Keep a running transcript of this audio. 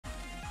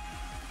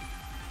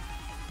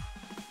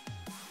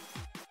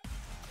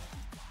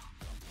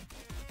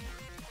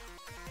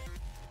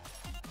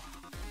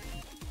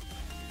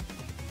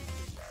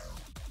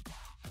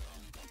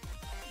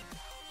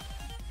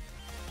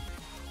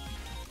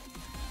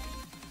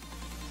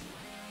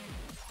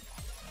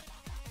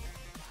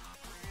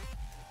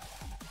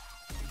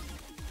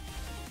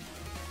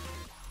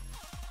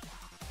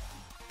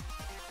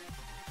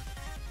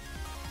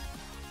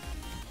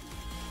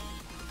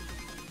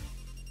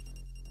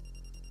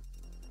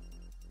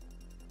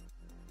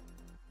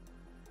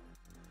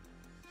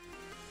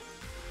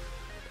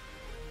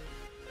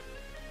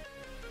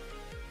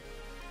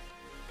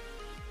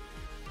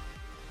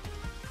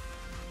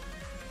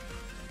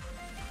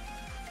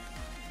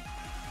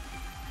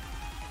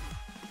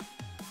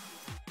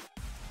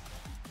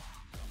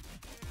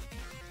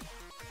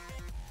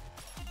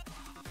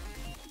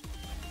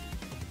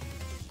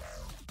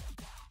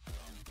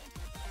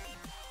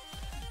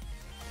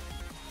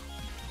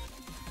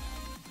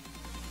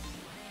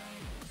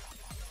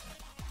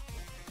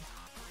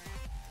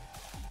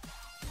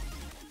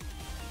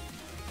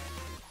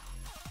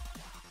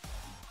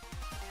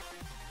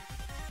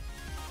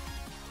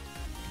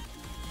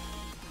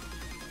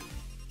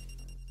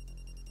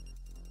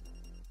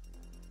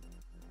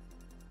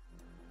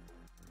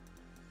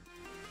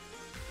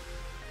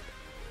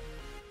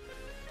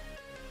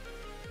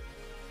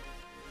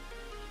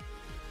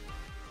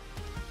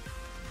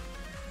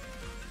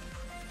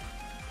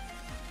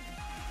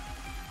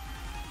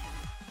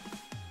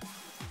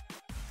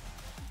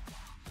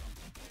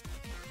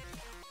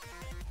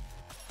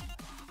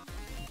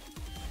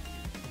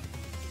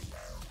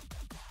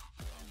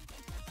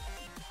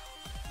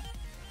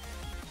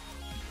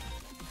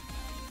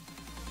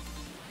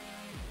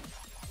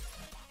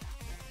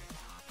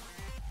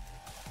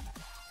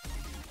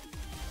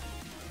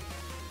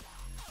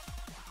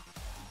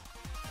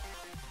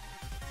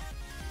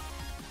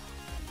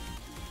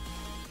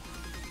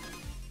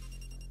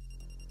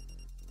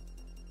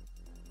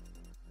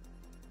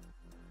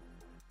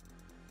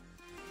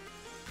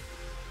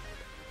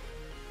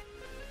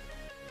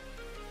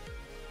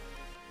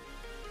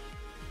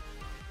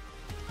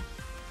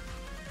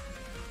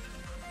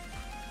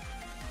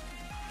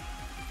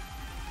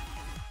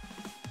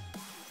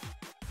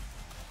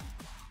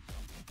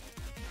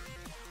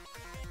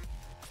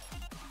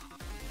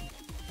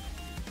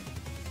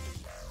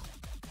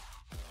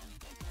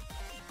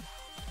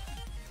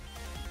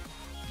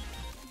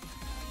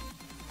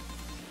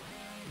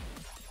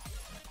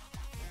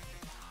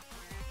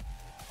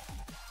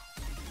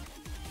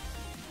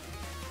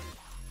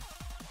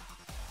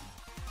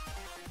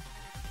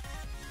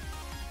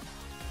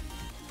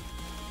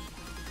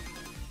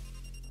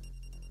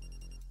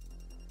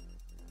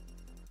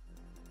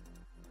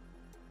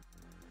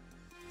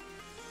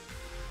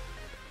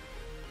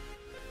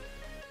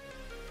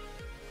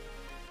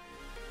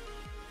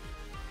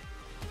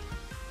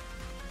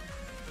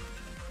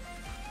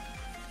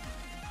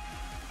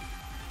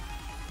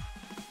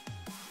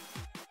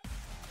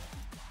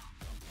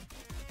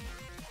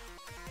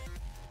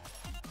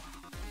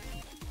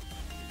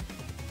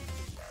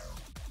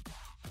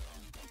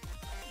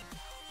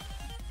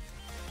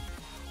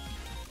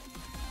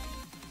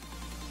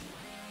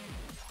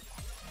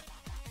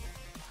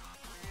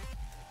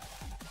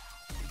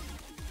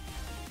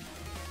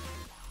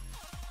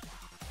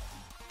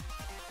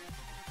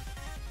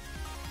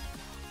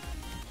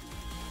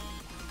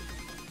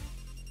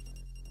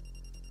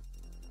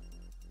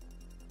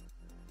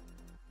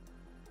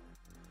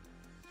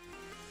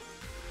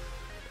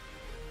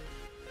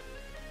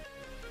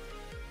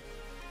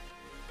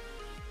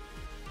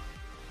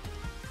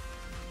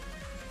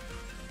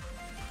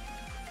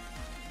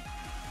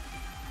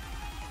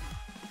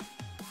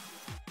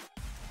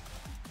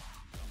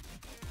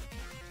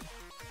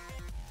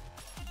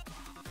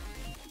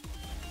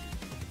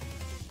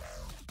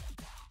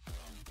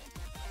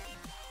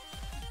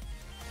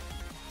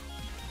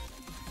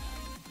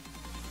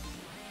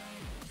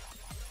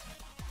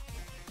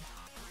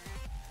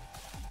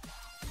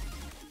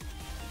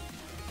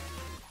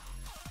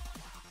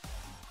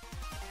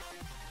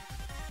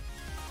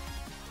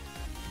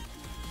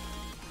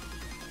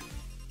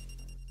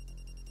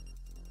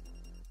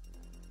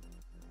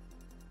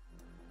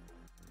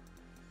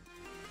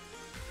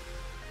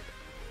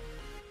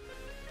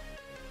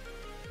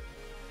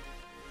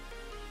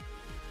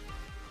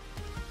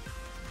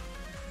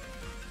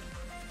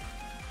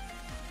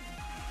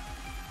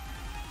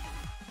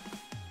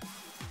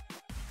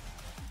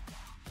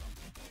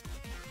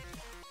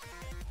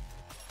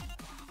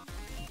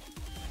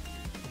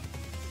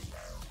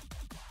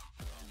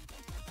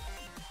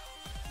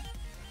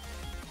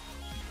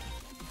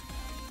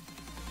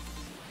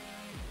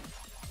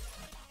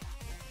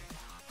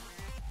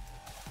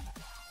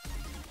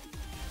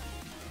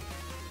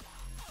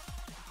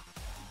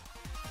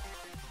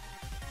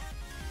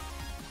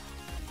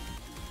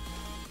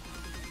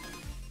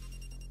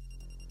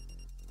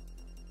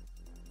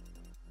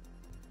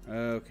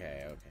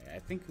Okay, okay. I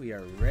think we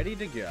are ready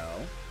to go.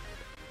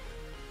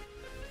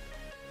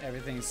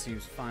 Everything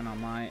seems fine on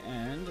my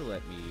end.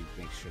 Let me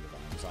make sure the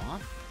volume's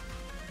off.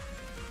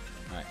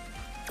 Alright.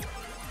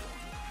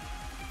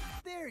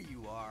 There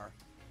you are.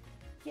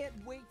 Can't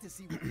wait to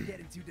see what we get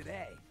into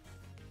today.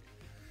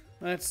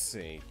 Let's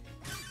see.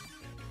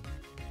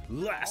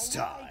 Last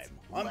Alright, time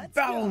on let's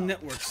Battle go.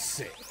 Network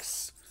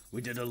 6,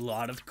 we did a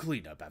lot of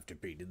cleanup after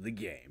beating the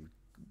game.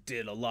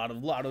 Did a lot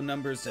of lotto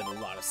numbers, did a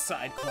lot of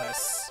side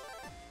quests.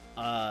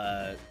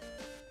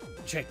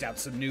 Checked out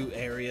some new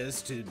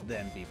areas to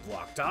then be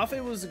blocked off.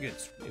 It was a good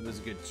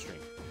stream.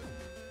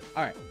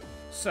 All right,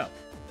 so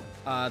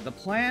the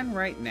plan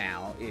right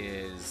now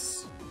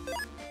is,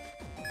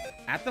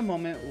 at the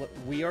moment,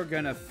 we are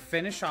gonna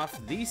finish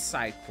off these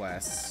side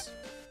quests,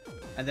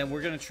 and then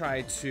we're gonna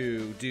try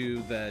to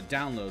do the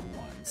download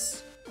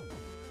ones.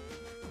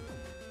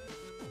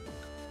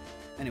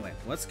 Anyway,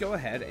 let's go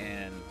ahead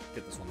and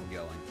get this one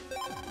going.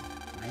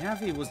 My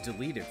Navi was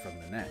deleted from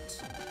the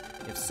net.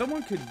 If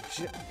someone could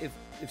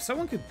if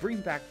someone could bring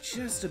back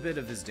just a bit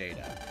of his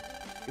data,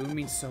 it would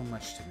mean so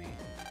much to me.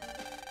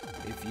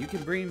 If you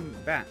can bring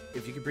back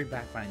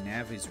my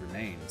Navi's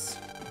remains,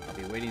 I'll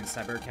be waiting in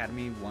Cyber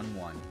Academy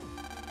 1-1.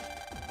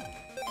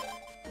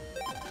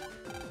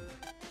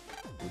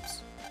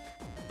 Oops.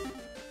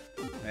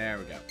 There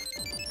we go.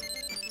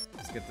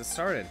 Let's get this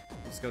started.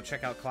 Let's go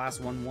check out Class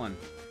 1-1.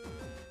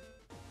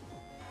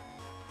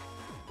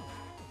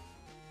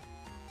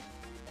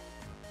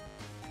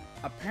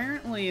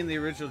 Apparently, in the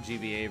original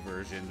GBA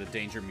version, the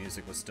danger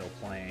music was still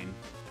playing,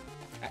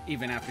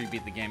 even after you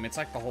beat the game. It's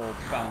like the whole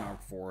Battle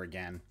Network 4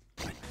 again.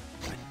 Let's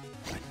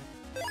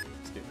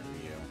get rid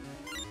of you.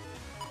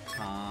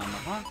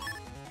 Tomahawk.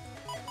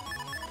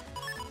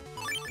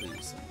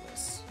 Please send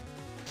this.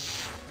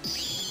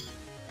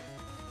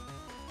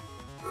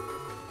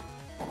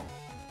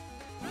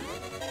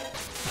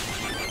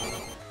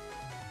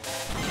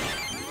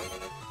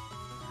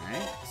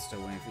 Alright,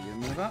 still waiting for you to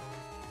move up.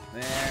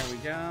 There we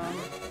go.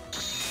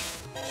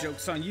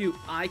 Joke's on you,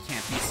 I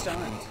can't be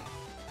stunned.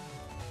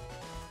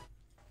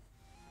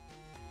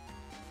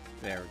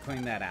 There,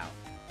 clean that out.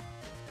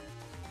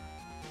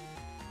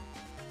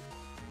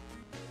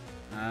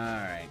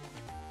 Alright.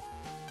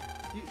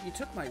 You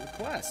took my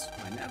request.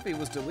 My Navi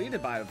was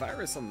deleted by a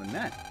virus on the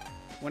net.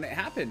 When it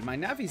happened, my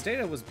Navi's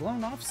data was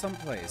blown off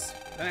someplace.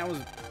 Then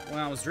when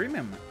I was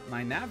dreaming,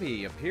 my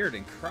Navi appeared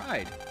and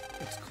cried.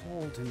 It's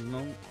cold and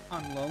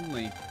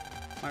lonely.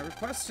 My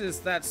request is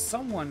that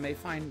someone may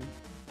find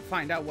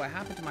out what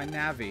happened to my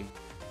Navi.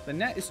 The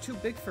net is too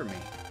big for me.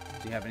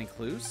 Do you have any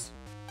clues?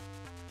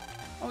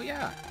 Oh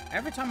yeah,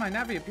 every time my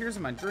Navi appears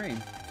in my dream,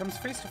 it comes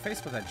face to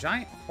face with a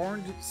giant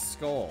horned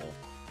skull.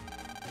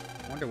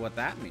 Wonder what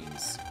that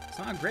means. It's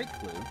not a great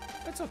clue.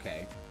 It's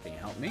okay. Can you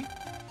help me?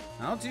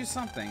 I'll do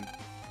something.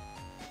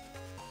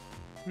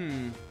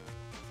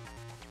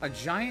 A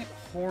giant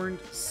horned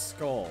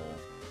skull.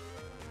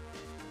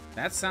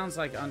 That sounds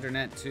like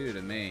Undernet 2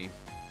 to me.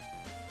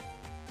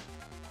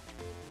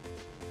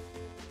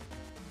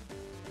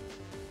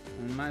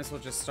 Might as well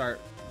just start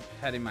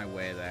heading my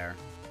way there.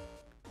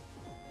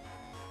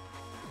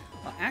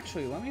 Well,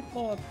 actually, let me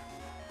pull up...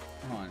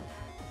 Hold on.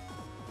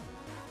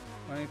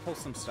 Let me pull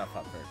some stuff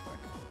up very quick.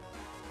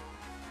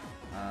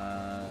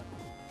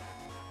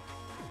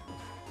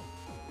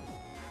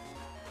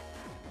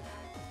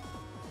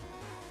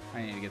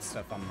 I need to get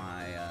stuff on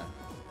my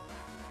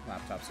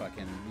laptop so I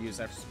can use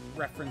that as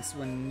reference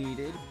when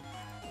needed.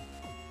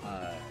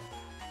 And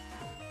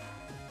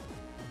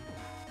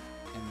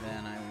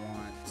then I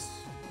want...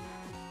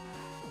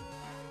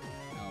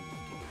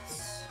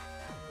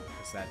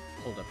 Because that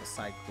pulled up a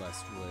side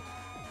quest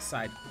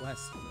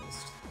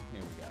list.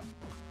 Here we go.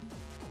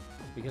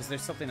 Because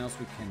there's something else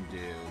we can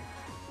do.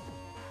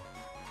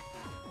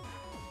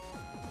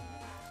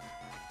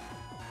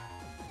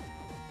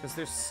 Because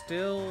there's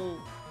still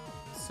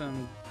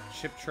some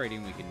chip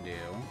trading we can do.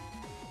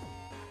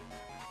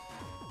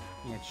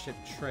 Yeah, chip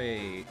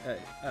trade,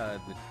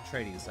 the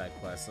trading side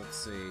quest. Let's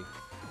see.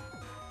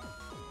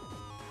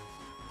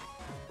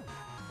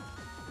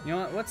 You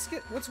know what?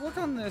 Let's work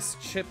on this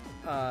chip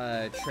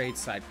trade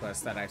side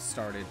quest that I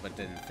started but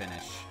didn't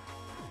finish.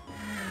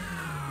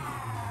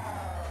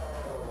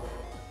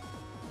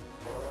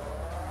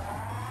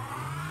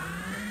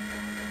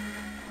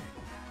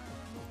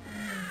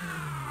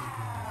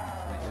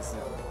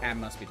 Ad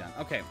must be done.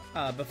 Okay.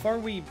 Before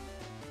we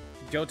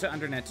go to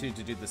Undernet 2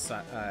 to do the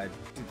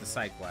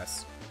side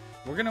quests,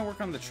 we're gonna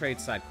work on the trade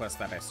side quest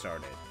that I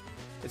started.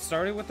 It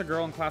started with the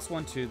girl in Class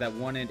 1-2 that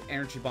wanted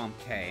Energy Bomb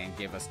K and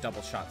gave us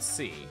Double Shot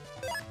C.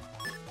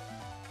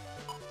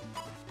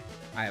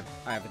 I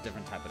have a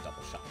different type of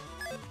Double Shot.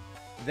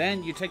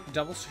 Then you take the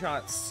Double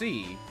Shot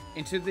C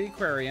into the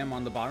aquarium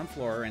on the bottom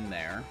floor in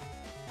there,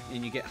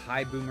 and you get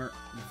High Boomer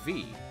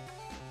V.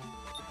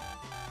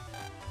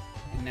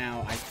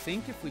 Now, I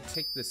think if we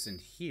take this in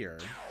here...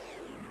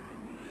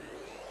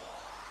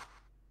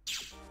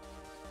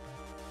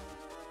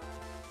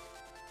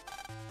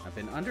 I I've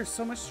been under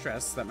so much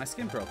stress that my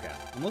skin broke out.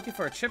 I'm looking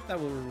for a chip that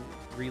will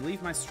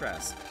relieve my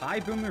stress.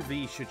 Hi, Boomer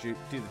V should you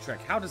do the trick.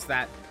 How does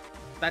that...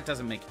 That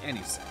doesn't make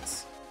any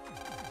sense.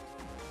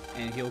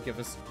 And he'll give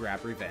us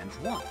Grab Revenge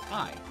 1.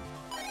 Hi.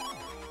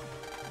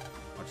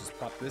 I'll just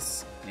pop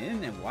this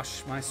in and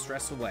wash my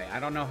stress away. I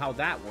don't know how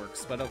that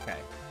works, but okay.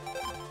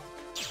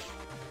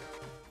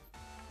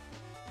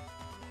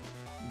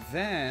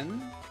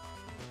 Then,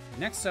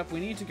 next up, we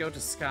need to go to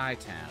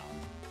Skytown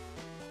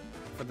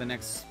for the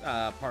next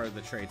part of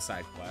the trade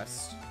side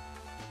quest.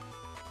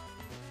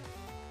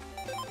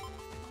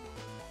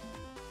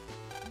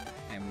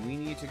 And we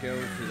need to go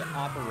to the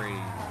operating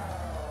room.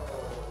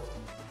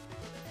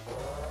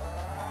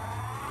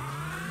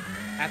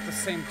 At the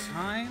same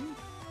time,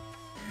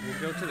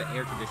 we'll go to the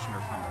air conditioner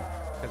pump,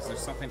 because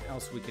there's something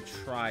else we could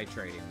try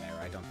trading there.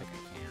 I don't think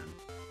I can.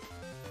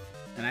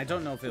 And I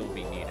don't know if it will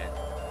be needed,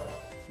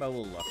 but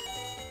we'll look.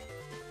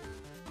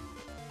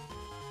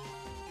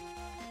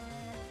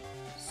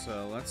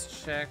 So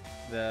let's check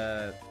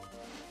the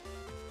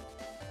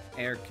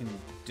air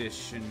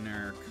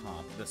conditioner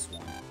comp, this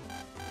one.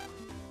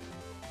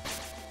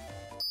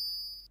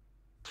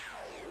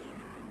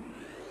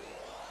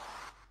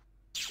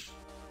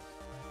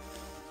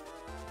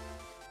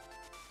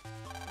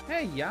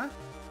 Hey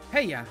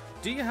ya,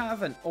 do you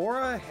have an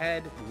Aura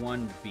Head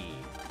 1B?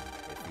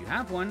 If you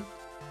have one,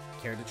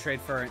 care to trade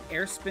for an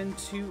Airspin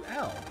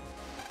 2L?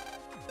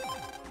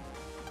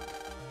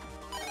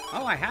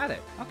 Oh, I had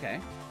it. Okay.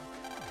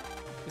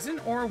 Isn't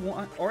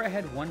Aura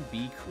Head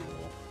 1B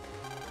cool?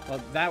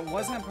 Well, that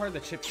wasn't part of the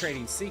chip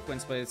trading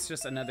sequence, but it's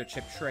just another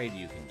chip trade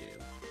you can do.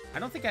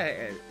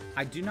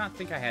 I do not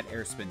think I had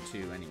Airspin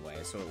 2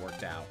 anyway, so it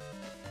worked out.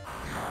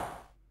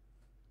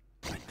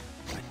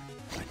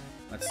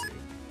 Let's see.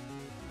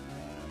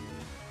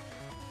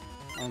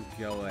 I'll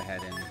go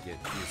ahead and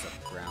use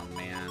up Ground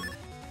Man.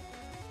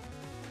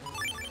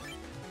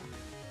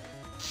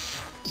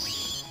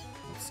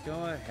 Let's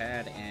go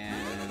ahead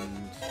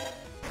and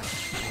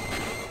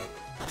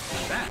do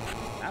that.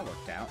 That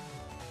worked out.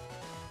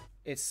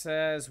 It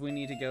says we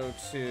need to go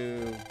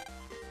to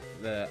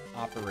the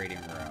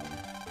operating room,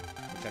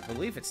 which I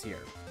believe it's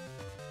here.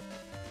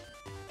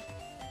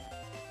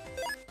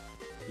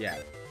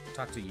 Yeah,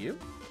 talk to you?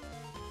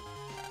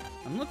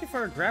 I'm looking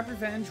for a Grab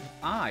Revenge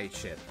Eye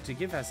chip to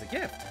give as a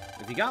gift.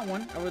 If you got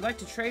one, I would like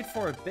to trade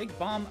for a Big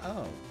Bomb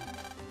O.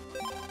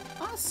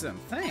 Awesome,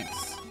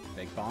 thanks.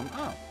 Big Bomb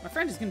O. My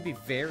friend is going to be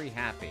very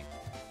happy.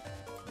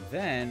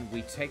 Then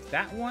we take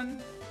that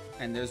one,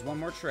 and there's one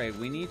more trade.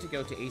 We need to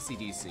go to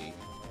AC/DC.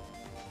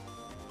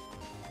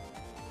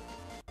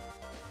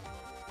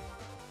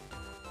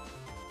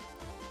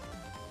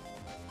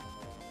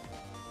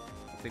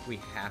 I think we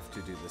have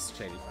to do this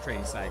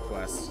trading side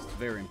quest. It's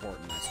very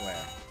important, I swear.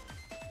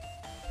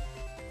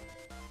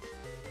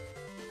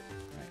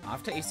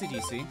 Off to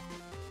AC/DC.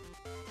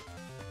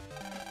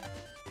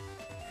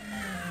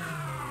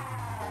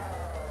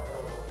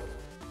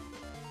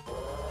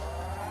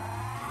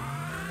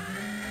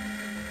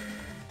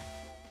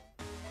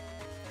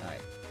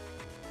 Alright.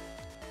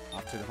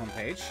 Off to the home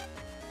page.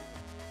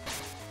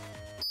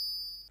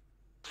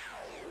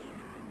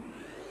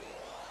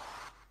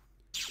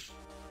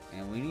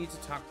 And we need to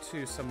talk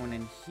to someone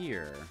in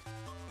here.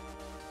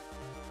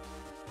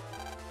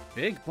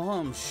 Big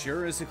Bomb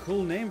sure is a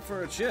cool name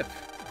for a chip.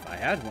 If I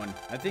had one,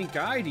 I think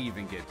I'd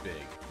even get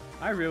big.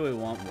 I really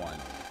want one.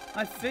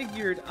 I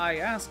figured I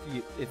asked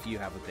you if you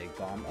have a Big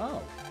Bomb.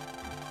 Oh.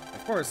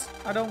 Of course,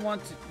 I don't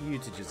want you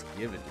to just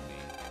give it to me.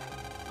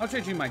 I'll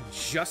trade you my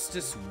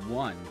Justice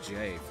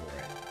 1J for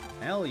it.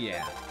 Hell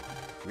yeah.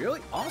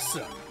 Really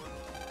awesome.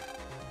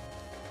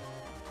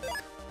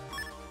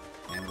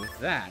 And with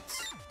that,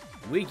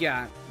 we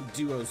got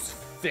Duo's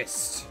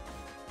Fist.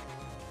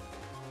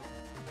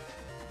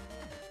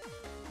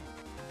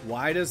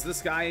 Why does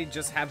this guy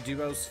just have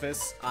Duo's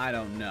Fist? I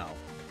don't know.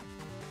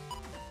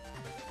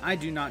 I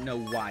do not know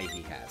why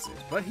he has it,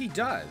 but he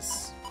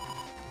does.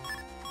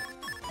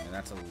 Yeah,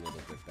 that's a little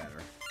bit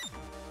better.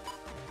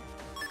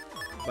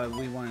 But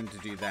we wanted to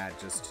do that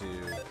just to...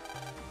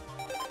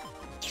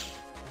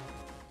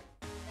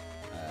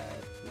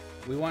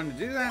 we wanted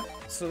to do that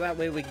so that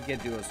way we could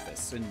get Duo's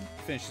Fist and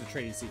finish the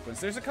trading sequence.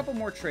 There's a couple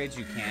more trades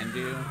you can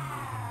do.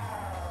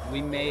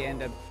 We may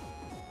end up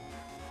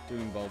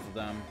doing both of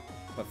them.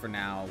 But for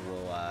now,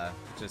 we'll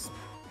just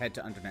head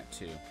to Undernet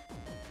 2.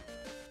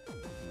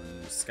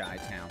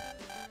 Skytown.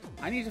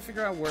 I need to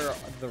figure out where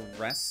the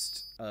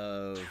rest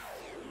of...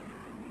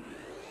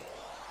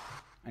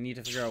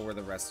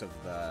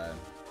 the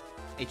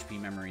HP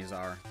memories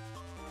are.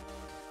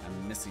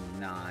 I'm missing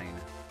 9.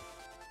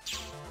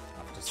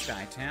 Off to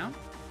Skytown.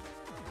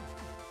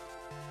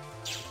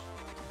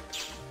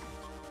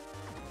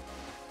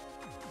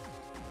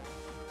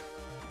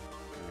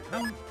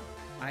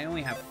 I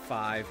only have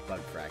 5 bug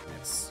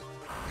fragments.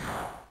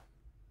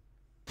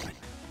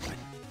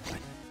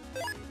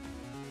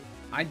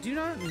 I do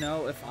not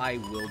know if I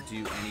will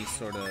do any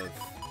sort of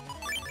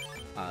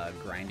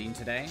grinding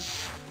today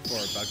for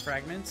bug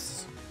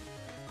fragments.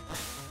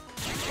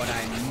 but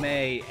I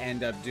may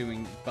end up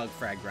doing bug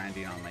frag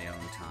grinding on my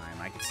own time.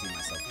 I could see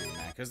myself doing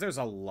that, because there's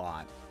a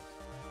lot.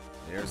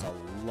 There's a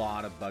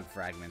lot of bug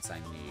fragments I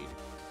need.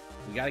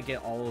 We gotta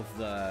get all of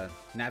the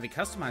Navi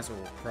customizer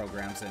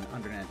programs in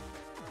Undernet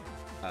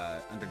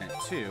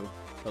 2,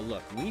 but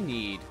look, we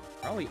need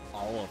probably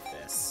all of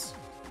this.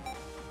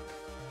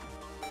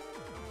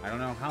 I don't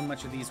know how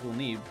much of these we'll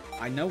need.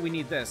 I know we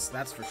need this,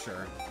 that's for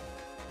sure,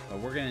 but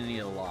we're gonna need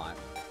a lot.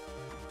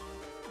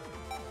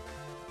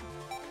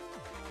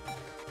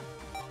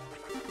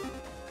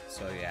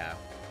 So yeah,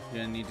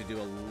 you're gonna need to do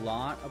a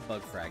lot of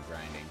bug frag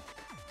grinding.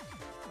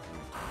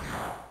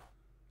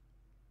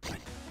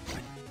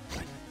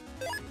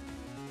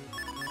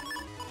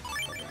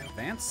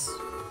 Advance.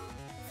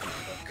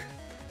 Hook.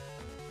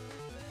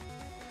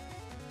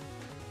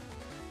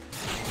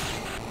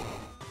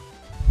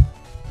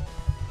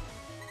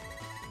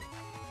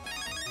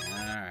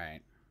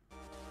 Alright.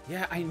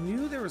 Yeah, I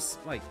knew there was,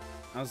 like,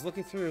 I was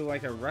looking through,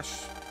 like, a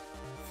rush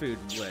food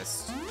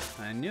list,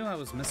 and I knew I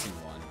was missing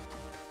one.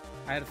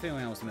 I had a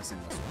feeling I was missing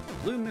this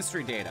one. Blue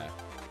mystery data.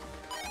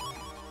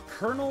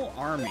 Colonel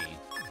Army.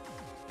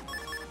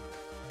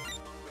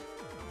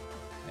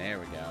 There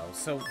we go.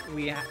 So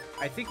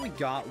I think we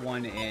got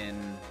one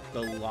in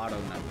the lotto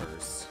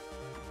numbers.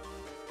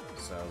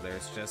 So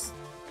there's just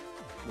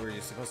where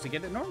you're supposed to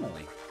get it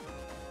normally.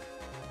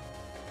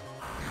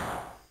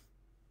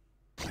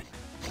 You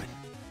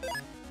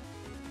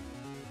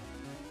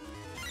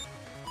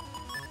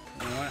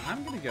know what?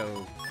 I'm gonna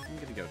go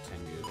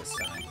Tengu this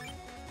time.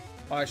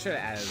 Oh, I should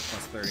have added a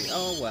plus 30.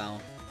 Oh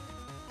well.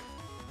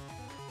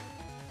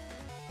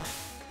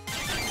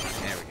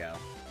 There we go.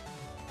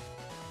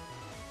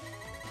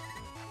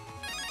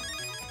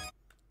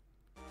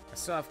 I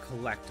still have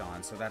collect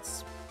on, so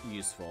that's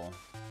useful.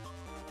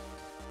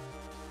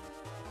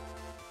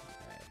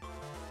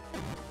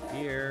 Okay.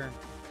 Here.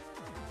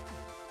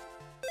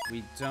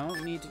 We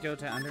don't need to go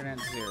to Undernet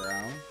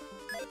 0.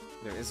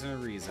 There isn't a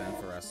reason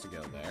for us to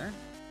go there.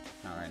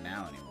 Not right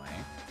now,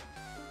 anyway.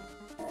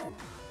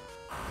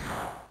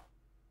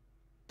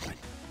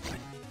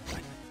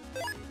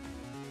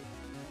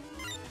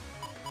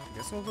 I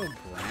guess we'll go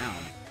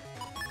brown.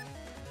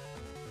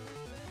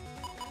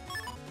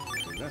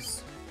 Do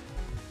this.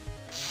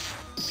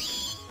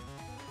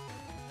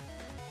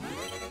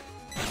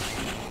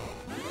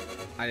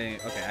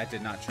 Okay, I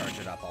did not charge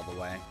it up all the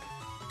way.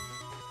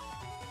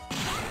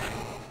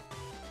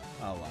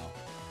 Oh well.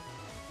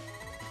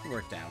 It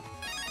worked out.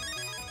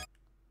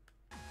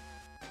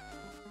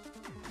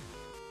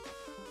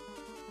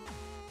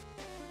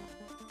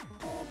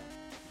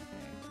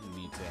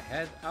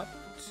 Head up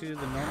to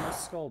the normal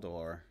skull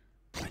door.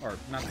 Or,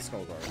 not the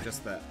skull door,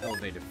 just the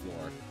elevated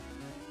floor.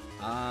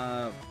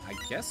 I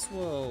guess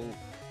we'll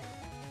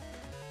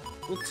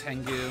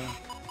Tengu.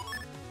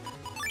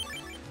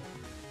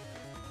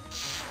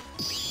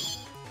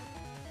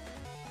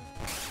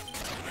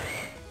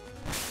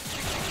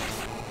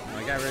 Oh,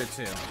 I got rid of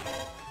 2.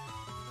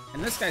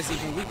 And this guy's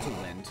even weak to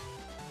wind.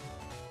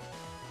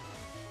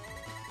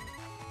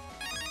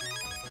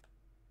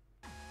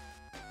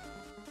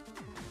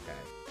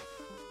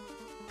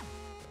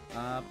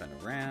 Up and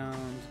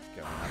around,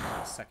 going up to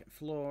the second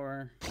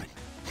floor.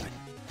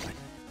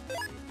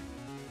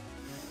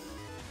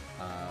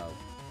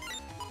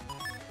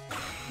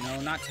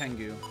 No, not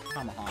Tengu.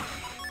 Tomahawk.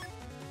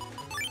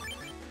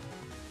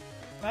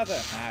 Not that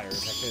it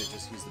matters. I could have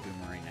just used the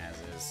boomerang as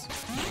is.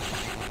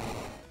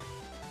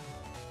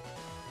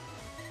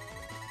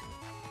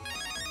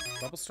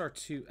 Double Star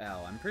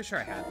 2L. I'm pretty sure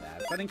I had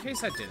that, but in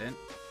case I didn't,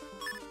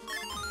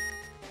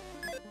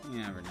 you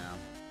never know.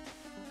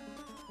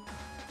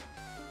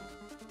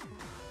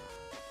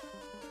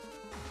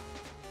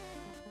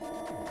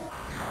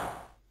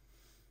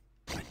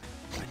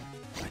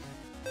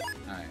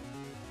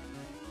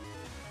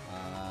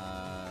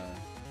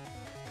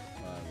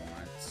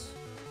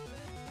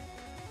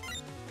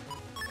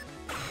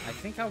 I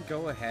think I'll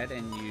go ahead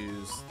and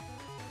use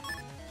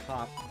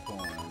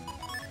popcorn.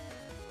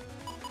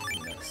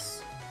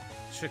 This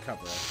should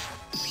cover it.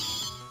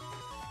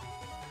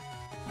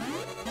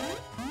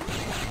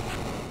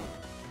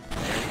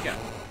 There we go.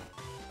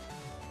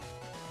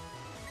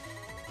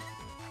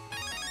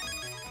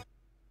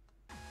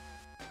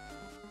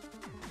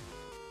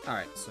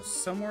 Alright, so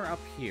somewhere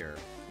up here,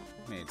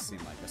 made it seem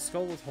like a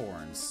skull with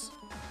horns.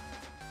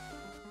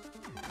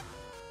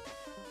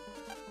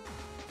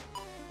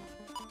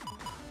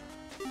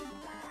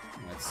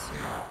 Let's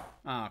see.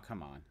 Oh,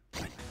 come on.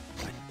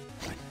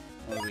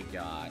 What do we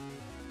got?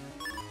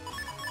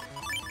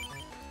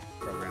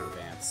 Program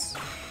advance.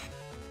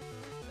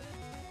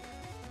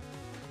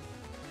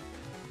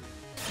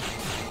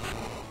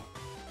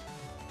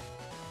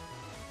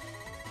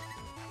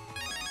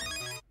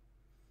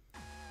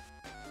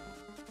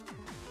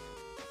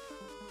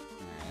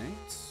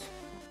 Alright.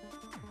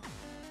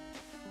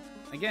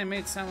 Again, it made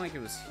it sound like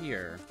it was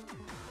here.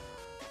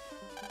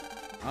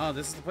 Oh,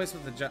 this is the place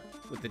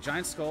with the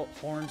giant skull,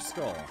 horned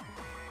skull.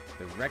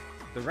 The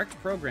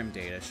wrecked program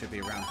data should be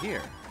around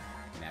here.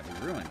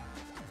 Navi Ruin.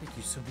 Thank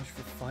you so much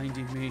for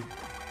finding me.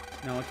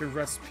 Now I can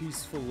rest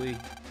peacefully.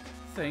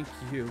 Thank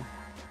you.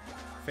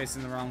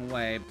 Facing the wrong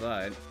way,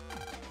 but...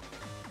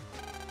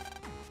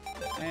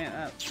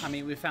 And, I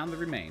mean, we found the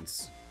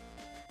remains.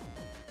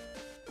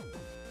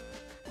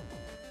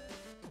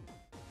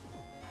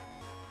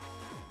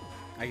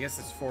 I guess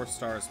it's 4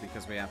 stars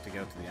because we have to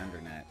go to the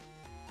Undernet.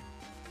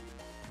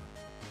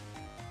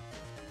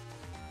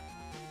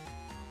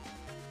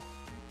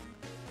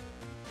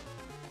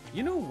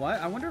 You know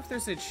what? I wonder if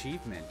there's an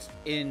achievement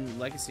in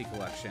Legacy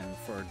Collection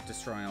for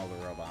destroying all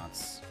the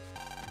robots.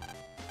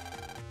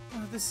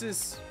 Oh, this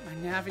is my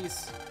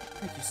Navi's.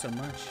 Thank you so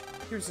much.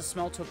 Here's a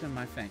small token of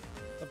my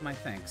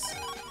thanks.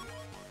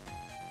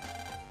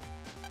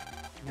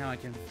 Now I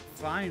can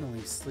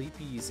finally sleep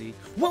easy.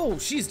 Whoa,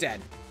 she's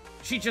dead.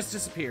 She just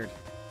disappeared.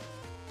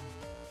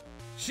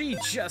 She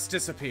just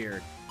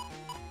disappeared.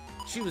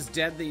 She was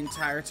dead the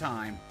entire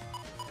time.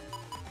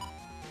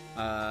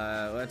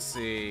 Let's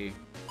see.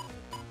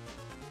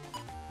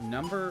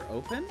 Number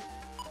open?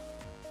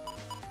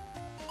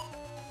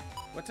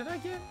 What did I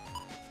get?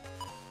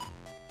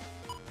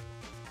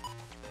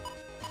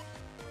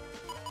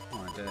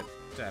 Oh,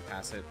 did I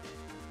pass it?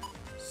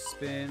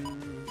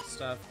 Spin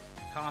stuff.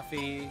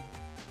 Coffee.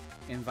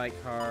 Invite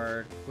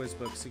card. Quiz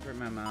book. Secret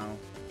memo.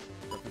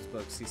 Reference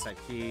book. Seaside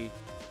key.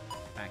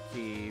 Back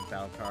key.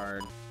 Battle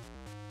card.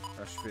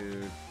 Fresh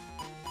food.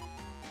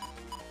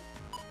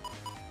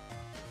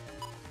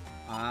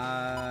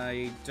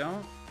 I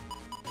don't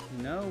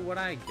know what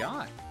I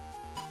got.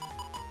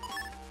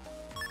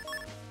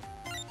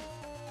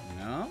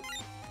 No?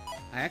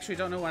 I actually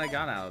don't know what I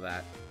got out of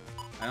that.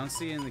 I don't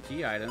see it in the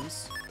key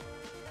items.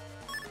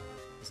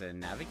 Is it a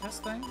Navicus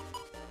thing?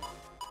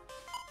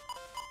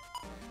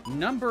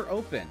 Number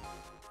open.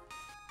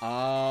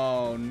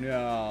 Oh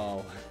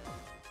no.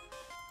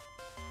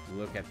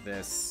 Look at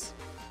this.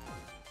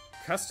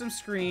 Custom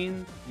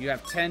screen, you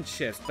have 10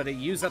 chips, but it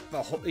uses up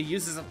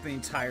the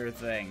entire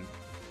thing.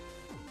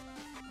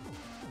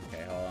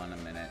 Okay, hold on a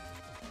minute.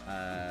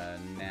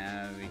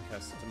 Navi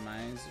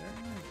customizer.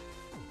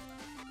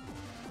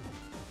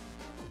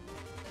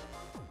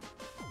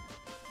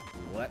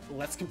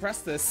 Let's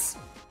compress this.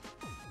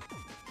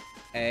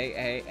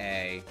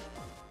 AAA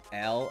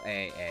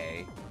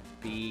LAA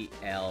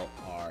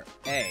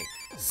BLRA.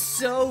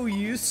 So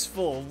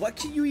useful. What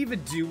can you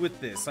even do with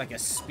this? Like a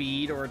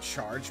speed or a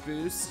charge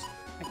boost?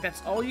 Like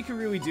that's all you can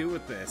really do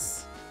with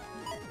this.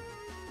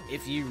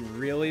 If you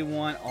really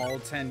want all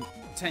 10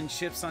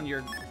 chips on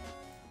your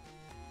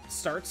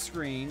start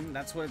screen,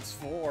 that's what it's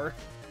for.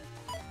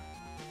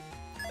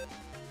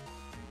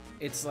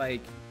 It's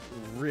like,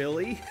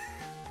 really?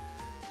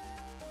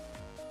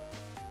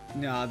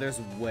 No, there's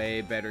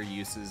way better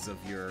uses of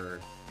your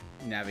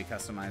Navi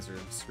customizer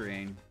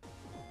screen.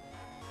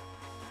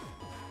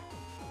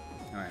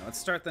 Alright, let's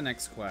start the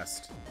next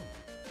quest.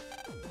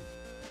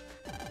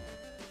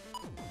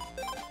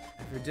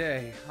 Every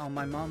day, all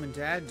my mom and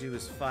dad do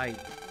is fight.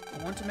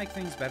 I want to make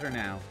things better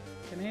now.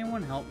 Can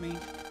anyone help me?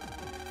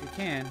 If you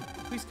can,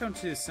 please come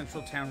to the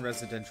Central Town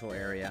residential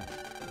area.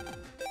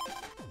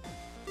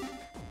 Oh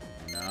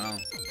no.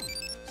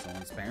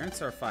 Someone's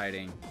parents are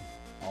fighting.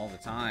 All the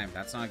time.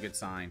 That's not a good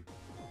sign.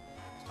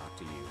 Let's talk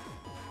to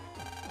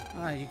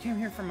you. You came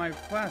here for my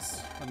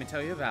request. Let me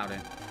tell you about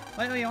it.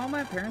 Lately, all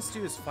my parents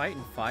do is fight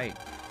and fight.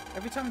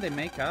 Every time they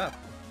make up,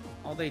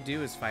 all they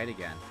do is fight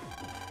again.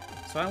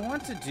 So I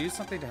want to do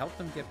something to help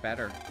them get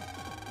better.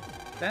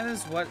 That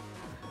is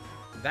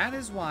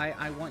why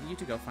I want you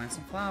to go find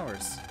some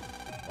flowers.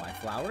 Why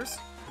flowers?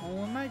 Well,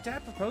 when my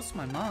dad proposed to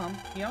my mom,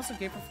 he also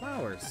gave her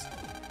flowers.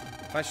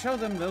 If I show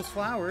them those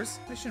flowers,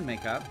 they should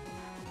make up.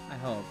 I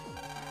hope.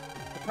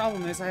 The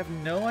problem is I have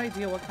no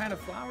idea what kind of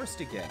flowers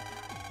to get.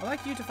 I'd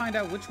like you to find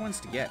out which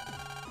ones to get.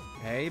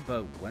 Hey,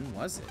 but when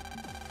was it?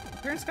 My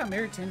parents got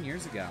married 10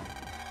 years ago.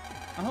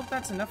 I hope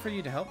that's enough for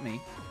you to help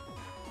me.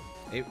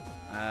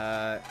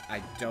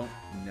 I don't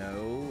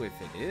know if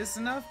it is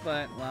enough,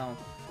 but, well,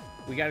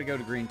 we gotta go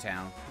to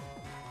Greentown.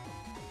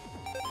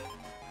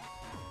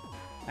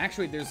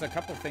 Actually, there's a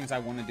couple of things I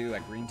want to do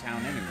at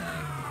Greentown anyway.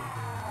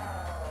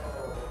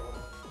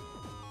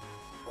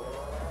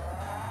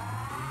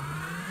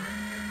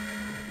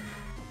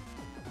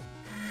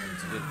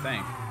 It's a good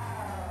thing.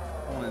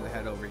 I wanted to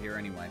head over here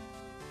anyway.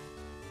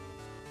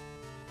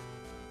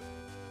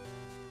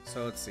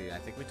 So let's see, I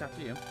think we talked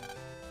to you.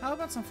 How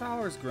about some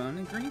flowers grown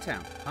in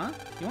Greentown, huh?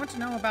 You want to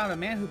know about a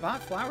man who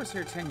bought flowers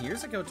here 10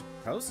 years ago to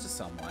propose to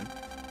someone?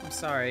 I'm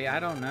sorry,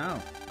 I don't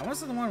know. I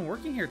wasn't the one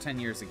working here 10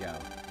 years ago.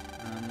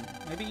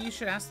 Maybe you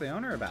should ask the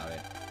owner about it.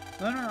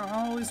 The owner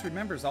always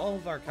remembers all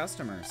of our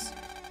customers.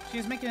 She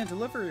is making a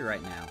delivery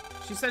right now.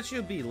 She said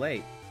she'll be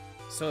late,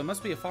 so it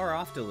must be a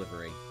far-off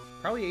delivery.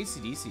 Probably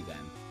AC/DC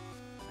then.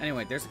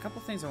 Anyway, there's a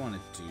couple things I want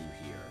to do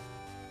here.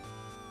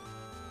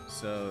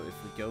 So, if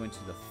we go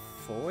into the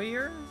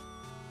foyer,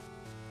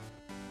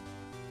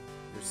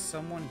 there's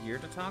someone here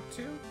to talk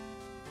to?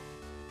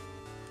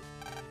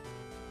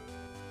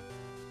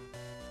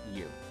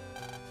 You.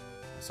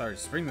 Sorry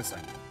to spring this on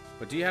you,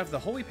 but do you have the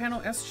Holy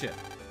Panel S chip?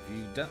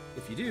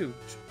 If you do,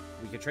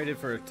 we could trade it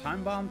for a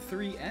Time Bomb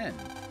 3N.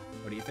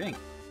 What do you think?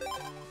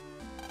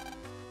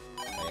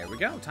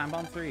 go. Time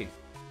bomb 3.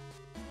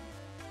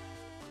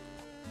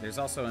 There's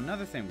also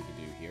another thing we could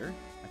do here.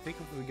 I think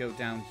if we go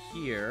down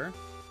here...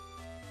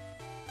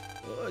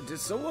 did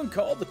someone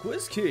call the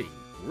Quiz King?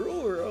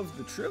 Ruler of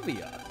the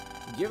trivia.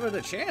 Give it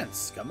a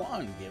chance. Come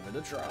on, give it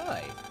a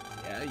try.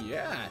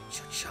 Yeah.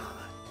 Cha-cha.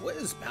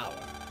 Quiz power.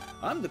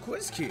 I'm the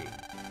Quiz King.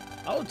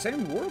 I'll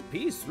attain world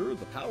peace through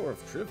the power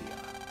of trivia.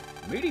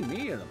 Meeting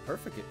me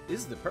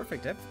is the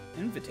perfect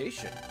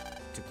invitation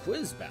to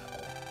quiz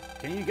battle.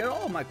 Can you get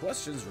all my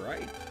questions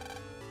right?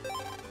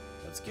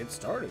 Let's get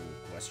started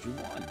with question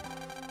 1.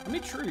 How many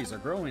trees are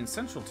growing in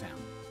Central Town?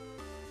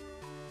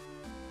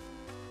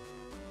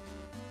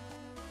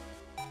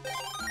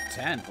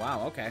 10.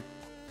 Wow, okay.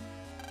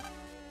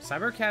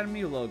 Cyber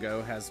Academy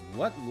logo has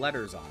what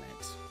letters on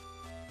it?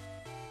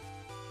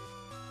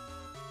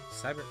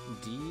 Cyber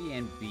D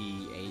and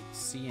B,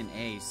 C and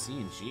A, C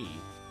and G.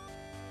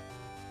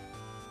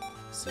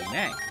 C and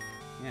A.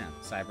 Yeah,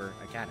 Cyber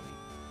Academy.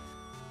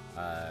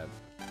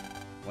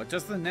 What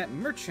does the net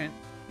merchant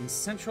in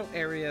Central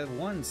Area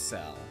 1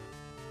 sell?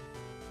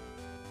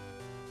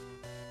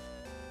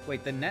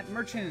 Wait, the net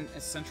merchant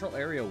in Central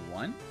Area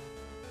 1?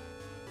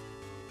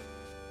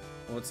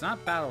 Well, it's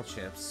not battle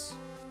chips.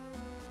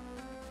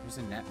 There's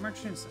a net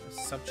merchant?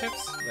 Sub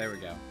chips? There we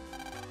go.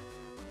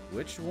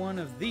 Which one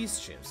of these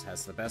chips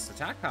has the best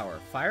attack power?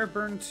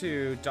 Fireburn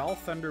 2, Doll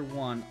Thunder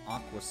 1,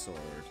 Aqua Sword.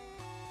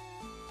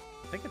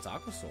 I think it's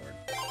Aqua Sword.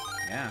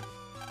 Yeah.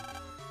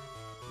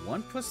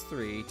 1 plus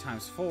 3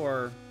 times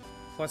 4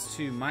 plus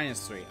 2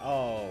 minus 3.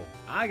 Oh,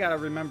 I gotta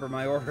remember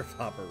my order of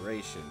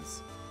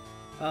operations.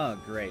 Oh,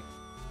 great.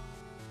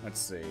 Let's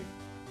see.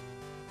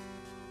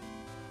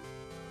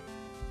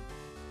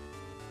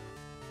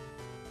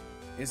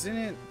 Isn't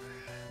it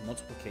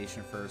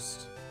multiplication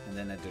first, and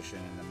then addition,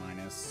 and then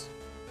minus?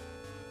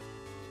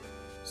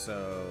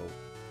 So,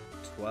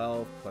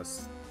 12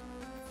 plus...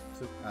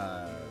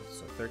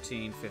 so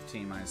 13,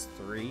 15 minus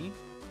 3.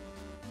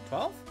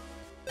 12?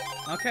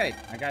 Okay,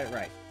 I got it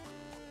right.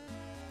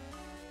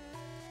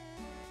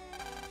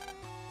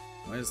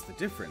 What is the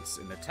difference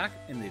in the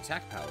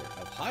attack power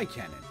of High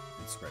Cannon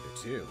and Spreader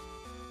 2?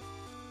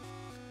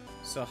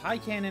 So High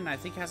Cannon, I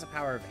think, has a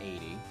power of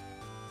 80.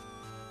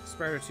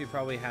 Spreader 2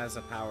 probably has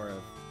a power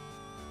of...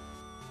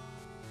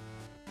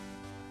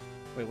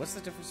 Wait, what's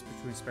the difference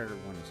between Spreader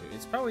 1 and 2?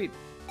 It's probably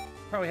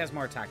has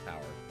more attack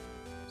power.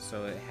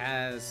 So it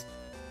has...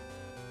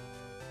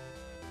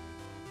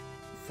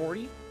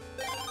 40?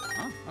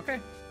 Oh, okay.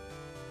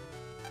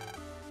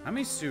 How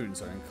many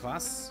students are in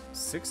Class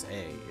 6A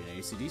in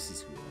AC/DC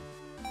school?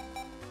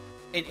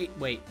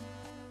 Wait.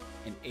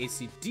 In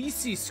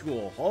AC/DC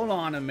school. Hold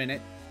on a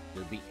minute.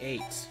 There'll be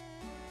 8.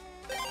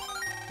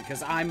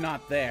 Because I'm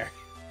not there.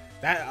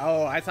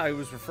 Oh, I thought he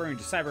was referring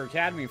to Cyber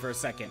Academy for a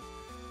second.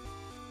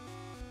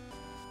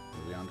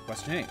 Moving on to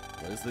question 8.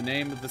 What is the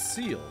name of the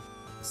seal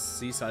at the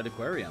Seaside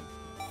Aquarium?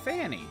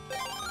 Fanny.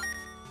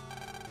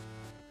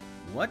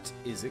 What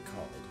is it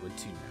called when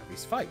two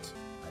navies fight?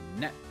 A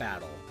net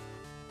battle.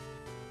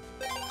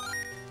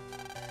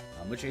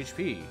 How much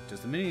HP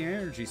does the mini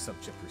energy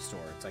subchip restore?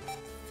 It's like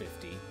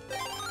 50.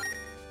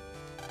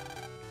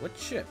 What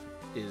chip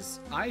is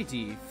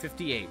ID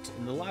 58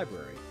 in the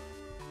library?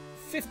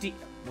 50.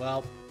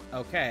 Well,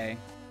 okay.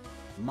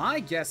 My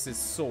guess is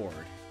sword.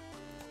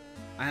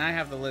 And I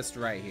have the list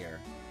right here.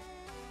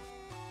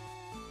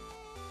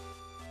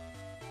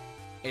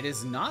 It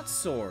is not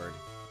sword.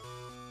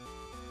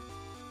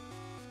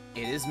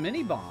 It is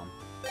mini bomb.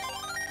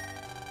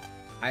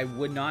 I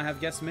would not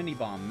have guessed mini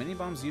bomb. Mini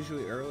bomb's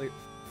usually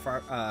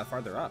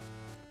farther up.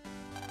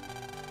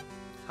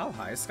 How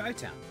high is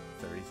Skytown?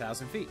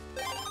 30,000 feet.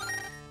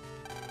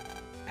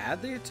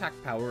 Add the attack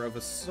power of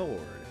a sword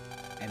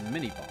and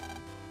mini bomb.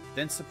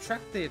 Then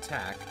subtract the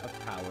attack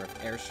of power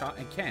of air shot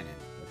and cannon.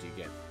 What do you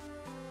get?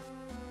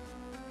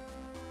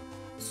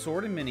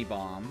 Sword and mini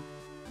bomb.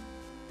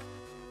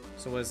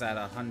 So what is that?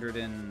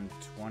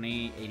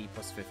 120, 80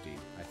 plus 50.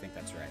 I think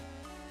that's right.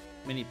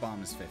 Mini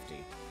bomb is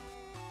 50.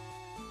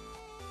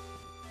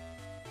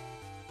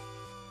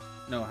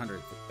 No,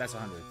 100. That's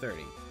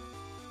 130.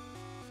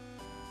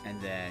 And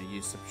then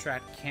you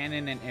subtract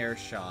cannon and air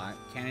shot.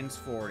 Cannon's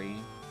 40.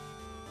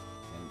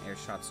 And air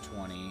shot's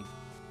 20.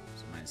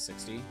 So minus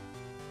 60.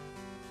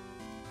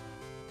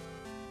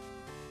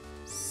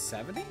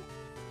 70?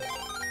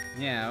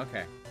 Yeah,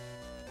 okay.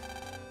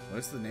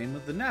 What's the name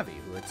of the Navi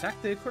who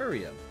attacked the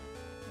aquarium?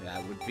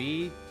 That would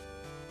be...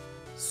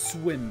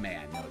 Swim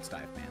Man. No, it's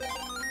Dive Man.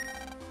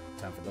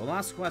 Time for the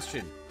last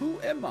question. Who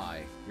am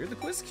I? You're the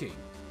Quiz King.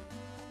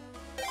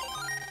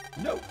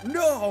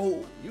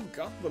 No! You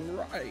got them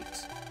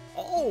right.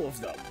 All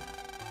of them.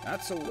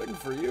 That's a win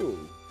for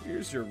you.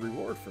 Here's your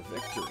reward for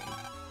victory.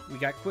 We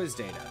got quiz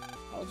data.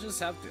 I'll just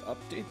have to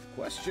update the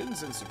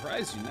questions and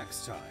surprise you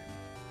next time.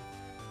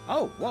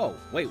 Oh, whoa.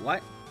 Wait,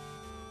 what?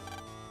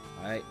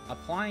 By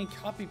applying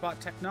copybot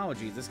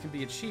technology, this can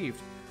be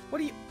achieved. What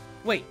do you...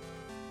 Wait.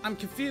 I'm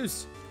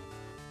confused.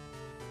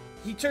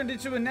 He turned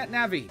into a net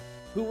navi.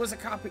 Who's a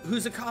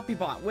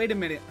copybot? Wait a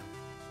minute.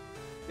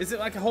 Is it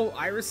like a whole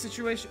Iris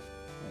situation?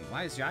 Wait,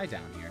 why is Jai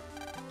down here?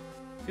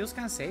 Feels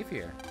kind of safe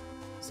here.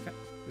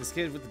 This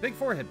kid with the big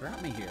forehead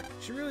brought me here.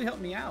 She really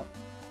helped me out.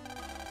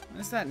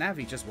 What's that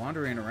Navi just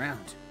wandering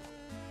around?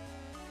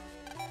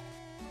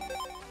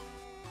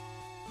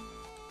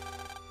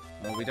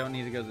 Well, we don't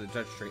need to go to the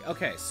judge tree.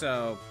 Okay,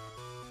 so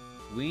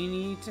we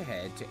need to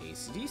head to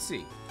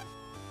AC/DC.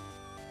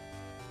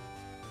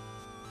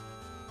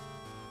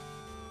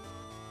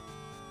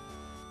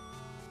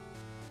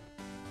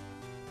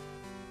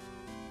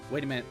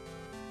 Wait a minute.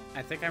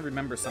 I think I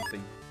remember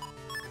something.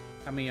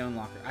 How many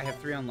unlockers? I have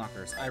 3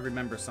 unlockers. I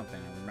remember something.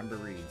 I remember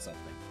reading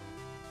something.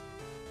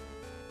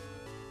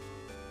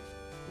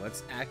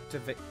 Let's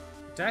activate...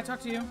 Did I talk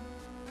to you?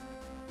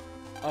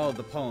 Oh,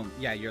 the poem.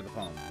 Yeah, you're the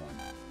poem one.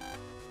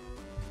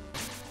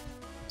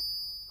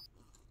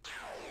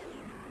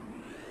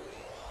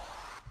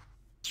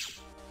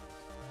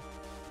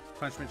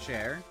 Punishment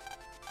share.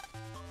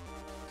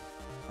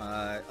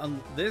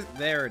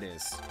 There it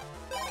is.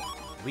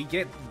 We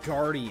get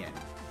Guardian.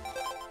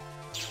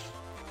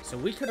 So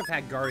we could have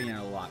had Guardian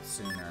a lot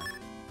sooner.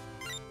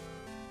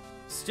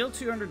 Still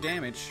 200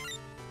 damage.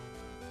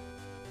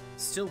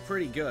 Still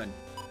pretty good.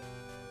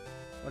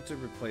 What to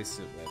replace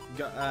it with?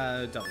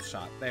 Double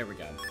shot. There we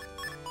go.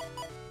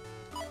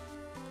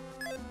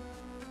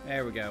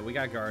 There we go. We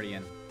got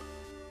Guardian.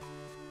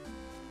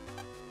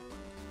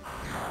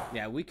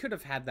 Yeah, we could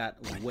have had that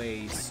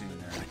way sooner.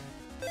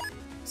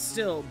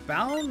 Still,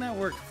 Battle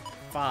Network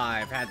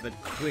 5 had the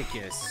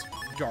quickest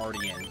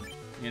Guardian.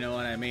 You know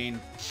what I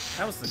mean?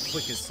 That was the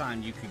quickest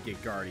time you could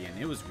get Guardian.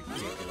 It was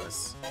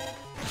ridiculous.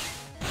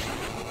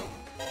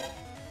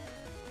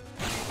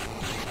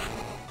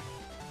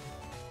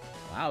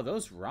 Wow,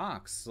 those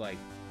rocks, like,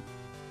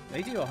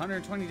 they do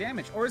 120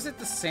 damage. Or is it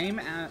the same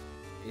as...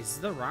 Is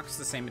the rocks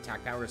the same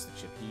attack power as the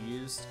chip you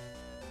used?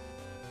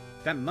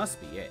 That must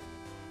be it.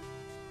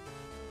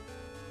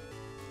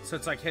 So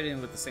it's like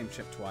hitting with the same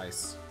chip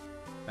twice.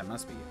 That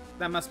must be it.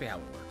 That must be how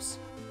it works.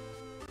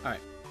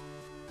 Alright.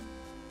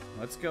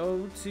 Let's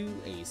go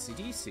to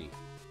AC/DC.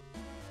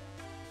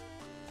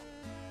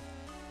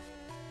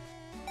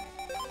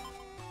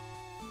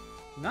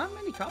 Not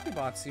many copy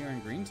bots here in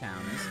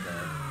Greentown, is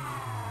there?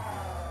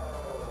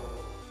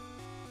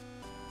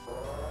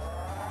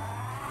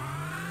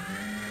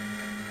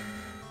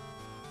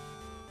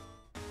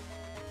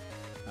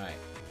 Alright.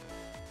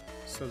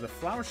 So the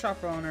flower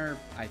shop owner,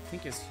 I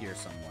think, is here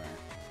somewhere.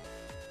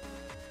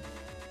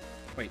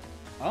 Wait.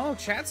 Oh,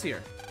 Chat's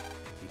here.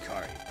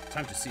 Hikari,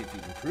 time to see if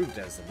you've improved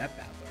as the net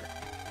battler.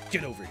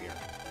 Get over here.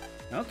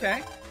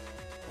 Okay.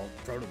 Hold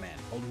Proto Man,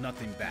 hold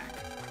nothing back.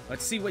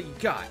 Let's see what you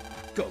got.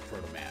 Go,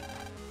 Proto Man.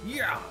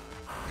 Yeah!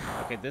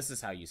 Okay, this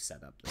is how you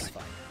set up this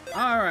fight.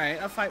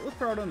 Alright, a fight with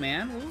Proto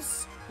Man.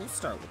 We'll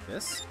start with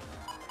this.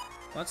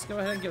 Let's go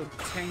ahead and go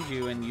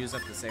Tengu and use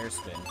up this air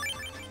spin.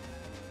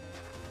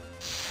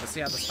 Let's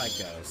see how this fight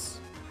goes.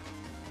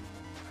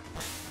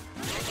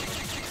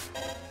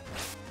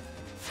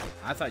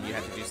 I thought you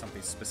had to do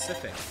something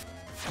specific.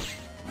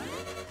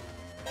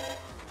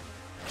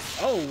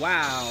 Oh,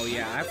 wow.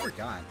 Yeah, I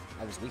forgot.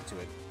 I was weak to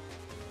it.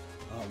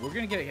 Oh, we're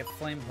going to get a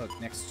Flame Hook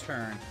next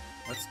turn.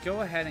 Let's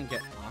go ahead and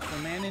get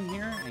Aquaman in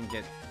here and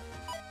get...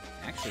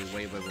 Actually,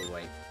 wait.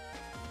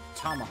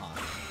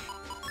 Tomahawk.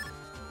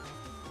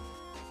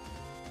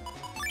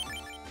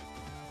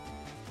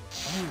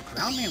 Oh,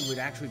 Groundman would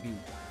actually be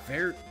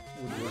would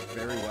work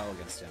very well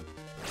against him.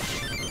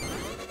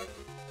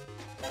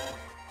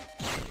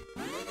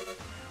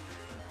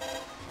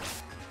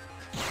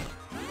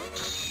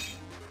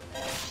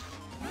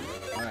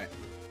 Alright.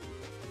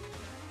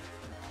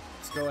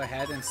 Let's go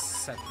ahead and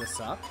set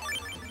this up.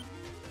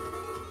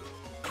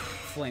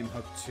 Flame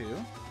Hook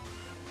 2.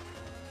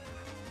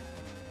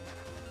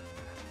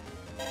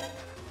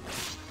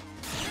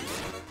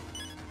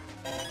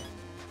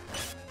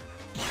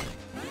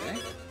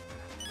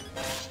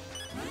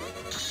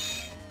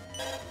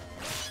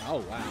 Oh,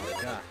 wow.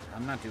 God,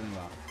 I'm not doing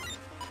well.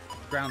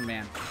 Ground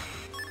Man.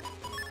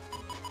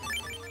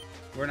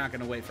 We're not going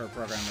to wait for a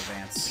program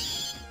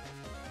advance.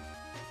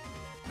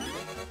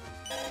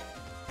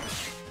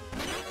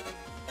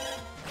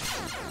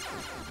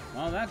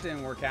 Well, that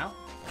didn't work out.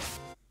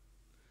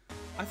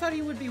 I thought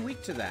he would be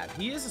weak to that.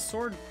 He is a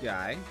sword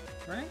guy,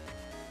 right?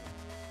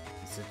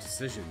 Such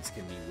decisions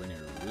can be winning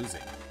or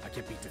losing. I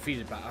can't be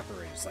defeated by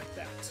operators like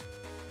that.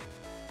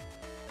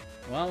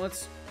 Well,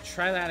 let's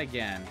try that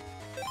again.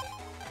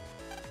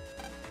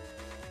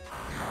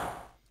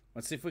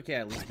 Let's see if we can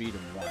at least beat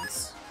him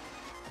once.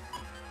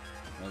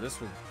 Well, this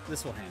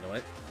will handle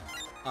it.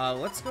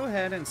 Let's go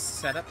ahead and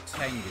set up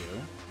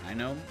Tengu. I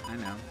know.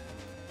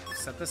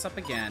 Set this up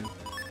again.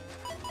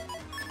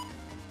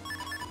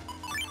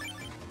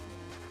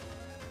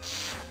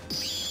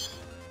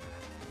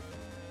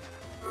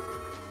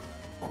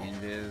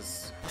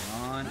 Invis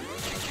on.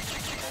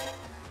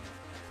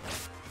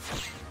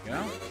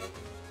 There we go.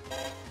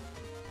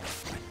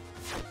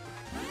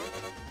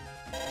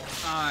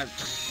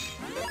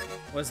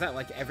 Was that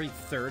like every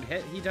third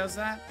hit he does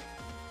that?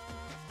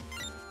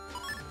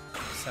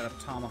 Set up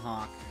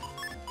Tomahawk.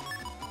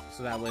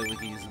 So that way we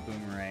can use the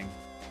boomerang.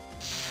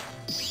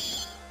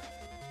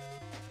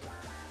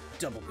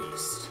 Double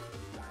Beast.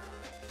 Well,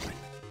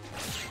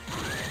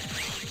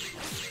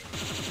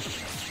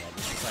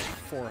 this is like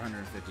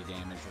 450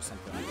 damage or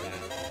something like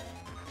that.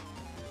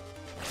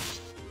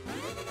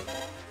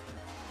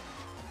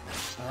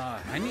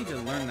 I need to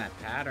learn that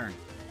pattern.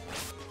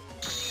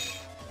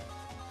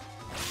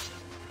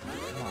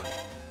 Come on.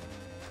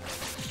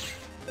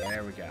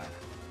 There we go.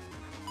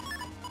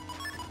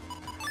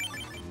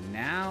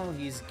 Now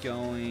he's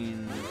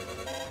going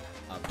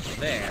up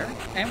there,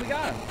 and we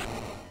got him.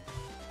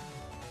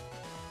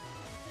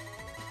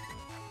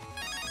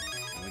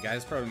 And we got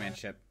his Proto-Man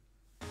ship.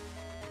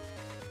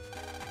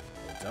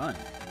 Well done.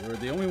 You're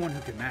the only one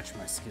who can match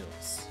my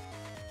skills.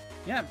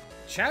 Yeah,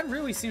 Chad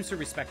really seems to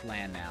respect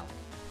land now.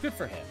 Good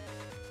for him.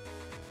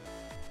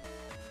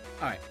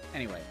 Alright,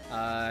 anyway,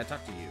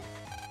 talk to you.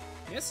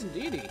 Yes,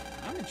 indeedy.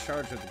 I'm in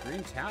charge of the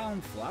Green Town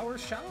Flower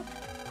Shop.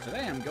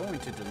 Today I'm going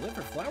to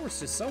deliver flowers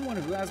to someone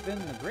who has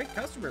been a great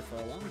customer for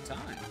a long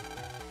time.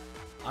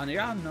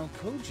 Anya no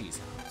Koji's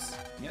house.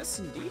 Yes,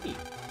 indeedy.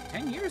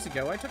 10 years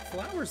ago, I took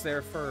flowers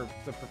there for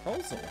the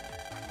proposal.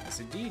 Yes,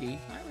 indeedy.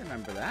 I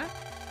remember that.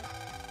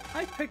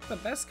 I picked the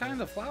best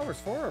kind of flowers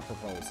for a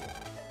proposal.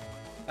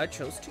 I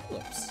chose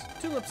tulips.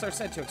 Tulips are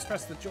said to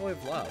express the joy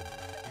of love.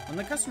 When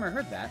the customer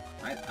heard that,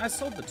 I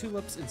sold the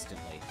tulips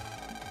instantly.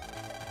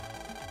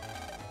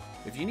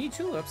 If you need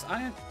tulips,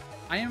 I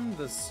am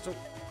the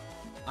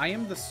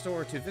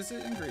store to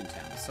visit in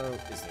Greentown. So,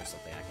 is there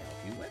something I can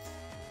help you with?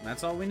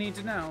 That's all we need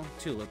to know.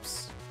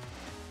 Tulips.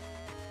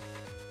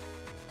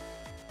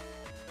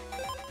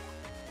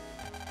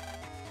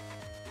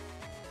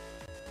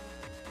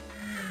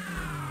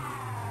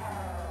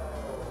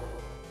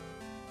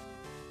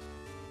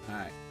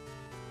 Alright.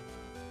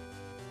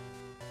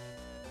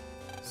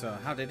 So,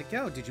 how did it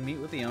go? Did you meet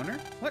with the owner?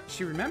 What?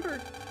 She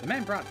remembered? The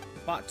man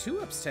bought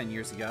tulips 10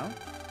 years ago.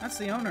 That's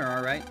the owner,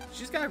 alright.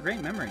 She's got a great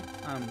memory.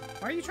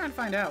 Why are you trying to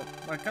find out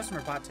what a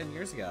customer bought 10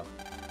 years ago?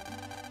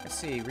 I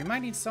see.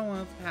 Reminding someone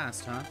of the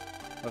past, huh?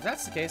 Well, if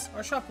that's the case,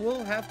 our shop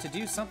will have to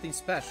do something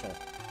special.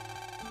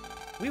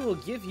 We will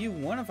give you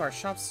one of our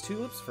shop's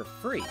tulips for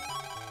free.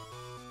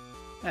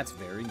 That's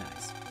very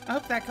nice. I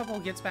hope that couple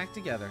gets back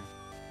together.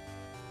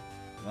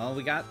 Well,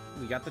 we got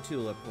the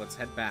tulip. Let's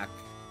head back.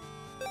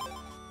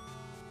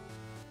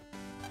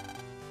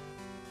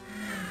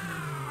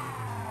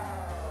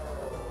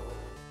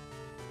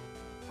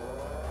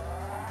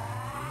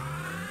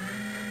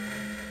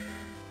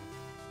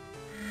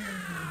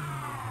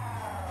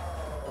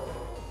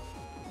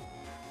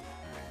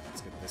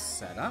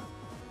 Set up.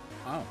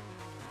 Oh.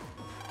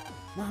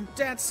 Mom,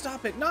 Dad,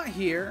 stop it! Not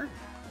here!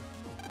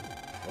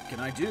 What can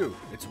I do?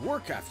 It's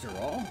work after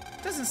all.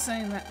 Doesn't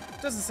saying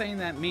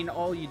that mean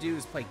all you do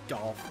is play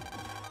golf?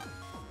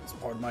 It's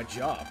part of my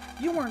job.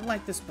 You weren't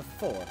like this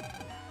before.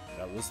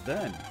 That was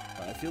then.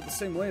 But I feel the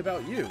same way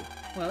about you.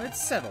 Well,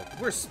 it's settled.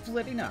 We're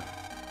splitting up.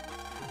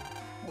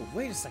 Oh,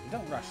 wait a second.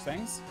 Don't rush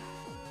things.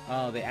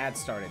 Oh, the ad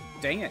started.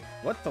 Dang it.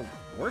 What the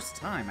worst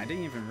time? I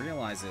didn't even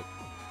realize it.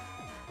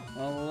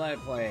 Well, we'll let it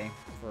play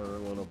for a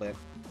little bit.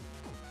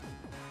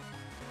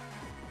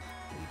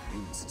 Leave you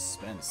in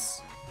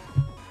suspense.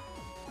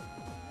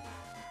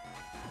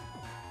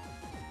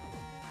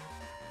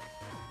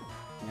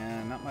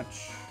 Yeah, not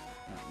much.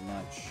 Not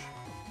much.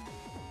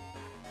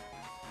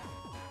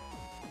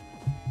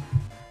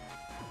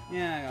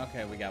 Yeah,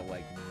 okay, we got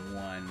like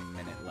 1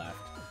 minute left.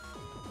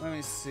 Let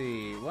me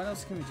see. What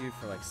else can we do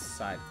for like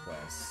side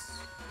quests?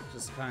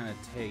 Just kind of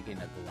taking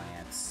a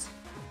glance.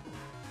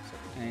 So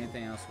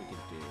anything else we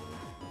could do?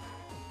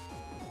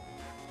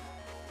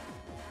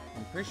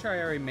 I'm pretty sure I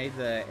already made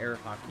the air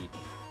hockey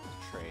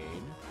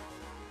trade.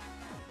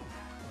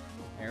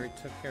 I already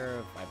took care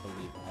of, I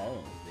believe,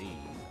 all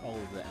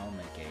of the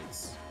element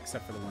gates,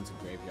 except for the ones in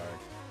Graveyard.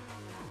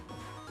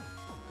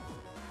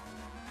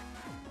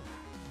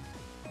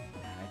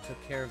 I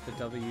took care of the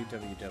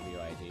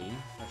WWWID.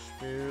 Fresh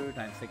food.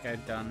 I think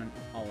I've done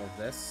all of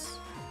this.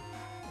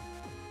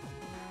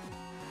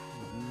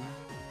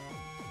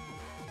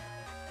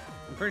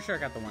 I'm pretty sure I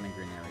got the one in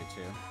Green Area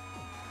too.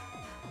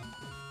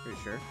 Pretty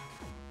sure.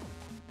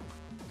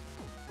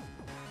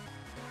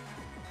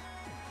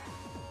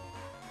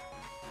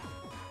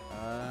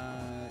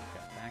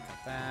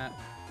 Got that.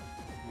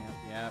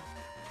 Yep.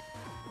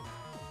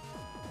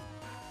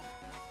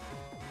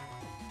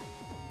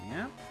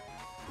 Yeah.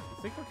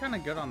 I think we're kind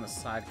of good on the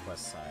side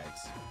quest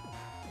sides.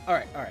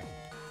 Alright.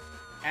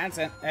 Ads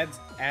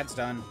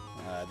done.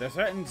 They're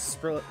threatening to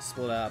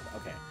split up.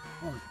 Okay.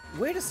 Oh,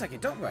 wait a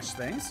second. Don't rush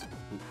things.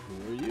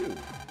 Who are you?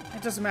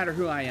 It doesn't matter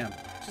who I am.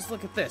 Just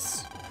look at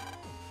this.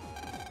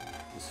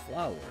 This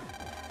flower.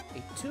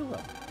 A tulip.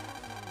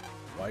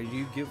 Why do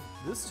you give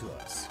this to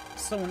us?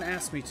 Someone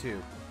asked me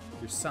to.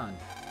 Your son.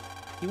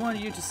 He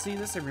wanted you to see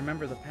this and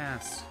remember the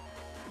past.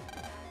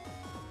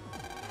 I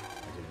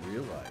didn't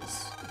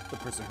realize. The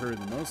person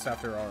hurting the most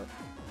after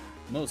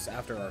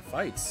our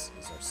fights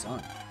is our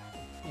son.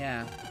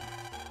 Yeah.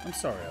 I'm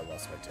sorry I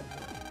lost my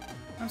temper.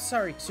 I'm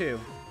sorry too.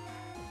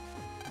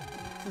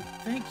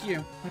 Thank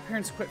you. My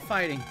parents quit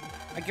fighting.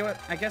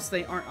 I guess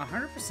they aren't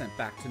 100%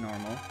 back to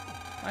normal.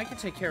 I can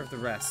take care of the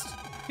rest.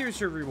 Here's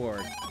your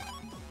reward.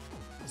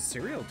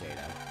 Serial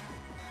data.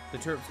 The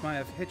Terps might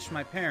have hitched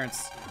my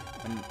parents,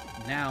 and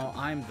now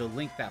I'm the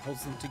link that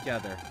holds them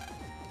together.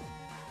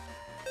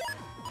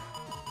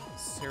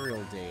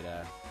 Serial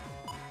data.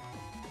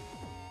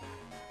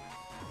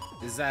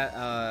 Is that,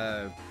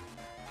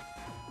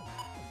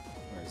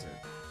 where is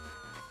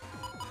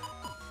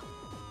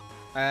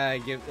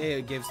it?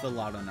 It gives the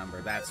lotto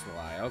number, that's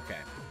why, okay.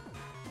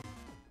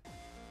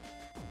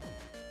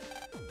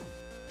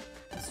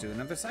 Let's do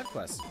another side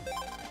quest.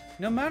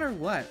 No matter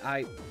what,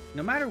 I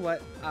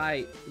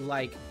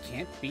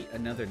can't beat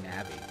another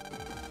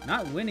Navi.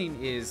 Not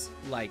winning is,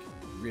 like,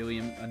 really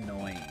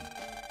annoying.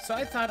 So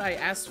I thought I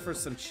asked for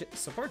some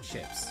support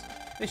chips.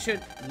 They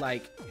should,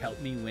 like, help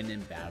me win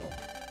in battle.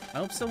 I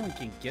hope someone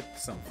can get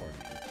some for me.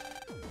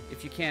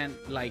 If you can,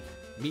 like,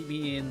 meet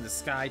me in the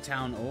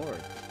Skytown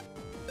orb.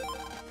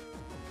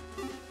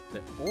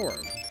 The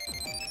orb?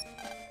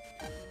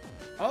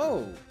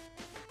 Oh!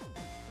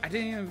 I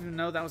didn't even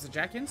know that was a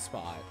jack-in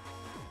spot.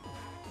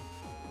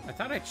 I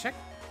thought I checked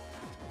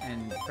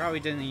and probably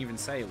didn't even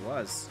say it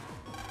was.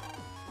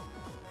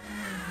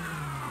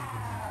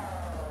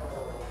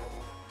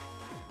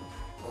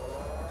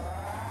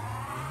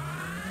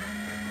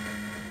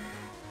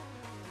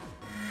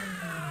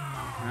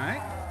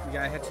 Alright, we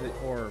gotta head to the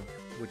orb,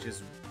 which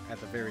is at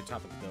the very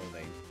top of the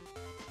building.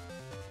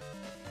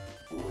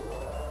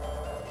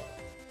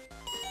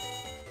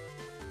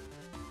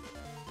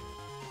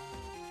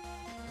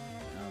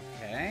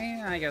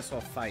 Okay, I guess I'll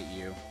fight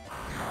you.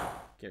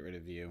 Get rid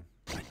of you.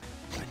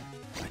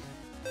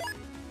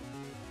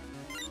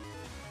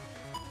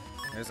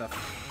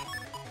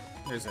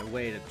 There's a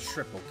way to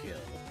triple kill.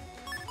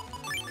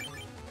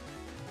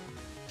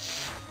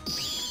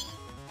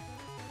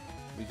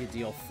 We could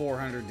deal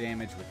 400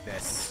 damage with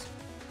this.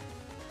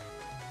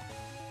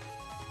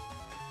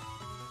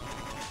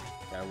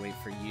 Gotta wait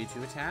for you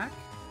to attack.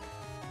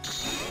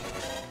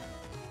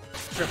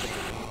 Triple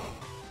kill.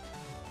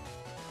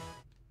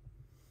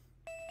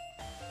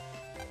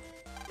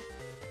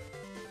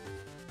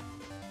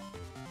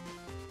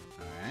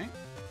 Alright.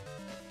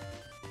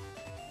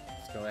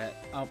 Let's go ahead.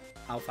 Oh,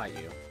 I'll fight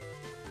you.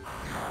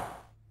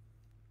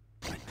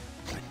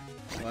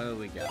 What do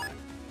we got?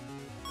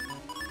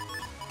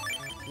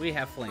 We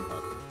have Flame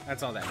Hook.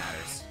 That's all that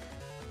matters.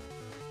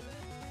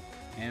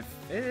 And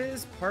if it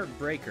is part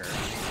breaker,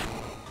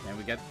 then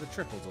we get the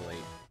triple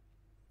delete.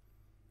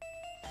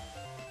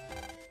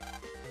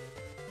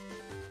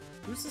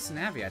 Who's this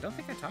Navi? I don't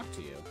think I talked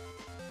to you.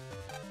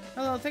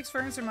 Hello, thanks for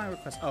answering my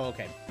request. Oh,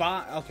 okay.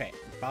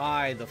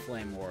 Buy the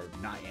Flame Orb,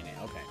 not in it.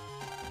 Okay.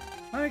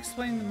 Let me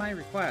explain my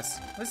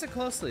request. Listen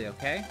closely,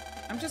 okay?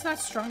 I'm just not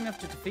strong enough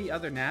to defeat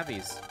other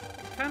Navis.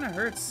 It kinda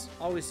hurts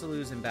always to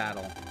lose in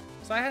battle.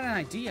 So I had an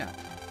idea.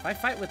 If I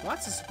fight with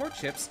lots of support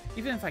chips,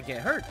 even if I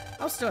get hurt,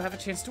 I'll still have a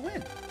chance to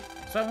win.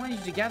 So I want you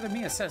to gather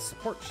me a set of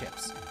support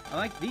chips. I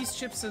like these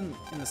chips in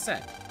the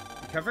set.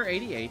 Recover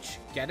 80H,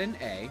 get an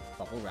A,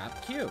 Bubble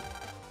Wrap Q.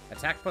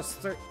 Attack plus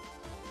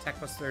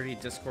 30,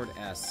 Discord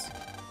S.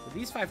 With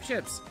these 5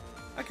 chips,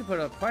 I could put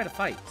up quite a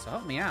fight, so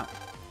help me out.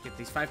 Get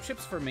these 5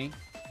 chips for me.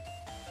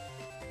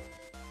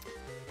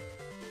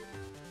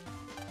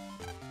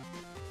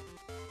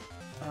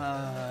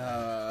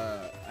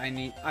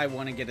 I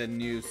want to get a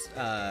new,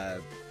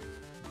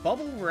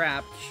 Bubble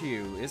Wrap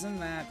Q. Isn't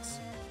that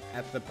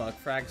at the Bug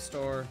Frag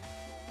store?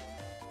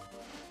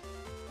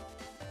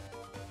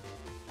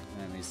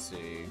 Let me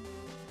see.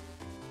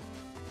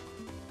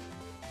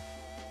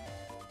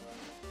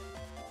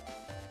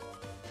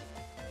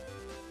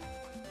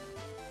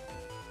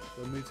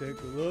 Let me take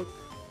a look.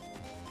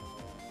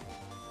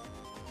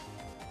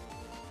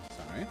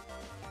 Sorry.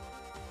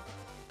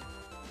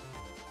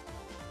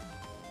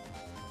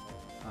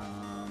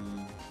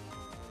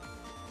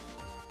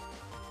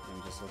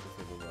 I'm just looking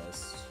through the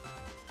list.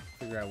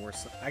 Figure out where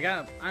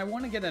I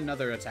want to get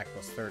another attack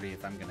plus 30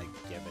 if I'm gonna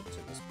give it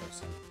to this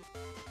person.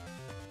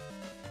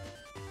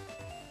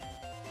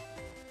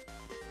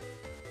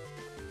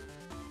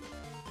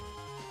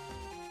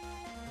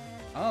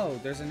 Oh,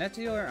 there's a net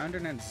dealer under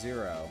net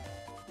 0.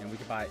 And we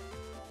could buy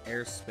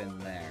air spin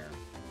there.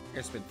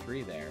 Air spin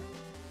 3 there.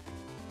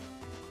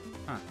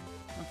 Huh.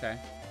 Okay.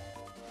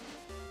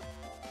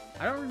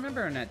 I don't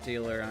remember a net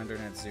dealer under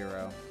net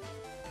 0.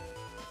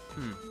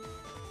 Hmm.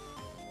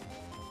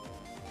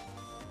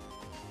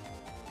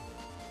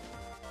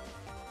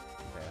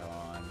 Okay, hold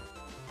on.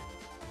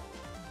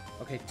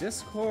 Okay,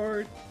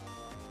 Discord.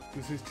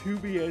 This is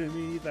 2B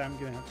enemy that I'm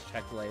gonna have to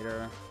check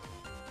later.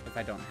 If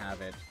I don't have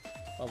it.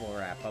 Bubble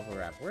Wrap.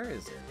 Where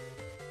is it?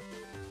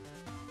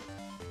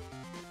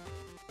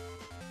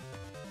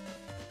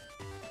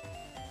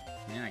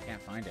 Man, I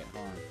can't find it.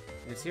 Hold on.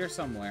 It's here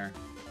somewhere.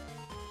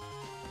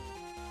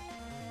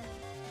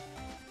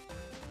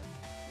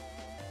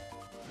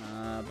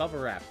 Bubble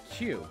Wrap.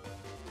 Q.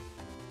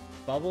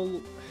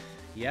 Bubble...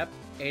 Yep,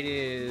 it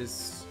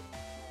is...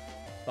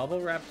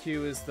 Bubble Wrap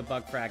Q is the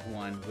Bug Frag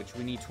one, which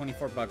we need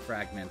 24 Bug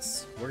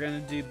Fragments. We're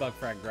gonna do Bug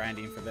Frag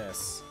grinding for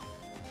this.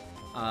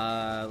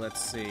 Let's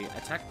see.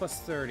 Attack plus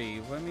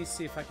 30. Let me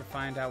see if I can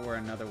find out where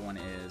another one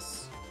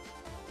is.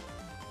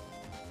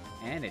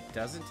 And it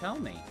doesn't tell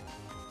me.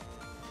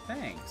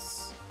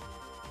 Thanks.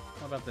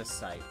 What about this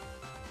site?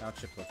 About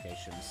chip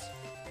locations.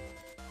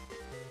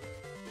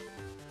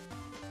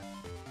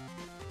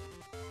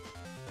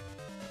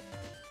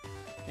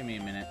 Give me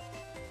a minute.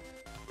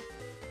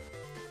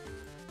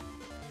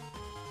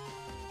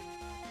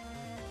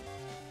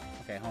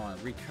 Okay, hold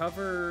on.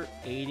 Recover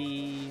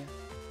 80H.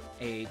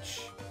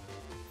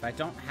 If I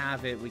don't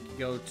have it, we could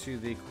go to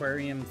the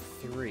Aquarium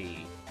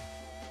 3.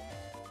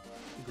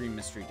 Green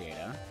Mystery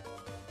Data.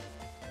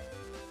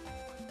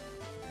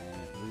 And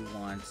we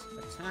want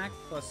attack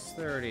plus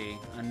 30.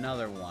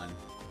 Another one.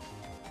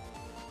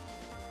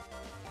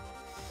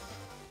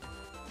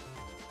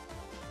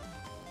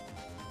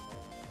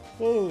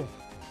 Oh,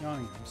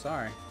 yawning. I'm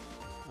sorry.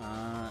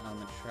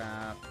 Element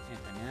Trap,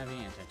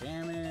 Anti-Navi,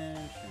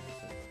 Anti-Damage.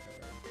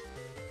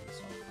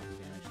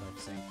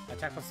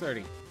 Attack plus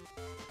 30.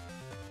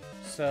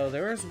 So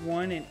there is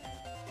one in...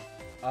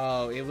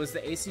 Oh, it was the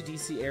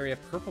ACDC area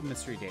purple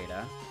mystery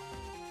data.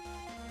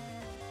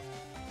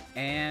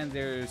 And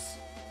there's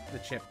the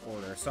chip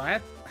order. So I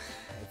have...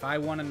 If I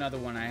want another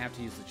one, I have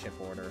to use the chip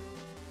order.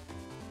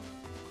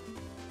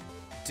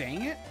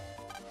 Dang it.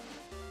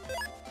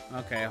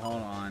 Okay,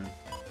 hold on.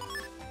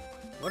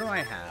 What do I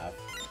have?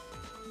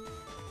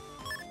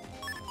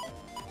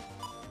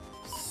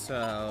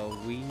 So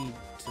we need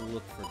to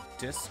look for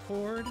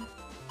Discord.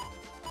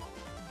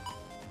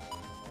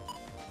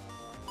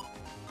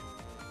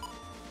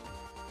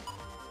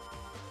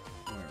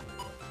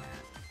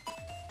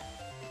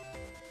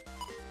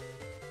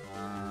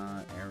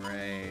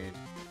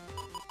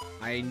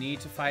 I need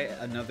to fight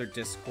another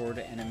Discord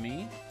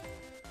enemy.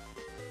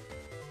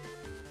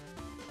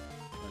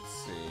 Let's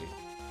see.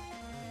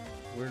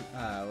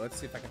 Let's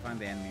see if I can find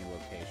the enemy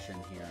location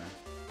here.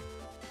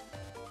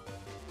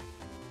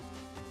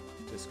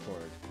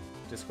 Discord.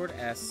 Discord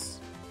S.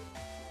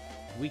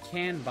 We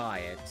can buy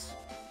it.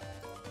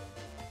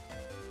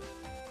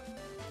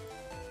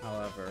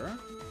 However...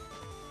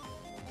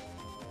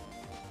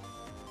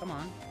 Come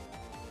on.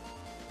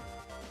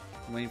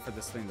 I'm waiting for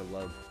this thing to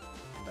load.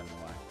 I don't know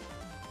why.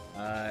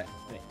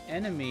 The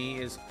enemy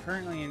is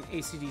currently in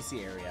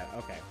ACDC area.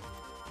 Okay.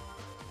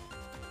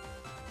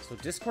 So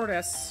Discord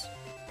S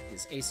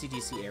is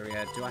ACDC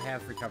area. Do I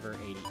have Recover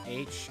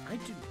 80H? I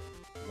do.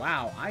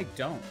 Wow, I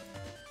don't.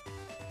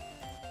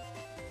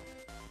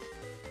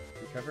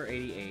 Recover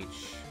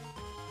 80H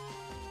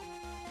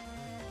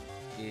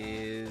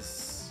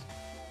is...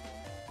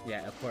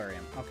 Yeah,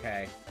 Aquarium.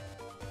 Okay.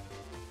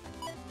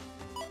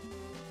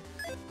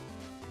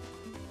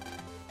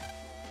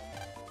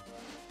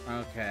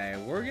 Okay,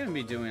 we're going to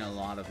be doing a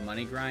lot of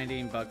money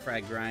grinding, bug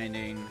frag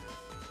grinding.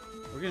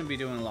 We're going to be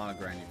doing a lot of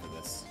grinding for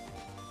this.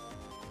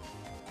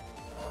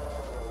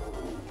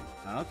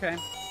 Okay.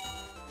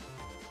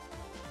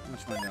 How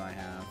much money do I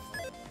have?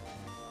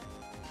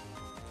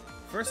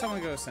 First, I want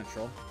to go to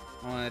Central.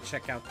 I want to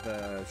check out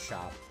the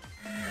shop.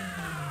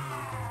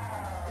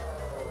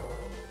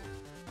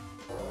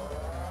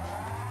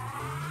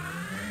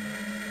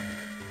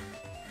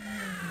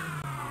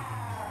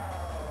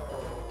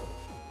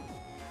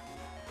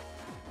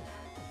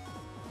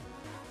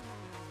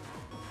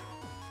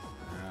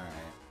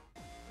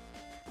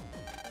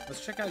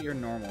 Let's check out your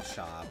normal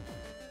shop.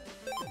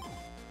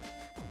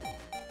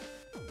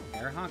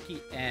 Air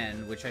Hockey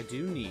N, which I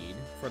do need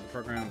for the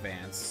Program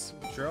Advance.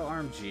 Drill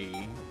Arm G.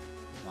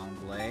 Long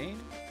Blade.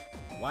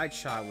 Wide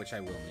Shot, which I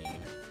will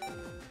need.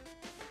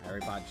 I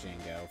already bought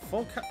Django.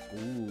 Full Cut.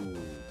 Ooh.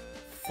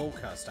 Full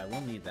Cust. I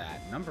will need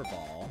that. Number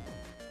Ball.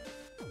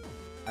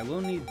 I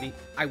will need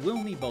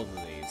both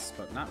of these,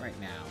 but not right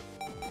now.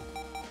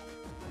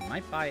 I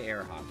might buy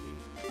Air Hockey.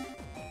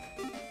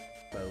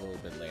 But a little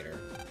bit later.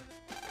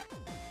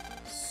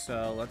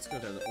 So let's go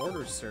to the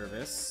order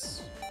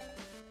service.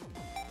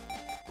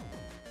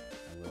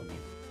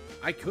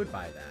 I could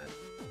buy that.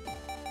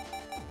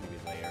 Maybe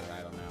later,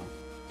 I don't know.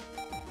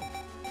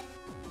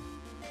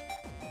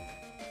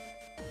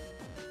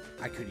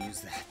 I could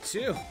use that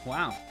too.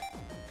 Wow.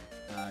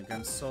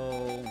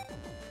 Gunsoul.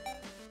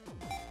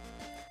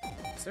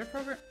 Is there a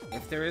program?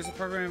 If there is a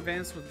program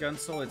advanced with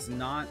Gunsoul, it's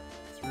not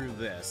through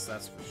this,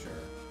 that's for sure.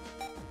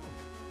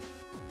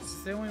 Is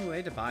this the only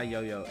way to buy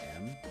Yo-Yo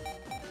M?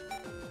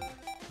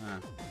 Huh.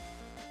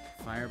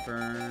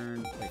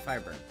 Fireburn. Wait,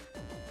 Fireburn.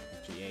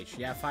 GH.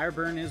 Yeah,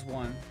 Fireburn is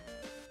one.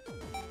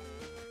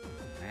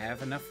 I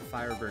have enough for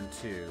Fireburn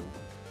 2.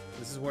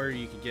 This is where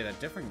you could get a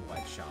different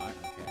White Shot.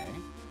 Okay.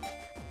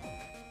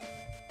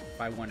 If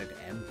I wanted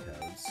M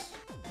codes.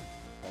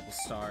 Bubble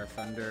Star,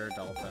 Thunder,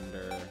 Dull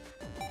Thunder.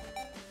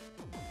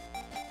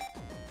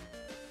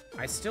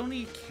 I still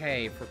need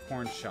K for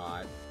Corn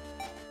Shot.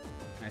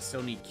 I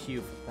still need Q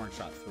for Corn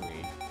Shot 3.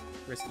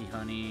 Risky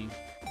Honey.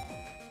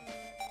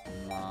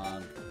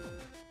 Log.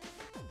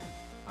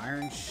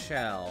 Iron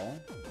Shell.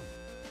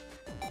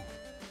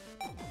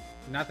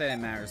 Not that it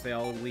matters, they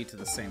all lead to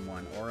the same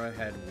one. Aura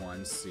Head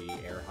 1C,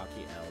 Air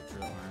Hockey L,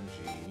 Drill Arm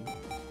G.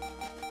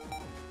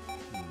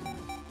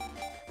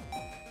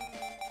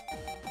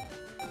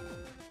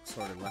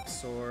 sword or left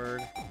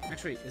sword.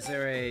 Actually, is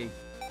there a...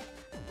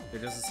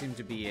 There doesn't seem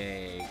to be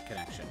a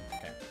connection.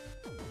 Okay.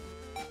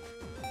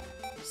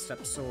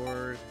 Step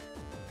sword,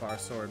 bar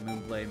sword,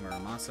 moonblade,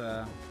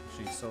 muramasa,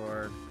 machine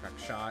sword, crack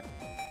shot,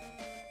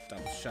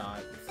 double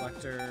shot,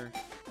 reflector,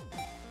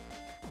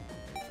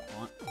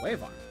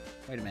 wave arm.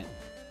 Wait a minute.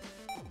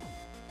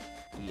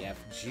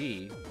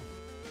 EFG.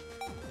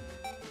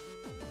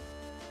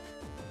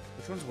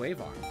 Which one's wave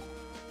arm?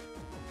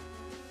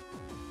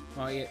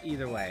 Well,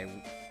 either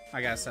way,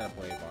 I gotta set up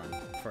wave arm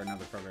for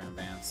another program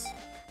advance.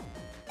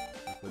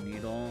 Aqua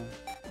needle,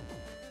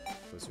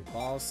 blizzard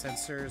balls,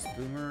 sensors,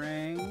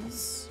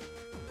 boomerangs.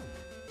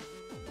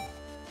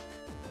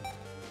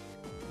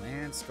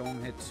 Lance,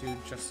 golem hit 2,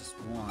 justice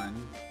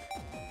 1.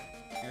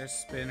 Air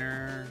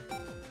spinner.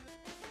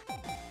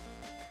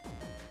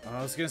 Oh,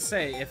 I was gonna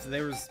say if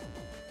there was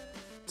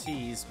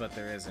T's, but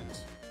there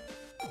isn't.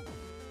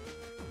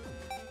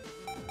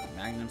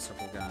 Magnum,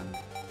 circle gun,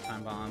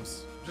 time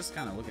bombs. I'm just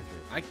kind of looking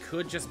through. I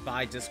could just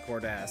buy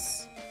Discord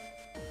S.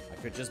 I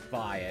could just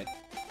buy it.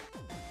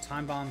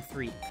 Time bomb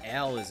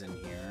 3L is in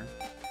here,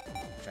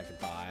 which I could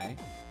buy.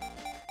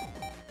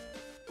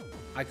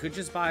 I could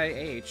just buy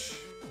H.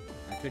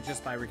 I could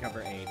just buy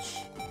recover H.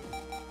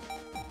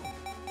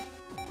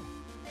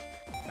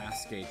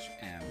 Fast gauge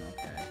M.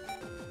 Okay.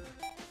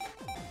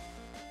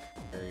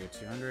 Barrier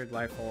 200,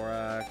 Life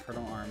Aura,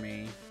 Colonel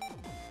Army.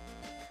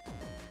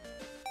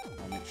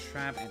 Element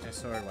Trap,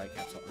 Anti-Sword, White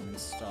Capsule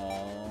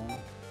uninstall.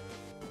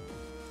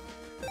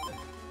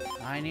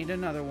 I need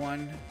another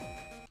one.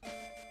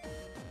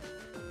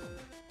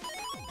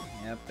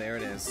 Yep, there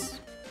it is.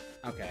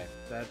 Okay,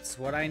 that's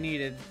what I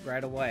needed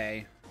right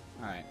away.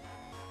 Alright.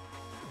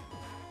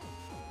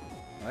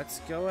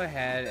 Let's go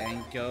ahead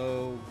and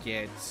go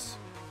get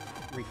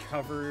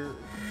Recover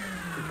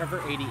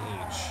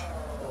 80H.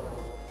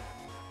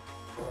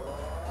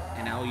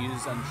 And I'll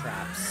use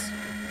Untraps.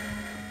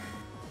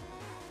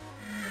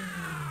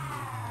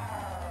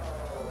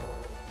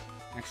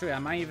 Actually, I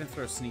might even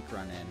throw Sneak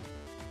Run in.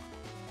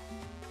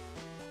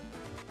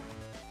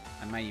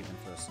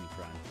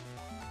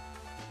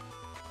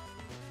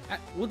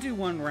 We'll do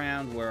one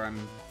round where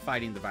I'm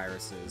fighting the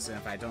viruses, and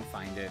if I don't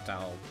find it,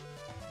 I'll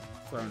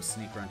throw in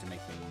Sneak Run to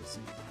make things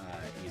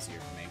easier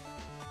for me.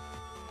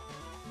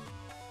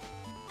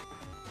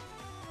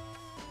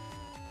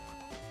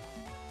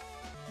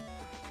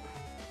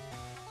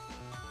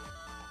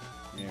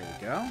 There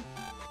we go.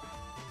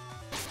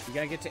 We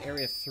gotta get to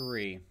Area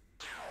 3.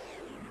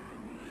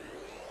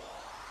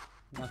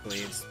 Luckily,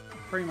 it's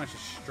pretty much a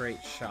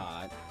straight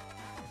shot.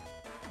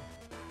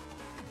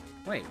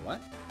 Wait, what?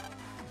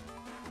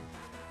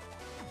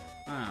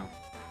 Oh,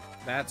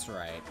 that's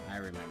right. I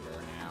remember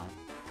now.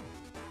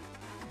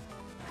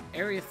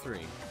 Area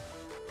 3.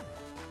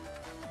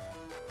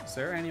 Is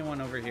there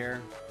anyone over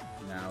here?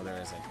 No,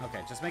 there isn't.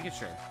 Okay, just making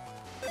sure.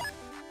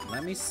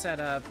 Let me set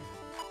up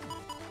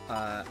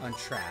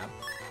Untrap.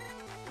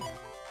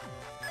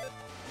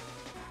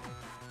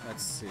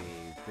 Let's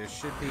see. There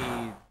should be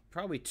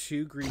probably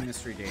 2 green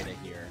mystery data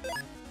here.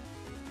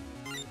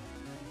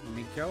 Let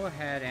me go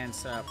ahead and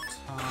set up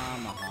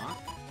Tomahawk.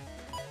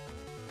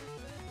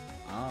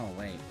 Oh,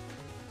 wait.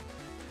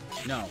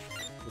 No.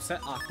 We'll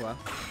set Aqua.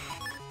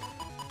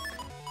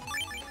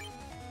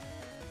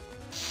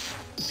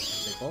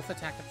 They both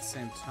attack at the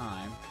same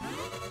time.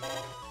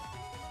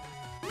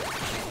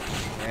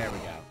 There we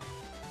go.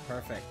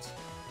 Perfect.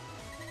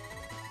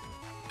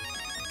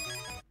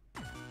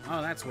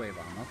 Oh, that's Wave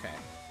Arm. Okay.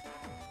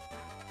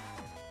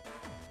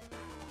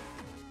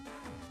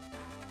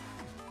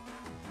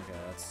 Okay,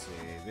 let's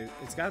see.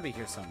 It's gotta be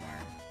here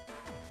somewhere.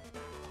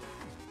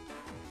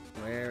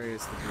 Where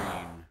is the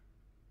green?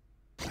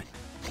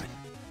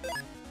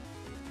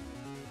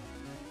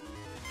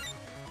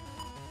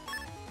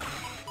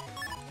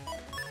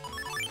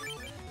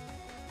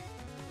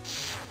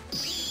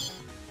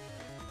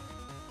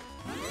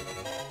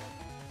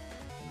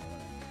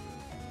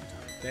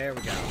 There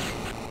we go.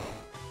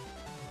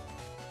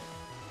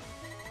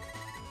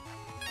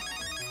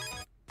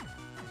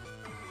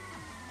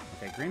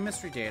 Okay, green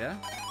mystery data.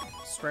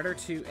 Spreader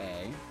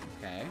 2A.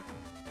 Okay.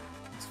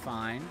 It's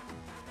fine.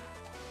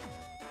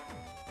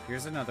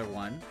 Here's another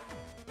one.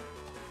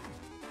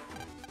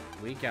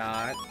 We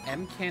got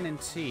M Cannon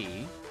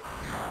T.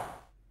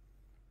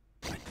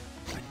 I don't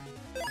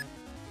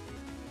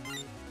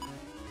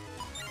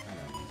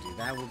need to do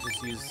that. We'll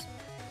just use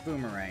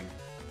Boomerang.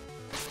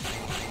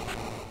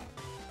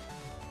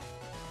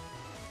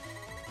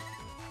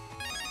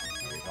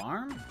 Wave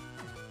Arm?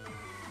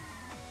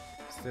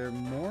 Is there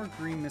more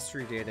green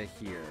mystery data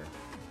here?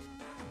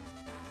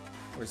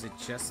 Or is it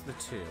just the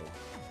 2?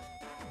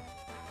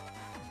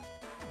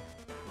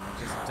 I'm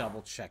just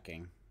double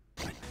checking.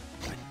 You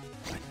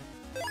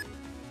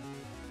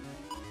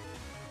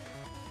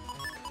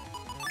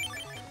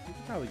can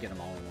probably get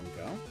them all in one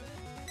go.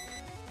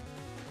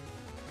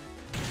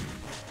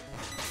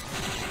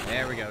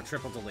 There we go,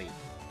 triple delete.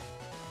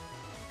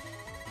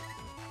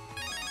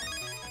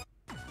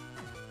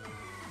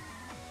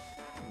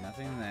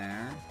 Nothing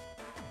there.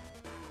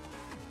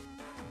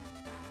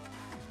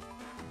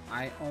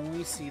 I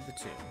only see the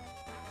 2.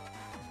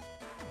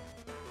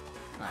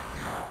 Alright,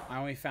 I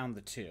only found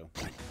the 2.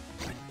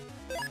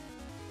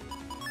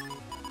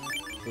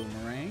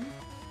 Boomerang.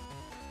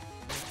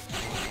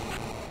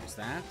 There's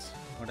that.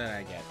 What did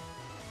I get?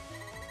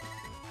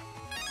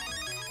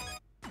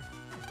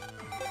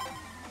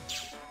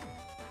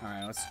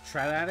 Alright, let's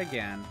try that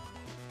again.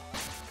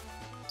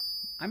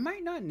 I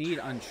might not need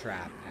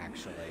Untrap,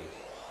 actually.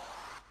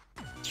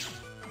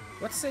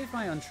 Let's save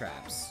my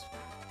Untraps.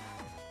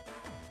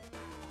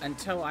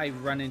 Until I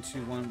run into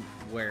one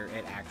where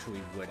it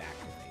actually would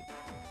activate.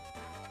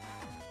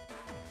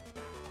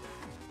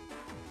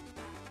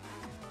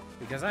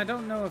 Because I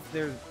don't know if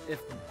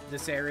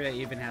this area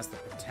even has the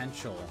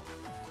potential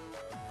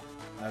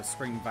of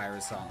spring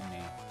virus on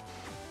me.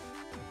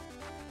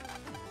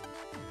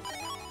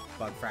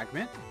 Bug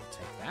fragment,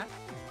 take that.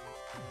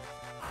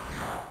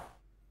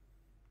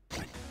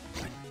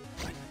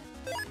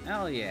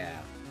 Hell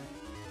yeah.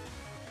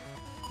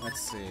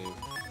 Let's see.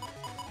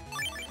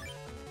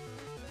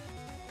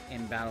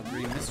 In battle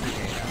green mystery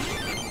data.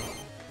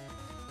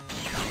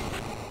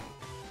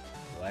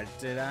 What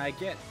did I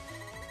get?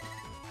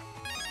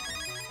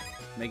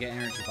 Mega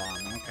energy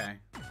bomb, okay.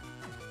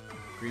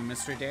 Green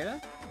mystery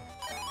data.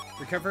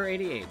 Recover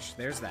 80H,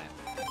 there's that.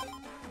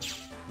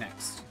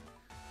 Next.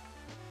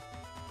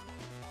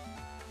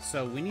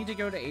 So we need to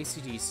go to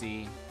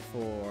AC/DC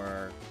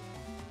for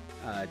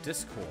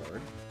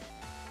Discord.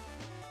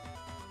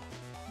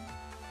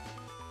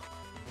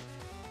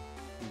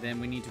 Then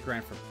we need to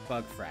grind for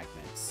bug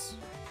fragments.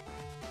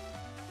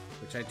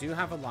 Which I do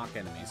have a lock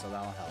enemy, so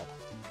that'll help.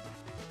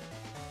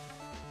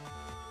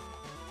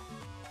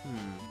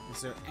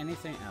 Is there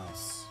anything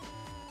else?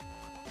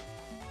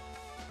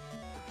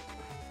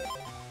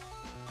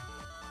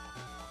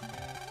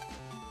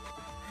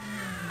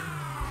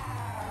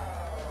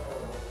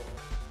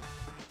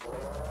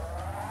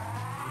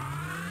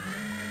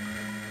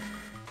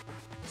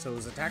 So it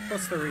was attack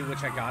plus 3,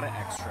 which I got it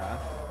extra.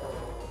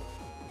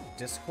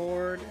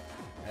 Discord,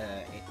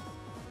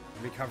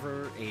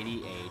 recover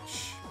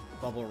 80H,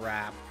 bubble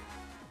wrap,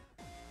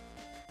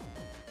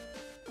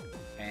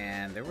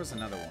 and there was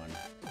another one.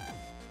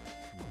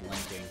 I'm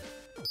blinking.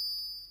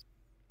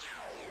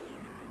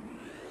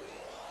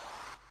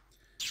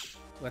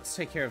 Let's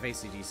take care of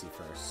AC/DC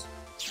first.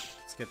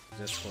 Let's get the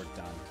Discord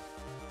done.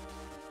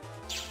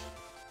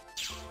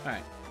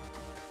 Alright.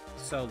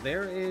 So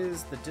there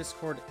is the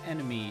Discord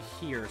enemy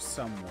here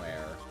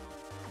somewhere.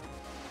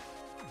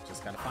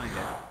 Just gotta find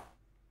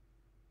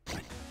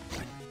it.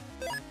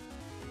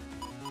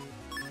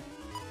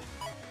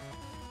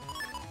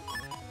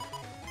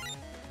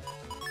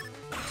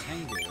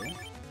 Tengu.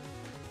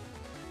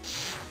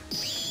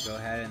 Go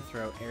ahead and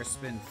throw Air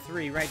Spin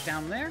 3 right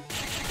down there.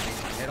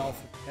 Hit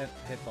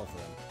both of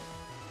them.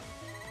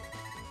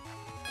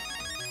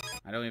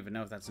 I don't even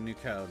know if that's a new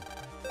code.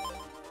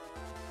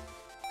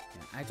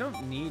 I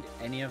don't need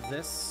any of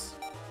this,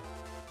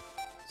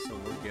 so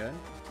we're good.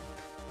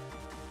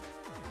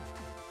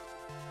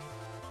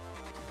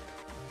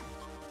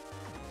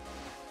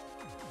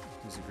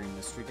 Use a green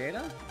mystery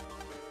data.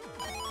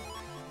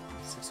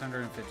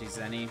 650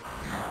 Zenny.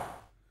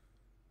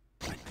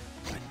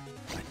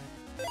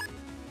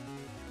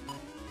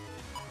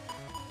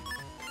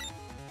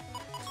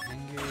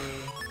 Tengu.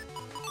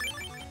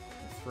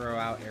 Throw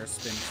out Air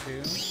Spin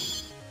 2.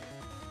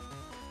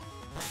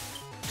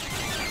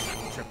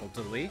 Triple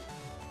delete.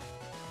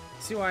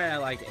 See why I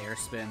like Air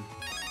Spin?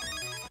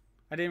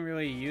 I didn't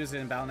really use it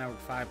in Battle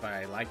Network 5, but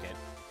I like it.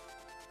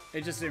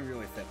 It just didn't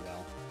really fit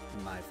well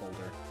in my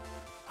folder.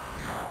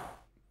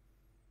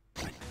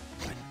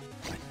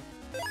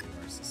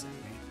 Where's this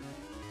enemy?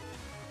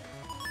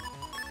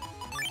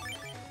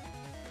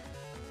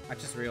 I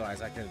just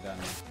realized I could have done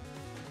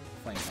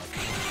flame smoke.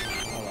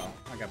 Oh well,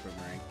 I got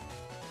boomerang.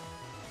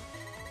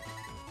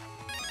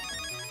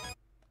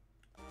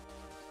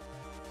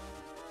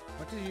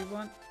 What do you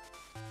want?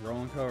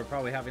 Roll and Co are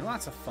probably having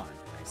lots of fun.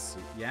 I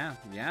see. Yeah,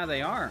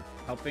 they are.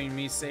 Helping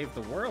me save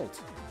the world,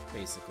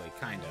 basically,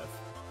 kind of.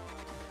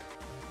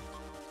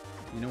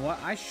 You know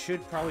what? I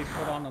should probably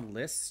put on a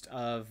list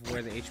of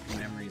where the HP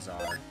memories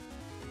are.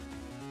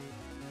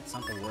 It's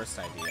not the worst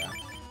idea.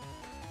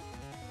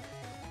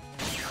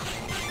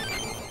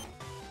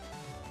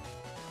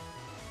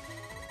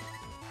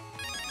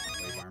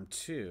 Wave Arm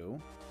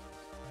 2.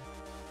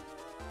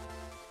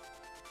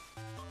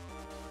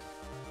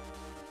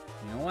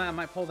 You know what? I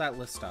might pull that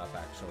list up,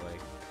 actually.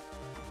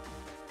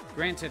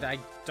 Granted, I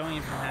don't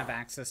even have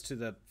access to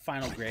the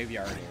final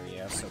graveyard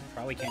area, so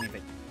probably can't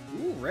even...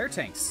 Ooh, rare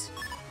tanks!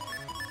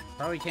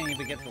 Probably can't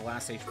even get the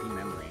last HP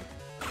memory.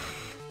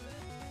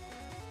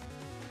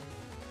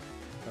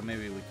 But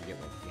maybe we could get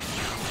what we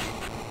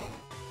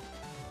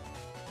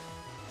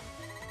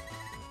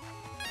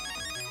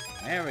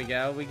can. There we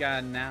go.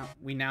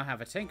 We now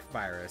have a tank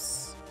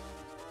virus.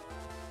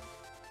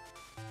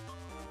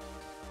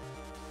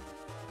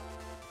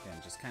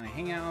 Kind of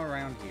hang out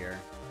around here.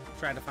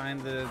 Try to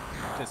find the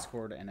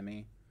Discord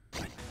enemy.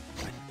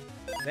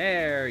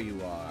 There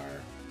you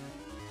are.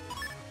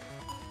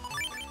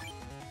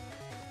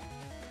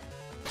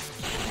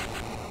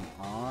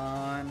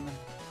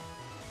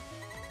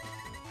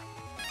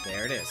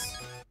 There it is.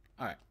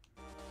 Alright.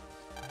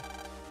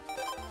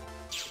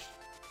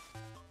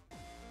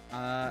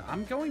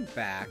 I'm going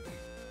back,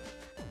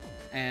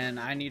 and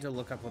I need to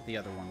look up what the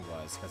other one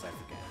was, because I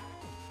forget.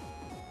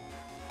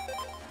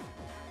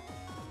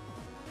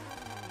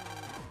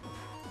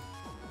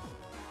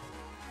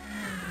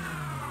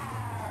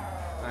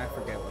 I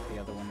forget what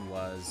the other one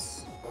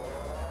was.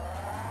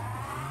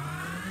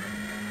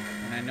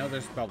 And I know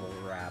there's bubble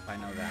wrap, I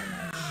know that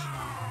much.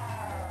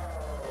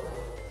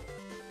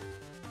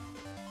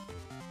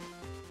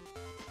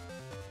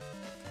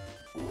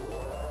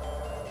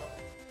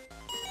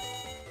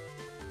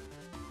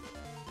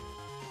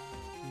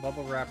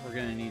 Bubble wrap, we're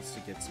gonna need to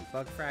get some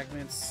bug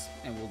fragments,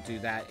 and we'll do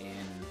that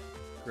in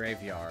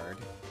Graveyard.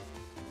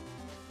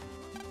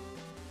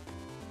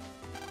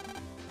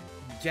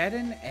 Get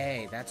an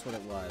A, that's what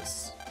it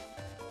was.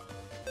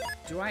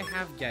 Do I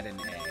have Get an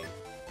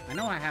A? I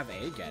know I have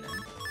a Get an.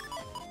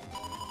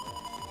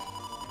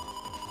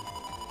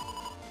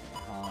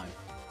 Hold on.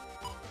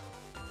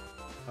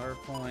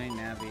 PowerPoint,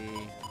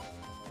 Navi,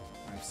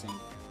 I've seen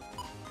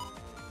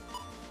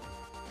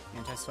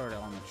Anti-Sword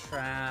on the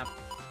Trap.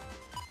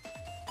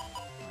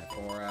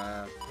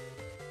 Aura,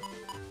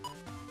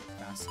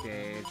 Fast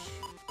Gauge.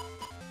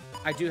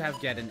 I do have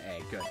Get an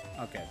A. Good.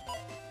 Okay.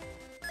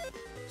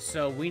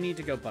 So we need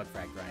to go bug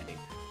frag grinding.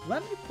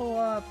 Let me pull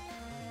up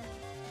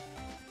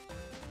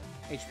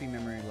HP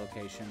memory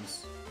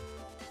locations.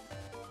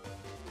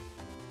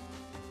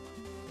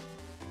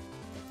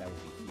 If that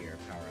would be here.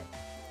 Power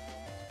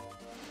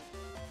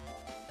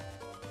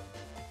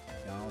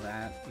up. All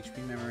that.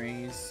 HP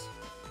memories.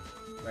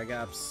 Reg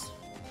ups.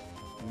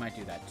 We might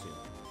do that too.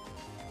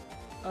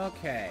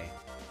 Okay,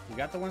 we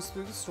got the ones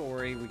through the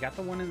story. We got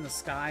the one in the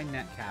Sky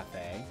Net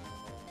Cafe.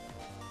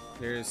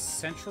 There's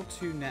Central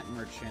 2 Net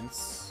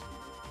Merchants.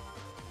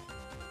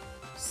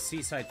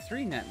 Seaside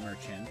 3 Net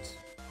Merchant.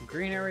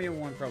 Green Area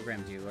 1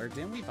 Program Dealer.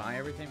 Didn't we buy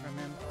everything from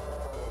him?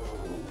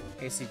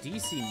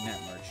 ACDC Net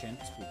Merchant.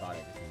 We bought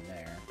everything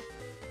there.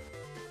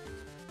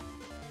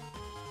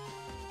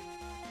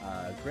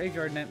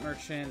 Graveyard Net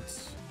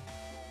Merchant.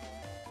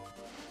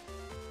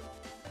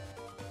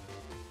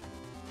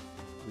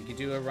 We could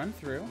do a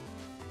run-through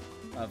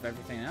of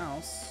everything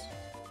else.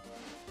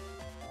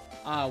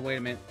 Ah, wait a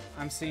minute.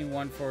 I'm seeing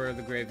one for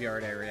the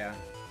graveyard area.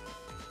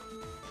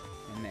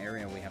 In the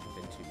area we haven't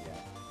been to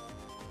yet.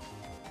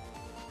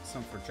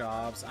 Some for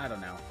jobs. I don't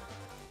know.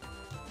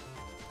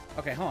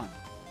 Okay, hold on.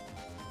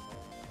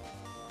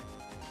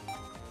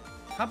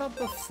 How about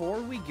before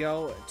we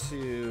go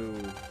to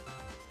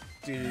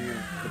do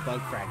the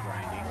bug frag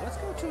grinding, let's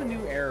go to a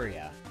new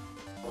area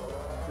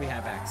we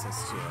have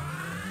access to.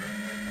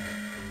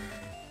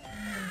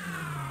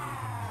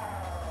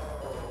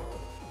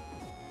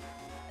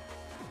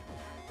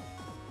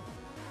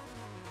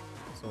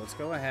 So let's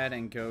go ahead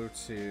and go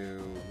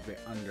to the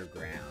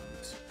underground.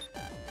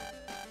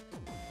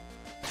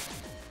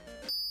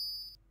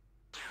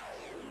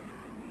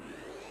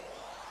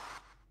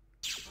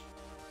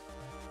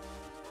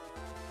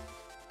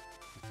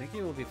 I think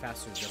it will be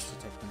faster just to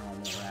take the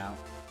normal route.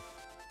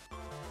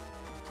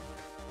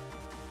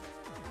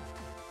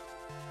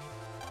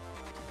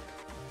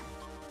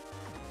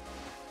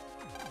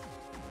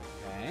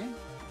 Okay.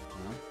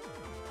 Well,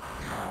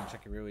 how much I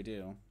can really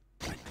do.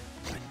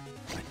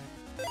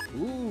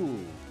 Ooh,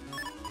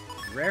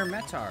 rare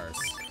Metars.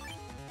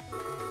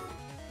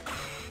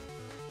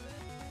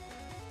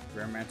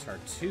 Rare Metar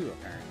 2,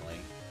 apparently.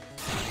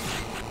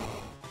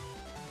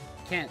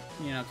 Can't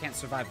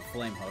survive a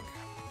flame hook.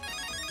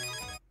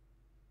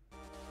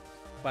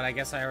 But I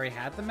guess I already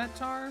had the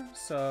Metar,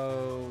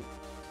 so...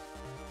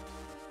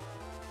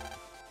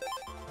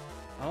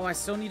 Oh, I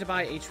still need to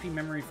buy HP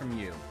memory from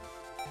you.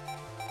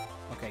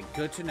 Okay,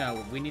 good to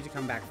know. We need to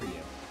come back for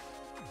you.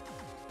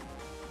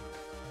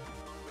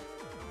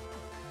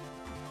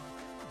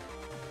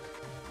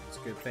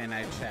 Good thing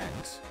I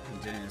checked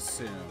and didn't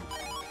assume.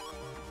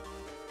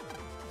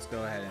 Let's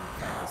go ahead and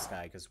fight this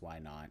guy, because why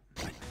not?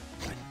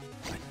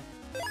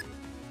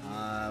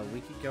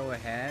 We could go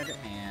ahead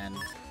and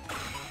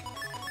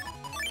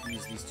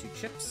use these 2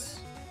 chips.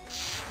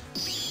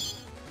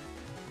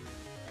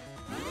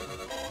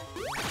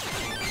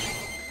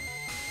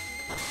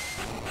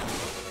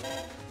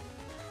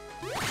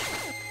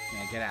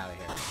 Yeah, get out of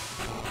here.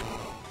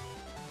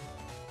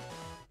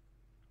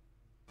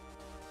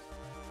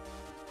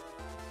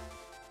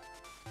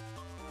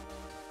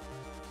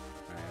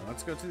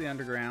 Let's go to the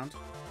underground.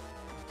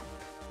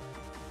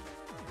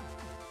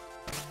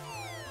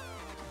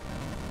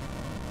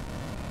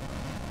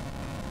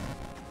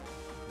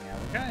 Yeah,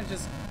 we're kind of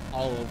just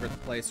all over the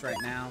place right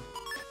now.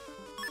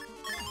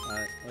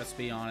 Let's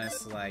be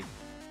honest, like,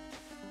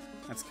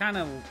 that's kind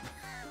of...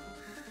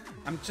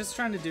 I'm just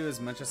trying to do as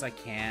much as I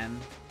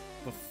can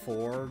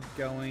before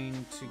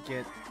going to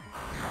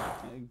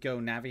go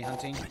Navi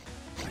hunting. You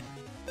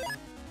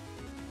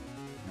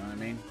know what I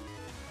mean?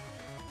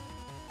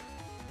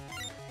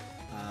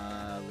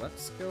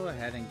 Let's go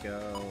ahead and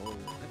go...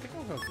 I think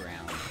I'll go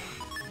ground.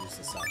 Use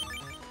this up.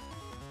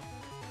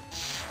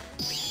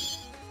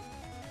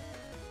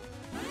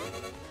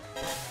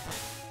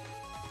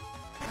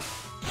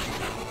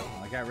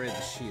 got rid of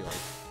the shield.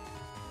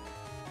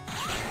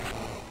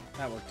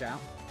 That worked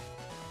out.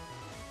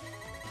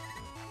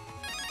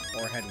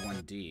 Or had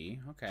 1D.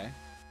 Okay.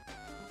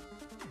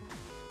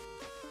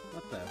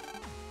 What the?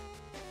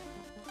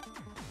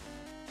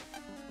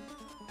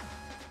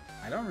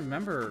 I don't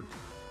remember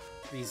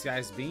these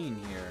guys being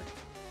here.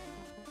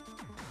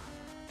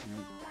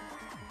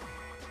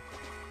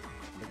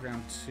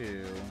 Underground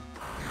 2.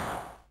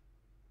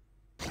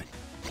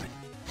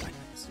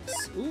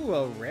 Ooh,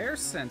 a rare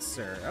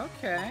sensor.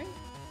 Okay.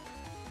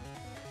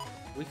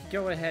 We could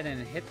go ahead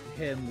and hit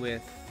him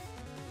with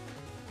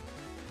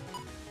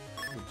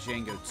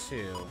Django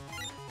 2.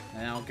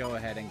 And I'll go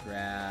ahead and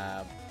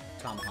grab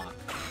Tomahawk.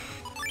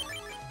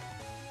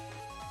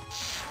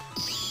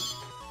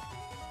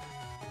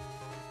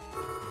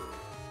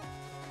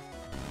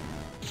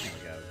 There we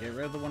go. Get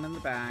rid of the one in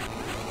the back.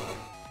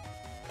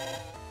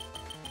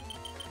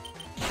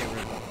 Get rid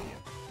of both of you.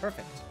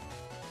 Perfect.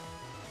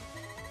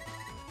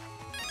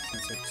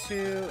 Sensor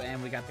 2,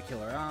 and we got the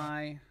killer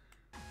eye.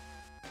 Okay,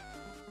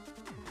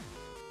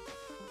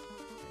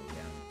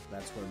 yeah,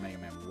 that's where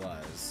Megaman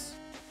was.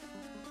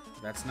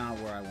 That's not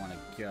where I want to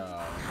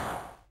go.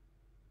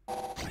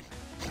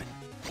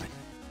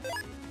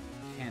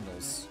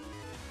 Candles.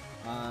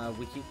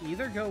 We can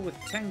either go with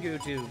Tengu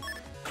to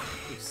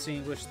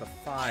extinguish the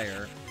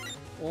fire,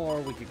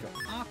 or we could go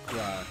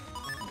Aqua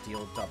and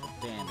deal double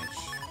damage.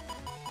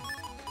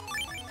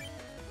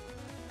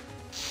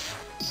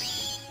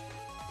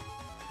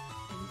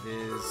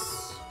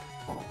 Is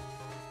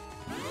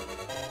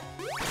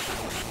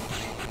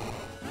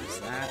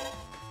that?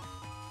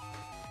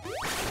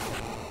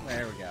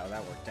 There we go,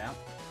 that worked out.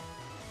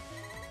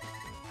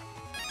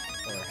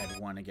 Or head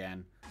 1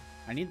 again.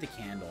 I need the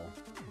candle.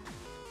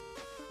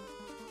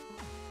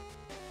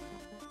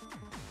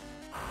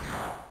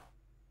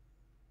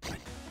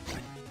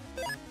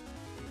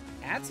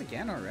 Ads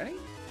again already?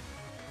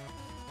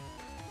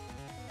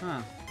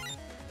 Huh.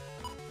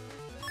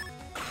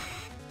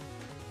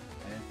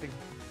 I didn't think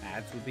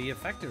ads would be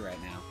affected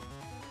right now.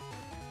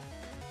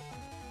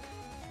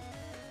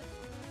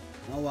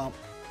 Oh well.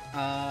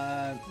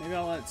 Maybe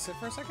I'll let it sit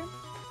for a second?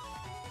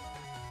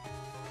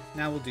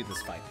 Now we'll do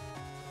this fight.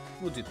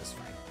 We'll do this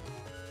fight.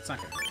 It's not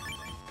gonna hurt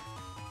anything.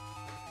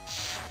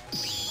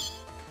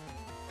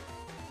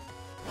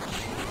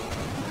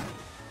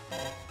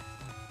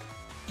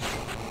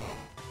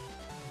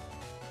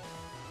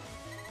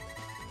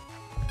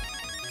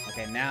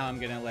 Okay, now I'm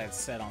gonna let it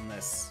sit on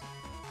this.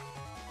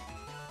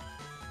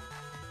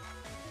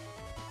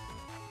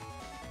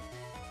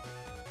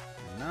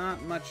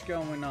 Not much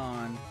going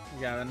on.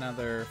 We got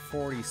another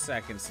 40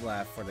 seconds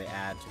left for the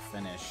ad to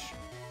finish.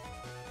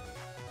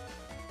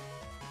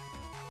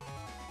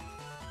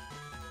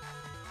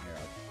 Here,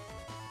 I'll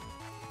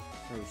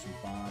throw some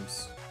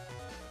bombs.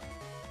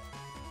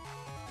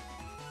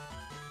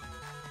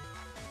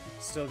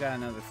 Still got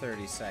another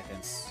 30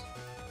 seconds.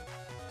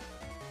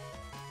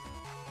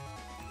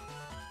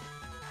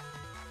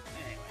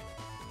 Anyway,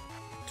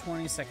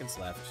 20 seconds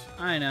left.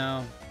 I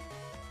know.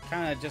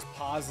 Kind of just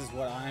pauses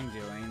what I'm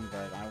doing,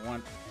 but I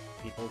want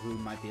people who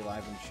might be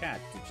live in chat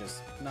to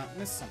just not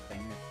miss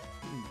something,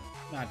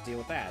 not deal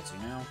with ads, you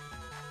know?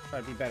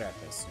 Try to be better at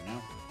this, you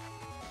know?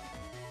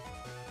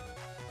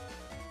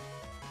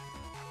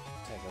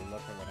 Take a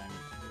look at what I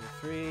need to do.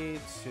 3,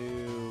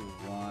 2,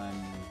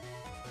 1.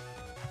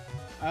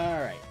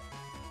 Alright.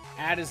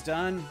 Ad is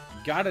done.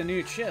 Got a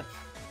new chip.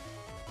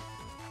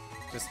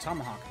 Just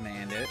Tomahawk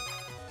manned it.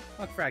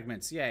 Luck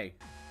fragments, yay.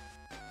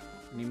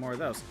 Need more of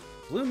those.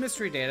 Blue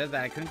mystery data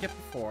that I couldn't get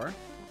before.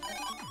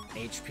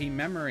 HP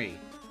memory.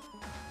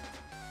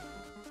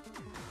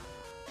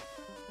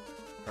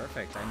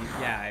 Perfect. I need.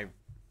 Yeah.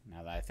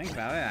 Now that I think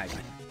about it, I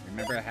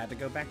remember I had to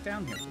go back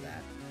down here for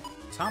that.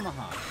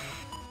 Tomahawk.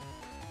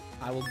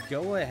 I will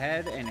go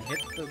ahead and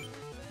hit the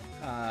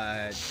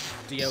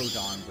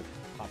Diodon with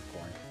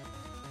popcorn.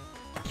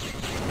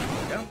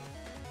 There we go.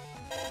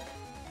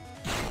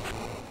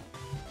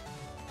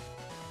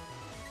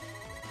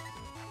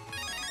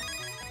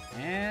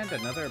 And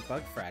another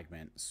bug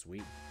fragment.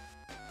 Sweet.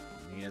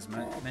 Need as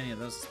many of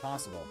those as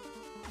possible.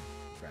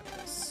 Grab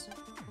this.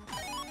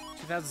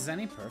 2,000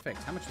 zenny?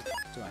 Perfect. How much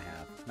do I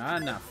have?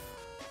 Not enough.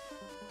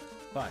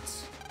 But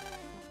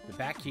the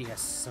back key has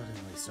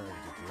suddenly started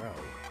to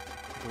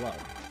glow.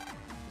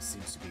 It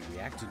seems to be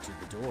reacting to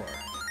the door.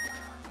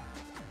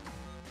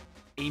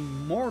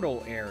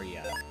 Immortal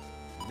area.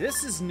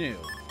 This is new.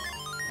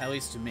 At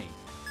least to me.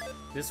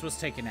 This was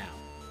taken out.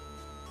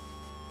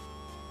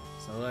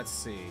 So let's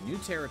see. New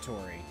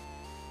territory.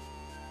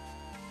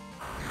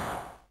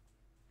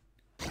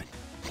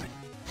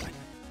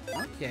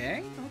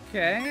 Okay,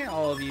 okay.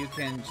 All of you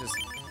can just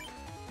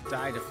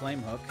die to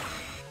Flame Hook.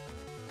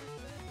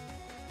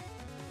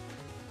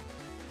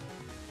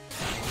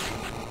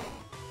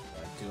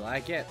 What do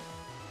I get?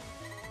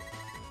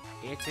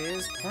 It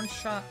is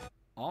Cornshot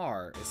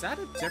R. Is that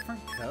a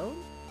different code?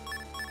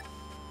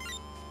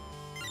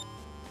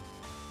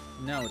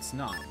 No, it's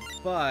not.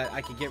 But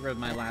I could get rid of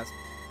my last...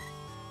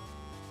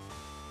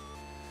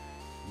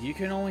 You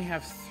can only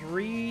have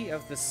 3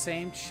 of the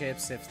same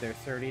chips if they're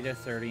 30 to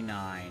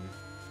 39.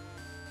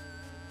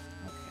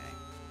 Okay.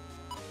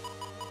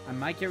 I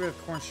might get rid of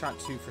Corn Shot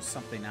 2 for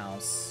something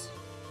else.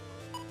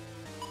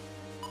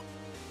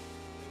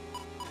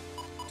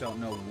 Don't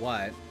know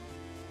what.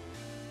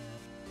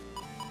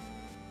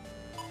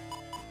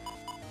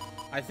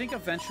 I think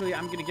eventually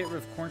I'm gonna get rid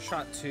of Corn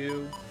Shot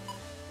 2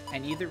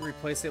 and either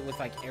replace it with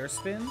like air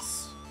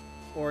spins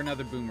or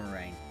another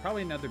boomerang.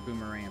 Probably another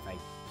boomerang if I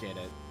get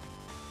it.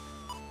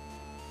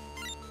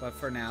 But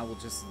for now, we'll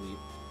just live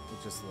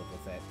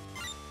with it.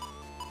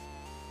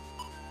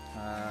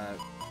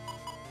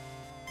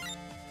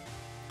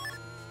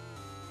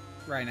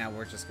 Right now,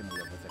 we're just gonna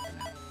live with it for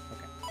now.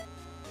 Okay.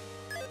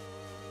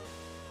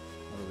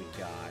 What do we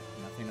got?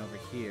 Nothing over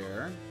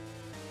here.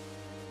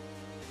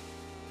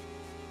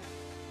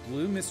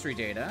 Blue mystery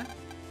data.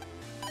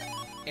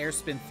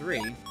 Airspin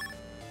 3.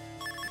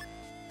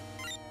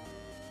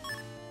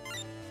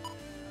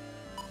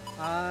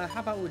 How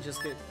about we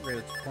just get rid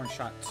of Corn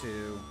Shot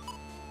 2?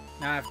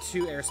 Now I have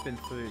 2 Airspin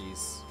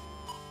 3s.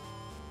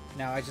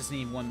 Now I just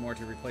need one more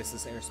to replace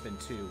this Airspin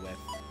 2 with.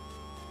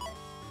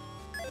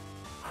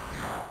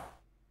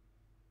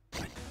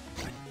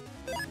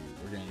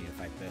 We're gonna need to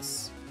fight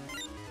this.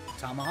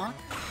 Tomahawk.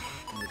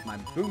 And with my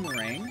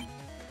boomerang.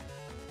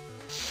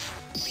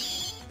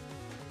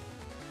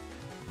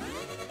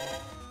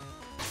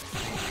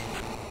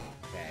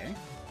 Okay.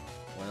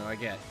 What do I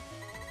get?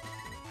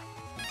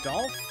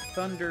 Dolph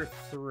Thunder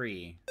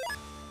 3.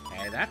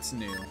 Okay, that's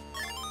new.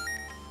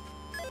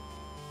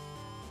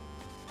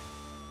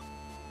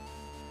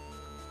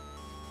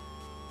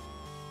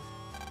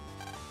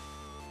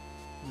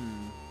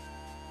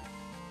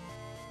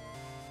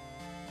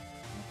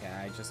 Okay,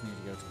 I just need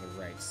to go to the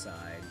right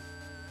side.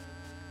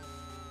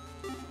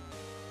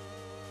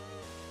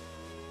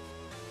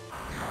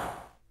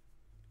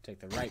 Take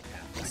the right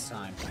path this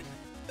time.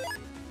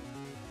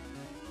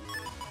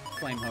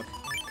 Flame Hook.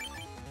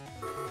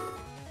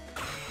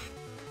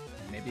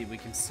 Maybe we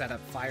can set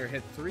up Fire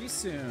Hit 3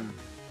 soon.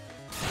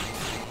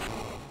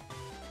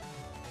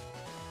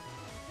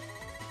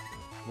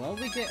 Well,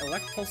 we get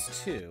Elect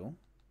Pulse 2.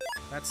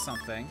 That's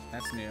something.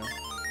 That's new.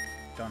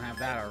 Don't have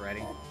that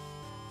already.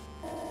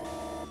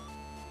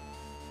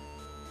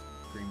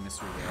 Green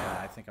Mystery Data.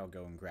 I think I'll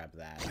go and grab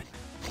that.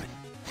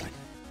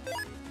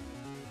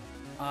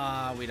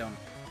 We don't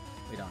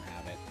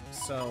have it.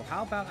 So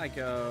how about I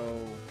go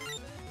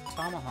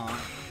Tomahawk.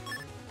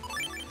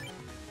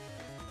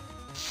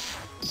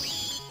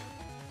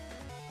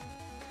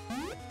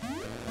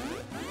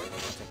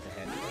 Take the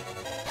hit.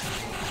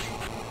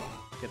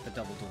 Get the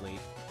double delete.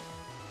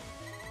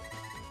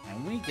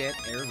 And we get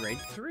Air Raid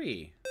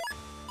 3.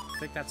 I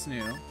think that's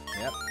new.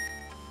 Yep.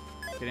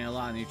 Getting a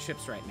lot of new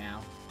chips right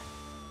now.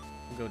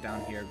 We'll go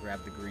down here,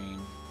 grab the green.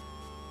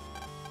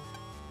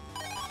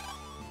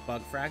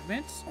 Bug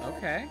Fragment?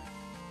 Okay.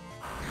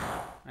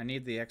 I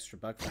need the extra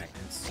bug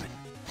fragments.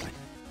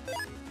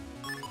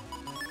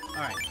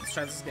 Alright, let's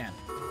try this again.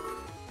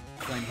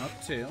 Flame Hook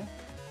 2.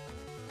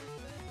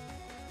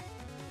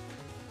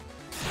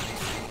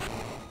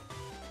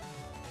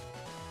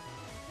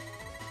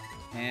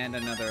 And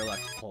another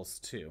Electric Pulse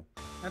 2.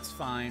 That's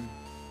fine.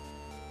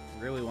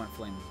 Really want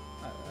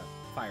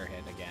Fire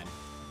Hit again.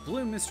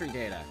 Blue Mystery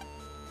Data.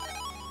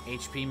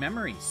 HP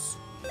Memory.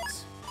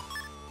 Sweet.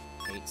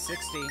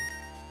 860.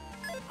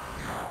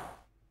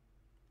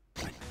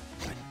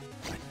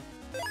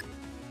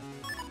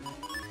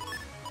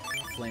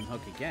 Flame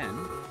Hook again.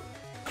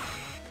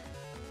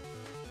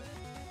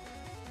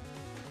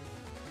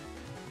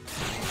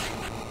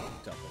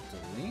 Double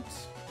delete.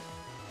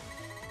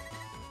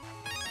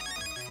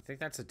 I think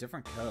that's a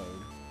different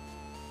code.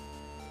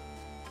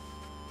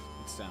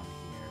 What's down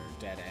here?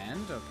 Dead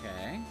End,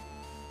 okay.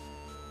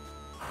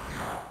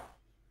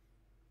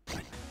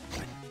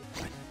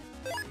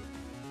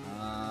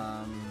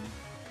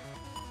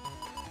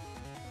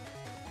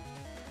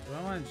 Do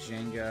I want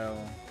Django?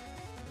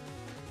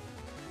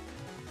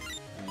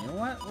 You know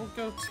what? We'll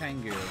go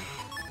Tengu.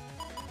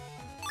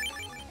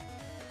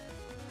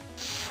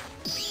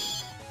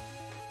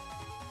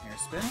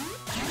 Airspin.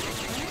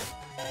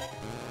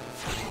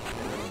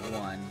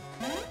 1.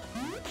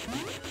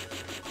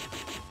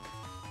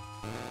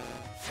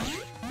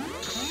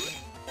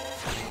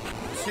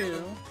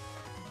 Two.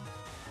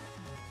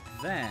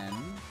 Then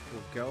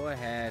we'll go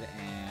ahead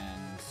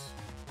and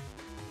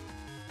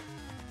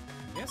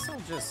I guess I'll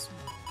just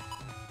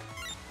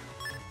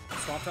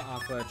swap to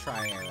Aqua,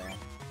 try Arrow.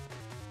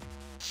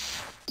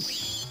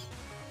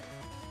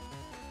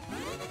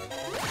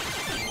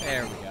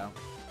 There we go.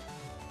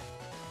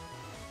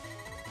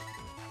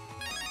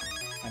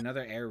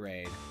 Another Air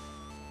Raid.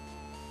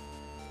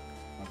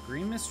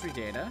 Green Mystery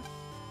Data.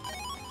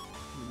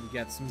 We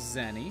get some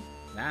Zenny.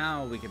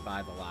 Now we can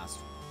buy the last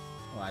one.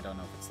 Well, I don't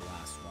know if it's the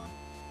last one.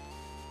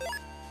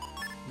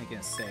 Making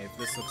a save.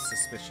 This looks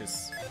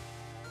suspicious.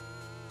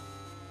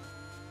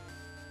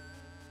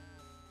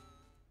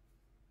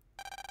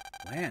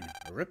 Man,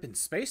 a rip in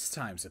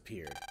space-time's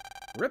appeared.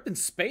 Rip in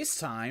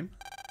space-time?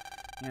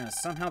 Yeah,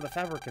 somehow the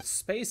fabric of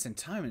space and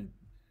time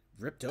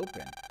ripped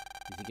open.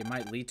 You think it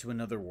might lead to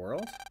another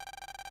world?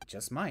 It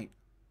just might.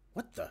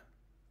 What the?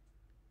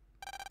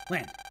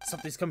 Lan,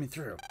 something's coming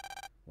through.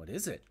 What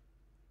is it?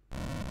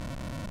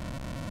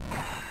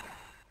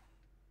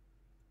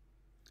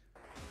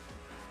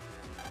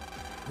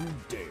 Who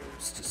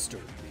dares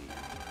disturb me?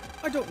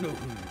 I don't know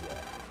who you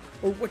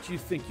are, or what you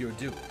think you're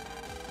doing,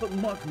 but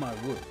mark my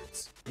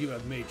words, you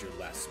have made your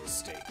last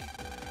mistake.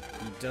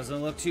 He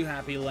doesn't look too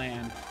happy,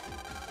 Lan.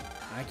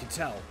 I can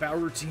tell. Battle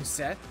routine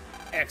set.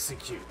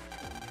 Execute.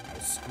 I'll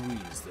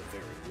squeeze the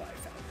very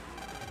life out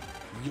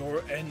of you.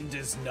 Your end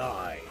is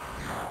nigh.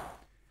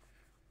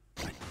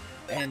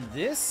 And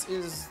this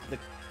is the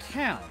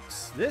count.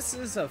 This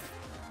is a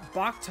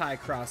Boktai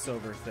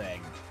crossover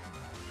thing.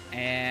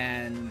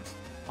 And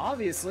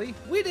obviously,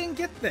 we didn't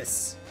get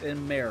this in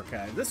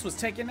America. This was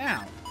taken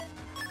out.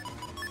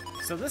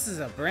 So this is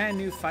a brand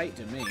new fight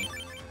to me.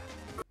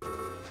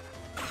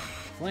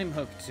 Flame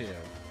Hook 2.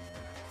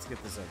 Let's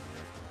get this over with.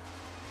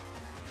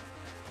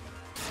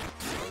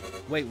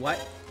 Wait, what?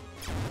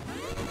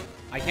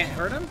 I can't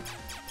hurt him?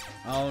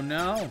 Oh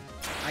no.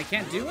 I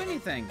can't do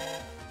anything.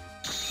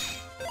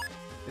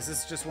 Is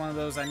this just one of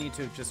those I need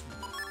to just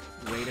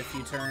wait a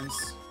few turns?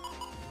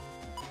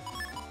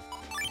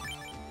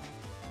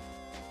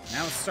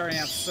 Now it's starting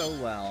out so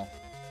well.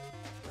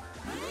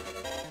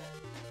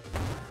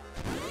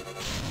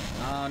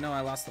 Oh no, I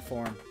lost the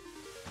form.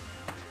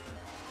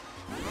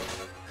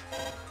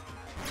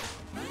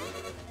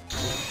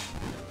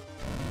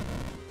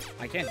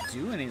 I can't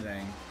do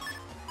anything.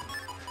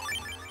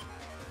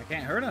 I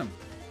can't hurt him.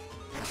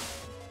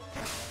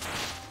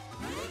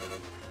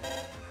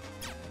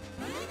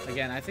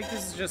 Again, I think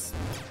this is just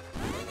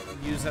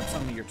use up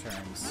some of your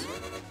turns.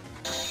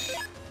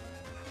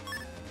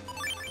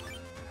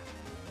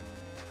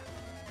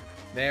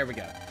 There we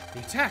go. The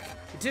attack!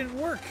 It didn't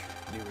work!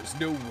 There is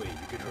no way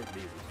you can hurt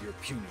me with your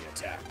puny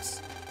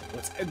attacks.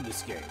 Let's end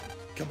this game.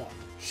 Come on,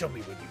 show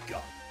me what you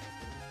got.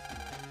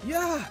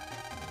 Yeah!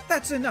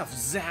 That's enough,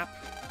 Zap!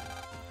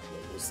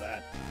 What was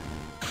that?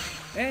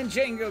 And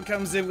Django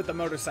comes in with the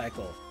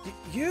motorcycle.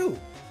 You!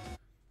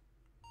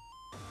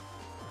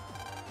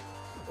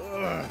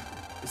 Ugh.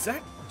 Is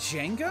that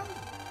Django?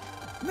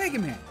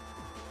 Megaman!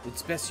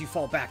 It's best you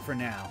fall back for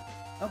now.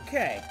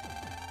 Okay.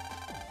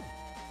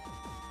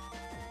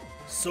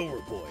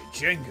 Solar Boy,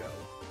 Django,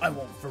 I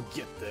won't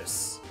forget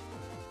this.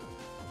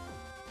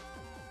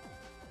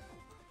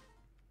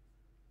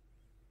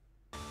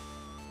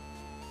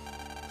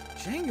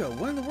 Django,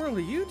 what in the world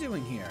are you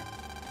doing here?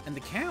 And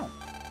the Count?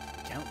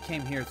 The Count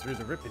came here through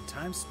the rip in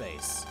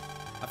time-space.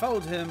 I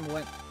followed him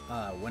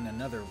when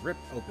another rip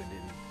opened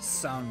in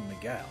San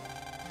Miguel.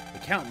 The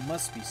Count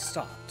must be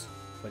stopped,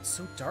 but it's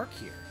so dark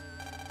here.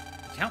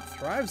 The Count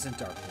thrives in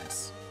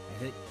darkness,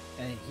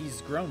 and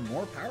he's grown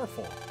more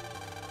powerful.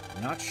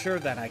 I'm not sure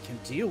that I can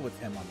deal with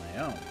him on my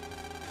own.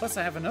 Plus,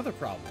 I have another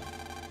problem.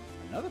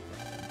 Another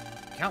problem?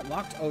 The Count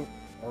locked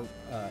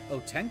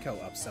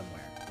Otenko up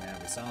somewhere. Yeah,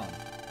 we saw him.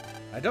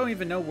 I don't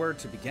even know where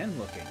to begin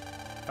looking.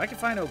 If I can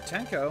find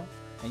Otenko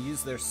and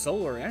use their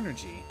solar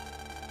energy,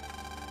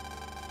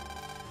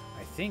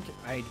 I think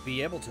I'd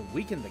be able to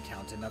weaken the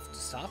Count enough to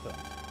stop him.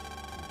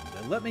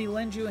 Then let me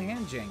lend you a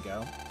hand,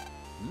 Django.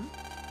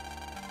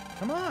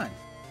 Come on.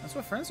 That's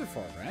what friends are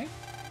for, right?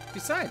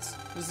 Besides,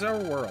 this is our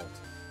world.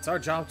 It's our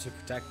job to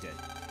protect it.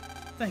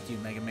 Thank you,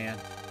 Mega Man.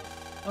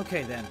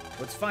 Okay then,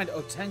 let's find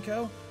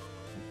Otenko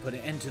and put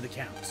an end to the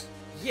Count.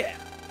 Yeah!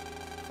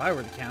 If I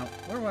were the Count,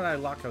 where would I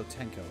lock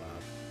Otenko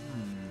up?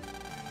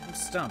 I'm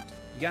stumped.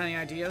 You got any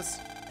ideas?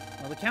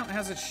 Well, the Count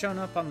hasn't shown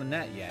up on the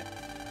net yet.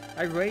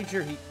 I'd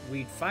wager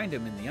we'd find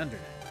him in the Undernet.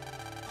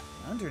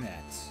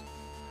 Undernet?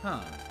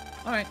 Huh.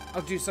 Alright,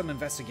 I'll do some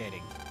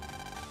investigating.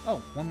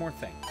 Oh, one more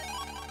thing.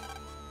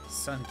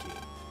 Sun Key.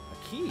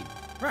 A key?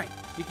 Right,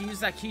 you can use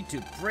that key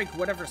to break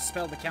whatever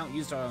spell the Count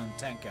used on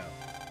Otenko.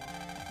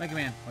 Mega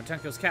Man,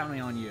 Otenko's counting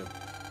on you.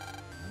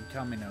 I'm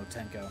coming,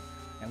 Otenko.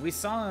 And we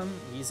saw him,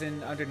 he's in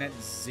Undernet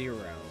 0.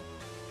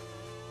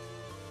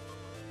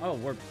 Oh,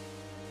 we're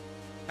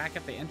back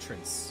at the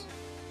entrance.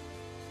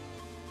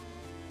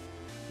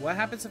 What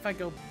happens if I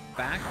go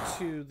back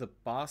to the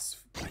boss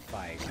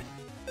fight?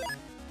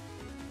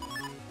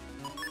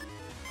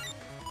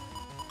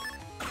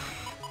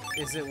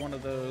 Is it one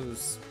of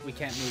those, we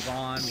can't move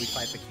on, we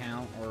fight the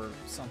Count, or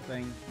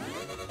something?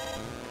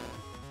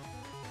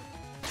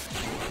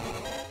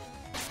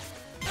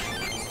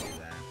 Let's do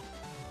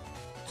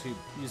that.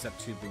 Use up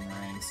 2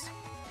 boomerangs.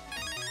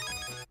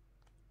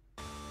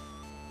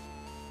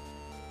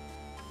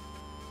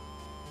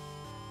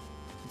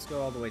 Let's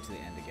go all the way to the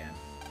end again.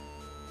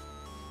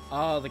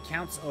 Oh, the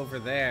Count's over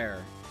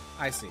there.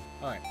 I see.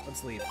 Alright,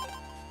 let's leave.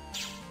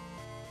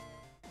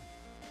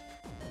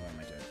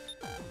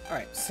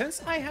 Alright,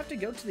 since I have to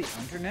go to the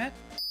Undernet,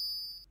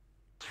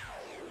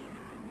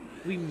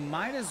 we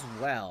might as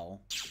well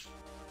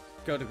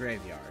go to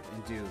Graveyard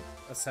and do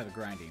a set of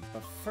grinding.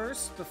 But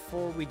first,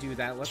 before we do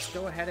that, let's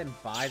go ahead and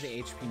buy the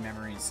HP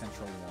Memory in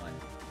Central 1.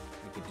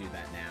 We could do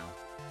that now.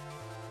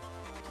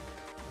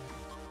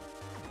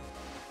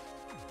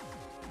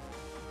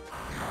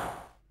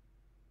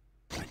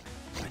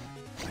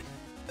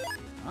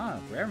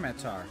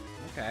 Metar.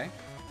 Okay.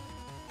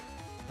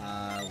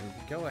 We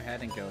could go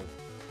ahead and go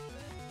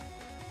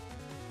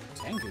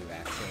Tengu,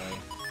 actually.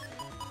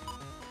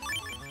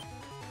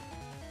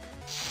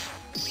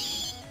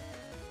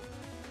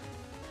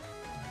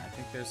 I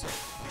think there's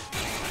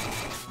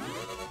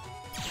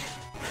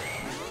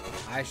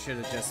I should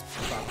have just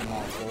brought them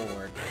all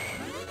forward.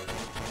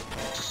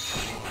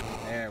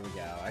 There we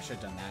go. I should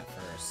have done that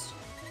first.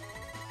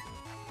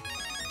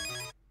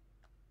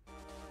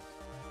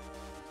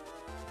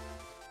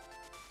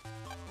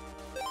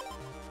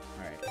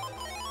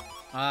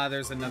 Alright.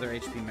 There's another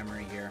HP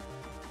memory here.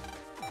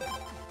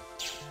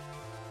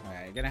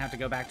 Alright, you're gonna have to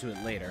go back to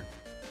it later.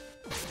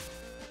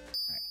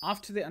 Alright,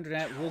 off to the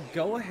Undernet. We'll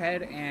go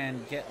ahead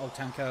and get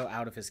Otenko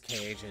out of his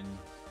cage in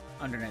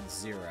Undernet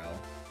 0.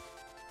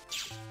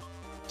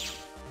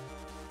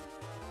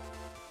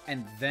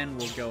 And then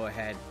we'll go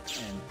ahead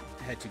and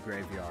head to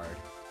Graveyard.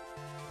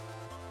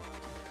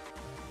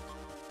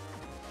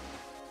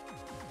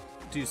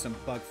 Do some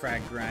bug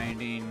frag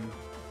grinding.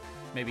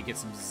 Maybe get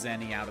some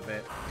Zenny out of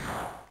it.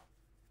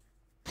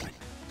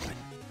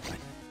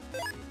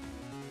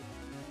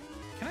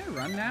 Can I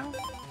run now?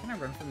 Can I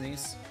run from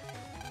these?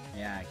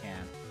 Yeah, I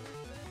can.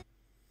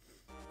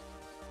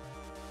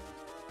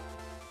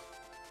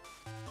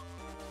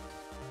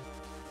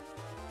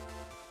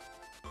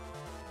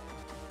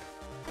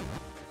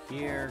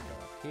 Here, go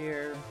up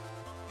here.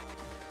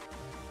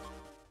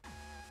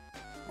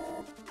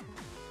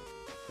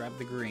 Grab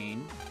the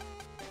green.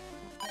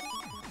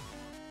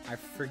 I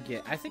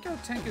forget. I think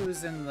Otenko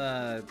is in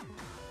the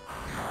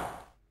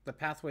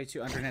pathway to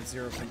Undernet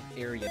 0 from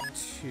Area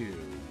 2.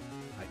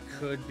 I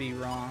could be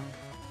wrong.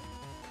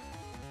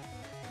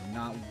 I'm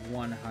not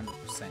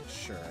 100%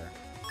 sure.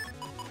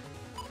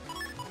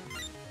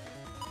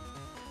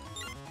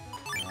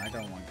 No, I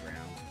don't want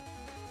ground.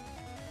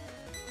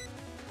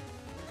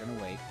 We're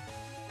gonna wait.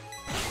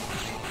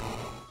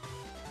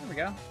 There we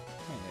go.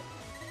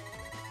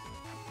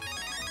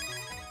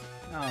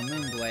 Oh,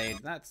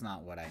 Moonblade. That's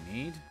not what I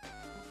need.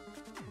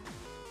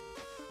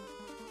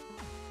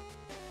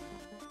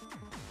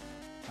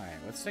 Alright,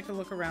 let's take a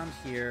look around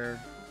here.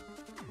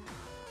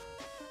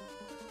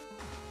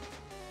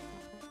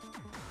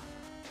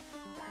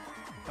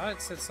 Thought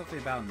it said something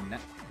about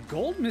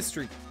gold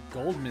mystery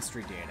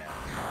data.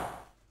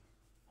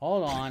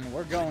 Hold on,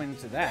 we're going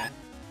to that.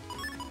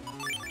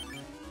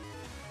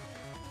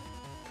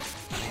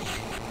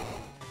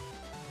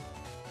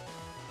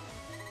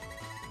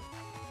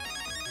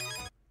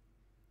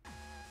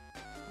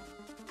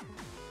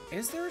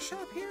 Is there a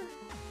shop here?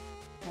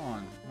 Hold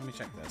on, let me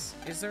check this.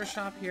 Is there a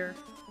shop here?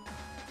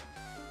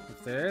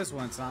 If there is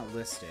one, it's not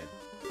listed.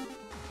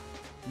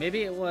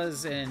 Maybe it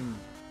was in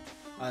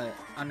an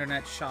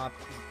Undernet shop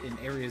in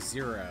Area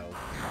 0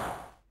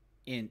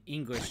 in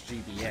English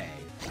GBA.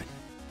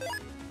 That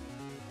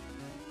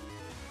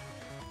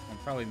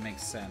probably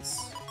makes sense.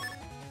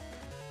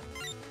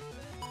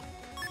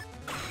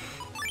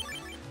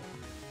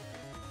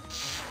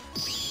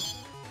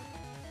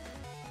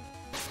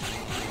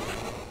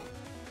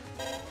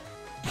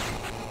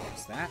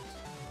 That.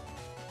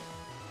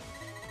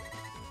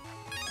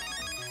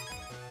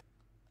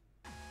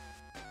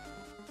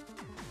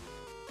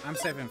 I'm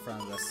safe in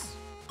front of this.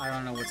 I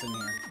don't know what's in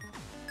here.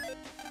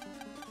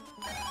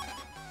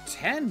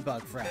 10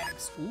 bug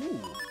frags.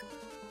 Ooh.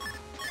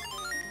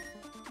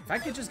 If I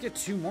could just get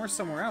 2 more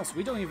somewhere else,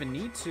 we don't even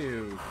need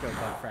to go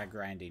bug frag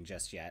grinding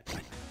just yet.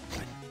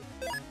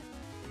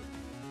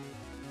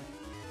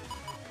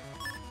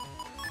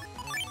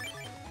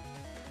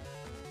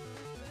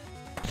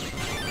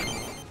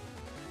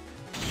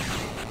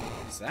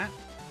 That?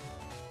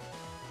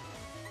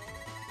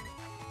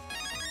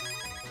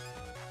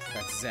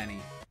 That's Zenny.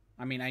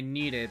 I mean, I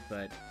need it,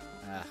 but...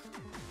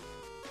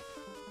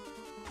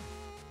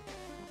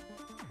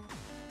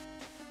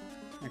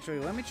 Actually,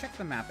 let me check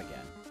the map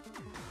again.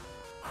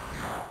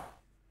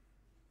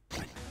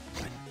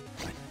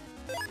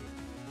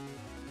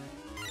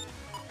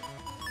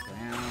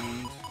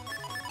 Ground.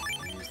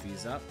 Use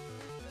these up.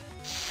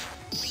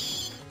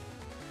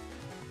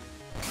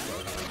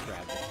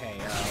 Grab the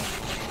KO.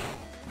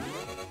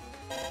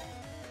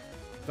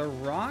 The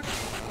rock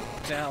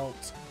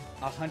dealt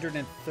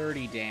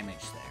 130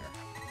 damage there.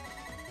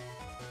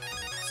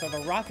 So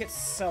the rock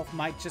itself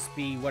might just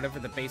be whatever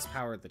the base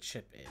power of the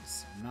chip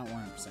is. I'm not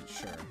 100%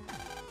 sure.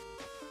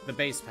 The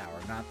base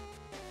power,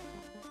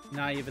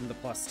 not even the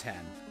plus 10.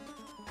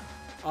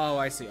 Oh,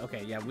 I see.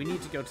 Okay, yeah, we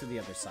need to go to the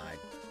other side.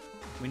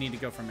 We need to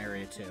go from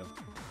Area 2.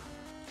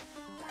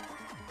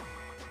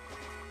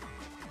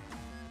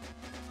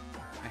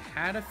 I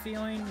had a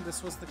feeling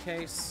this was the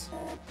case.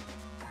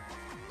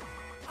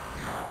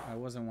 I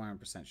wasn't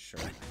 100% sure.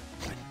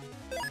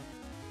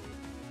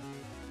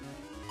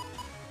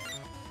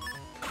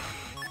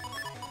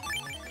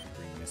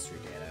 Bring mystery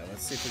data.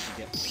 Let's see if we can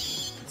get.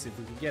 Let's see if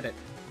we can get it.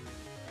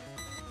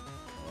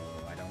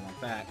 Oh, I don't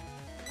want that.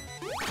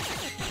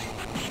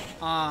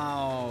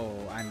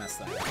 Oh, I messed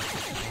that up.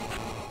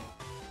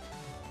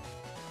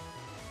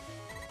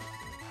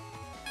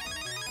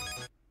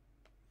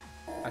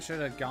 I should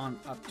have gone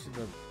up to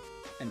the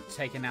and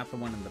taken out the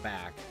one in the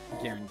back.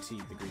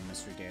 Guaranteed the green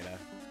mystery data.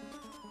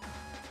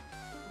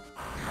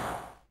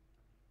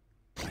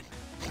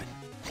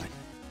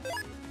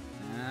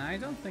 I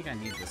don't think I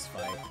need this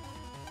fight.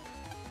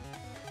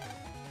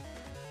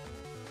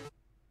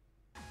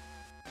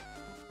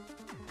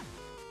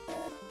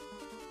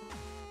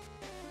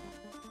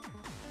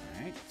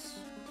 Alright.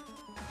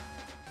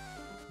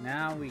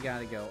 Now we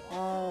gotta go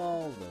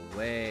all the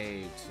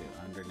way to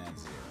under net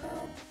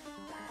zero.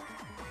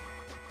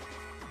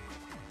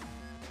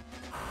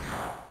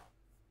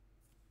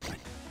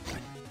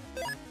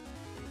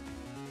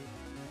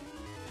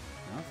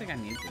 I don't think I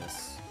need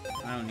this.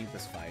 I don't need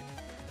this fight.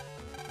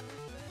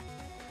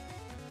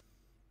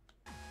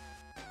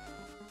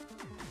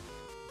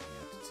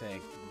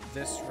 Take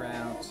this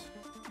route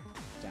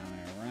down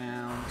and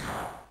around.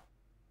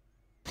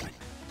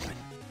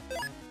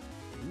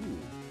 Ooh.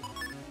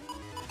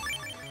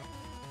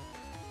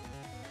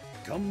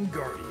 Come,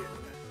 Guardian.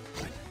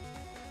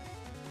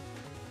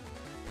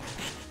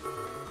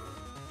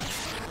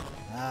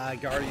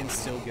 Guardian's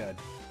still good.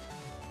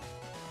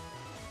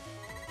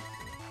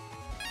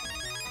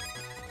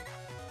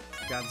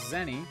 Got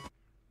Zenny.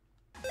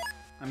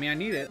 I mean, I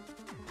need it.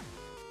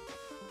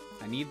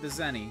 I need the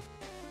Zenny.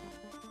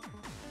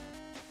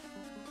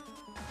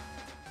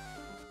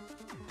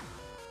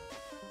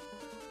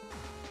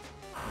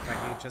 If I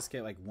could just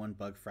get like one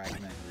bug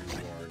fragment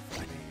reward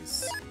for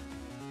these,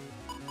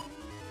 it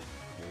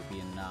would be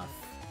enough.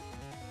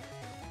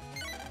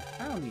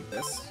 I don't need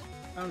this.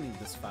 I don't need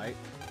this fight.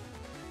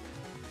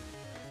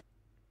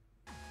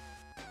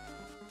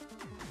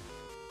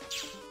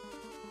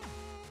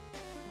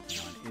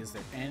 Is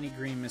there any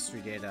green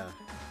mystery data?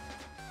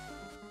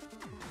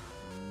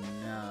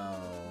 No.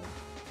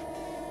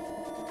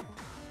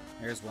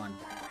 There's one.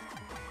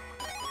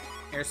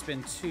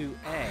 Airspin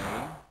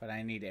 2A, but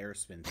I need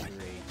Airspin 3.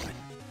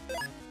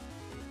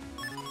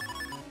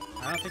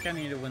 I don't think I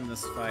need to win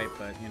this fight,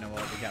 but you know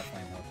what? We got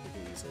Flame Hook. We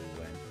can easily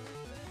win.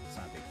 It's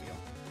not a big deal.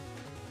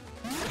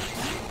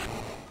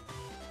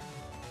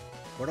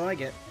 What do I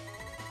get?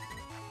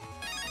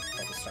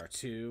 Bubble Star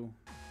 2.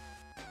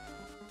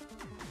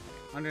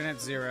 Under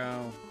net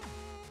zero.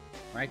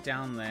 Right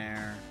down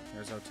there.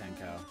 There's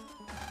Otenko.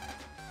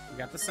 We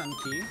got the Sun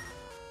Key.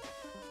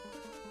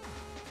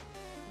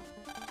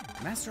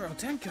 Master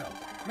Otenko!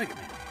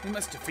 Megaman, we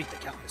must defeat the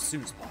Count as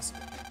soon as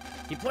possible.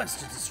 He plans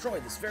to destroy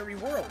this very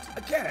world,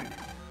 again!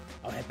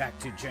 I'll head back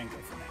to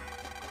Django for now.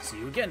 See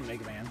you again,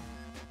 Megaman.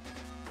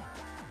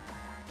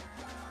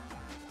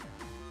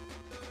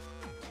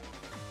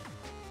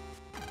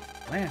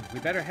 Man, we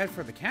better head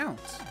for the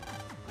Count.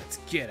 Let's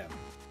get him.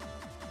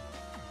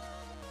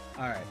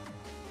 Alright.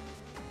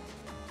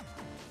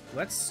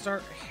 Let's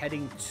start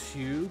heading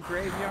to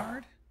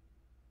Graveyard.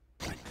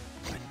 And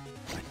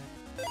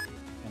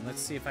let's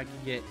see if I can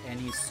get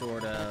any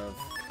sort of...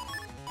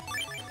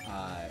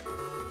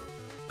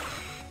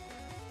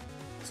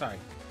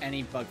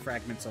 any bug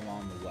fragments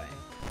along the way.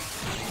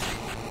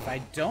 If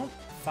I don't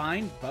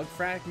find bug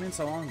fragments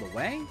along the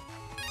way,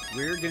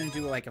 we're gonna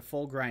do like a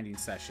full grinding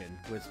session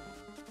with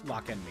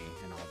Lock Enemy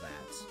and all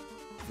that.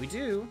 If we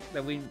do,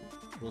 then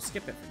we'll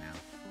skip it for now.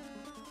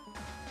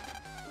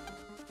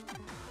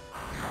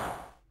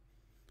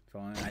 If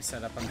only I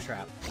set up on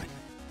trap.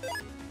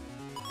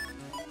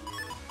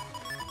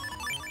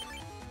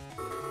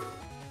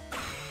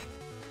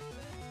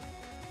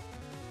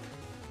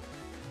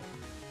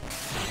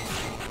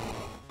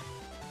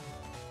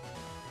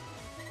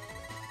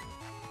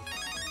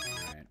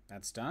 Alright,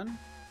 that's done.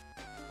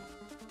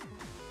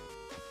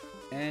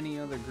 Any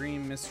other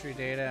green mystery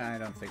data? I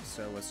don't think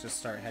so. Let's just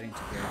start heading to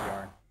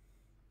Graveyard.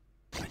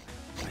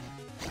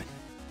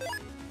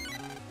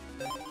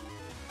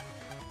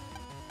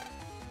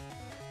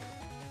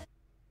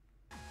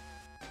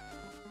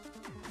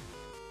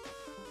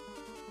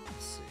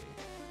 Let's see.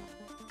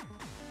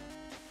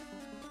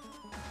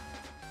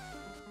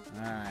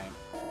 Alright.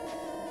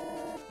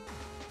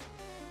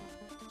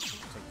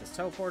 Take this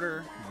teleporter,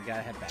 and we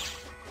gotta head back.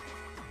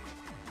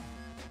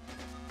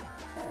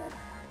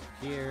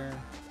 Here.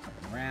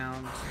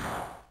 Around.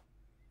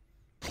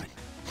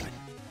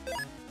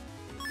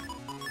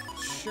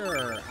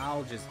 Sure,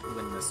 I'll just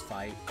win this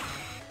fight.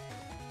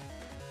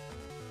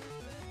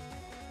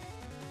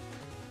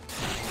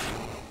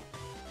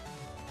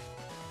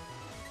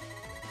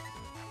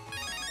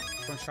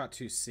 Corn Shot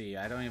 2C.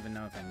 I don't even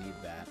know if I need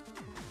that.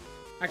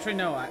 Actually,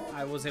 no,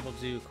 I was able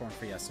to do Corn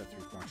Fiesta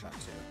through Corn Shot 2.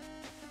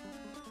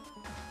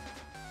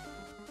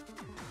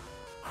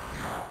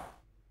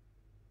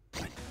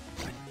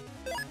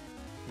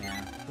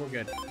 Yeah, we're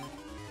good.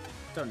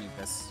 Don't need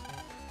this.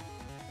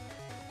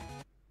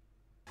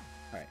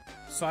 Alright,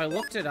 so I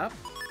looked it up.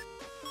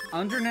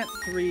 Under net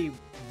 3,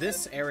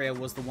 this area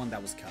was the one that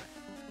was cut.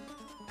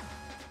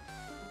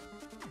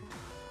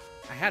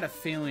 I had a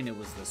feeling it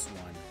was this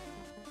one.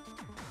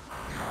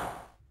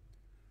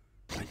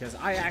 Because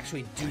I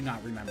actually do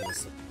not remember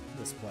this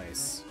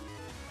place.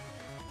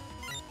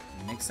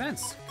 It makes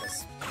sense,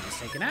 because it was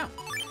taken out.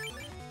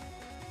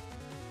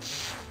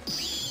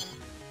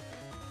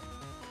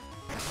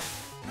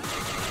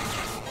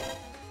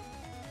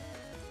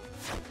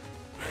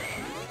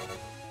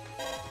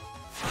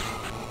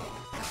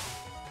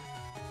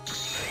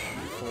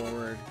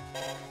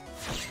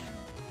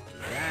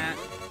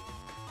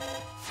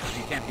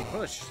 can't be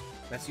pushed.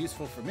 That's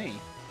useful for me.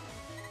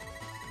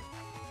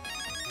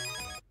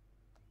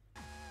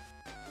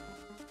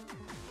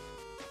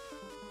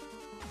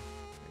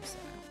 There's that.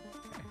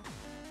 Okay.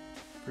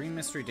 Green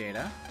mystery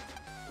data.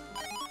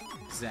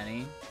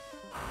 Zenny.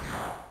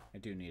 I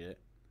do need it.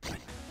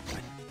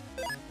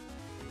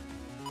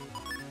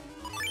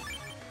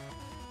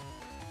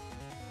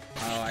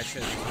 Oh, I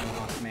should have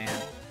unlocked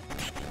man.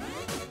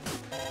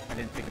 I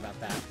didn't think about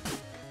that.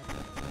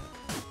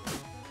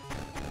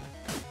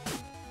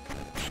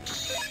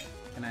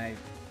 Can I...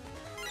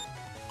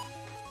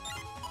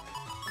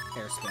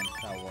 Hair spin,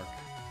 that'll work.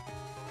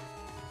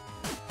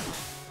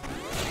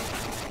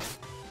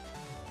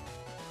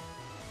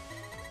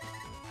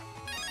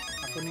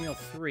 Aquanil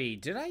 3.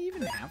 Did I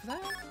even have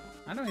that?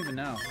 I don't even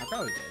know. I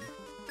probably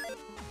did.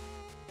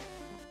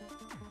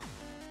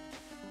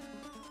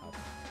 Up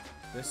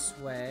this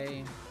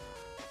way.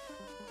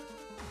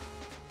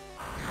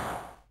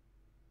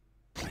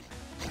 Ooh,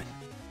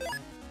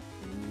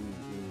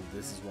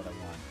 this is what I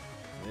want.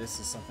 This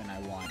is something I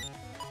want.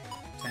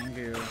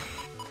 Tengu.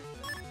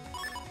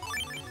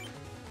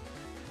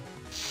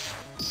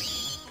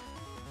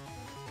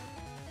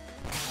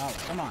 Oh,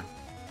 come on.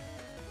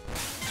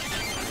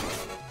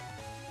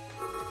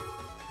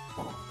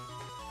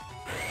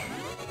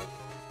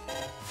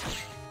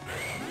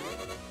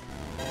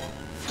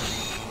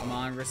 Come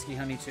on, Risky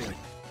Honey 2.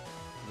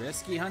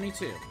 Risky Honey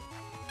 2.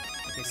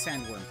 Okay,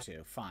 Sandworm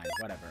 2. Fine,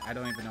 whatever. I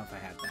don't even know if I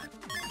had that.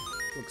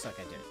 Looks like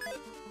I did.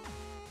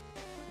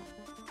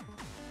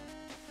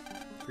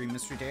 Green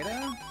Mystery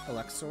Data.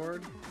 Collect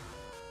Sword.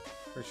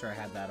 Pretty sure I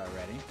had that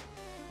already.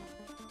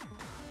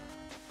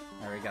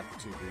 I already got the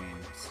 2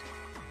 greens.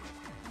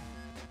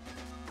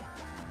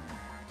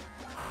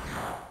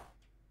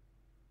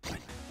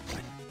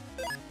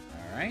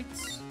 Alright.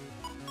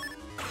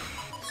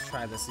 Let's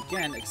try this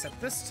again, except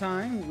this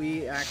time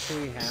we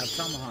actually have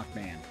Tomahawk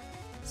Man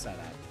set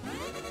up.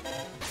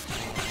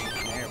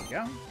 There we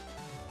go.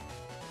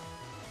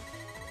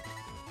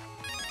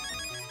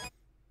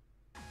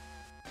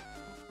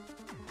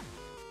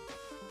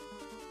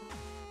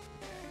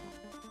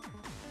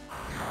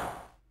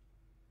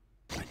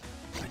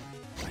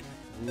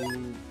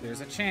 Ooh,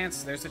 there's a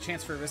chance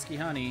for Risky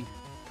Honey.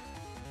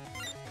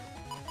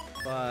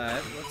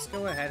 But let's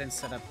go ahead and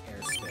set up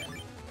Air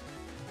Spin.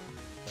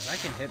 Because I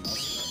can hit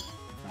most of them.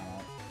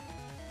 No.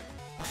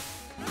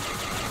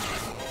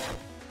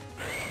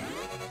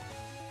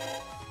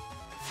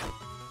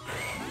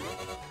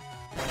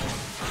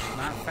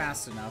 Not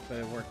fast enough, but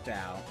it worked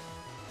out.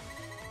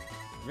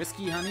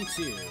 Risky Honey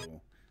 2.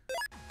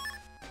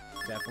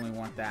 Definitely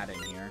want that in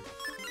here.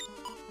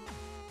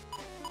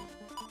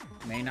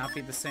 May not be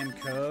the same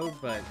code,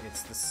 but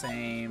it's the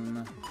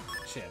same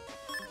chip.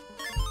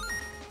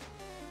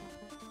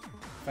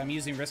 If I'm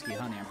using Risky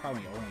Honey, I'm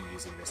probably only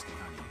using Risky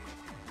Honey.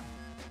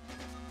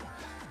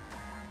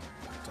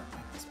 I don't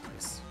like this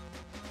place.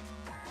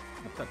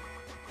 What the...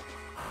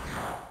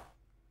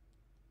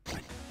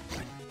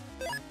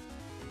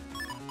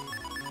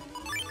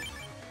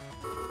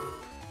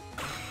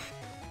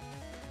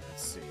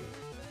 Let's see.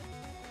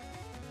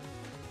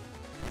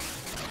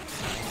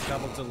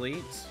 Double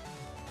delete.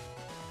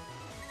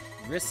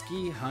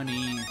 Risky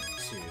Honey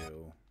 2.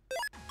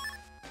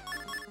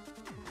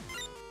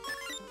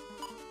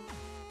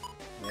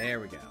 There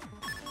we go.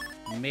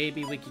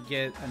 Maybe we could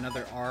get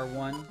another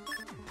R1.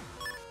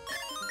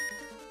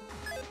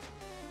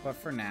 But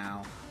for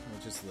now,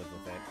 we'll just live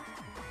with it.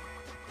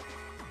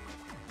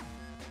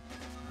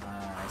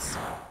 I see.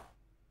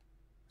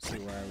 See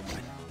where I went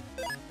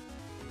wrong.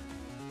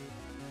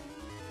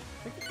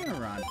 I think I'm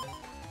gonna run.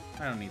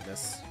 I don't need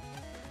this.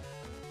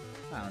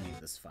 I don't need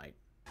this fight.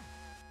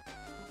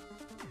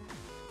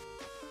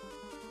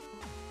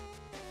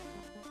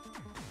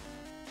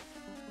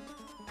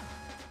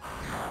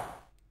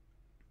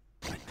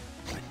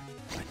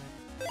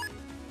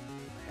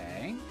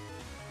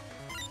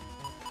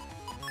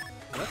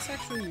 Let's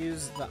actually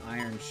use the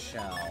Iron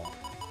Shell.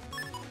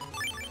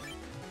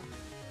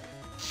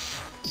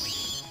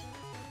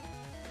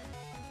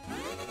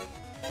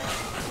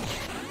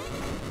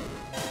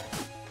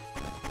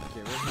 Get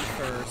rid of you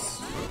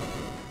first.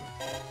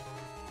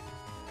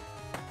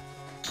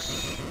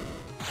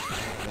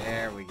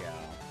 There we go.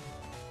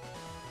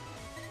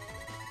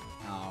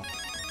 Oh.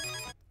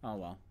 Oh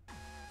well.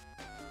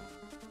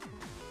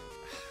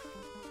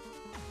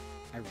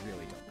 I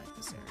really don't like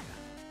this area.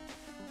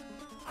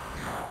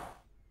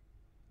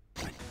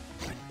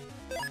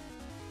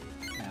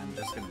 I'm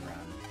just gonna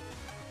run.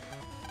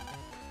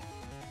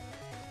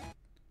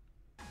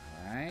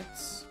 Alright,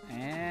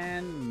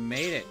 and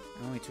made it.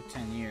 Only took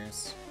 10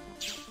 years.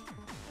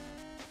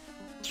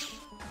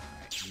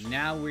 Alright,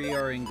 now we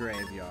are in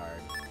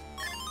Graveyard.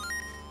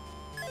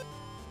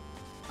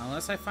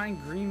 Unless I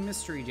find green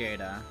mystery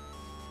data,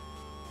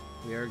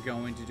 we are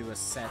going to do a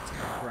set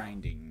of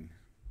grinding.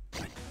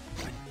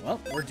 Well,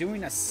 we're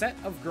doing a set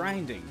of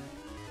grinding.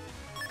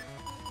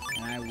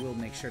 And I will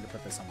make sure to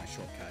put this on my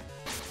shortcut.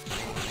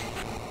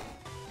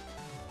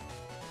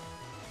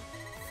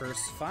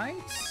 First fight.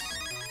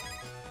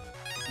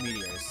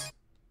 Meteors.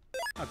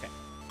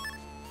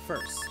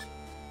 first?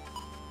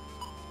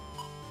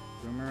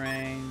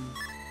 Boomerang.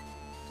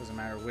 Doesn't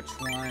matter which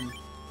one.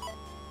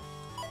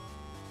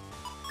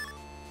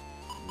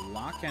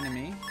 Lock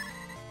enemy.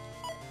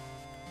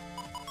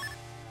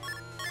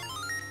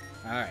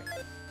 Alright.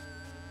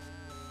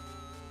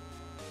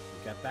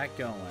 We got that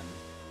going.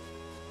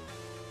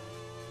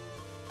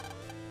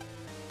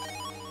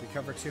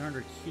 Recover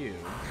 200 Q.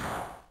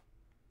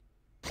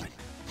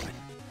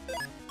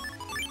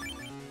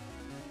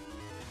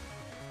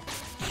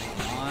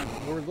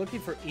 We're looking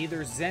for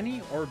either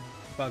Zenny or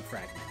bug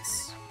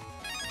fragments.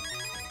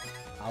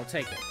 I'll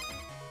take it.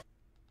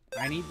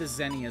 I need the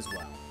Zenny as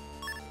well.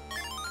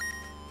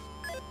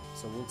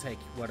 So we'll take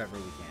whatever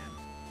we can.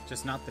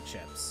 Just not the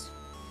chips.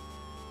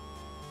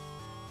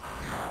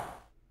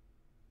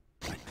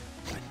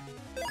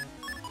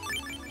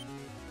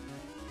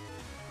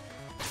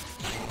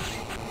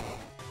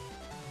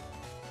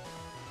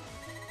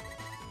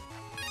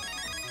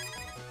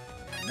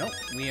 Nope,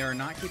 we are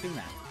not keeping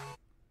that.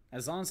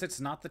 As long as it's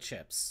not the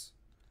chips.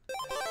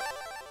 What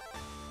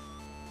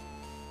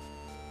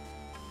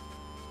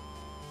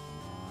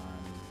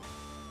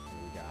do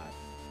we got?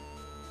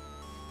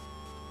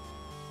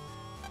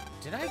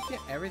 Did I get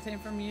everything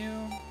from you?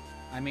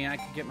 I mean, I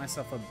could get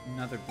myself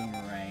another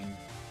boomerang.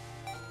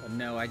 But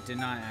no, I did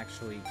not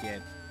actually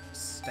get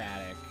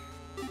static.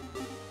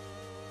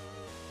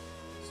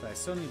 So I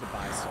still need to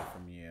buy stuff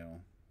from you.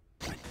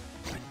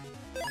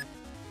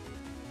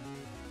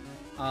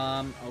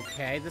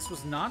 Okay, this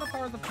was not a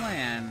part of the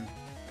plan.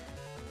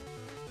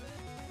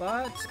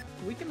 But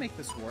we can make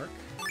this work.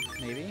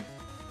 Maybe.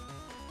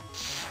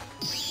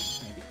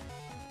 Maybe.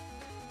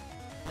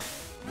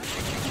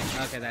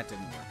 Okay, that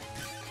didn't work.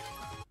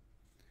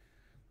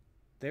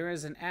 There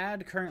is an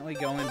ad currently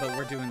going, but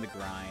we're doing the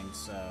grind,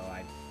 so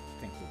I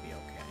think we'll be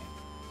okay.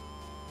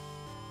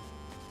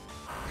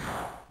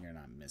 You're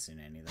not missing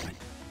anything.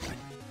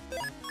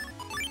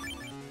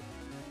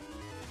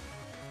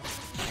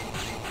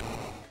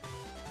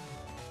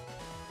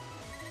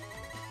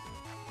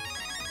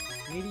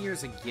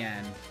 Meteors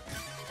again.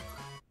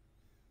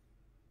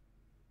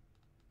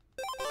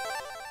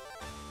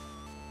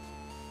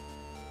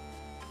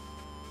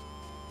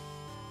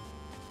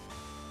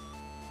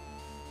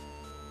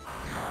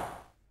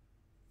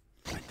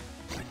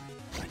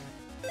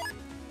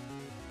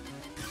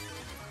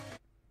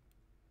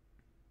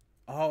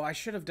 Oh, I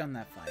should have done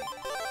that fight.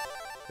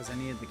 Because I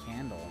needed the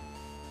candle.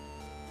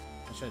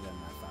 I should have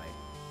done that fight.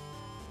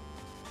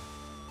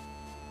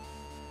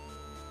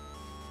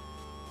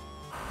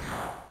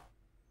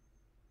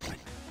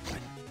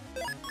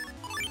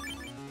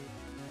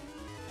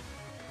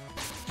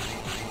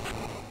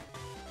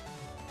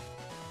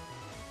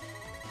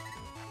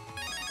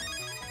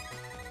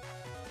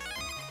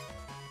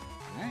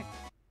 Alright.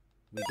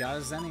 We got a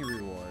Zenny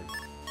reward.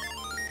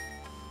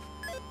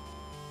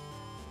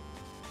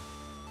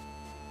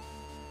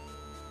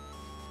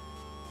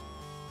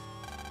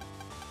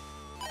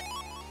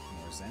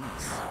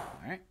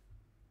 Alright.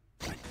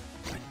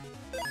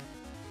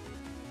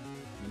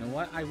 You know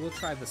what? I will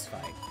try this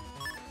fight.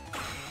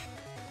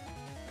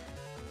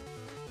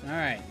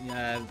 Alright,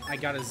 I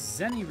got a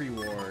Zenny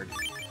reward,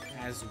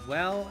 as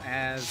well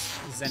as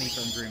Zenny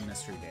from Green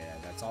Mystery Data.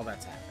 That's all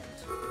that's happened.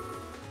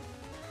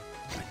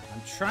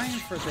 I'm trying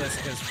for this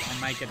because I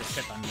might get a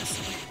chip I'm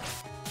missing.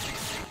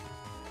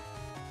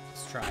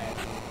 Let's try it.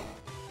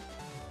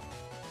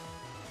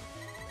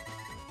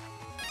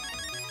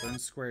 Burn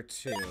Square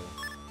 2.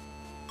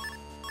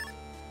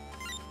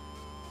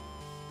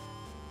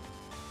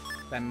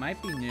 That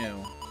might be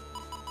new.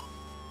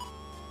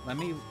 Let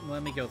me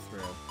go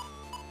through.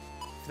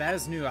 If that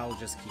is new, I will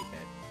just keep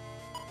it.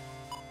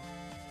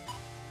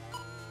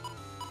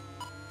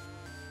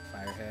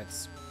 Fire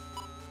hits.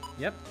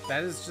 Yep,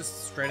 that is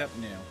just straight up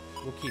new.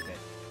 We'll keep it.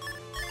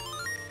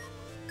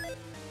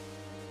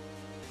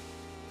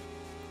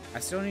 I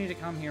still need to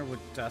come here with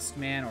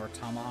Dustman or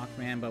Tomahawk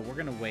Man, but we're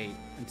gonna wait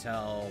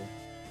until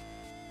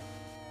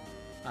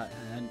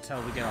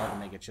we get all the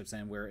Mega Chips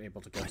and we're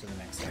able to go to the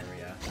next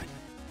area.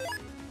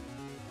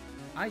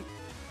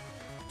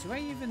 Do I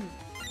even...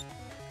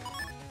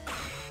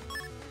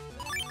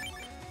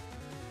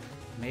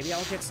 Maybe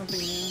I'll get something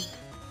new?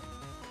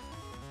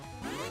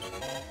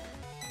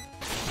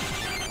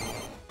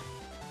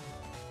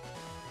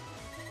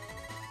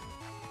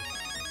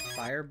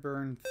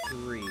 Fireburn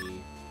 3.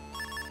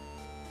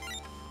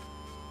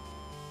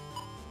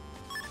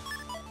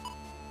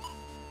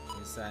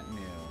 Is that new?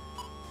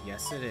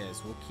 Yes, it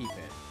is. We'll keep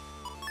it.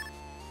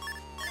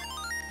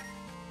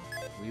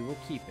 We will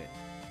keep it.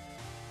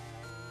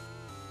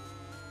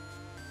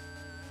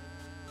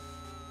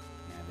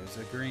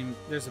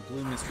 There's a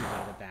blue mystery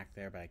data back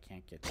there, but I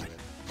can't get to it.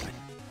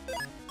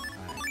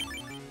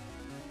 Alright.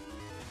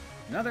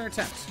 Another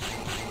attempt.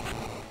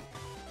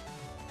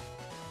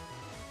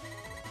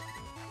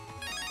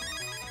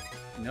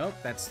 Nope,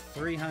 that's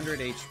 300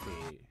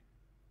 HP.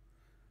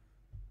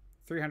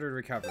 300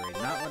 recovery,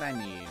 not what I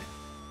need.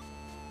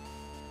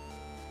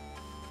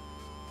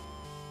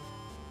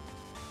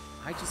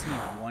 I just need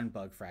one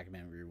bug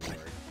fragment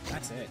reward.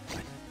 That's it.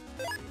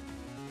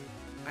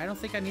 I don't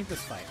think I need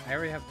this fight. I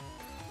already have...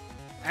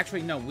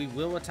 Actually, no, we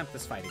will attempt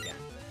this fight again.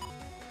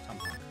 Tom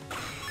Honk.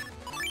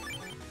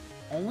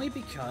 Only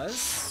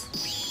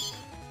because...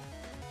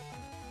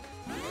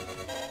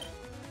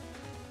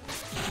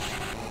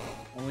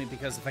 Only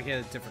because if I get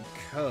a different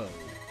code...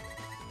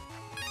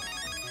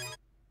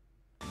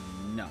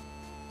 No.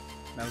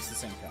 That was the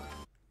same code.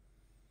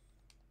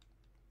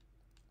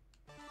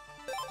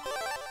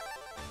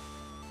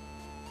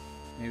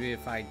 Maybe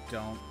if I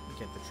don't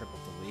get the triple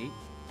delete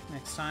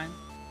next time.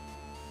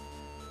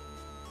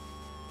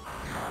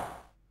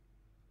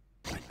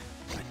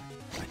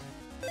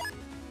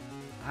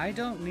 I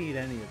don't need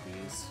any of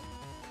these.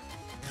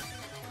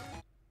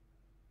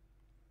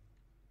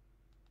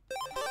 I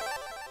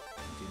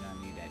do not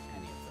need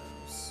any of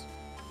those.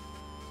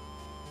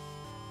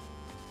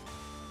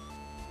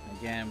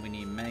 Again, we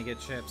need Mega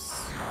Chips,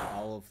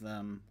 all of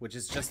them, which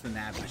is just the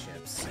Navi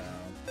chips, so...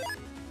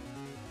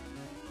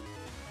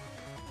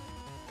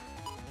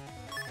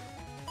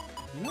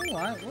 You know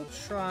what? We'll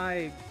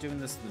try doing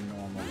this the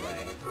normal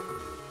way.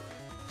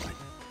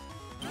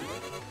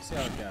 See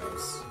how it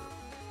goes.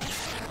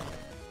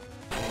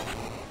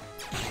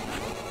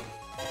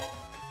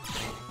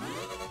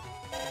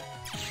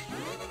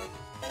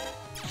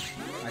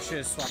 I should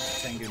have swapped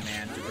to Tengu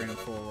Man to bring him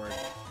forward.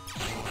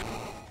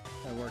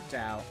 That worked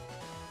out.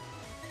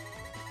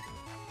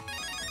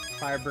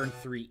 Fireburn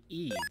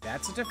 3E.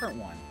 That's a different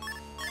one.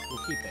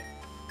 We'll keep it.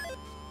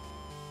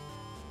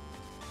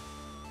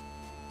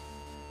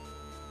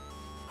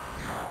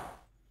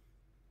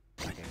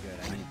 Okay, good.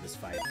 I need this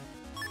fight.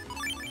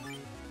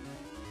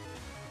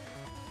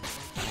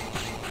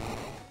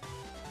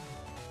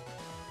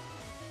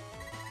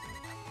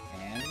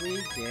 And we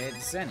get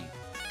Zenny.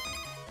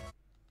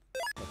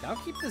 Look, I'll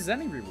keep the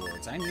Zenny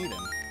rewards. I need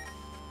them.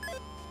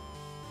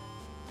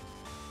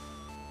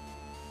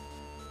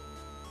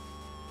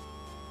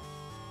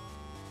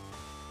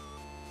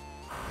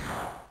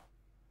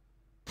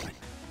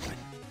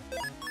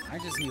 I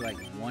just need like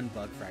one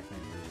bug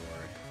fragment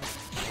reward.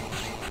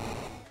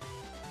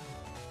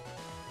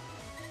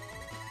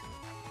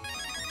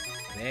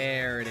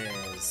 There it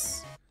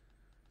is.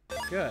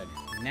 Good.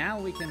 Now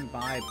we can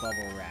buy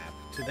bubble wrap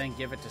to then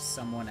give it to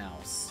someone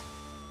else.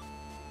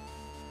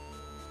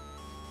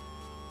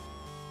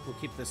 We'll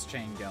keep this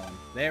chain going.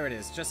 There it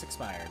is. Just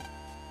expired.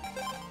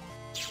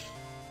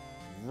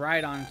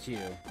 Right on cue.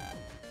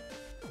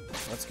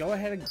 Let's go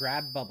ahead and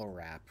grab bubble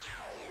wrap.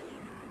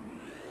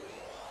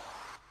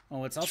 Oh,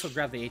 let's also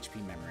grab the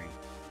HP memory.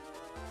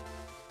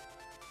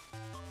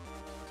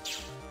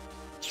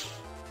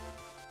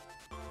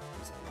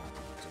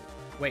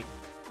 Wait.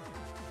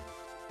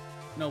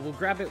 No, we'll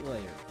grab it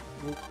later.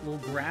 We'll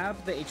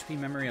grab the HP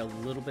memory a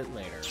little bit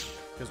later,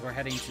 because we're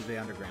heading to the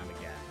underground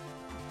again.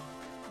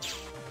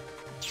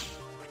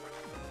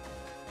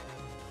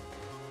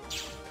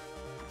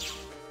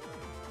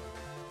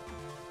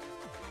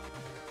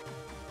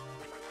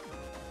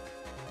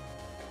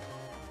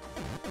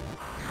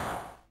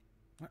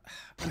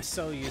 I'm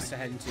so used to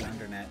heading to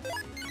Undernet.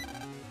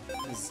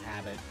 This is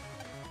habit.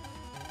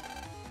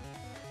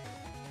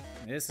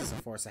 This is a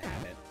force of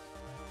habit.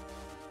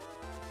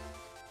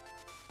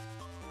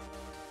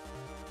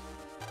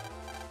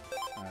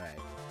 Alright.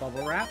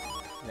 Bubble wrap.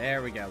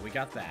 There we go. We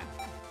got that.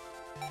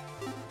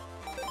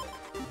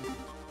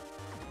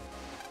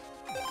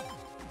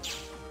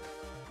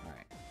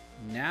 Alright.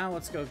 Now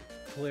let's go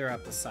clear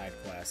up the side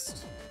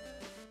quest.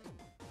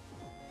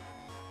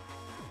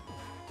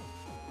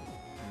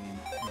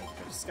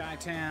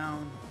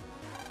 Skytown.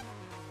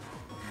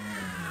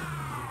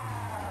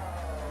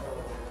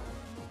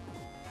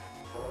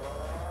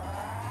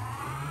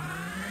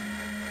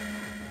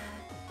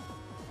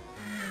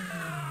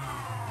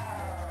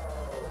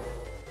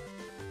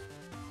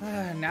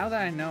 Now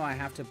that I know I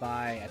have to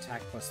buy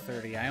attack plus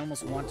 30, I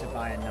almost want to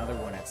buy another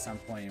one at some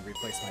point and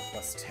replace my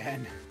plus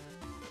 10. I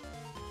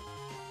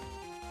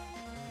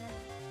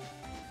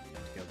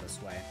have to go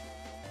this way.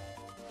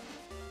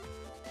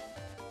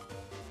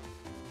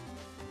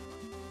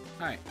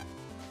 Alright.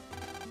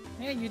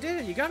 Hey, you did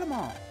it! You got them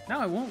all!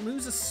 Now I won't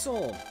lose a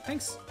soul!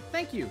 Thanks!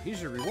 Thank you!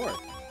 Here's your reward.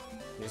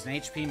 There's an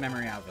HP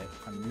memory outfit.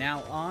 From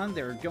now on,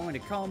 they're going to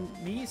call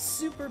me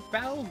Super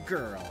Battle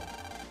Girl.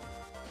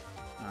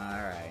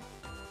 Alright.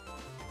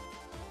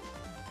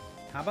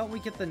 How about we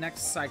get the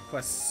next side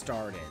quest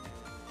started?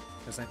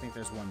 Because I think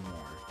there's one more.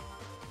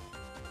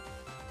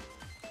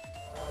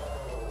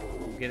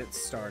 We'll get it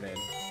started.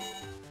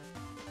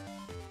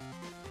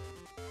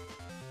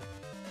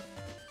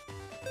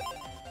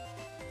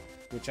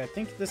 Which I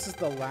think this is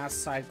the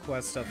last side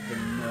quest of the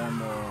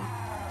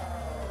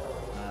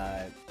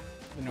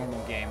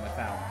normal game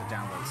without the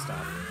download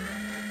stuff.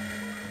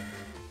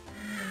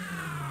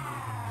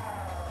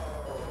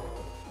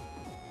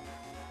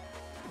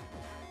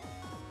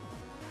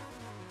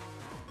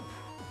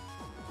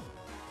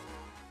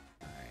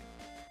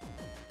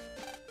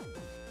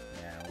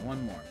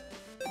 One more.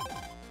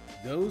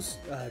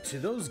 To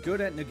those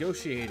good at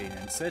negotiating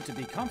and said to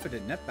be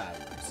confident net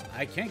battlers,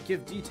 I can't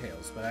give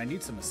details, but I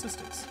need some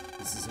assistance.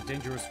 This is a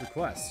dangerous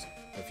request.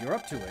 If you're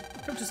up to it,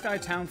 come to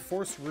Skytown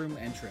Force Room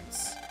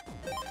entrance.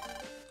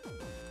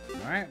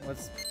 Alright,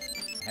 let's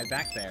head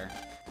back there.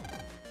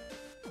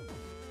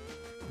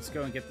 Let's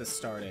go and get this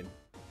started.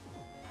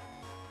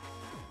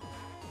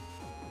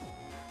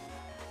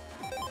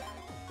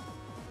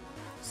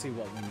 See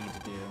what we need to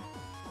do.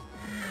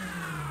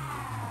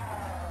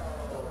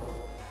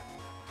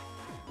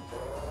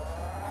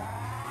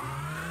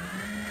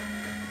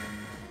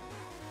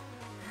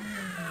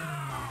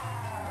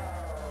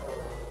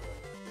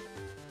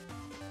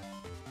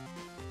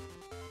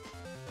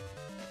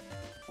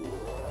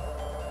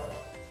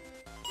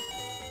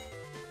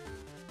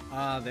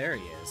 There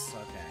he is.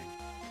 Okay.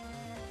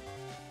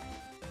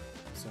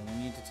 So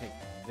we need to take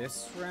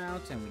this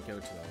route and we go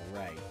to the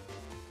right.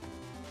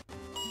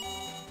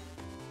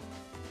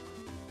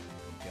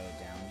 We go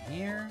down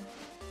here.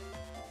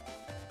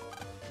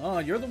 Oh,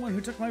 you're the one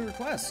who took my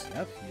request.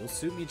 Yep, you'll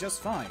suit me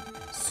just fine.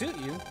 Suit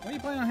you? What do you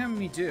plan on having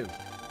me do?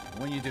 I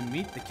want you to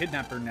meet the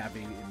kidnapper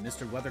Navi in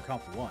Mr.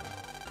 Weathercomp 1.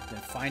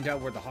 Then find out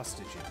where the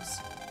hostage is.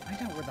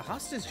 Find out where the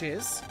hostage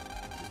is?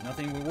 There's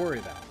nothing to worry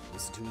about.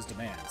 Listen to his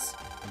demands.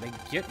 And then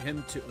get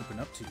him to open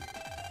up to you.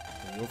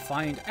 Then you'll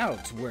find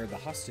out where the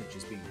hostage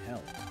is being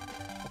held.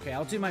 Okay,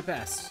 I'll do my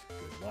best.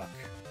 Good luck.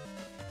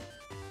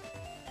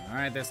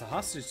 Alright, there's the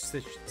hostage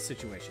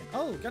situation.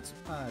 Oh,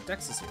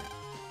 Dex is here.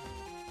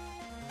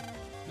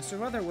 Mr.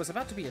 Weather was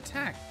about to be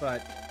attacked,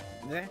 but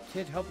that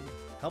kid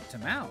helped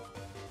him out.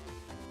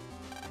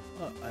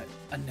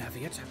 A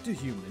Navi attacked a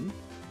human?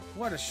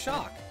 What a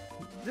shock.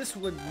 This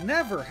would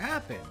never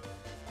happen.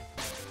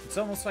 It's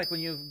almost like when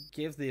you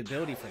give the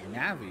ability for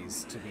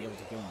Navis to be able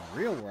to go in the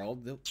real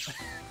world,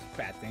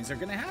 bad things are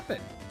going to happen.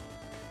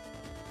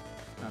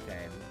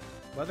 Okay,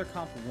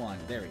 Weathercomp 1,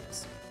 there he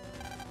is.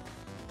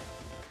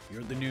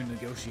 You're the new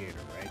negotiator,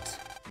 right?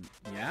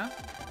 Yeah?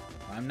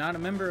 I'm not a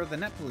member of the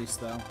Net Police,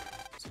 though,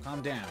 so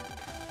calm down.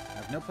 I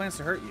have no plans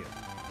to hurt you.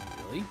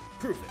 Really?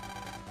 Prove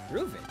it.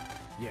 Prove it?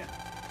 Yeah.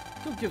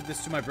 Go give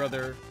this to my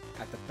brother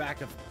at the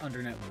back of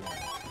Undernet 1.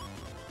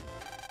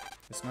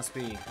 This must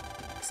be...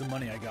 It's the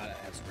money I got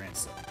as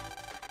ransom.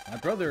 My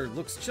brother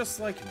looks just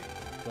like me.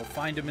 Go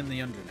find him in the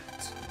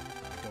Undernet.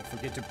 Don't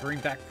forget to bring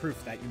back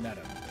proof that you met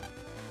him.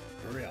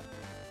 Hurry up.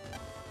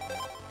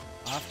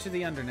 Off to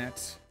the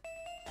Undernet.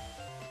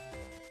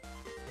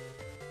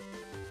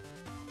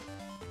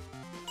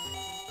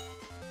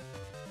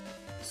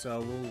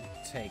 So we'll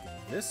take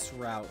this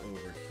route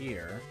over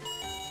here.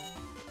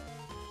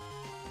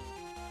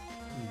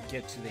 And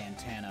get to the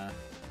antenna.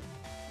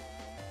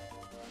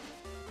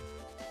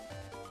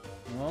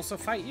 We'll also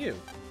fight you.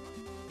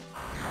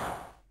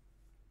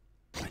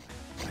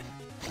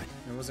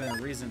 There wasn't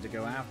a reason to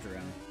go after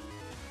him.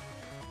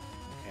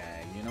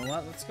 Okay, you know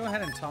what? Let's go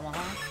ahead and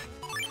tomahawk.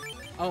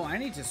 Oh, I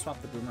need to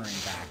swap the boomerang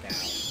back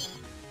out.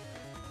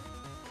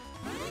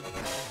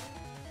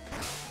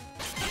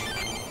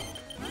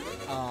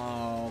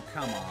 Oh,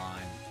 come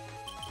on.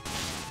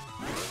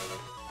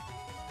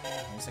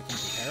 At least I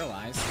can't be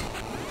paralyzed.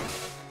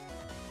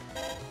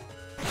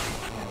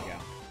 There we go.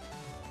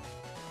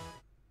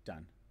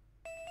 Done.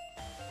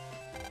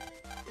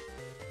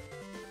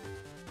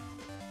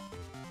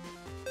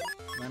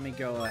 Let me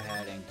go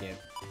ahead and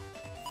get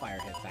Fire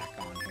Hit back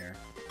on here.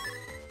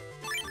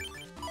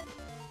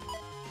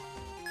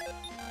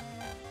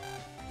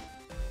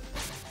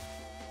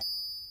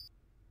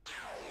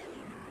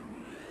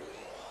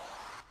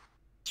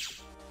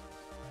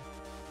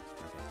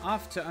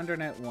 Off to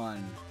Undernet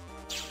 1.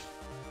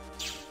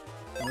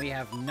 And we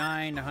have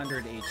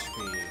 900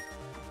 HP.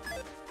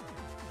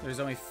 There's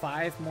only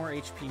 5 more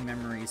HP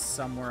memories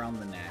somewhere on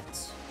the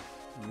net.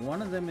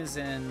 One of them is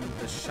in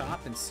the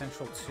shop in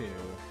Central 2.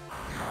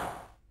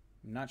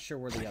 I'm not sure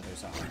where the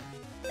others are.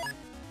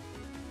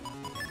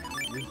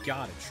 We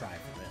gotta try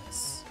for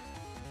this.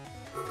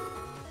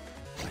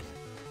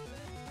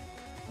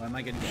 What am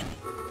I gonna do?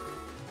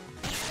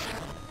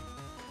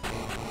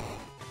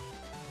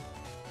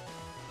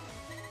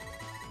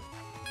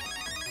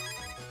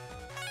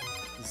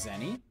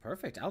 Zenny?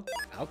 Perfect. I'll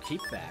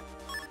keep that.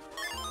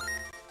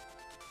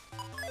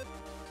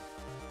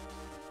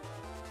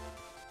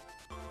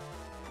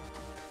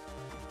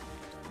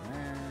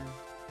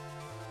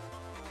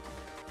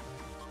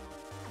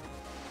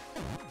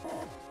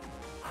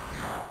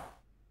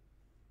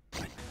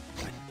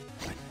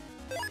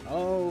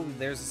 Oh,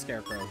 there's a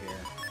scarecrow here.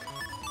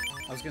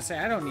 I was gonna say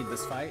I don't need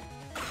this fight.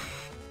 But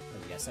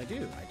yes, I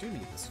do. I do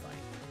need this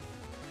fight.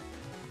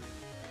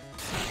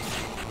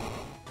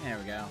 There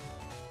we go.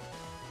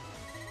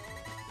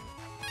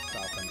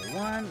 Golf number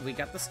 1. We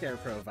got the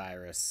scarecrow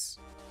virus.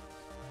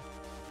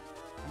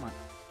 Come on,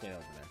 get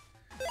over there.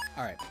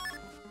 Alright.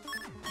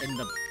 In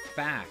the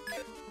back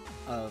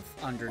of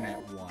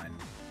Undernet 1.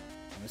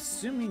 I'm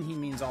assuming he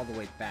means all the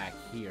way back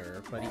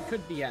here, but he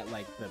could be at,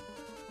 like, the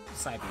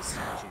Cybe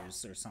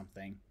statues or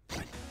something.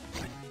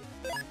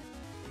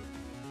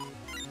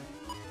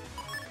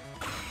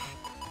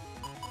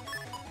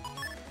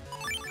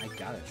 I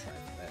gotta try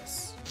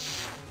this.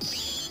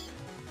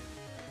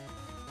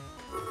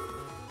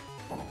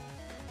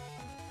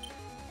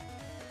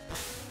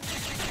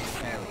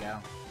 There we go.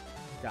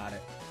 Got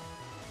it.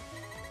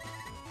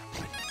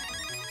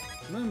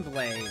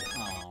 Moonblade.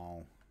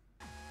 Oh.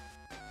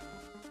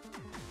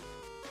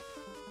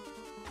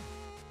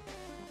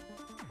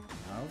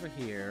 Now over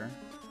here.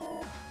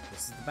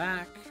 This is the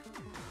back.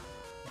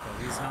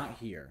 Okay, he's not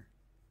here.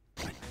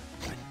 So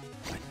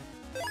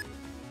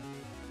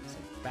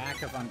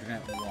back of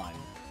Undernet 1.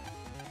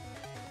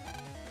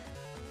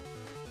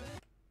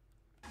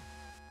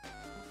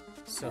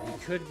 So he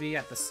could be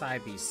at the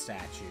Cybeast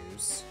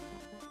statues.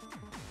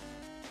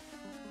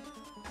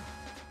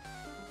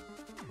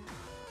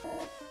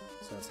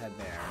 So let's head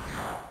there.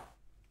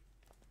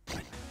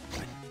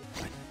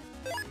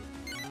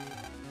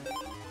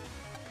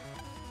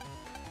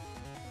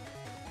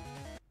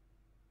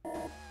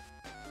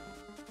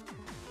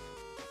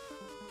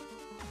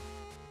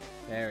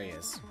 There he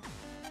is.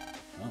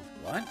 Oh,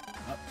 what?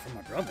 Not from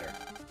my brother.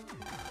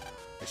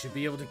 I should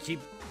be able to keep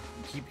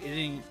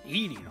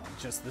eating on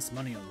just this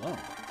money alone.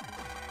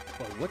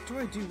 But what do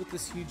I do with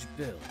this huge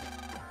bill?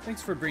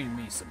 Thanks for bringing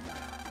me some money.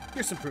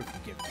 Here's some proof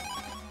you give me.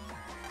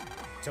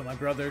 Tell my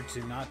brother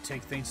to not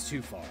take things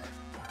too far.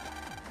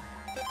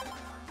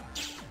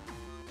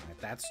 Alright,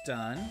 that's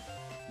done.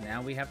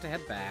 Now we have to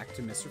head back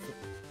to Mr.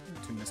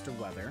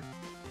 Weather.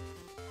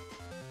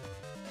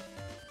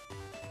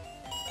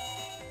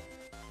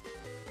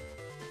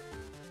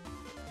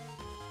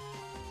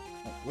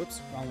 Oh, whoops,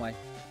 wrong way.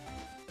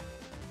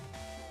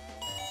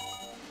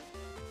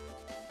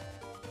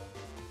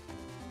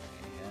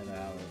 Head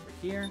out over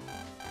here.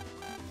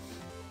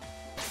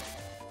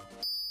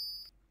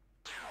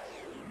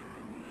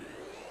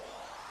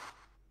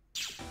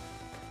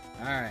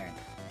 Alright.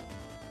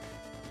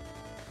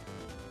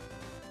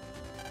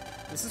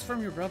 This is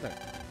from your brother.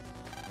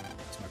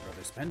 It's my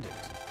brother's pendant.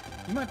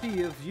 You might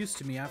be of use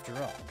to me after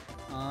all.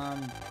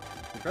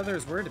 Your brother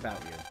is worried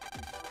about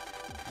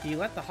you. He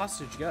let the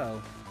hostage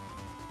go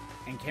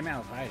and came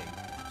out of hiding.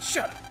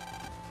 Shut up!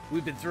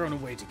 We've been thrown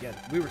away together.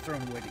 We were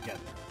thrown away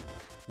together.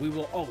 We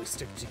will always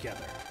stick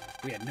together.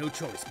 We had no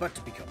choice but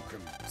to become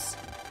criminals.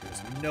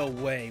 There's no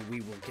way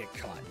we will get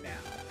caught now.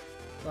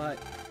 But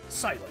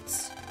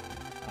silence!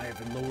 I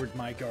haven't lowered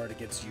my guard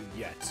against you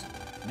yet.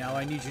 Now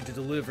I need you to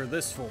deliver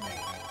this for me.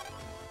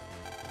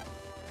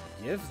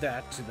 Give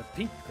that to the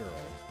pink girl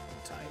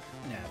type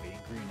Navi,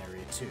 Green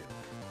Area 2.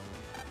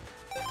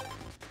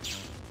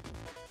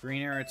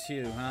 Green Area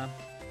 2, huh?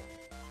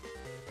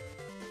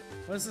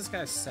 What does this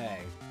guy say?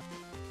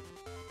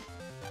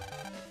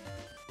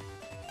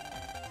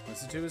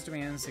 Listen to his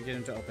demands to get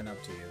him to open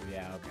up to you.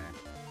 Yeah, okay.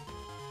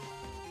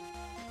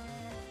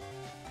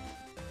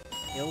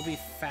 It'll be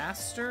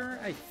faster,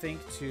 I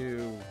think,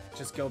 to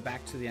just go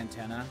back to the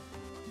antenna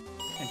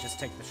and just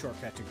take the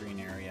shortcut to Green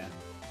Area.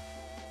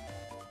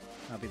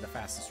 That'll be the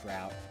fastest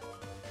route.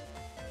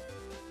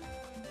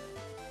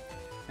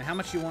 And how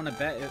much you want to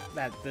bet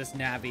that this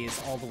Navi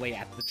is all the way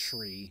at the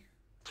tree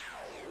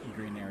in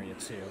Green Area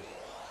 2?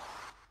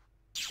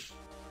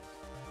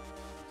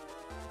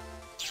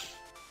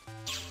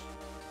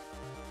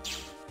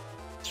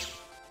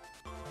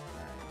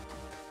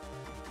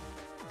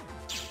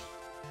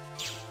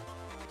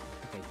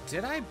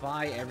 Did I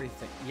buy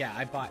everything? Yeah,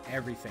 I bought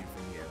everything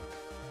from you.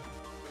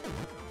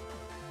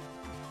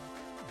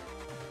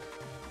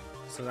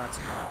 So that's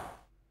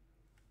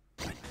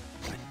good.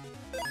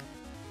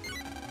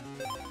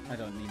 I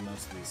don't need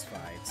most of these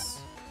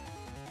fights.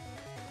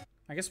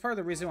 I guess part of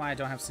the reason why I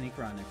don't have Sneak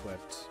Run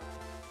equipped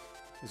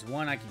is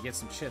one, I could get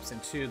some chips,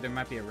 and two, there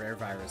might be a rare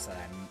virus that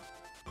I'm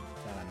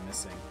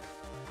missing.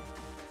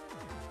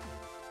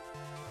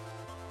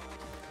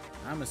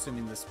 I'm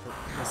assuming this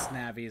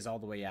Navi is all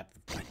the way at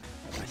the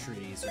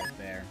trees right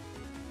there.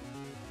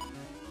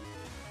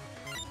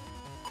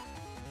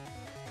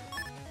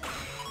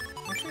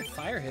 Actually, a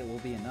fire hit will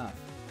be enough.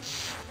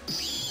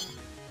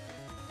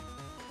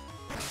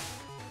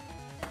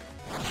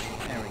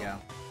 There we go.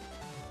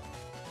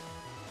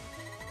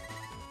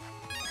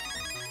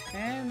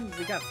 And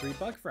we got 3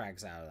 bug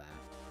frags out of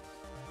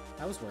that.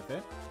 That was worth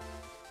it.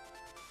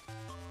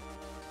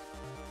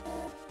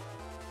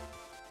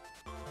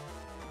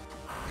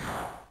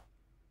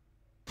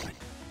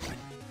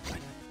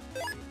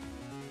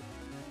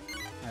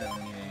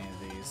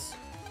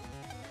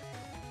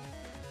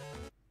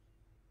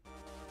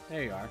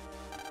 There you are.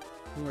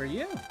 Who are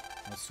you?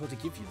 I was told to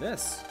give you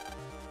this.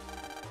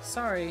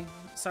 Sorry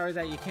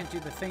that you can't do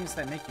the things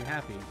that make you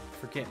happy.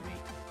 Forget me.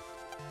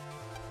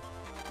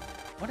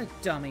 What a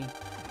dummy.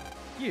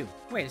 You,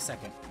 wait a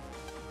second.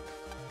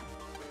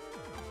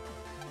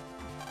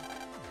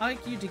 I'd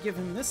like you to give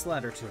him this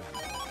letter to him.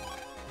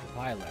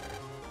 Goodbye letter.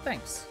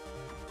 Thanks.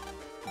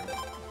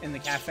 In the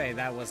cafe,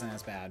 that wasn't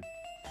as bad.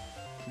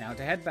 Now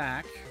to head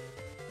back.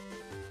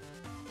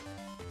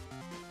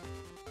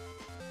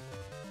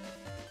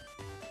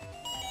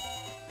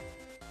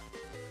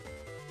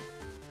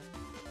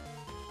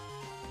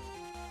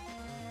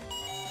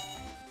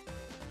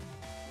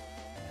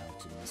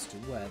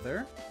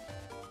 Weather.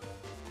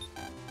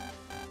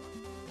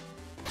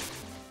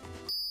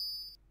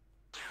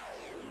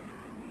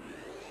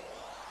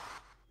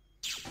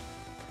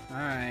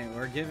 Alright,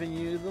 we're giving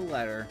you the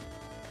letter.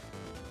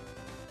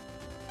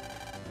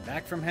 I'm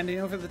back from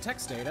handing over the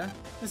text data.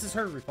 This is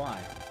her reply.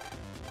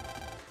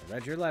 I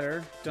read your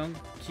letter. Don't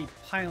keep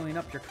piling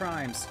up your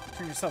crimes.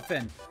 Turn yourself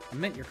in.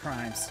 Admit your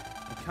crimes.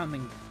 They come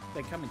and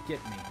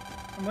get me.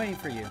 I'm waiting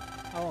for you.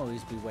 I'll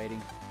always be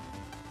waiting.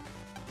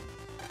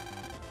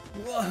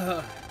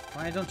 Whoa!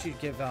 Why don't you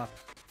give up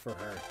for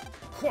her?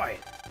 Quiet!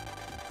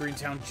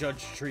 Greentown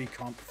Judge Tree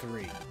Comp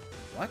 3.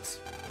 What?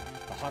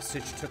 The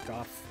hostage took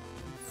off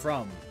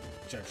from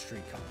Judge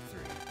Tree Comp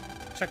 3.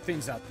 Check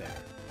things out there.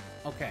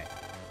 Okay.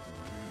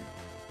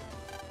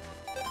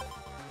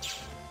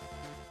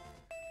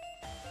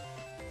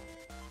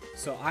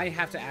 So I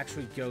have to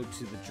actually go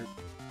to the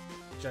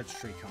Judge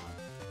Tree Comp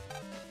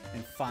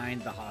and find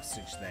the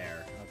hostage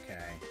there. Okay.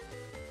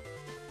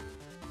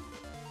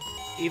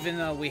 Even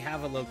though we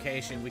have a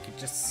location, we could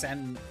just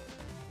send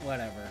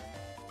whatever.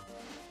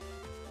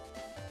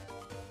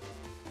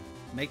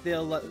 Make the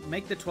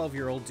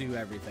 12-year-old do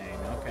everything.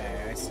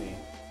 Okay, I see.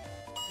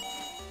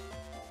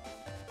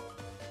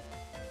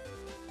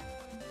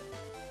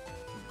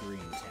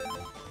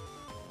 Greentown.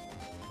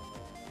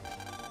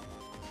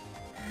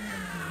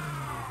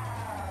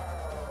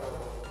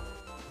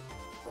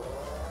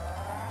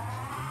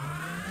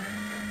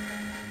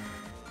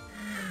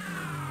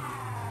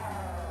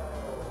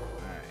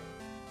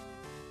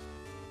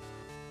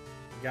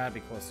 Gotta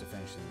be close to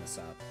finishing this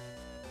up.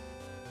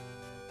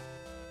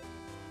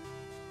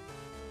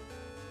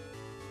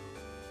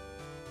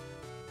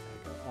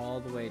 Gotta go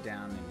all the way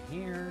down in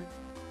here.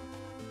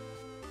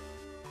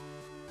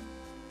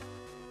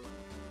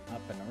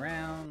 Up and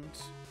around.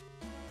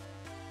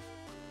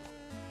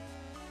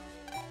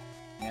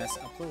 Yes,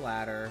 up the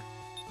ladder.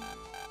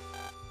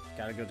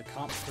 Gotta go to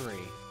Comp 3.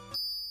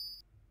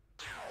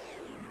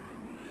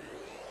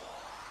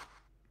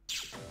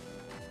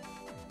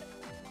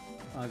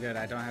 Oh good,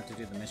 I don't have to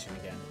do the mission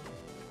again.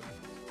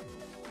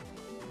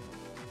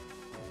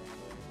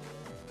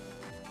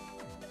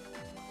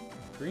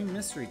 Green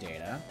mystery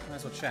data. Might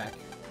as well check.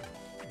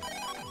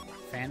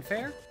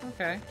 Fanfare?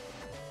 Okay.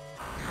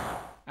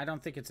 I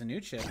don't think it's a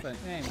new chip, but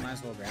hey, might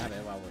as well grab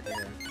it while we're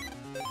here.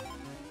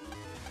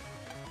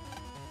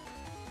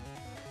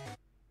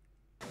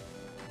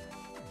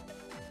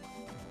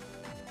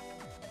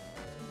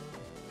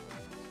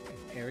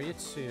 Area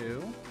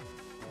 2.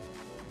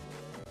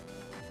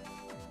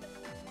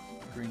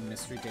 Green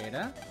mystery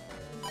data.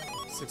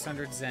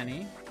 600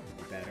 Zenny. Could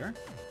be better.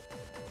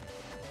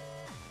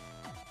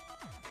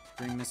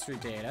 Green mystery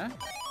data.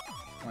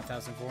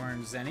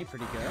 1,400 Zenny.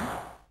 Pretty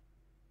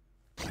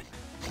good.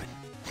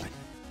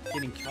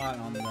 Getting caught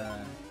on the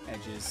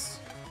edges.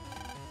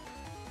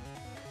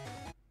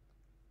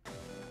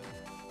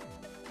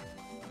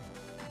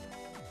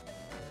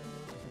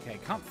 Okay,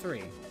 Comp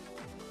 3.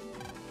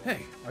 Hey,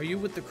 are you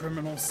with the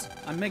criminals?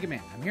 I'm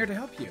Megaman. I'm here to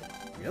help you.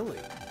 Really?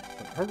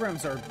 The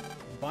programs are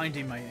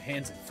binding my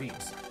hands and feet.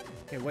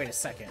 Okay, wait a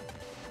second.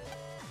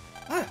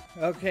 Ah,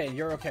 okay,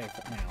 you're okay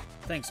now.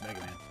 Thanks,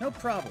 Megaman. No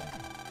problem.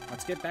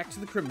 Let's get back to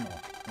the criminal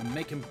and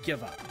make him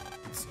give up.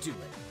 Let's do it.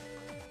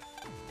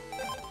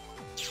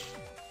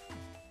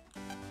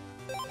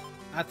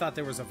 I thought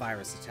there was a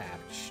virus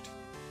attached.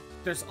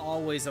 There's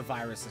always a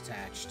virus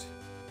attached.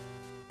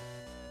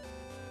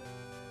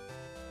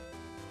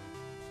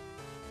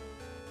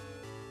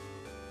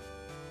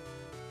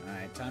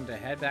 Alright, time to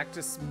head back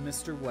to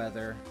Mr.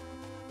 Weather.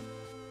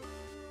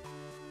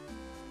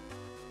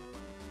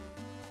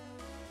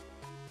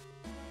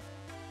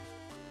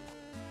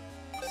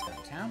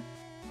 Town.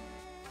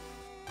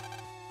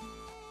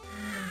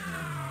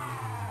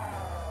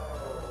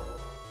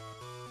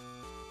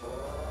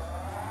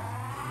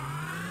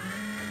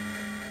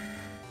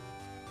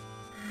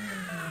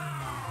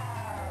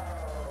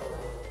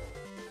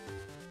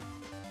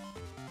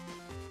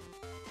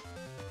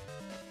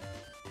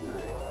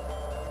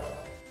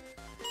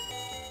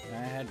 I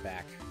head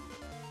back.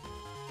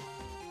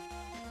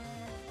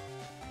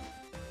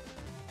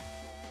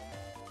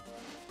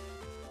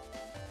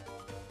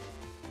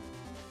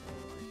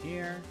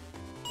 Here.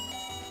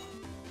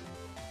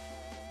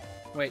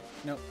 Wait,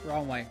 no,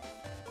 wrong way.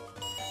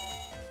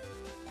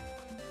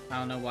 I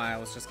don't know why, I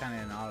was just kind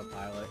of in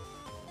autopilot.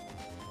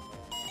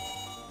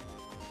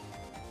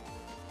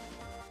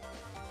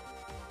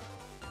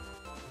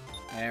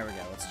 There we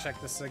go, let's check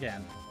this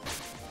again.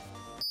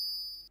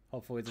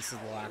 Hopefully this is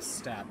the last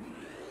step.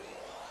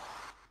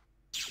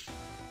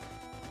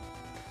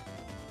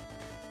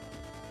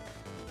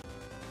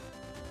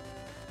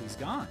 He's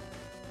gone.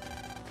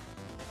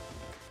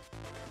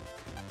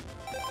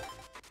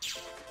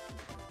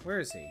 Where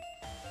is he?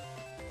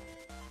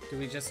 Do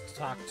we just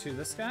talk to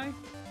this guy?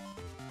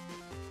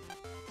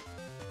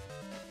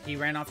 He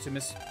ran off to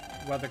Miss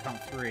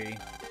Weathercomp 3.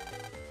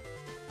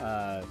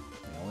 The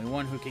only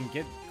one who can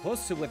get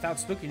close to without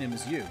spooking him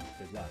is you.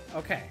 Good luck.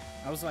 Okay.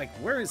 I was like,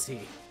 where is he?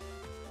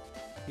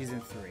 He's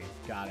in 3.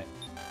 Got it.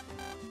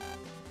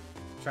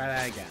 Try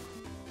that again.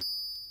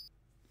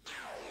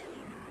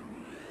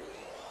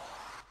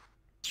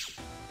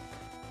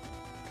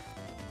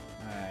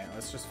 Alright,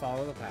 let's just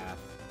follow the path.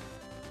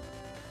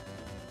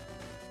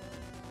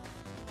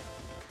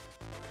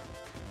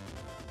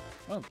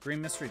 Oh,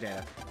 green mystery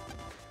data.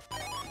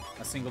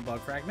 A single bug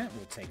fragment,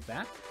 we'll take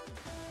that.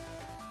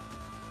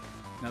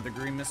 Another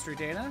green mystery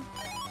data.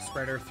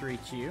 Spreader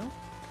 3Q.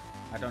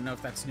 I don't know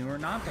if that's new or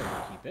not, but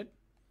we'll keep it.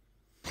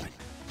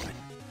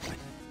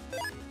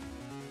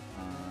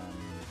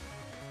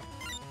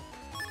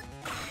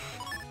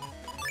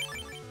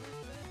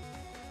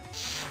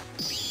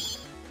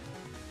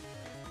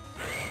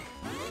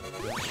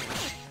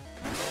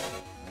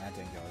 That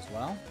didn't go as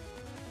well.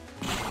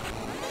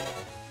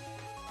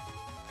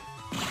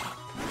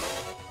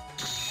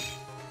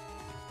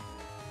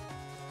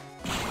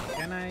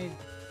 Can I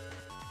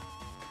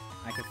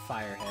could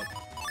fire hit.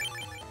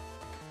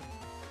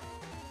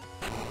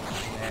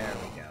 There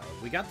we go.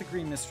 We got the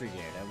green mystery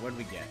data. What did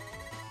we get?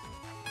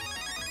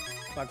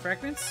 Bug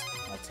fragments?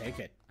 I'll take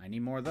it. I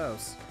need more of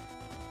those.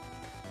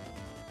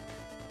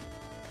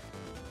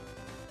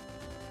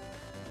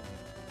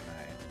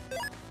 Alright.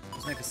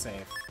 Let's make a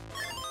save.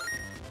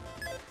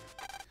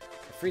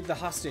 I freed the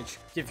hostage.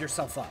 Give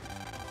yourself up.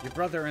 Your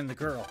brother and the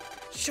girl.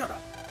 Shut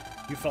up.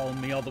 You followed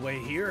me all the way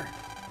here?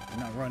 I'm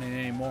not running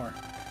anymore.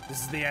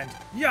 This is the end.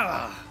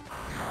 Yeah!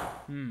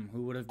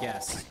 Who would have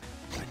guessed?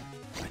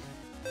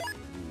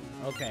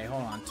 Okay,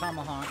 hold on.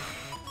 Tomahawk.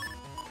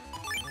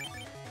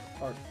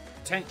 Or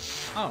Teng.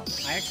 Oh,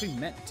 I actually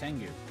meant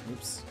Tengu.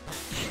 Oops.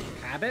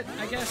 Habit,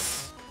 I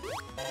guess?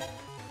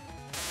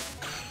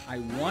 I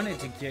wanted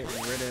to get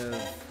rid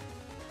of...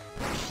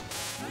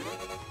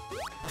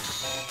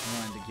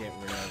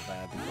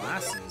 the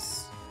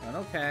glasses. But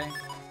okay.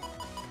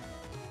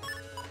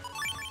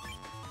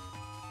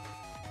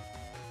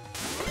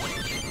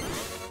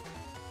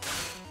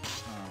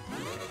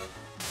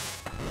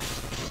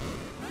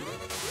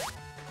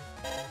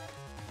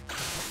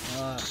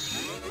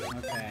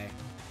 Okay.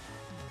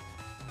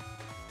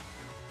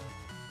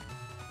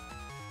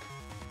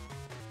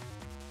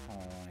 How do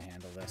I want to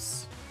handle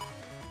this?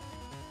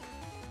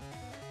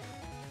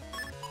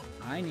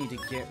 I need to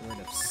get rid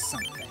of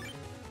something.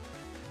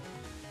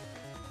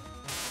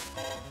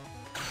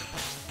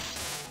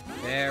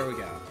 There we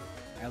go.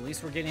 At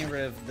least we're getting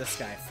rid of this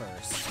guy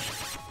first.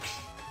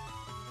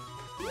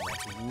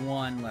 That's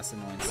one less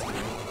annoyance here.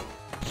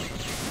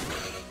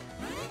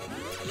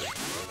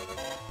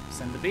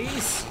 Send the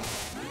bees.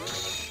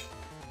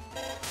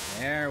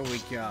 There we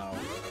go.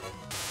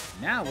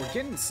 Now we're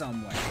getting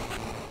somewhere.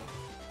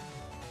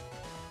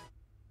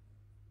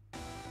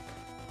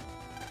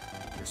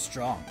 You're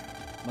strong.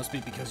 Must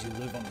be because you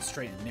live on the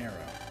straight and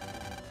narrow.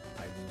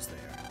 I lose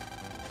there.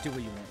 Do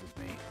what you want with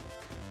me.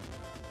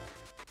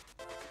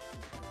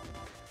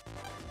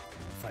 I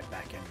won't fight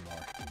back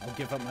anymore.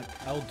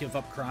 I'll give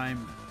up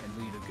crime and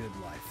lead a good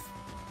life.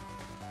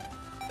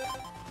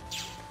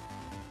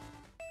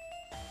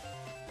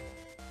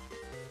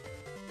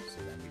 So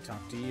then we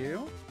talk to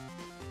you.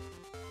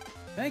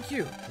 Thank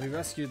you! We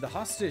rescued the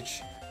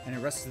hostage and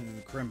arrested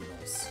the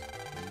criminals.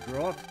 When you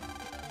grow up,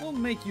 we'll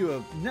make you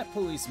a net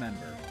police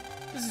member.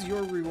 This is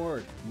your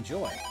reward.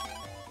 Enjoy.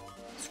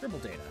 Scribble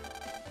data.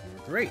 You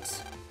were great.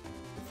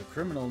 If the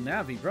criminal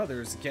Navi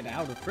brothers get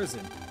out of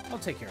prison, I'll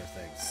take care of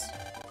things.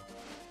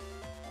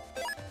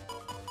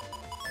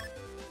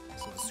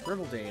 So the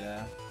scribble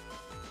data...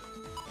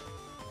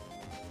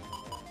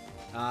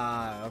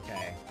 Ah,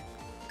 okay.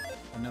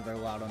 Another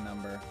Lotto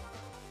number.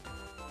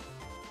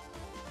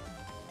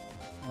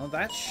 Well,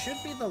 that should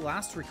be the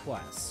last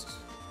request.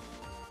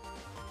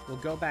 We'll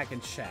go back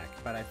and check,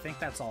 but I think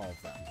that's all of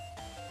them.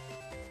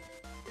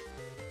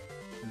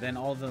 And then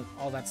all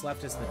that's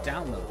left is the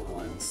download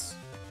ones.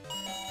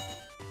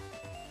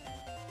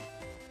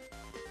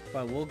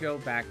 But we'll go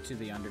back to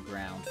the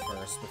underground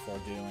first before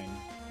doing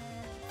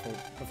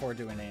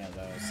any of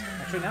those.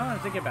 Actually, now that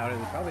I think about it,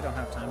 we probably don't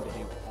have time to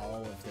do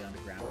all of the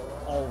underground,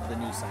 all of the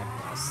new side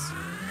quests.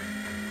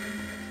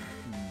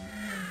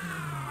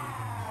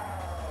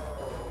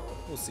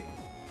 We'll see.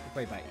 We'll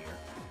play by ear.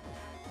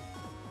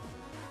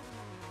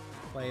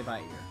 Play by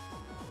ear.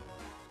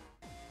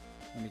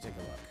 Let me take a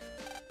look.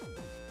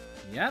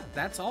 Yep,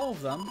 that's all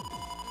of them.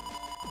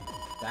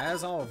 That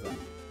is all of them.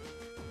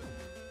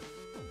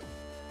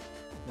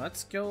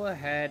 Let's go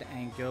ahead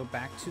and go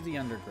back to the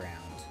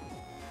underground.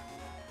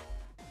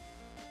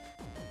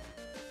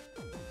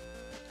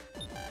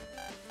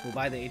 We'll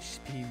buy the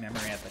HP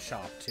memory at the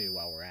shop too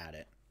while we're at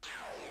it.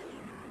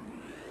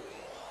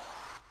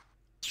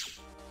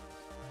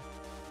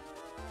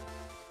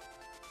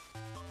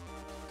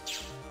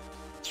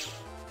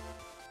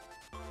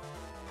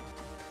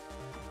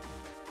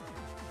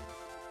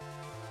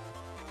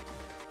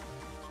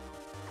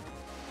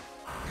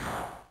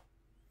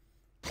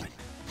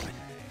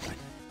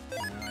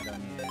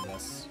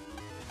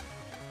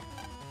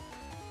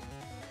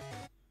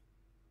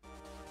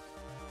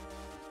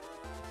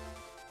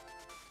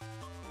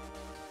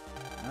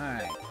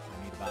 Alright,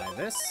 I need to buy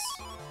this.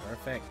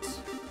 Perfect.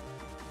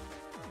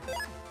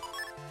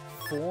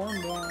 4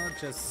 more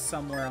just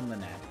somewhere on the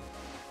net.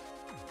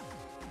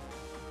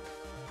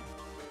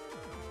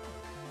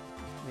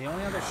 The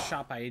only other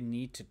shop I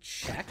need to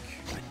check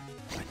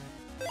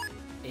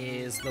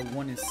is the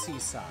one in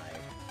Seaside.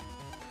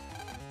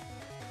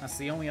 That's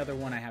the only other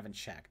one I haven't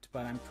checked,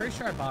 but I'm pretty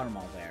sure I bought them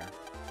all there.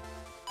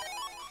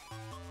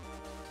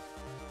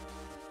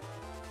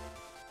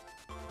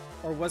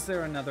 Or was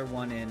there another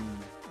one in...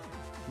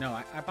 No,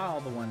 I bought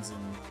all the ones in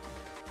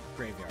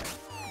Graveyard.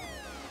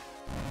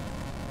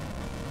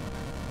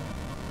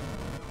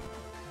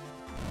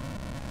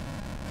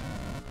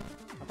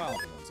 I bought all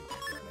the ones in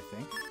Graveyard, I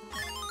think.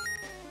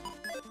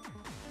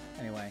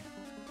 Anyway.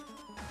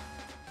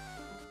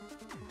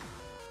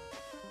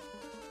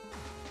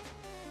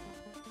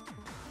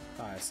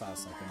 Thought I saw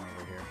something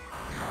over here.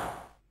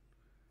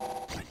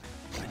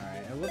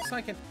 Alright, it looks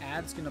like an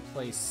ad's gonna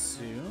play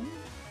soon.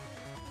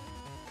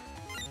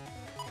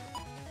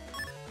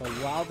 But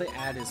while the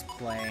ad is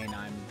playing,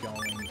 I'm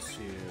going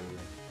to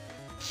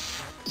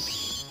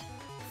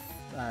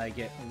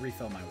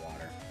refill my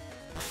water.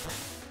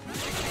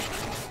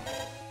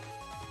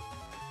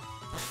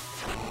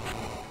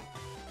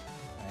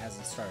 It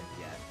hasn't started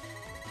yet.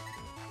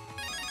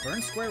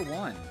 Burn Square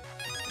 1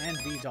 and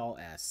V-Doll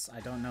S.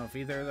 I don't know if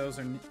either of those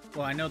are new.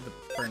 Well, I know the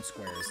Burn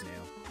Square is new.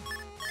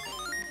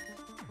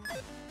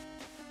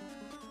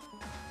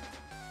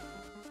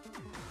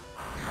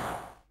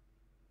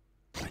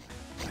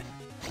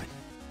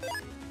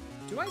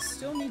 Do I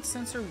still need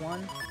Sensor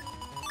 1?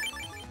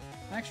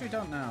 I actually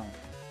don't know.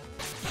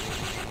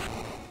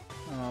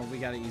 Oh, we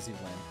got an easy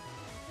win.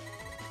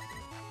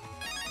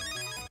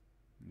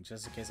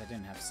 Just in case I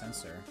didn't have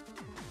Sensor.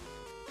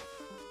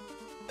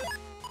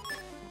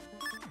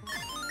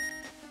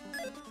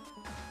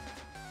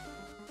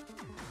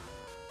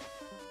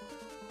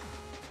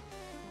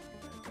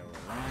 Go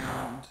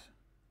around.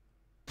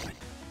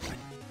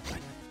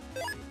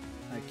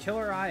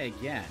 Killer Eye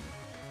again.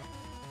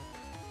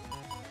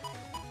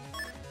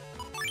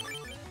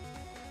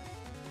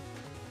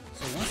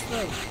 So once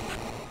the...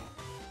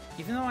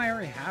 Even though I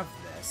already have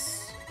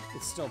this,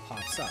 it still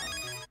pops up.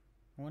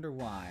 I wonder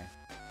why.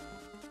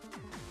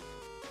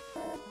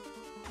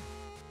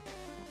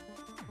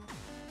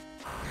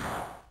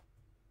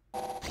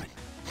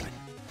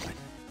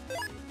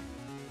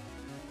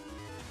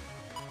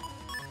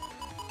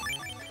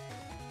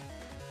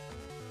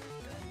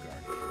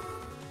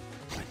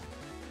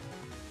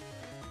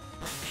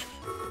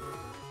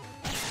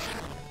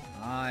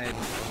 I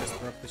just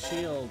broke the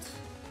shield.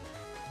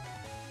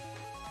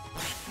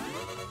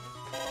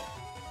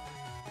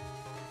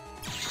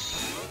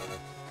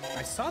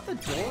 I saw the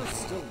door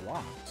still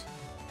locked.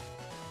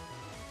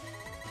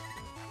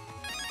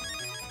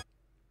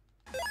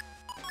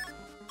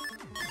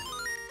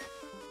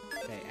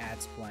 Okay,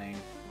 ad's playing.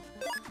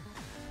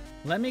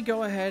 Let me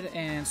go ahead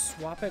and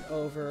swap it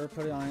over,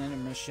 put it on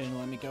intermission.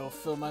 Let me go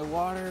fill my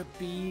water.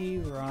 Be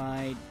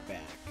right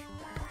back.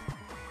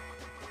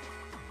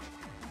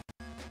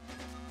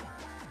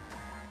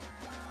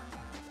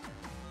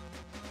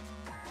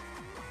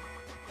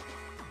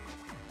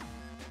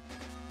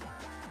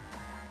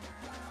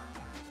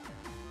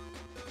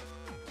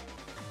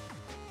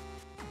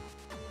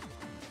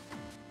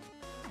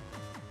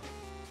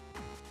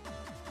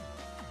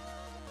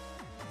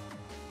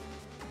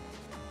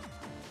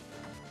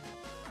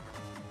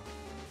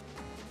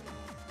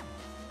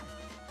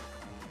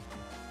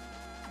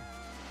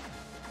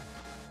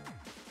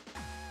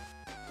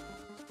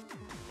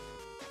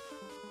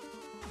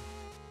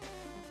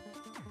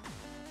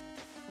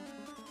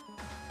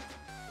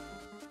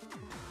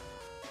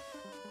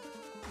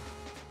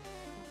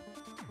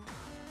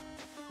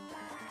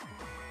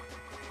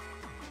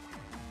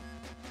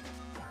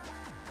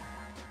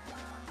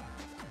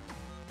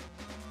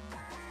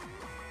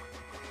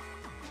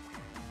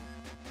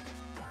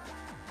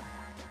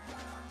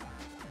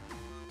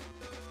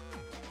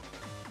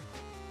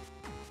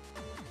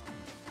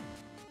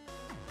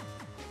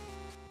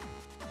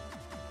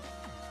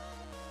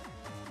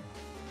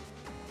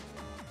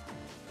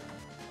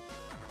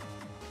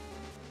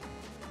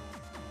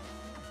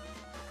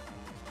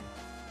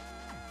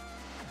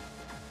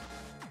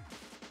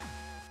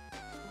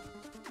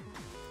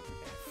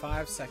 Okay,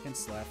 5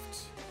 seconds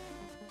left.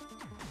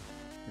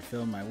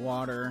 Refill my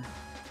water.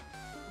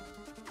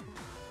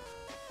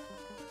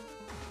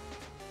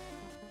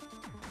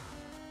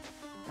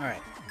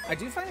 Alright. I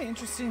do find it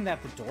interesting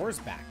that the door's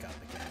back up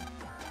again.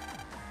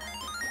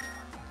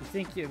 You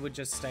think it would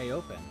just stay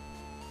open.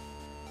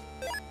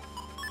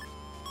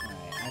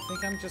 Alright, I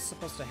think I'm just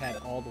supposed to head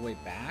all the way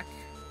back.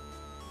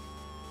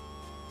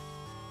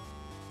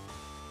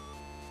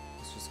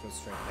 Let's just go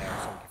straight there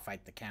so we can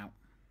fight the count.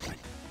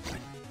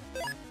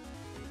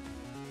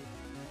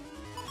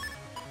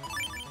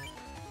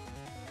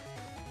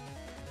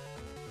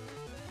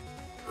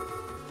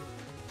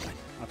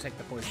 I'll take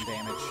the poison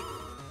damage.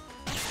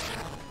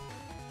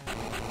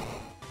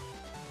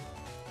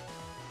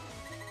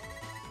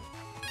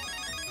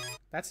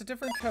 That's a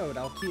different code.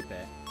 I'll keep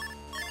it.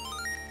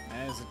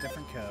 That is a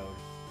different code.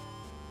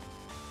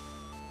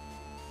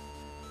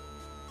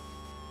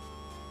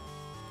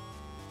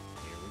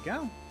 Here we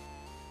go.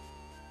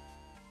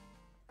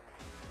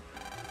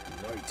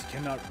 Light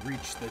cannot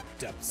reach the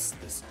depths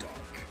this dark.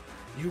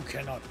 You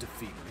cannot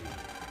defeat me.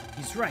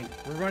 He's right.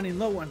 We're running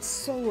low on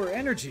solar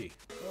energy.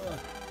 Ugh.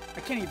 I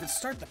can't even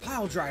start the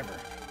pile driver.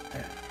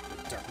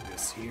 The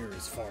darkness here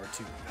is far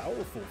too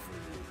powerful for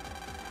you.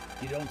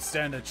 You don't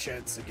stand a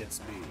chance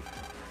against me.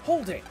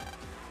 Hold it!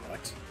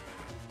 What?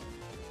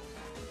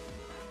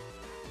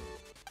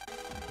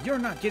 You're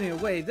not getting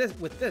away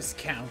with this,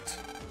 Count.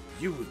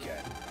 You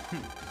again?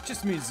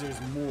 Just means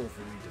there's more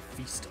for me to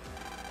feast on.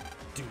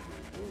 Do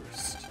your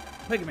worst.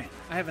 Megaman,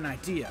 I have an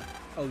idea.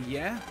 Oh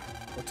yeah?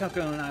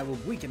 Otenko and I will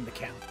weaken the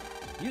Count.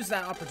 Use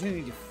that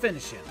opportunity to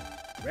finish him.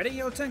 Ready,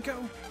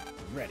 Otenko?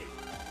 Ready.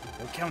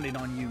 We're counting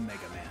on you,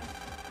 Megaman.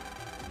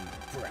 You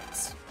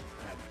brats.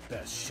 Had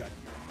best shut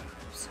your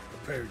mouths.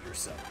 Prepare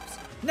yourselves.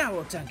 Now,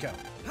 Otenko!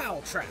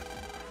 Pile trap!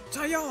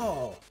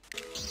 Tayal!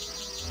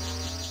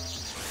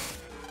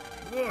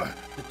 Ugh,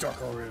 the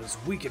dark aura is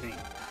weakening.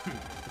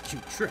 A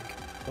cute trick,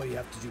 but you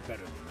have to do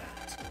better than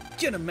that.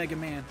 Get him, Mega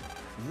Man!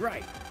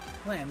 Right!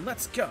 Lan,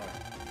 let's go!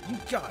 You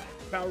got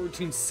it! Power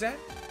routine set,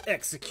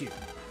 execute!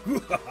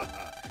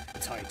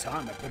 It's high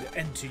time I put an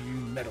end to you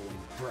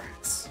meddling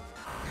brats.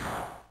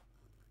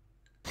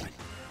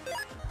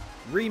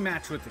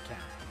 Rematch with the Count.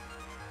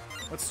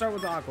 Let's start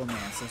with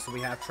Aquaman since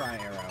we have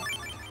Tri-Arrow.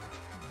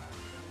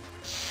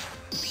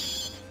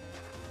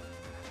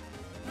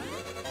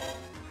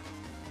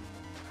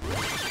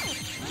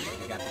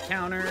 We got the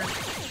counter.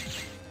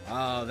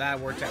 Oh, that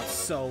worked out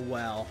so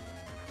well.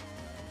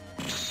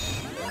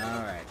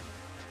 Alright.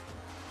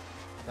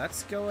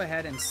 Let's go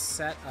ahead and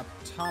set up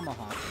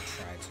Tomahawk to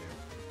try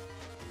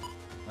to.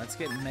 Let's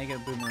get Mega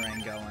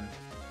Boomerang going.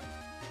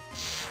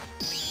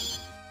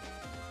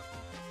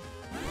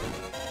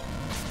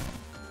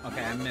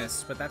 Okay, I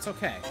missed, but that's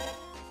okay.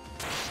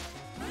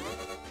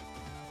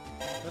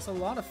 There's a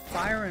lot of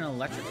fire and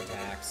electric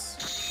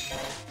attacks.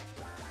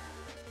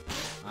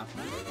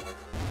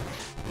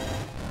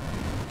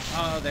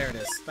 Oh, there it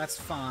is. That's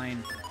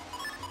fine.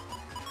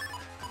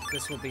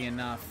 This will be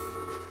enough.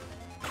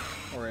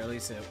 Or at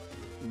least it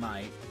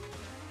might.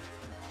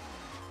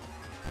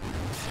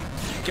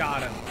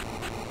 Got him.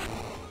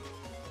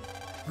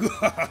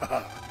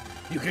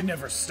 You can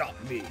never stop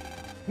me.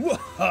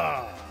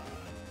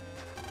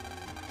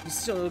 You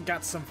still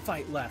got some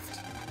fight left.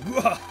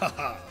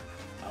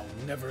 I'll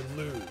never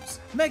lose.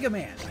 Mega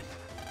Man!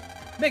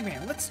 Mega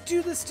Man, let's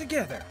do this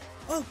together.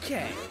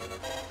 Okay.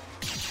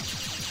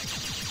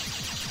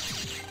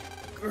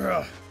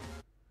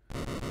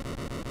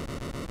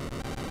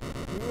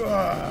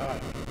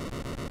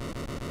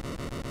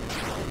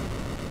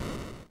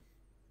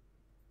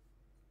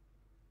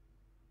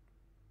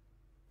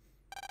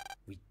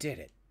 We did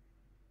it.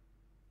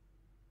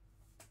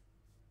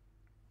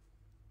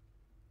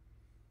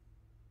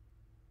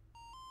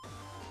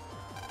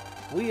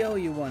 We owe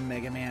you one,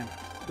 Mega Man.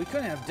 We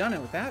couldn't have done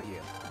it without you.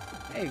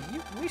 Hey,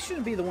 we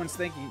shouldn't be the ones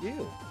thanking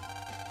you.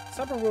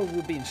 Supper World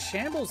would be in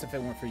shambles if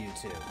it weren't for you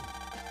two.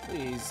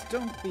 Please,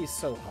 don't be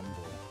so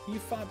humble. You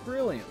fought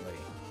brilliantly.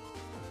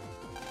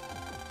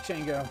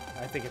 Django,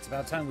 I think it's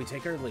about time we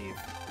take our leave.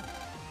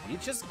 You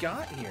just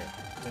got here.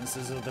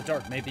 Princes of the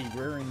Dark may be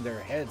rearing their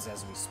heads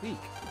as we speak.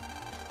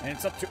 And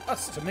it's up to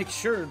us to make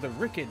sure the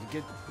wicked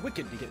get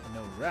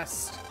no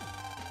rest.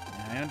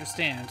 I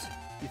understand.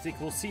 You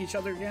think we'll see each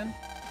other again?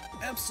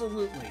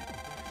 Absolutely.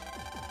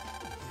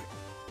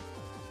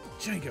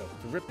 Django,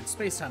 the rip in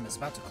space-time is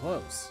about to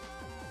close.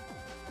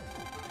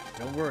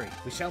 Don't worry,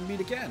 we shall meet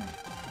again.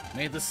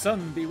 May the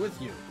sun be with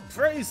you.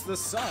 Praise the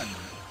sun!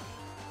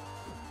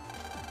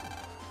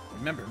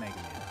 Remember, Mega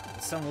Man,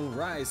 the sun will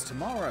rise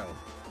tomorrow.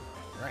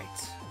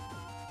 Right.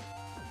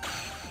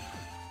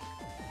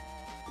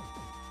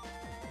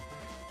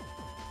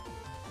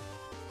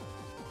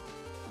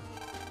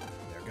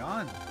 They're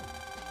gone.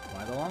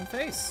 Why the long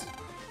face?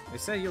 They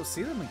say you'll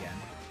see them again,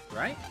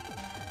 right?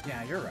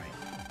 Yeah, you're right.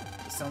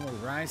 The sun will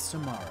rise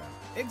tomorrow.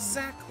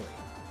 Exactly.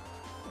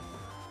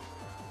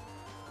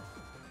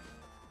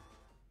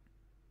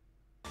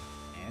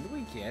 And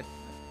we get...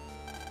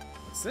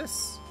 What's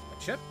this?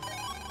 A chip?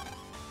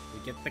 We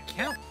get the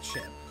Count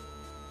chip.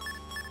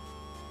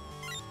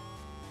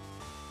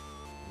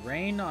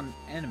 Rain on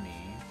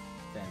enemy,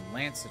 then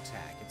Lance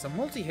attack. It's a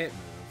multi-hit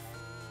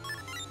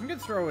move. I'm gonna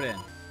throw it in.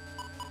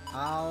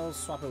 I'll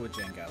swap it with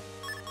Django.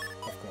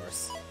 Of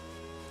course.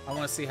 I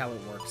want to see how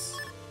it works.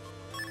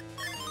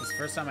 It's the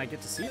first time I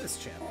get to see this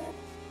chip.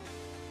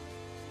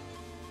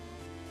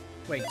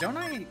 Wait, don't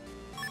I...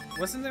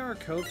 Wasn't there a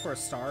code for a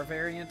star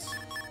variant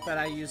that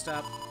I used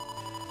up?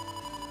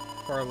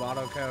 For a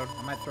lotto code?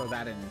 I might throw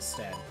that in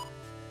instead.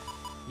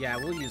 Yeah,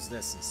 we'll use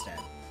this instead.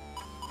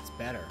 It's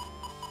better.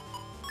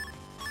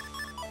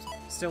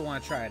 Still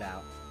want to try it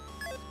out.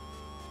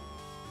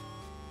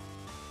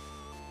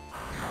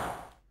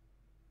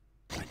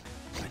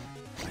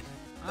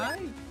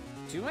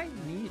 Do I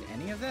need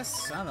any of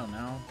this? I don't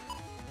know.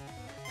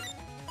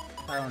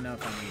 I don't know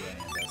if I need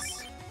any of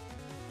this.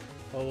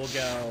 But we'll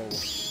go...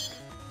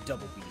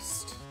 Double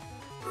Beast.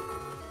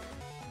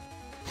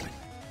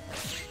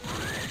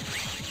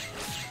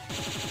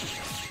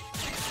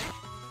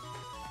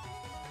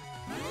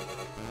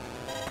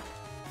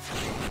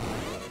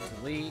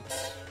 Delete.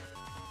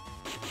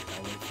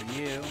 I'll wait for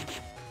you.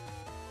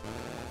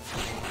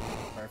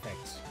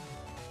 Perfect.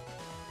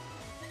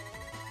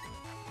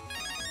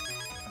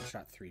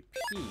 Shot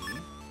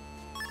 3P.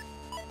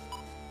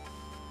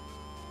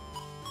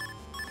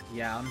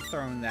 Yeah, I'm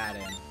throwing that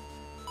in.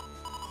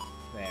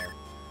 There.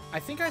 I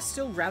think I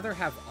still rather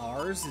have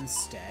R's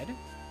instead.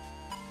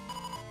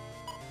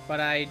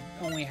 But I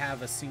only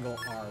have a single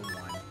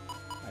R1,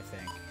 I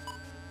think.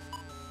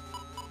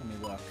 Let me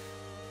look.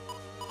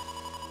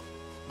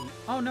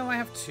 Oh, no, I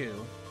have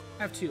two.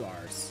 I have two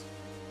R's.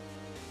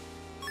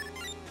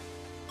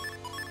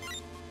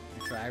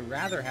 Actually, I'd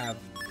rather have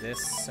this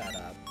set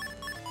up.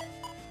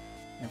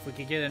 And if we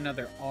could get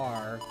another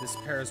R, this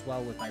pairs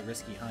well with my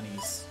Risky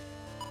Honeys.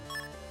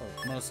 Or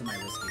most of my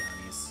Risky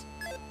Honeys.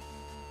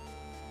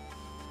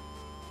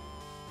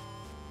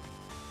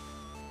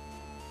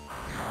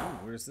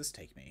 Ooh, where does this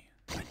take me?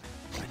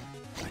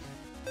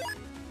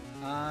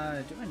 Do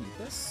I need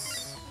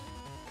this?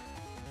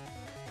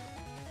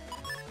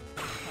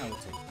 Oh,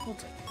 we'll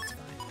take it, it's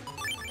fine.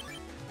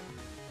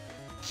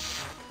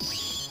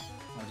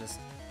 I'll just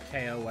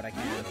KO what I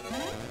can.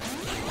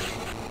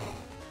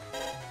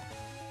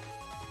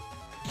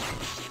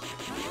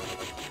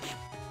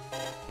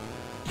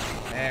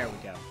 There we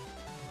go.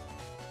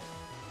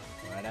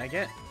 What'd I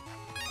get?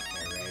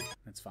 Okay, right.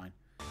 That's fine.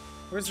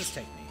 Where does this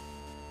take me?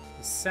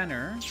 The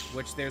center,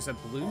 which there's a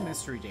blue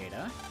mystery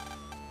data.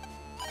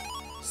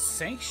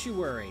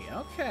 Sanctuary,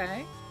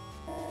 okay.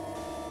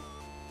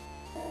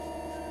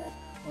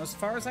 Well, as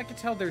far as I can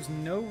tell, there's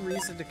no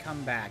reason to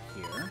come back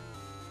here.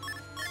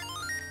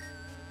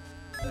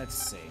 Let's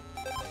see.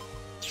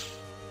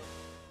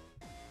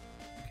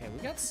 Okay, we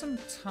got some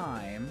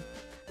time.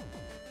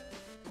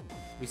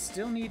 We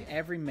still need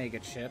every mega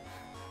chip.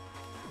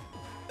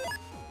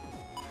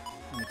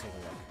 Let me take a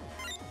look.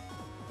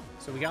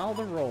 So we got all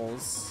the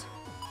rolls.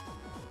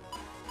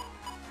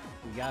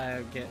 We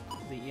gotta get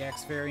the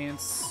EX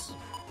variants.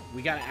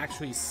 We gotta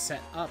actually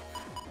set up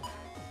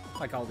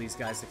like all these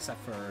guys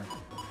except for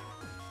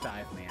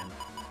Dive Man.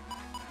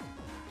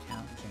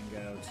 Count,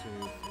 Jingo,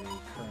 2, 3,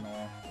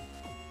 Colonel.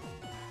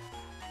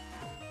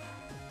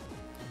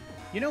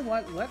 You know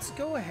what? Let's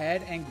go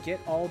ahead and get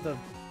all the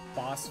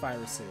boss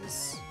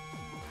viruses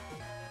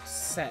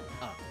set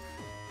up,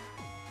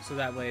 so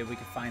that way we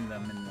can find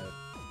them in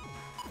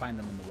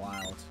the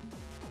wild.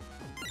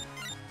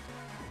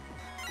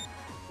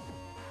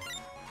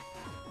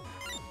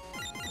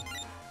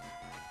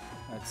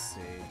 Let's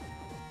see.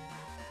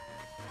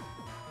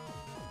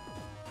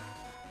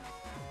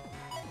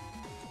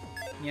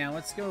 Yeah,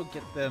 let's go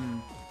get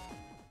them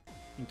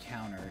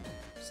encountered,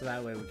 so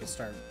that way we can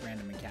start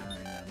random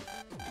encountering them.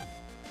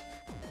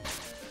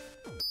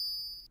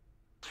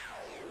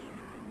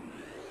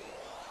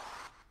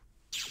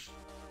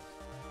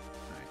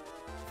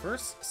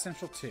 First,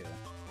 Central 2.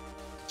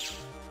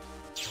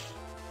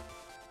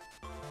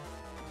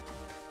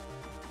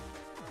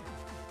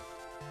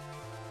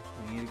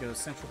 We need to go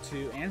Central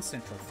 2 and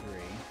Central 3.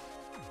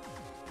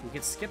 We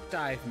could skip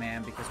Dive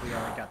Man because we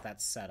already got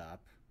that set up.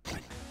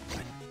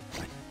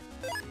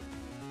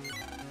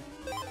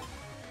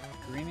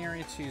 Green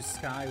Area 2,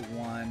 Sky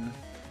 1,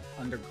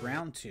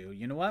 Underground 2.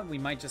 You know what? We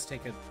might just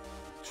take a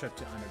trip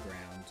to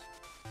Underground.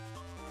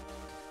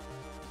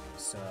 Okay,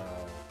 so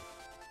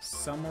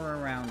somewhere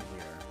around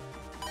here.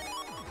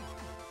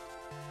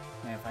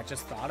 Man, if I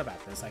just thought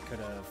about this, I could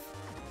have...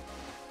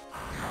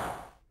 Oh,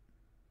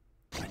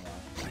 well.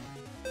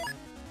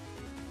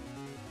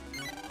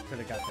 Could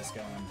have got this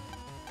going.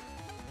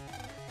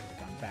 Could have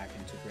gone back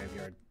into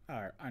Graveyard...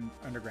 or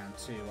Underground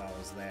 2 while I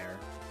was there.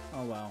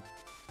 Oh, well.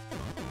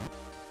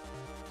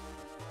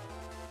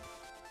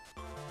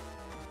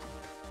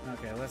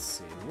 Okay, let's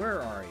see.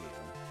 Where are you?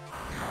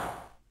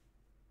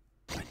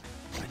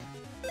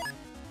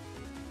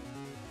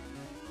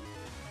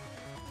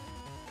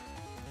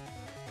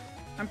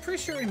 I'm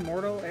pretty sure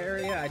Immortal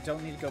area I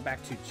don't need to go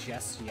back to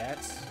just yet.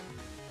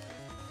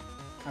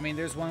 I mean,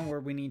 there's one where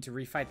we need to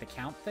refight the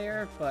Count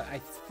there, but I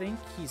think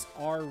he's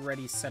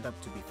already set up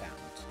to be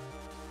found.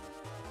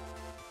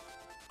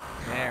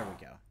 There we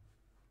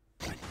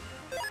go.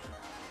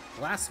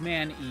 Last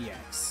Man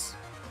EX.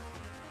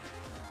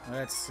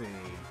 Let's see.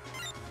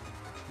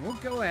 We'll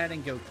go ahead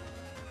and go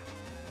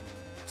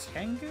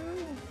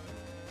Tengu?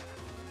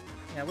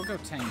 Yeah, we'll go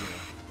Tengu.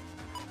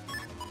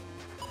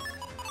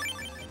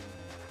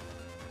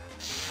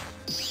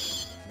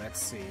 Let's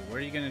see. What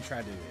are you going to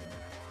try to do?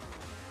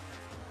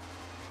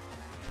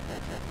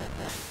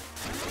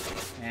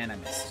 And I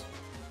missed.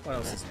 What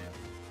else is new?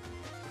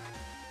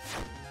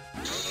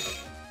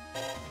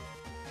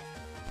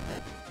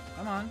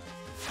 Come on.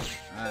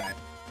 Alright.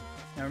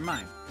 Never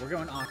mind. We're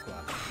going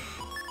Aqua.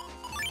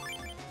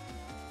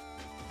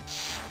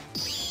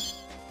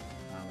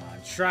 Come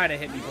on. Try to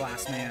hit me,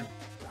 Blast Man.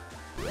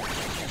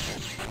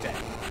 Dead.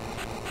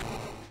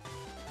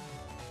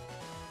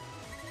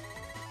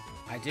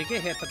 I did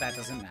get hit, but that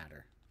doesn't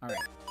matter. Alright,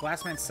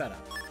 Blastman set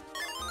up.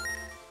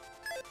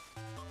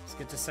 Let's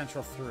get to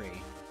Central 3.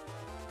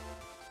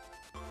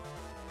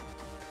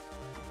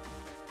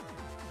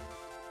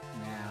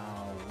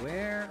 Now,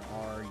 where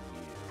are you?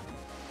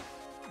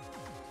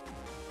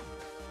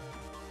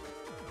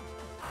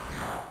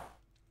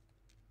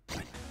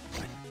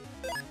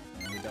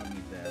 No, we don't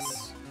need this.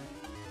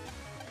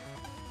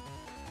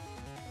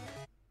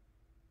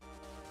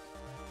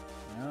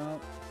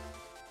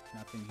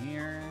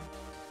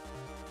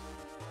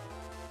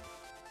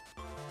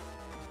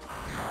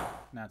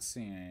 Not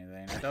seeing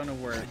anything. I don't know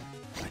where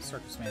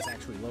Circus Man is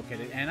actually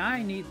located, and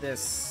I need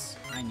this.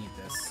 I need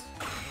this.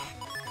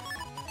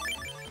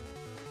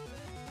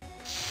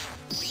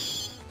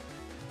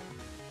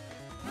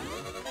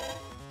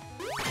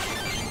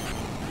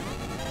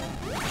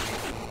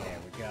 There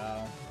we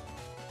go.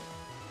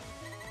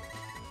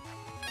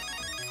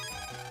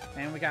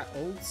 And we got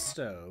Old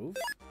Stove.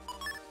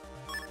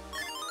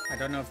 I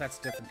don't know if that's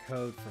a different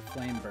code for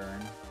Flame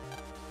Burn.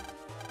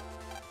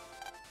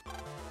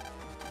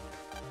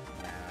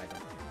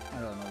 I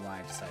don't know why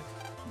I decided to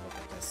look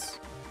at this.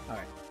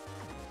 Alright.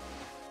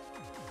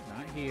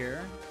 Not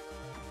here.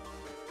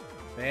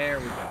 There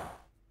we go.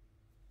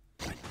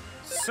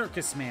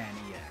 Circus Man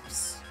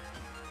EX.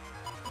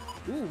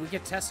 Ooh, we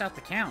could test out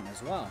the count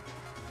as well.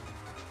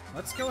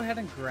 Let's go ahead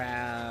and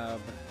grab...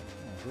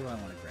 Oh, who do I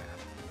want to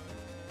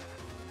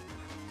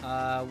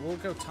grab? We'll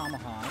go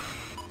Tomahawk.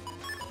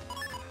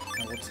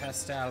 And we'll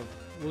test out...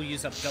 We'll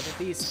use up Double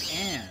Beast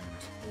and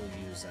we'll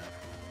use up...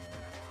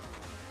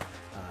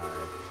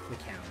 the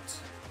count.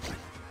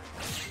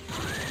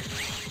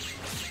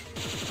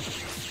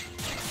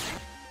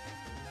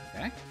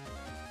 Okay.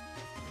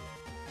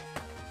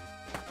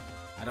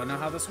 I don't know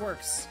how this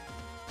works.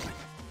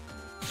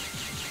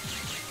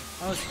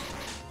 Oh,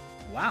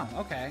 wow,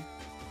 okay.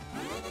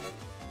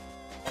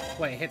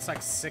 Wait, it hits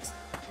like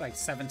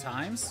 7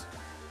 times?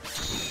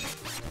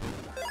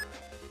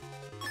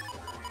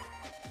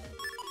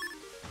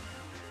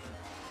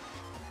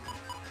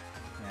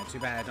 Yeah, too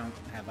bad I don't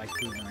have like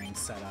boomerang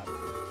set up.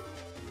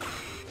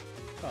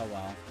 Oh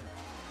well.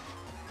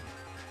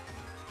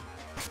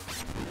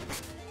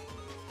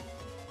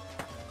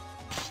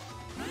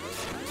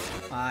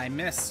 I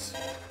missed.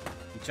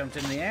 He jumped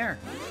in the air.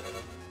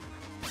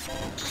 Okay,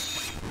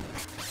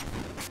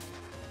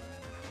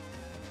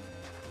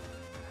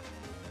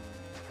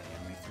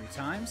 only 3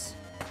 times.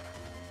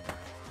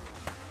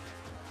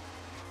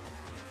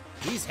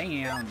 He's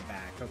hanging out in the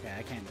back. Okay,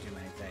 I can't do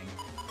anything.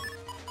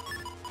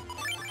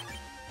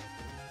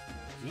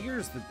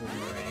 Here's the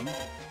boomerang.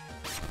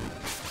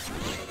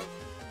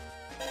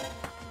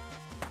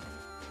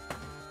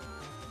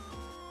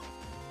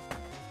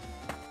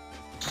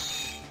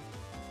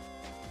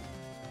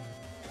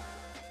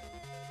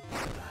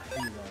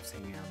 He loves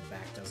hanging out in the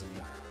back, doesn't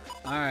he?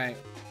 Alright,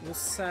 we'll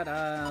set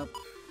up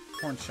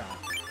Corn Chop.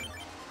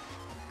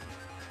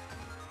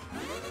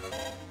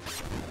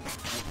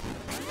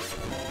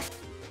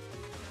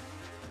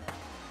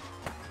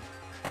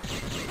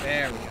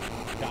 There we go.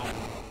 Got it.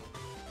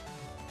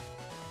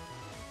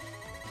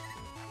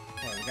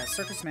 Okay, we got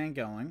Circus Man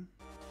going.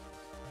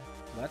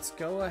 Let's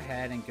go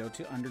ahead and go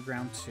to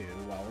Underground 2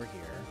 while we're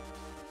here.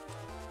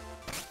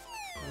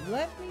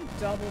 Let me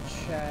double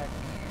check.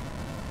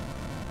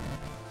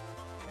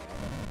 Okay,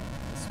 I'll open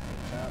this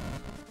page up.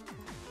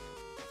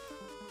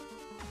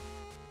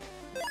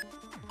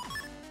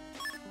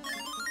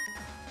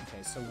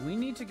 Okay, so we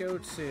need to go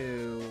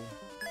to...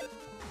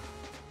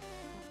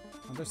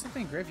 Oh, there's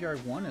something in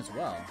Graveyard 1 as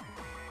well. Hold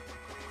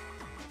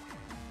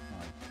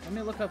on. Let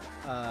me look up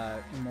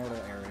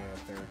Immortal Area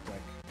very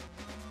quick.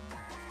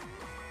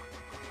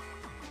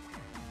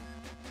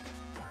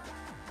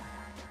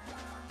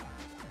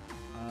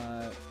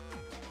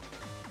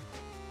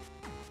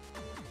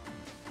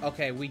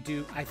 Okay, we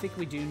do... I think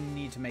we do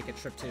need to make a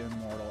trip to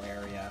Immortal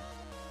Area.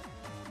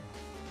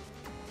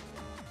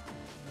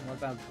 What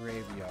about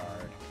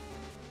Graveyard?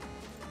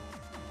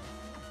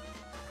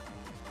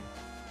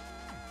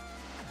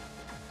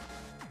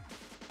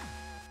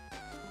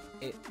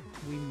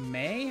 We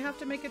may have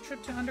to make a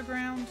trip to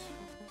Underground,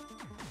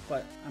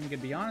 but I'm gonna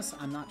be honest,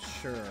 I'm not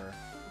sure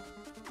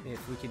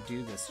if we could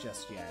do this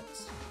just yet.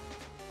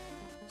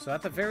 So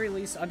at the very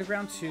least,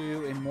 Underground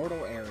 2,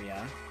 Immortal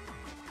Area.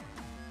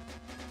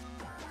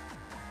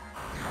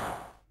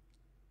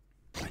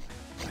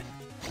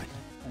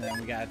 And then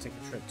we gotta take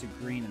a trip to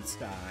Green and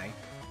Sky.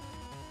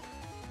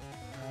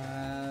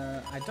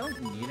 I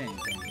don't need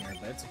anything here,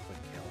 but it's a quick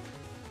kill.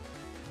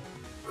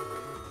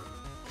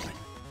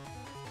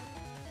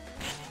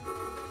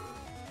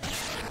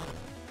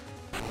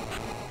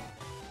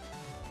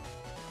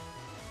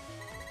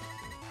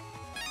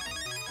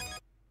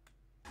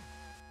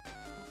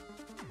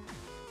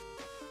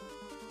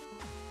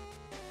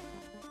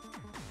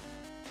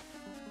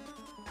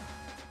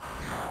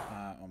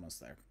 Almost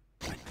there.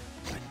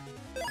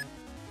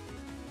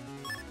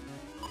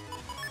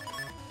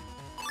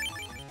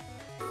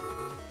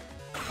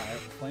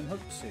 Flame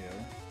Hook 2.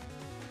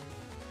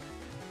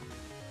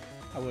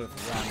 I would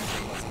have run if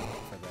it wasn't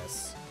for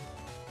this.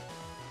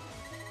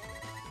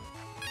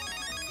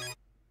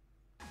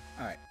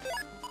 Alright.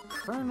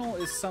 Colonel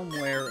is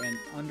somewhere in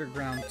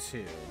Underground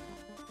 2.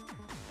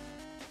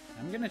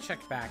 I'm gonna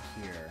check back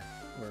here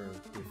where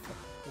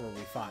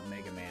we fought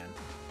Megaman.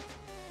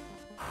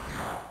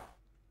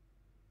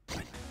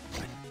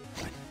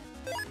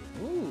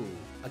 Ooh,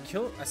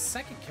 a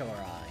second killer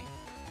eye.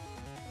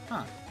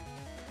 Huh.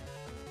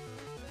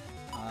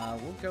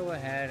 We'll go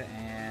ahead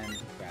and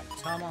grab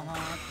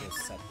Tomahawk. We'll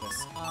set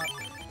this up.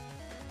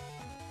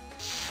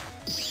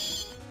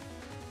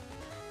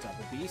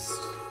 Double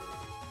Beast.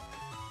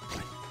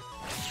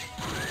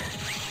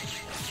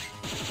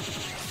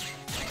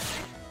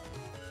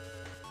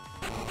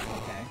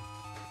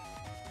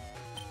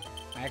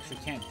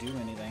 can't do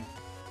anything.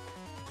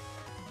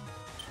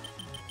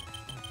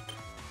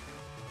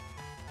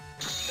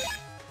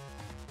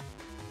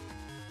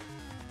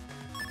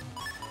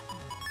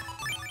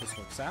 This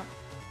works out.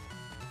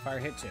 Fire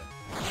hit 2.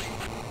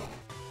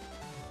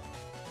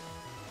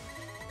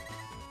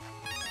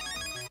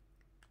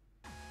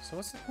 So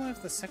what's the point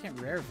of the second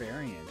rare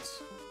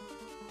variant?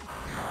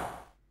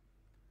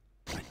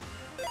 Well,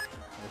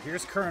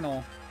 here's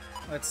Colonel.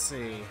 Let's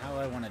see, how do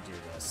I want to do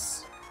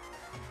this?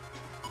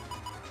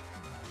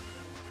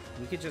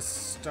 We could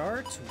just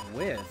start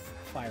with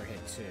Fire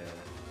Hit 2.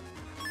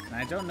 And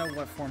I don't know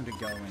what form to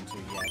go into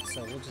yet,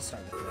 so we'll just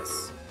start with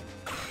this.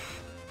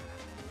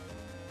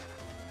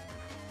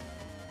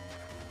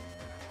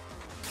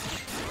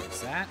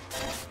 What's that?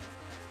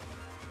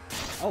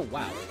 Oh,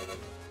 wow.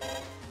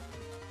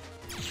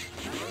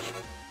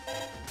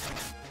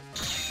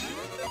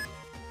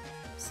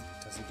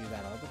 Does he do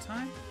that all the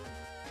time?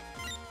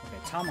 Okay,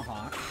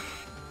 Tomahawk.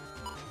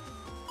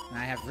 And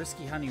I have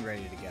Risky Honey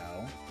ready to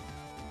go.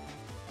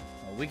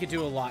 Well, we could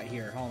do a lot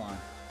here. Hold on.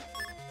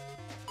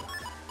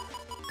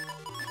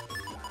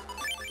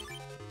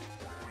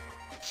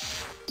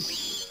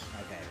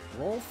 Okay,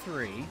 roll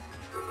 3.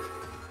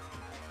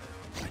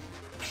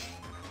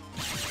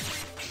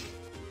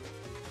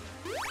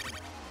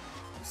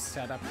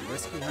 Set up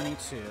Risky Honey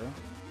 2.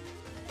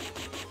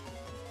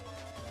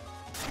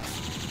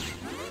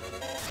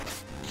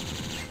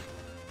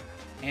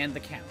 And the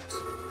count.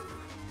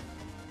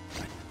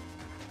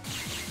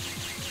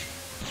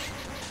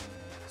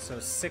 So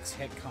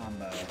 6-hit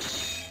combo.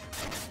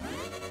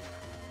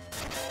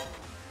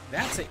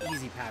 That's an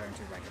easy pattern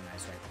to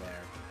recognize right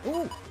there.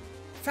 Ooh!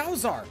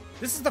 Falzar!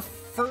 This is the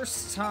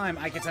first time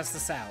I can test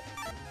this out.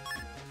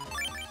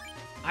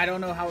 I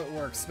don't know how it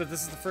works, but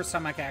this is the first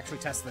time I can actually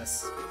test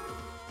this.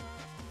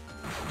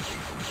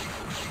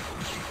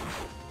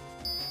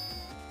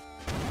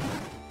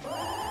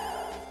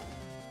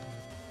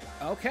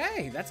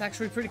 Okay, that's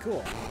actually pretty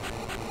cool.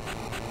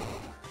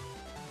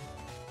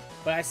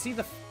 But I see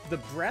the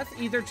breath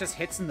either just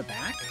hits in the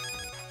back,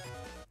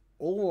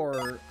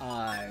 or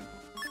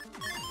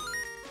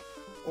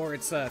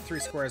it's 3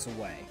 squares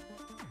away.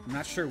 I'm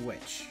not sure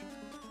which.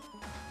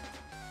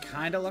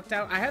 Kinda lucked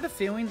out. I had a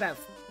feeling that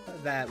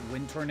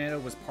Wind Tornado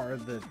was part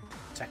of the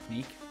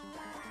technique,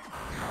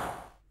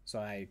 so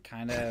I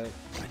kinda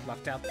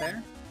lucked out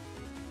there.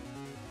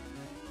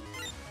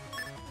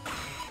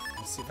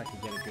 Let's see if I can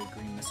get a good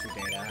green mystery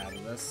data out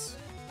of this.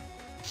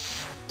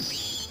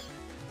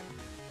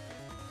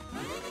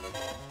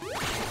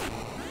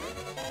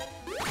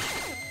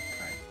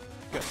 Alright,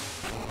 good.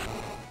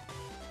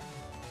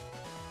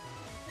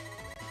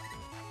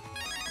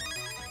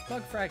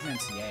 Bug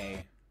fragments,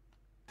 yay.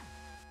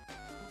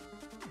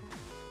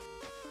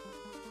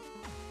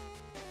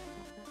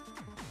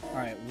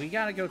 Alright, we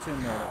gotta go to a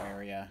middle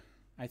area.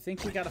 I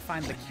think we gotta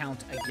find the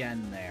count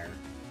again there.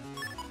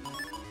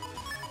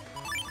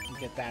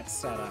 Get that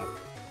set up.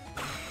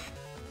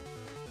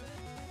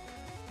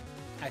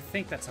 I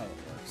think that's how it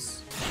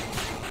works.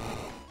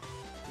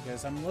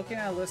 Because I'm looking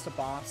at a list of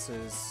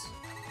bosses,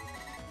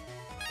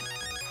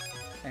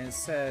 and it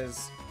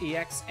says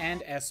EX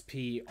and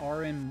SP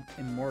are in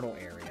Immortal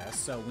area,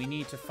 so we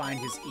need to find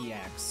his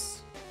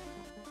EX.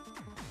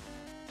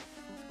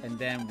 And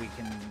then we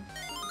can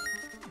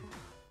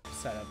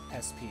set up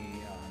SP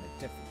on a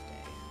different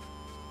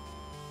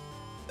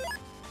day.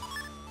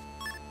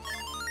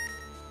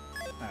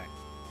 Alright.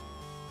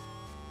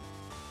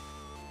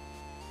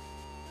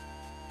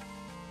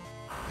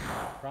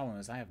 Problem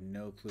is, I have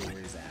no clue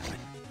where he's at.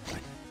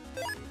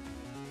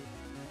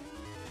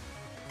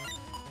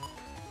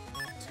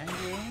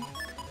 Tengu.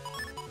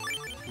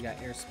 You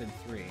got Air Spin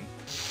 3.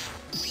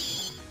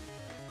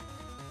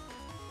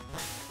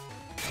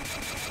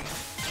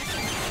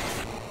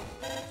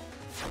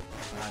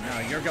 No,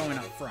 you're going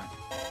up front.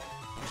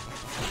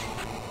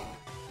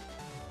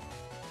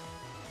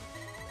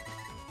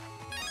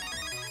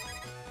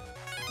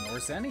 More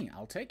Zenny,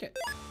 I'll take it.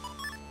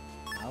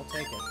 I'll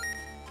take it.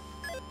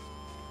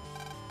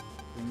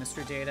 Green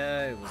mystery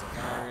data, it was a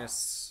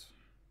virus.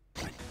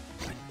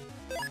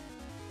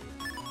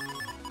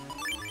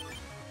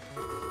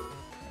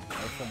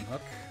 Phone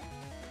hook.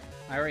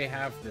 I already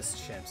have this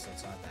chip, so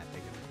it's not that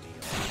big of a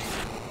deal.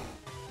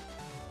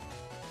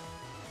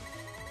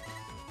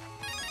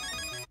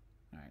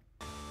 Alright.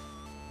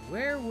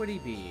 Where would he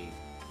be?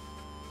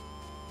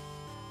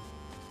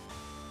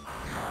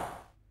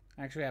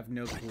 I actually have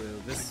no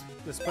clue. This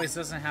place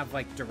doesn't have,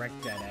 like,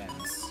 direct dead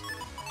ends.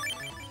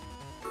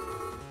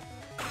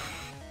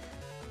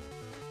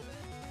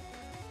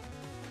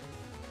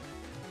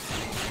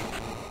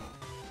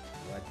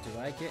 What do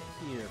I get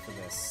here for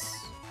this?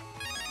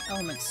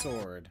 Element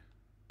Sword.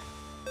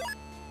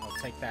 I'll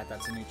take that,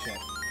 that's a new chip.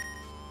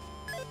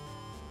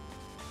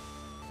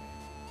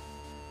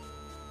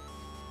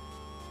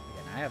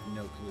 Again, I have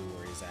no clue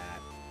where he's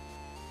at.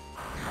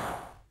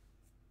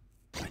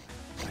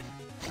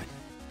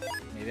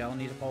 Maybe I'll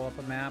need to pull up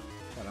a map,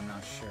 but I'm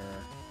not sure.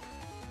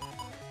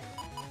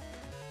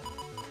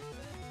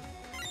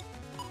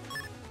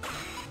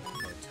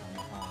 Okay,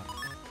 Tomahawk,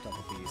 double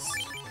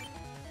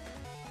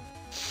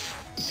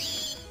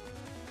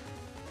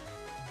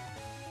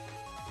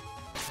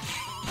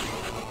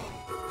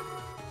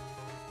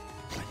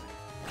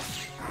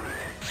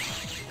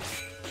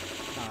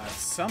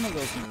some of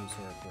those moves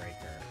were a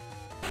breaker.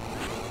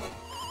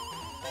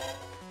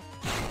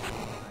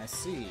 I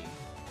see.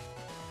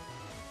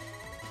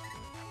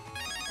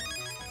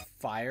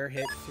 Fire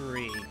hit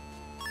 3.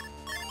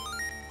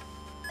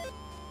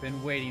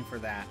 Been waiting for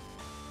that.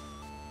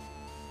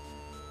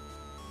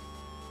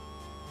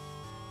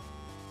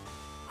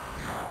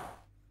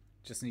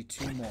 Just need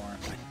 2 more.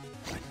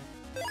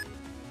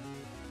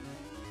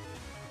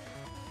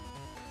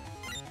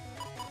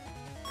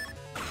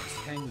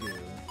 Tengu.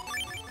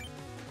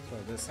 Throw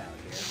this out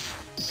here.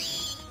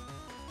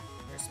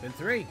 Here's spin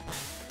 3.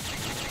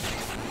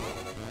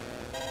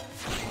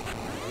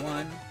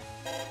 1.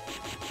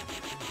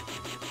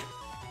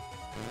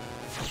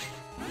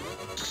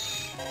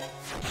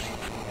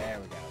 There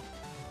we go.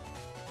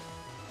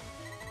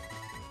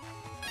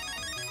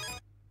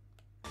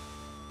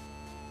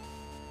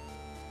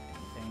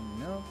 Anything?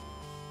 No.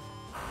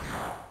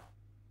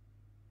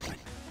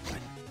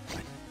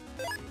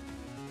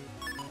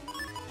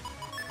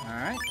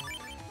 Alright.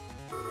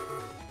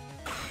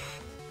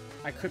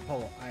 I could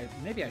pull...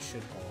 maybe I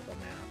should pull the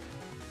map.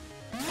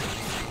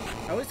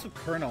 At least with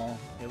Colonel,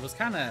 it was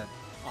kind of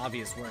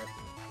obvious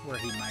where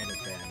he might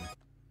have been.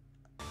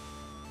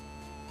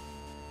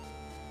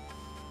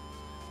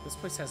 This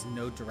place has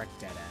no direct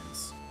dead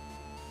ends.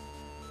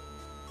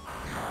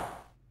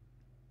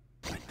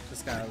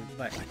 Just gotta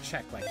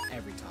check like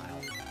every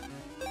tile.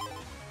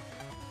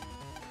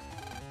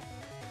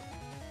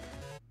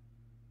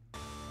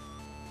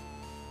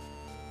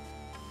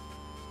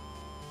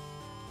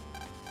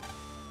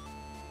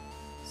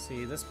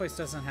 See, this place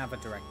doesn't have a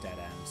direct dead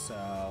end,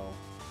 so...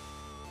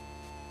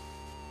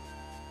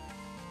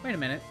 Wait a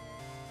minute.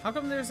 How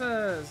come there's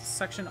a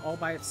section all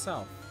by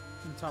itself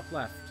in the top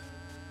left?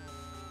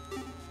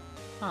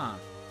 Huh.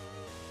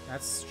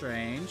 That's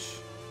strange.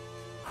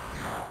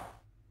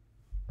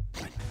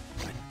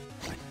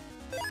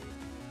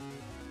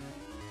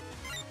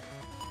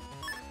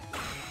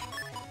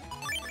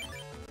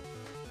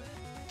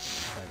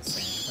 Try the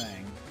same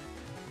thing.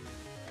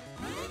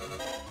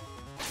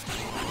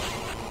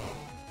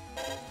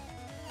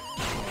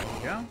 There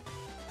we go.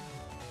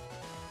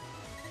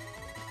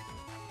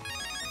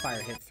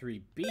 Fire hit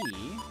 3B.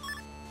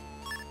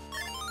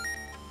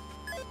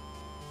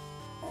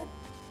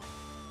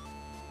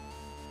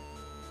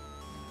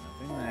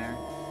 Nothing there.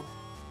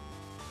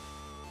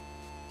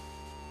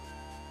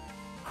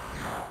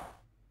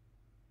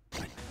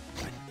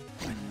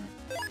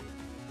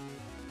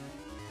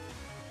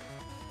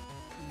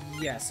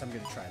 Yes, I'm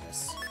gonna try this.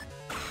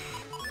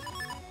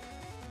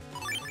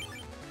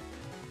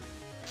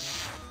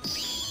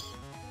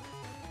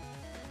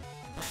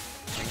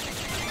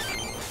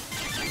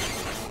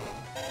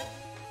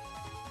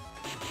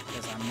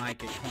 Because I might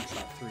get punched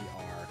out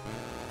 3R.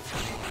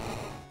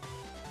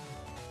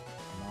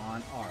 Come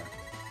on, R.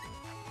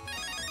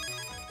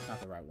 Not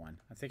the right one.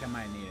 I think I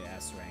might need an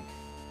S rank.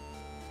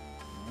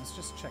 Let's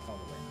just check all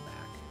the way in the back.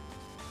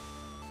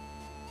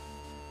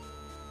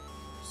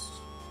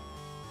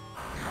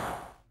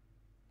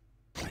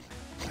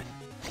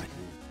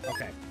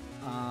 Okay.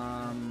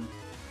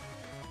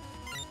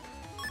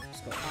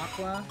 Let's go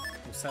Aqua.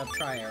 We'll set up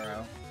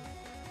Tri-Arrow.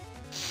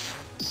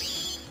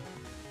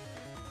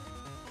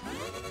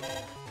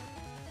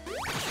 I'm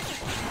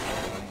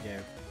gonna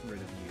get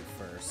rid of you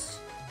first.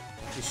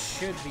 This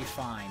should be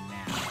fine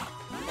now.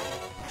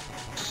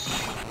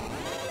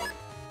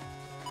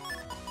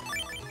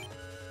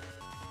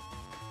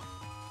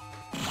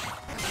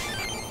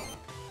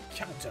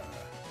 Counter.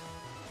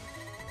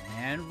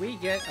 And we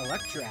get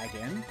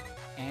Electragon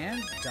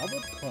and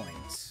double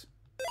points.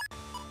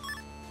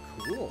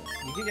 Cool.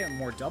 You can get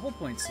more double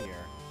points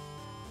here.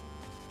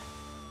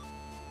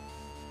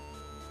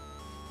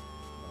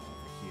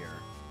 Over here.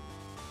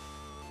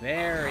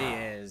 There he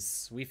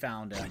is. We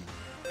found him.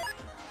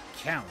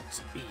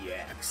 Count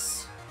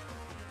EX.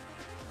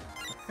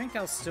 I think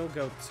I'll still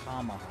go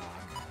Tomahawk.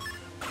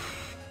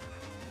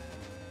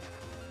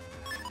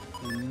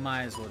 We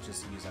might as well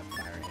just use up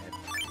Fire Hit.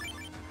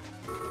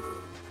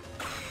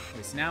 At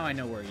least now I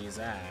know where he's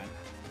at.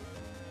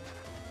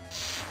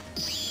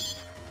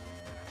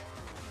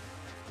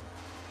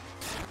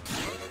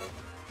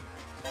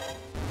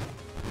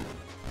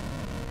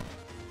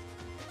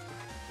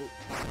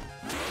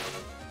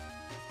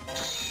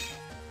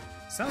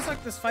 Sounds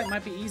like this fight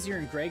might be easier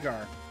in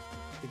Gregar,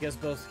 because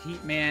both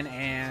Heatman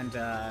and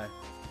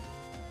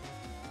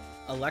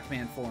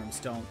Elecman forms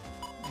don't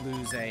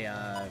lose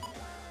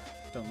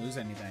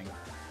anything.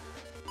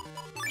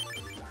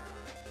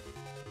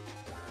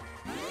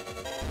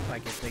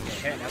 Like if they get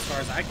hit, as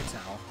far as I can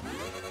tell.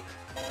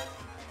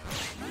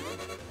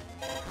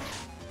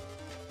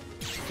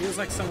 Feels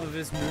like some of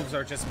his moves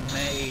are just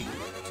made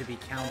to be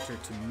counter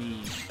to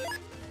me.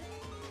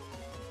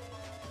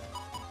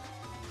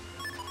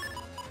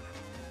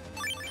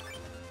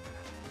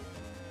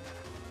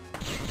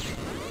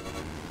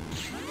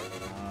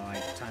 Oh,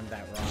 I timed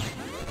that wrong.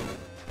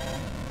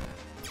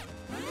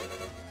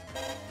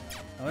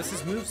 Unless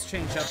his moves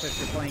change up if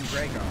you're playing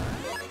Gregar.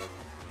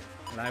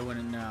 But I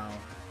wouldn't know.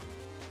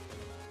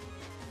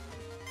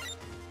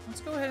 Let's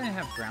go ahead and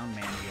have Ground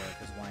Man here,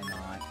 because why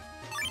not?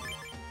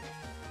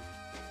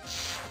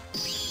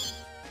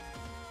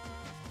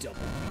 Double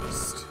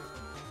Beast.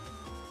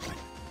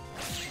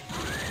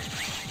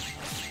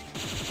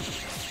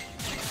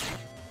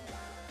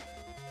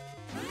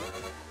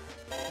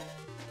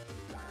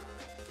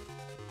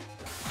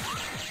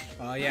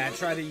 Oh yeah,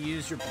 try to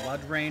use your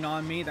Blood Rain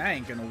on me? That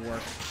ain't gonna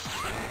work.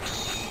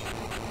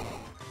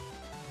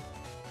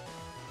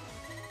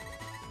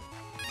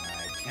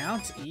 Alright,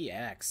 Count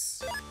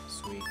EX.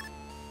 Sweet.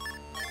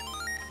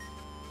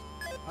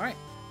 Alright,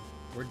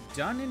 we're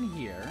done in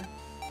here.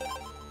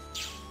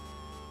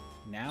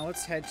 Now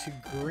let's head to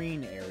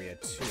Green Area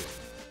 2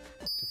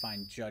 to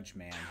find Judge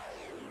Man.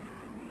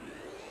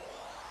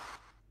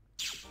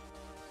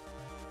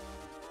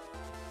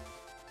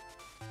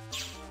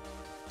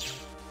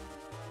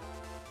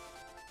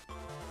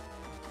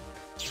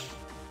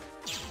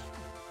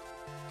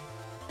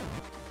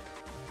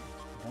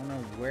 I don't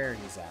know where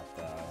he's at,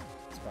 though.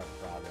 That's part of the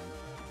problem.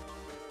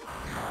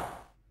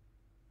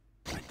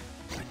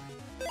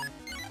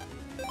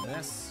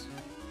 This.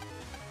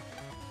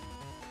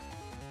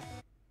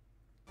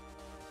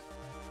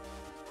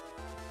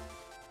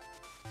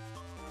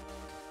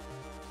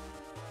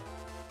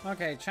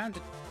 Okay, time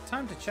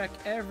to check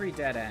every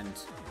dead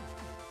end.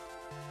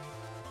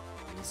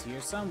 He's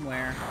here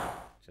somewhere.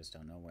 Just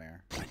don't know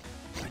where.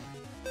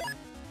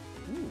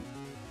 Ooh.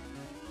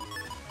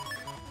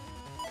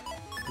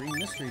 Green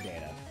mystery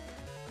data.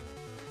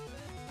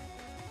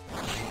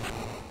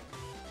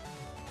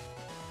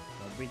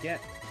 What did we get?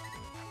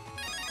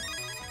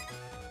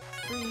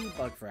 3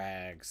 bug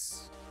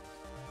frags.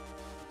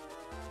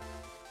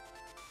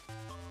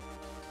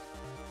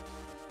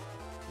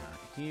 Not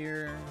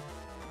here.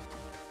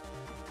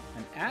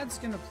 An ad's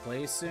gonna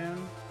play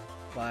soon,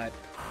 but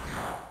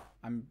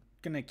I'm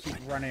gonna keep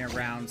running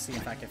around, see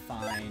if I can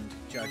find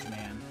Judge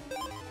Man.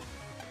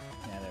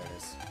 Yeah, there it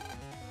is.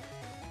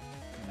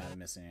 I'm not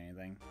missing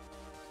anything.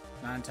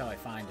 Not until I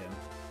find him.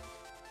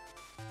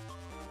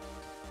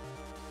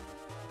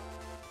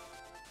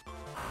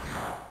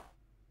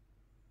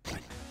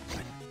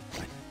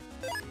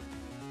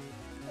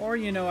 Or,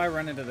 you know, I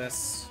run into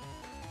this.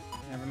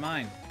 Never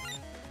mind.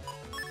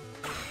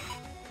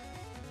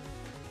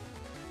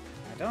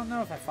 I don't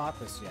know if I fought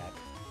this yet.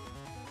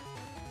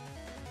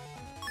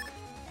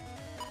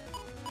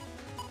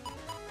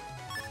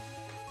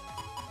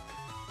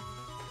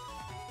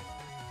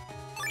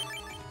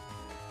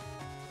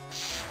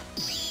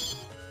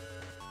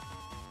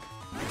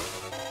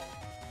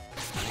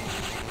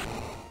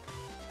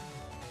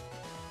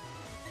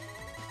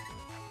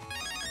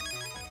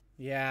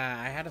 Yeah,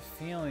 I had a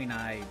feeling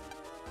I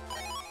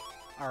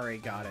already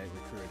got it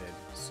recruited,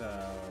 so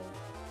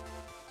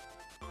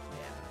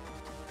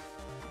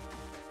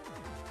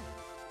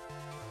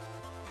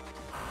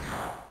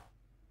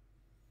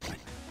yeah.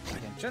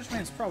 Again, Judge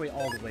Man's probably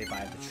all the way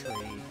by the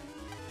tree.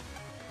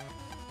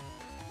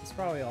 He's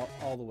probably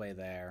all the way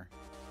there.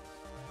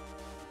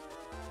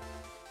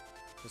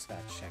 Just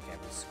gotta check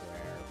every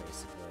square,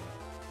 basically.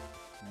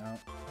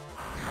 Nope.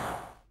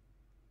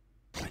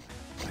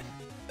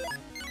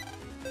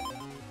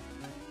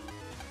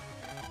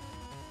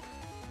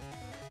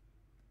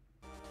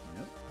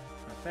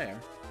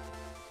 There.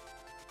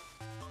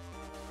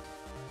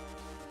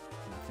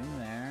 Nothing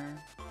there.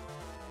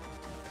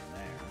 Nothing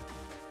there.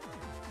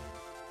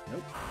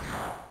 Nope.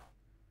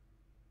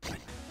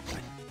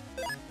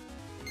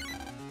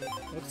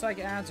 Looks like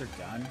ads are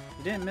done.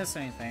 You didn't miss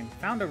anything.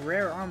 Found a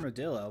rare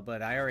armadillo,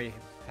 but I already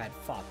had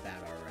fought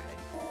that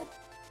already.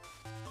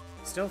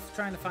 Still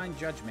trying to find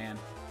Judge Man.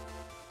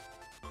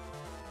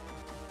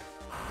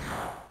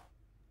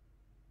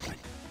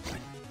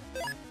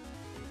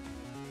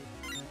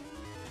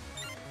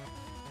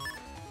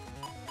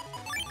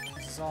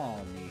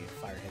 All need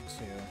fire hit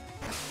too.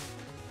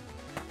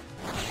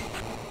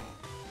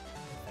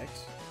 Perfect.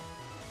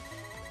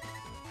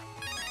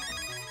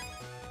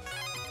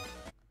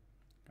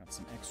 Got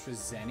some extra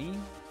Zenny.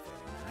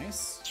 Very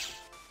nice.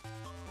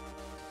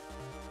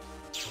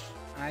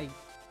 I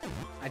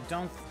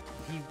don't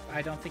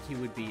think he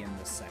would be in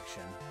this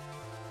section.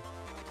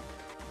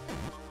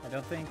 I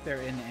don't think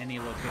they're in any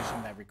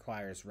location that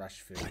requires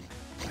rush food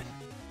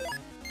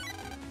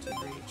to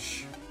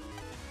reach.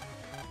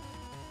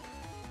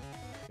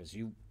 Because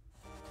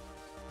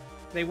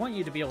they want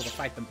you to be able to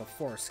fight them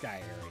before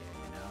Sky Area,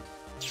 you know?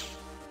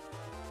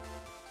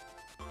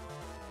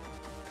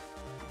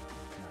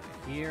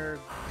 Not here.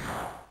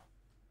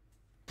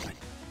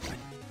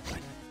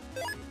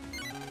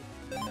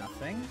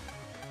 Nothing. Okay.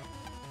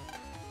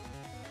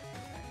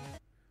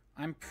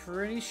 I'm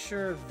pretty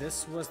sure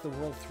this was the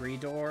World 3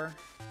 door.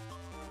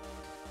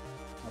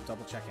 I'll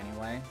double check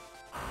anyway.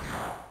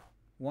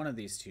 One of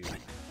these two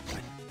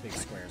big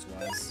squares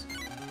was.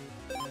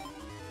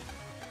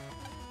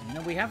 You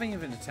know, we haven't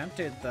even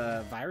attempted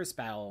the virus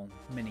battle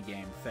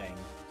minigame thing.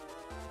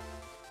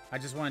 I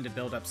just wanted to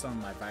build up some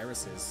of my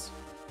viruses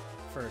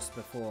first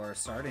before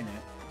starting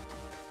it.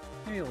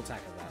 Maybe we'll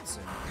tackle that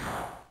soon.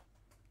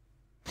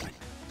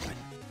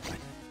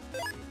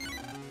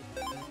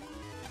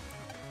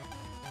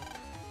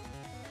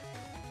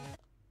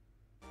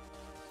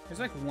 There's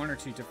like 1 or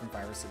 2 different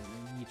viruses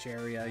in each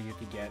area you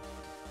could get,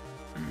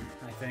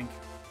 I think.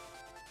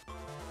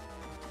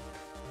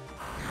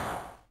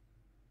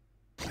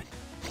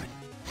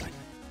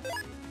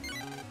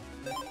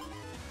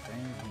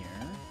 Thing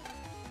here.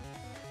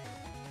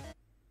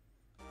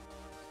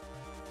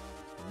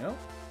 Nope.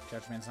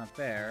 Judgment's not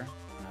there.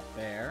 Not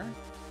there.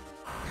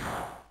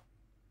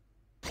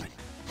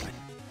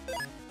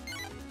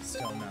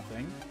 Still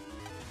nothing.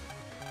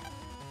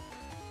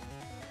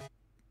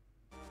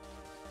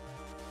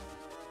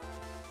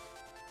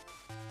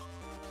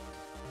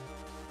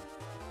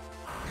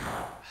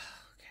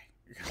 Okay,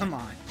 come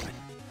on.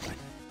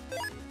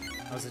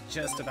 I was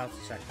just about to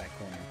check that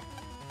corner.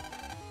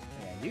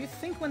 Yeah, you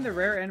think when the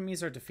rare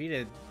enemies are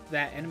defeated,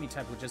 that enemy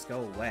type would just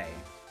go away.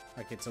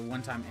 Like it's a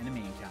one-time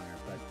enemy encounter,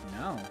 but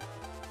no.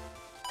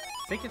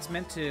 I think it's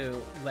meant to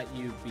let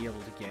you be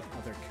able to get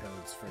other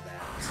codes for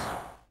that.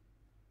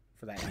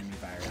 For that enemy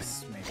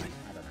virus, maybe.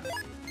 I don't know.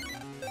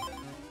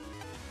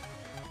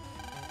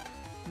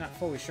 Not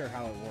fully sure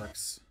how it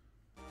works.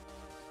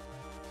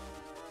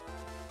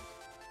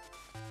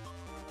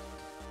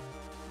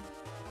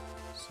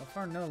 So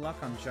far, no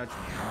luck on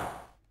Judgment.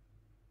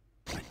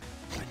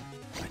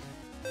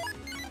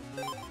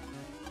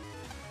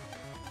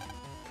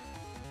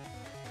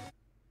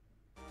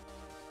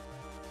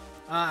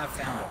 Ah, I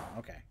found him.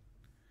 Okay.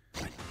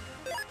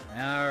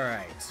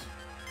 Alright.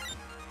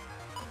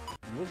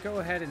 We'll go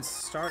ahead and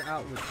start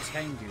out with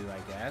Tengu, I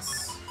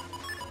guess.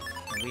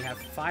 And we have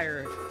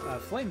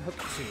Flame Hook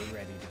 2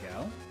 ready to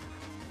go.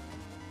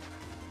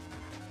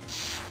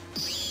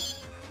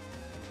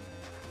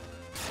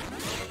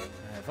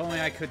 If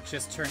only I could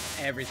just turn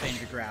everything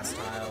to grass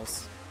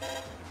tiles.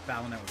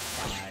 Battlenet with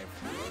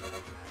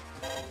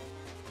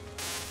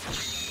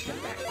 5.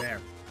 Get back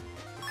there.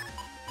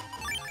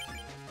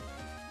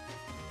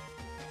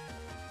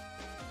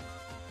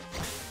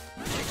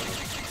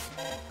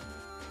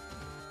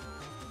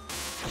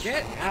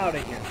 Get out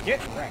of here.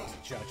 Get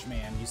wrecked, Judge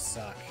Man. You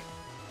suck.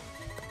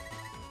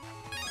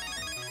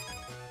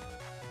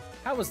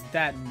 How was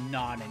that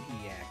not an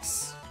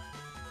EX?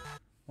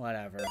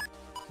 Whatever.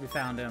 We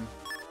found him.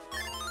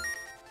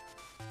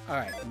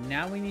 Alright,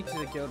 now we need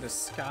to go to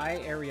Sky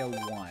Area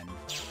 1.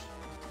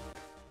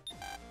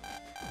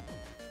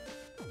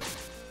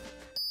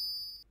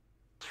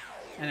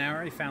 And I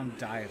already found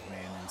Dive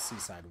Man in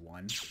Seaside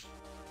 1.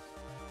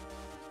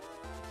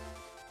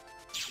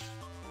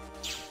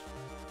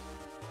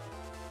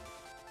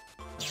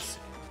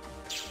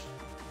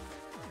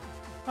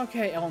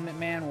 Okay, Element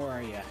Man, where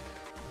are you?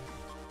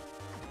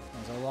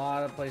 There's a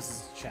lot of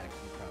places to check.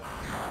 Probably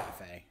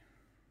cafe.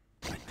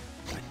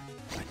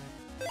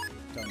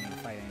 Don't need to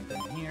fight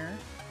anything here.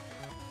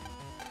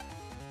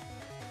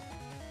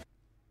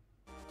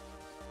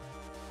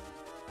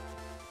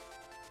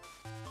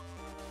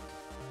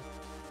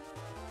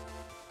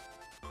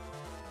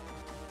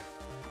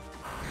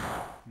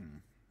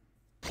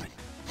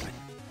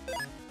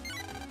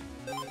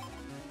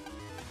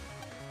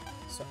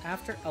 So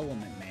after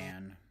Element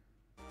Man,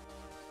 I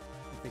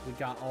think we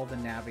got all the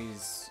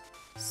navies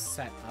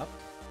set up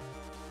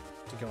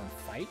to go and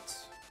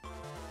fight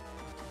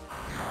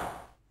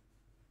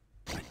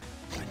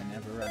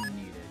whenever I'm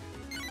needed.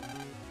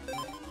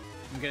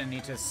 I'm gonna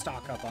need to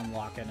stock up on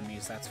lock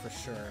enemies, that's for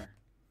sure.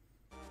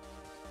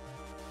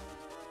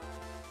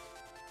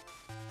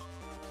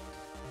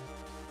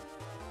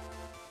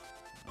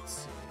 Let's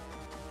see.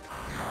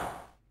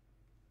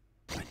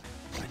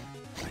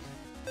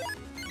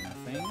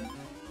 Nothing.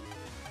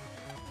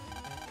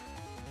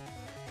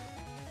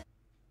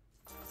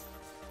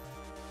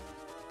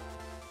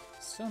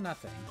 Still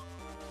nothing.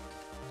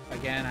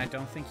 Again, I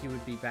don't think he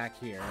would be back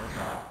here,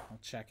 but I'll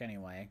check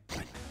anyway.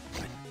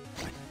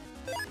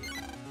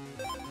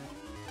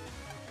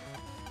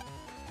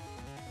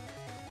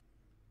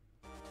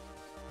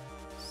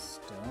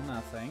 Still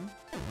nothing.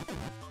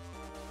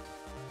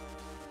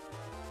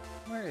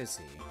 Where is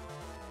he?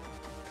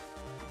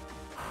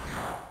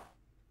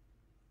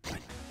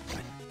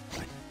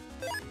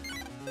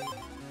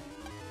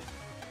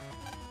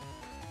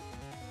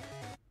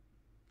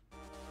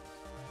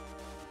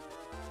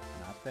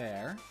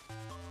 There.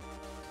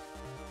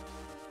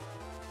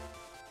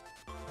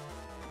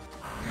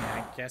 I mean,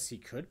 I guess he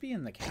could be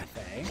in the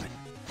cafe.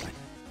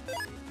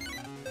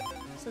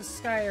 This is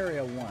Sky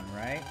Area 1,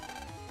 right?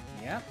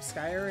 Yep,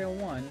 Sky Area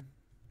 1.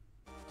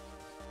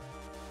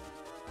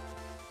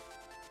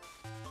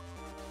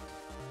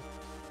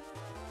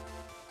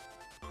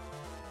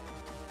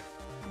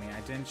 I mean,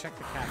 I didn't check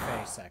the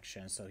cafe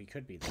section, so he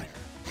could be there.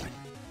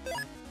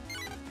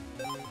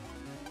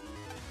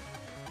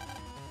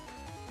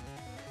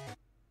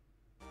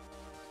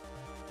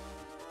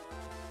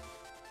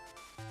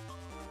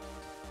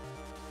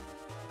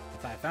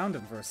 I found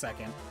him for a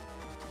second.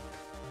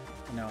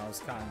 No, I was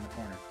caught in the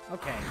corner.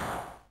 Okay.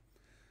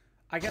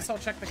 I guess I'll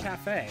check the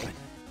cafe.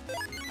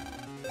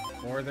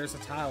 Or there's a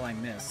tile I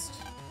missed.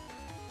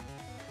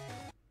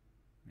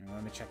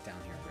 Let me check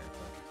down here very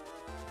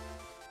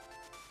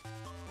quick.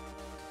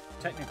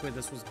 Technically,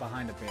 this was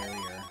behind a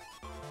barrier.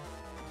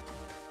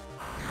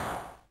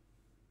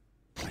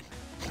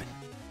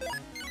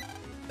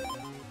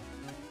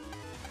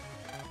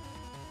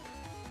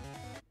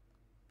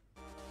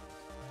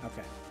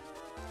 Okay.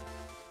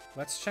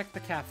 Let's check the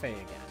cafe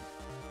again.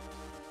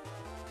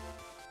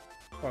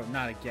 Well,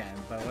 not again,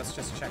 but let's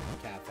just check the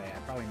cafe. I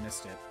probably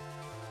missed it.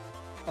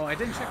 Oh, I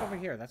didn't check over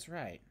here. That's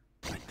right.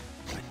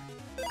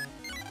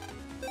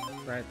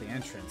 Right at the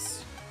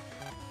entrance.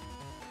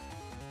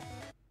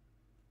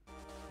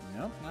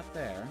 Nope, not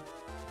there.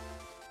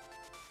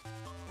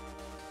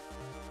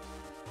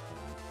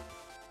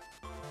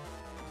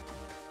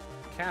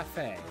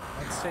 Cafe.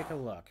 Let's take a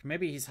look.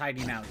 Maybe he's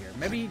hiding out here.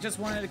 Maybe he just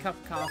wanted a cup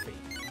of coffee.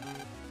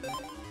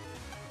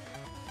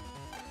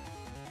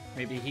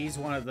 Maybe he's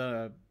one of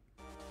the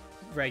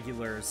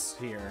regulars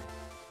here.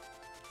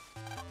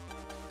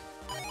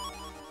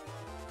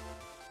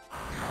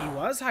 He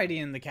was hiding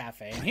in the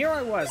cafe, and here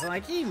I was,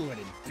 like, he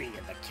wouldn't be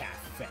in the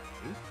cafe.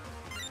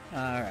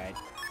 Alright.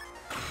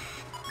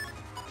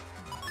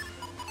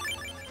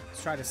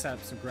 Let's try to set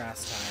up some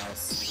grass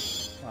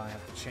tiles while I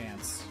have the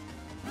chance.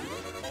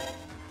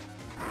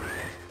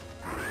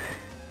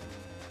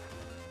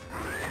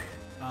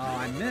 Oh,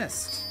 I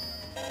missed.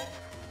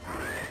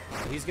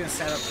 So he's gonna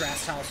set up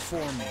grass tiles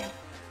for me.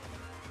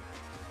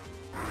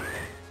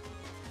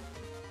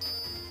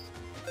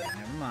 Okay,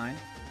 never mind.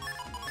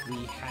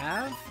 We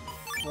have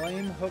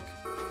Flame Hook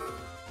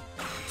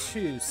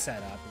 2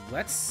 set up.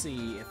 Let's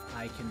see if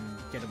I can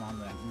get him on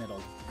the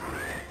middle.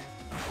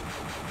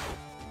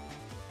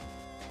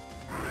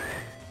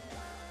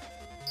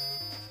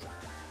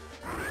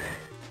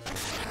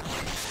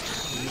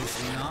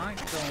 He's not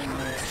going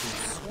to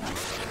swap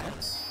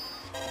that.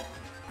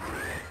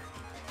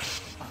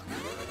 Oh,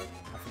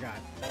 I forgot.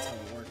 That's how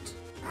it worked.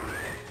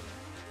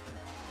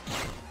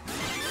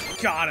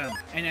 Got him!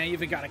 And I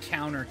even got a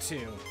counter,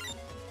 too.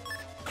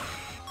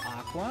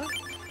 Aqua?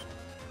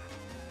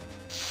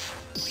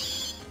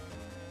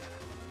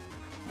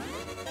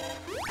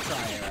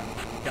 Tri-arrow.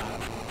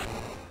 Got him.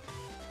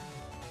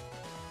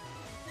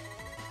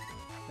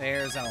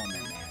 There's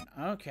Element Man.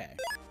 Okay.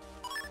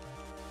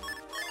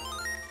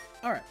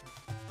 Alright.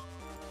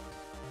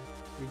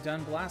 We've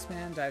done Blast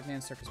Man, Dive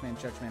Man, Circus Man,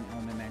 Judge Man,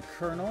 Element Man,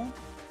 Colonel.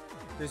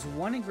 There's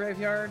one in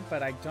Graveyard,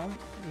 but I don't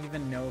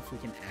even know if we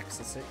can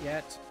access it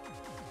yet.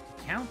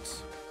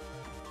 Count.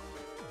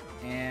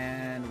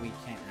 And we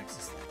can't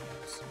access that yet.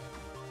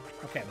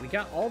 Okay, we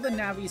got all the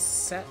navis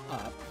set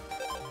up.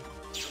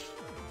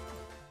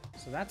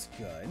 So that's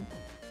good.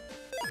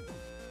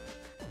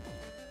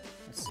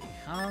 Let's see,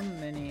 how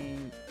many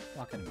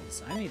lock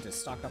enemies? I need to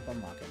stock up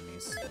on lock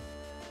enemies.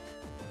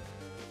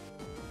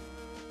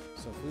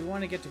 So if we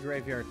want to get to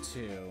Graveyard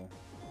 2,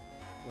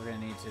 we're going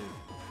to need to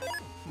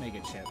Mega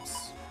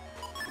Chips.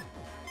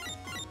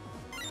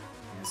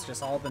 And it's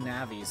just all the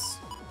navis.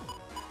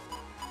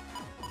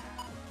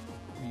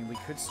 I mean, we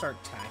could start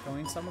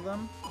tackling some of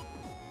them.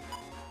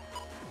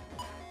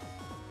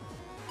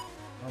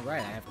 Oh,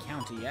 right, I have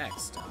Count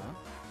EX, huh?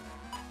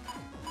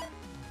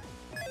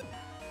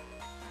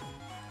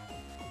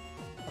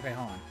 Okay,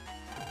 hold on.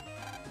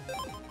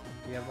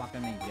 Do you have lock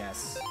on me?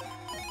 Yes.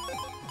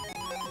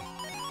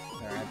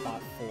 There, I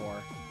bought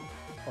 4.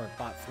 Or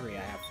bought 3, I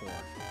have 4.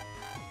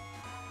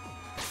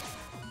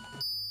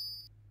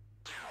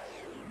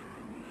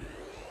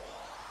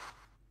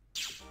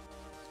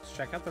 Let's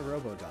check out the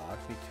Robo-Dog,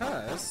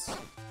 because...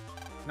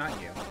 Not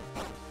you. If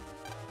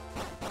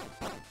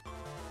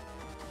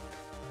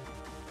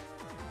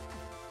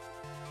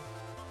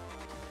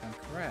I'm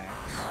correct...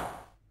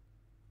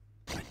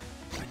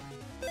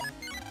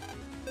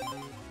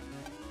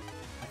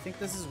 I think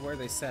this is where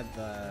they said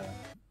the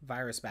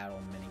virus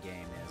battle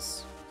minigame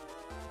is.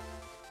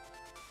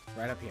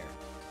 Right up here.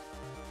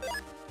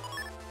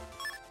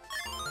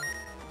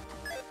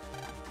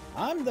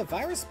 I'm the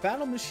Virus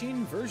Battle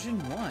Machine version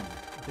 1.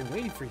 I've been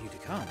waiting for you to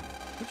come.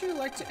 Would you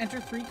like to enter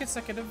 3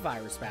 consecutive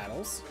virus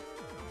battles?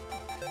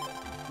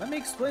 Let me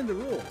explain the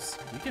rules.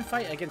 You can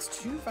fight against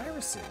 2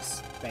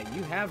 viruses that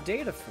you have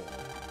data for.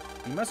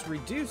 You must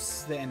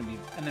reduce the enemy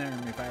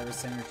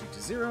virus energy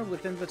to 0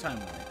 within the time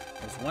limit.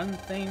 There's one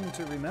thing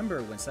to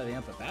remember when setting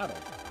up a battle.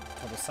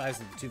 The total size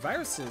of the 2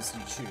 viruses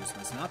you choose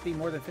must not be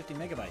more than 50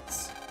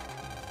 megabytes.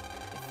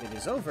 If it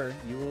is over,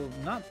 you will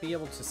not be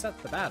able to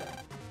set the battle.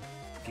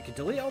 If you can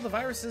delete all the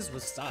viruses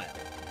with style,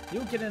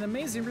 you'll get an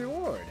amazing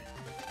reward.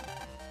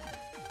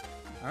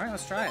 Alright,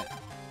 let's try it.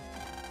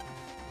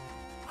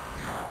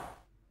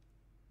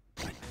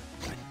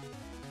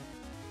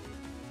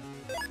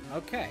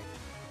 Okay,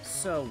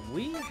 so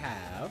we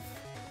have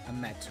a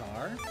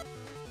Metar,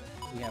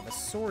 we have a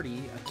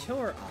Sortie, a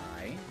Killer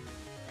Eye,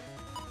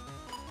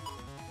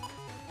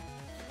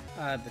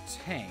 the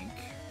Tank,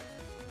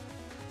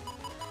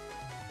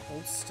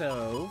 Old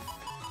Stove,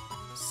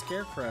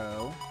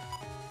 Scarecrow,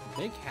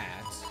 Big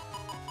Hat,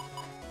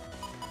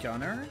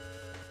 Gunner,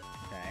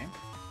 okay,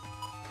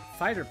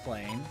 Fighter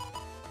Plane,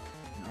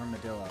 and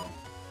Armadillo.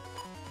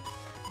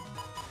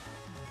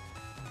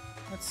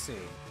 Let's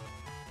see.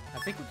 I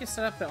think we can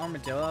set up the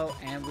Armadillo,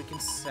 and we can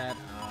set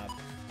up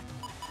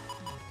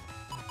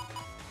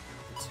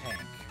the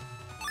Tank.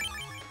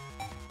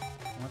 I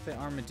want the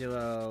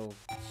Armadillo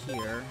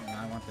here, and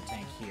I want the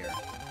Tank here.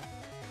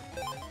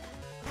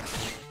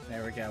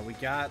 There we go. We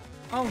got...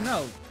 Oh,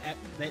 no.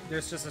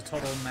 There's just a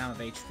total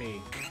amount of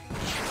HP.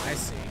 I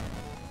see.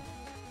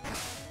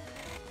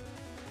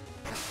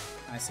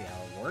 I see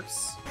how it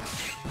works.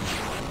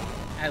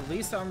 At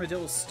least the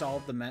armadillo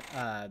stalled the Met.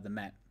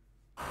 There.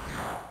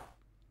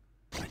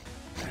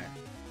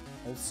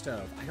 Old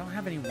stove. I don't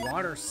have any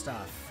water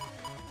stuff.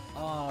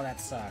 Oh, that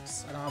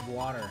sucks. I don't have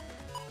water.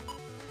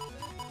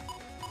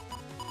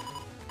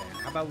 Okay,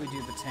 how about we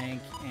do the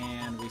tank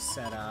and we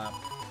set up...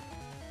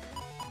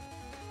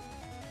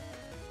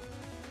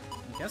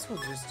 I guess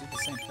we'll just do the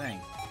same thing.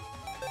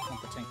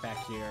 Pump the tank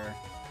back here.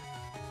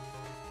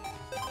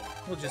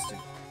 We'll just set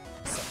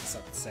this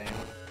up the same.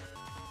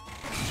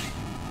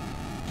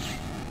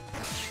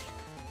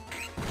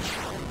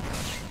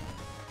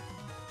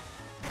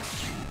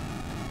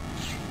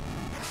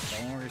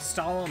 Don't worry,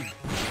 stall him.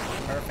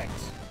 Perfect.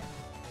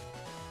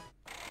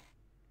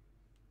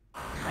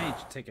 I need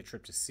to take a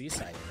trip to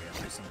Seaside area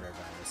for some rare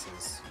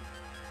viruses.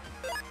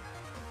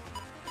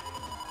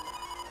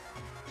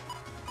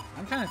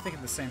 I'm kind of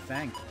thinking the same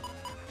thing.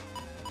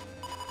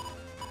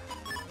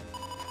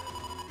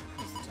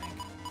 Here's the tank.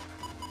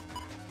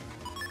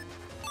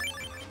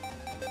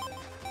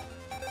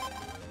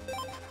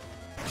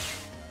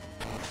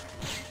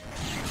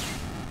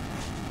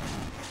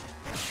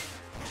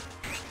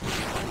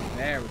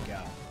 There we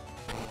go.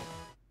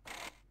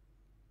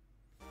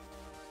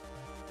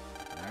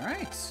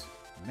 Alright.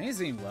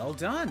 Amazing. Well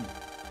done.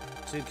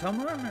 To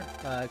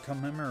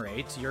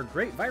commemorate your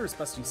great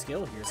virus-busting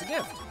skill, here's a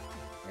gift.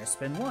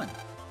 Spin 1. There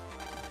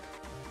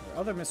are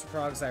other Mr.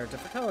 Frogs that are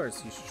different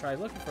colors. You should try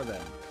looking for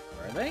them.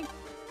 Where are they?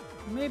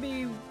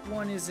 Maybe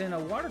one is in a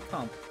water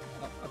pump,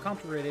 a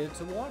pump related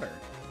to water.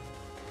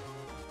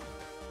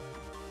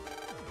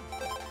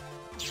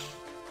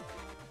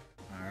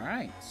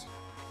 Alright.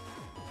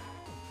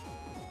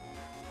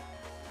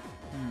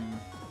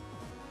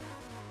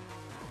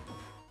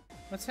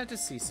 Let's head to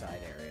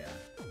Seaside area.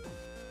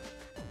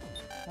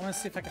 I want to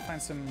see if I can find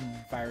some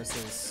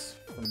viruses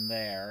from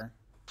there.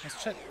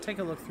 Let's take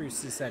a look through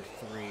Seaside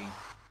 3.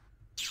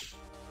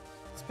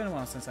 It's been a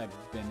while since I've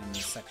been in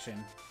this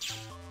section.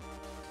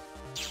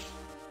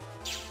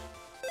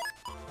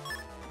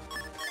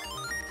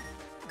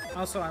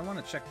 Also, I want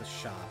to check the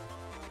shop.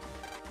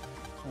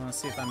 I want to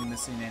see if I'm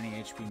missing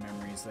any HP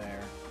memories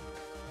there.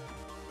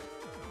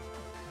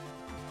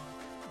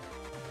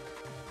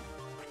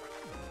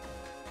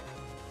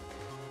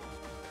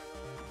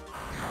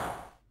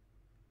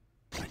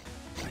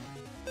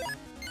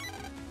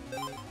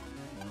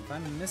 If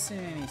I'm missing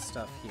any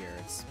stuff here,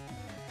 it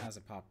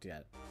hasn't popped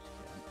yet.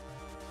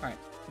 Alright,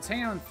 let's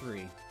hang out on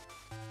 3.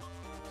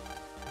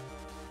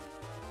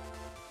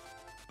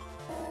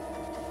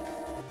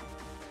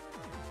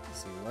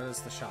 Let's see, what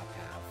does the shop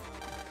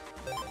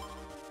have?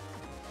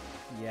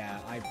 Yeah,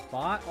 I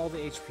bought all the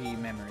HP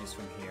memories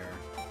from here.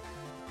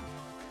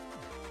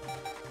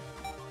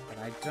 But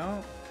I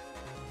don't...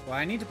 Well,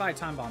 I need to buy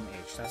Time Bomb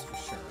H, that's for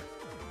sure.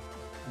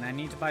 And I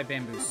need to buy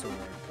Bamboo Sword,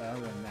 but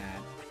other than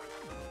that...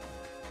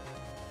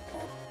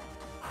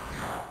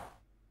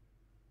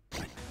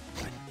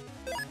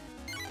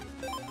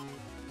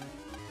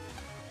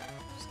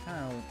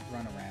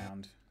 run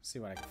around, see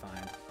what I can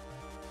find.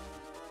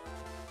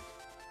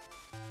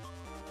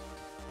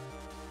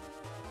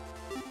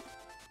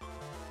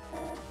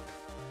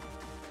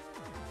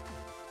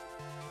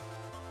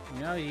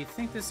 You know, you'd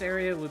think this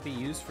area would be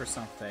used for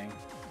something.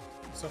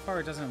 So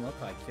far, it doesn't look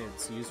like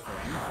it's used for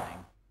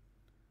anything.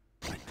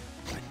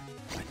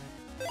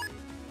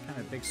 Kind of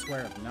a big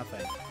square of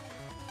nothing.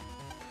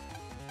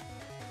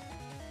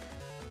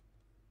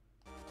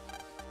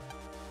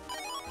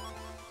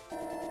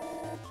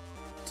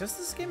 Does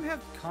this game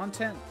have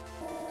content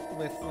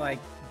with, like,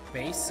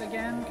 base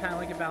again? Kind of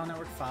like a Battle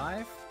Network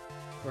 5?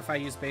 Or if I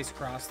use base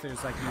cross,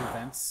 there's, like, new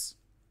events?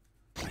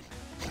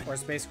 Or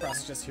is base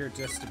cross just here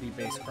just to be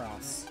base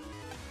cross?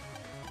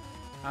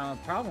 I don't have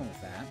a problem with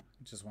that.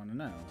 I just want to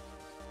know.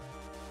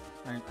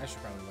 I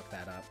should probably look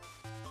that up.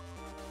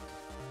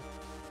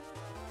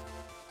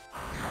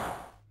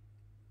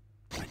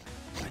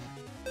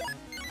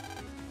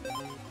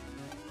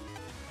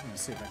 I'm gonna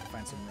see if I can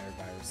find some rare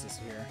viruses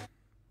here.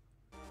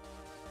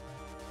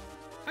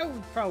 I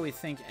would probably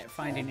think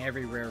finding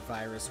every rare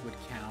virus would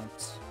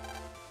count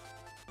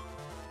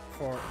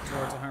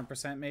towards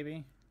 100%,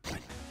 maybe.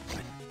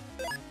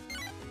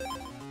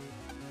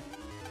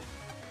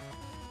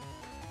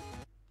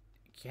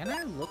 Can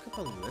I look up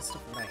a list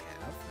of what I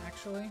have,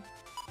 actually?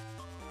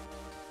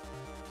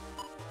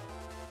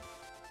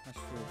 Not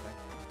sure if I...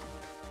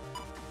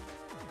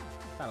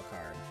 Battle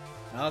card.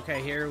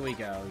 Okay, here we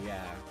go,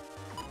 yeah.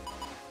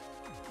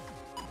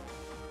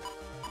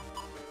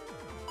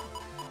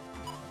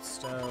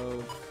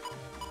 Stove,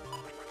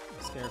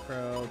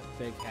 Scarecrow,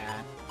 Big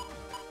Hat,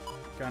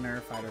 Gunner,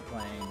 Fighter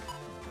Plane.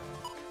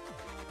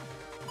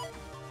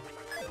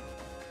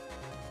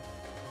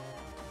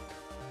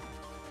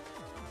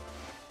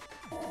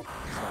 So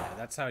yeah,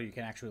 that's how you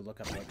can actually look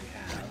up what you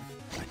have.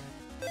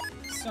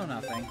 Still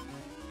nothing.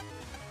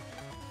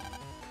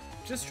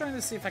 Just trying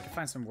to see if I can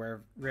find some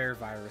rare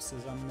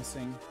viruses I'm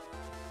missing.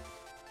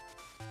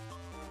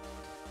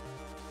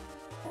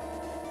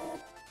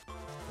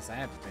 Because I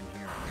haven't been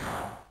here.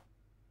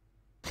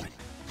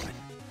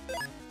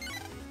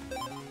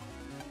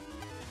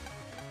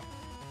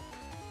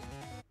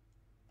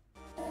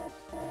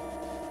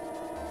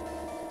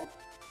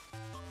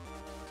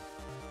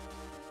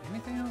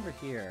 Anything over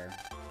here?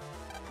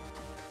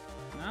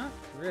 Not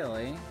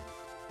really.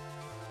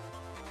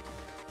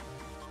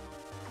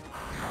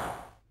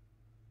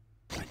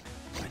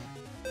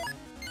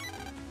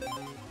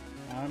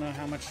 I don't know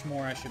how much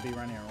more I should be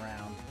running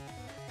around.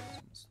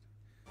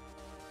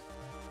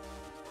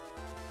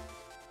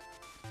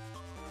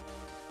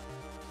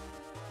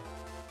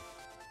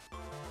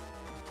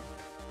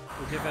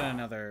 We'll give it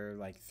another,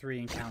 like, 3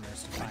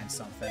 encounters to find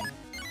something.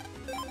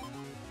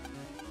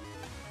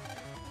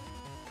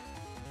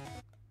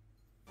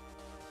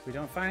 If we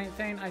don't find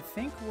anything, I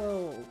think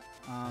we'll,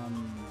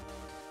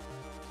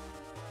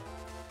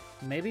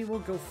 maybe we'll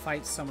go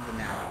fight some of the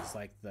navies,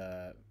 like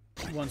the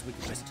ones we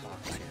could just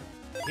talk to.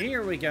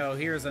 Here we go,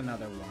 here's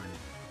another one.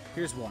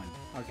 Here's one,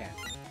 okay.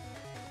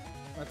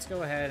 Let's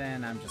go ahead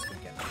and I'm just gonna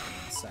get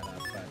that set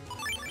up, but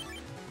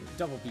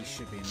double B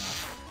should be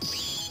enough.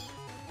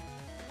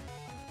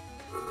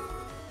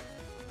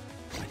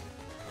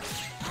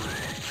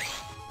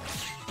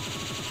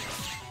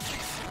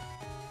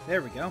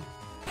 There we go.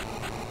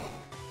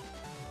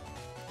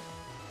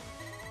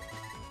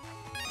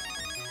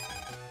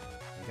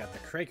 We got the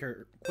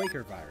Quaker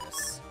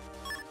virus.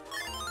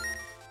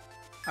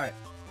 Alright.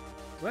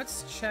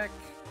 Let's check.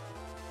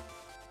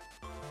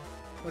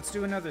 Let's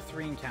do another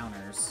 3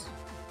 encounters.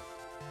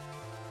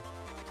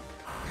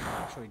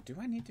 Actually, do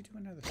I need to do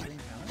another 3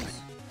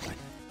 encounters?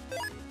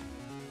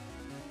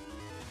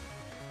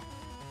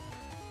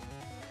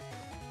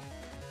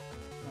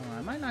 Oh,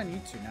 I might not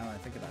need to now that I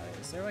think about it.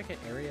 Is there like an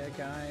area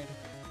guide?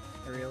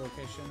 Area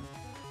location?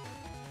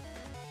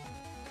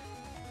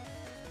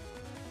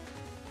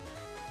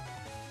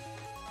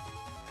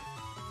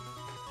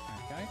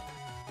 Guide?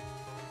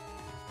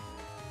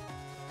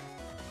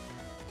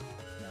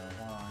 No,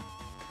 hold on.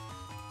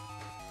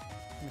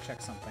 Let me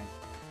check something.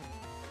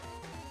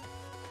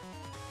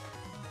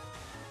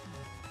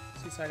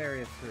 Seaside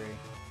Area 3.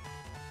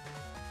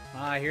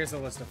 Ah, here's a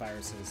list of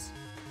viruses.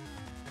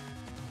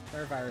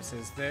 There are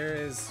viruses. There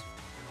is...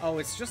 Oh,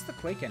 it's just the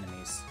Quake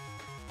enemies.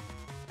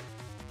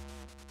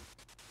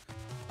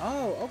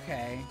 Oh,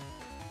 okay.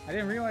 I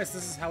didn't realize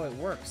this is how it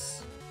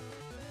works.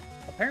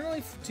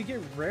 Apparently, to get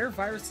rare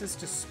viruses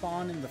to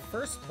spawn in the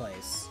first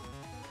place,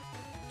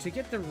 to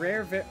get the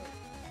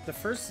the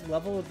first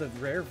level of the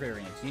rare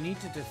variant, you need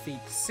to defeat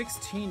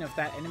 16 of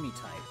that enemy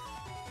type.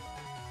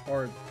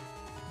 Or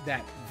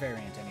that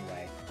variant,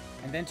 anyway.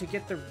 And then to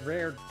get the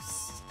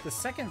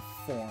second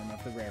form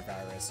of the rare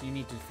virus, you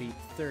need to defeat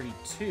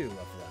 32 of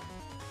them.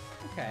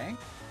 Okay.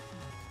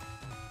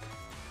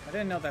 I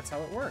didn't know that's how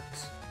it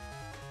worked.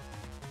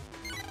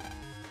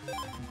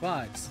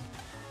 But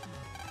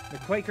the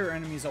Quaker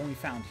enemy is only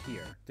found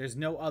here. There's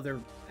no other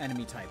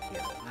enemy type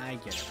here. I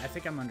get it. I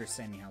think I'm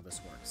understanding how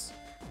this works.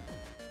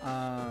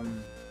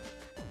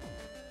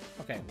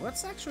 Okay,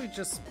 let's actually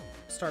just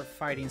start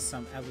fighting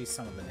at least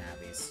some of the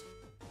navies.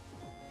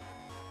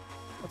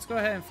 Let's go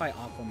ahead and fight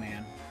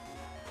Aquaman.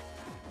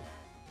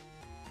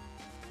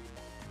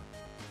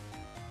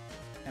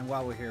 And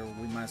while we're here,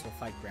 we might as well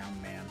fight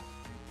Ground Man.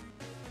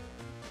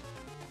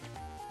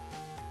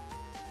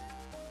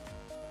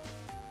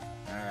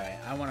 Alright,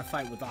 I want to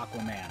fight with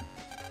Aquaman.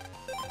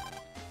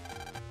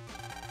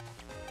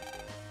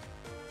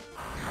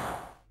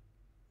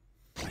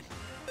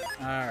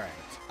 Alright.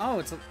 Oh,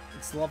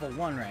 it's level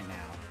 1 right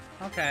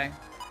now. Okay.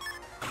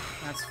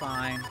 That's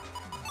fine.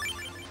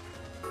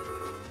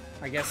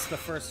 I guess the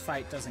first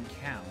fight doesn't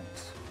count.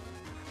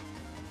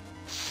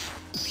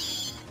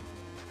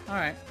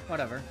 Alright,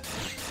 whatever.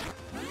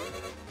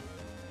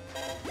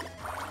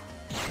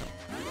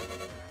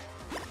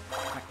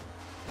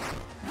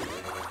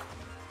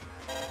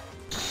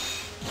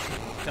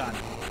 Done.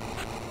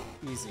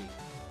 Easy.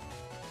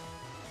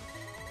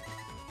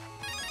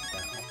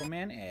 Got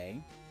Aquaman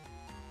A.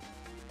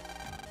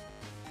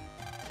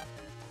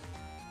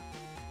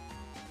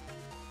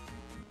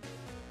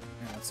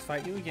 Now let's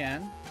fight you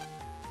again.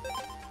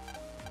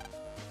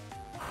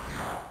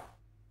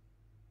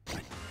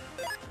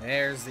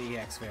 There's the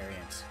EX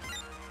variant.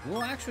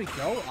 We'll actually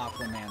go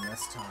Aquaman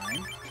this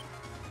time.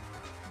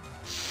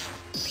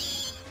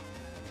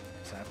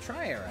 Let's have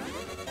Tri-Arrow.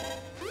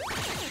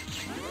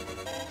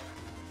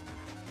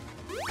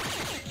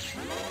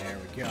 There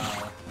we go.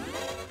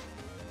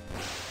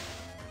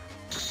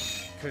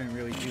 Couldn't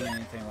really do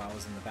anything while I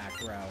was in the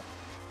back row.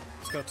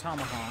 Let's go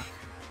Tomahawk.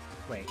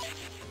 Wait.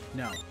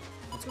 No.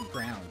 Let's go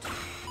Ground.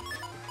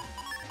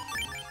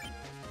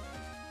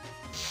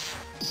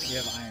 We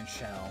have Iron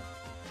Shell.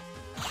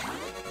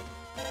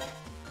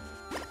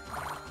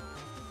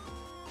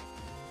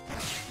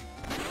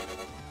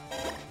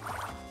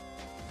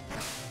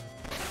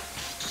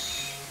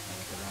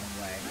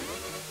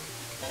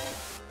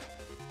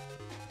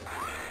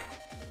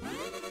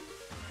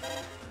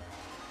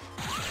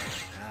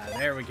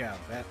 There we go.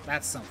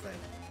 That's something.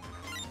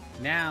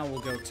 Now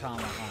we'll go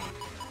Tomahawk.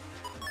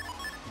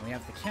 We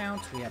have the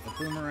count, we have the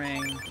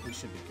boomerang, we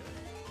should be good.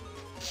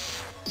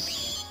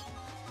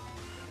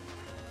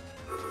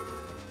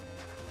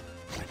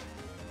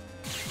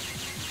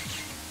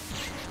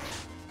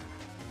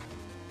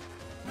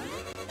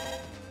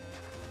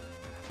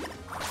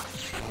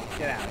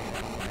 Get out of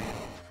here,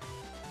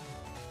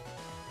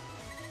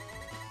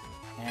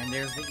 man. And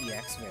there's the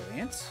EX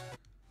variant.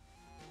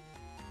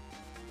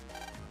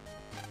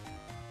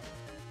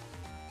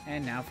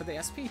 And now for the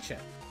SP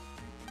chip.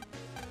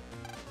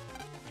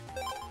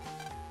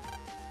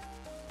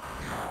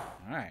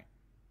 Alright.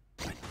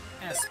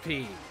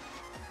 SP.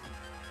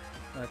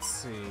 Let's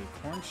see.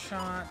 Corn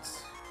shot.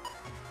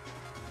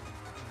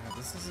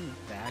 This isn't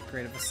that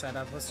great of a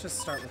setup. Let's just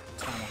start with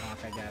Tomahawk,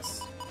 I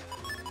guess.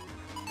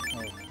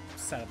 Oh,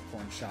 set up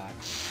corn shot.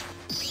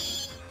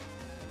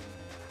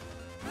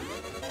 I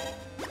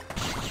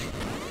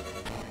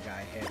got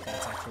hit.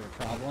 That's actually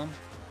a problem.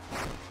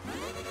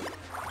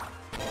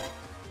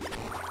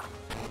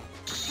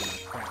 Oh,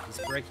 crap. He's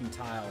breaking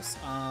tiles.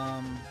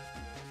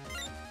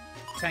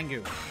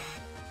 Tengu.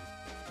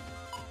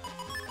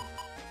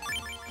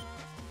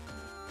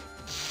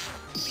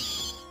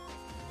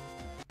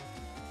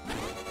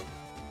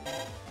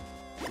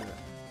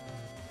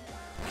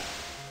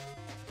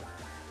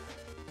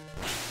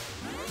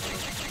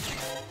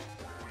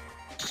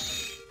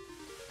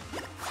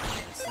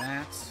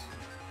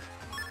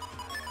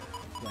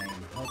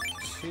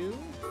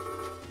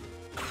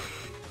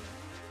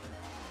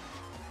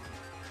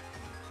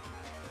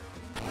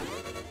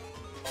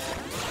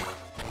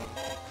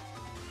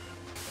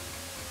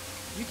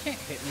 You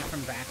can't hit me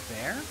from back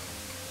there.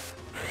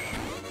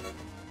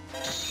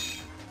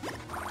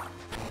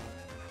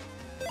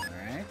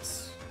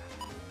 Alright.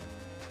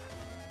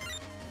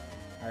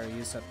 I already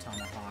used up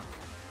Tomahawk.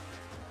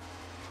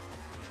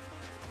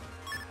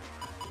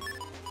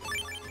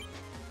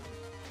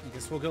 I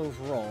guess we'll go with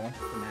roll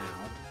for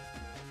now.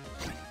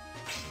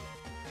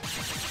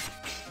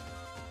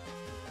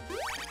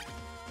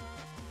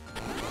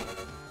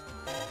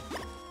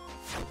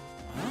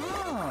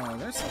 Oh,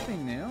 there's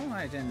something new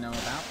I didn't know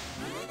about.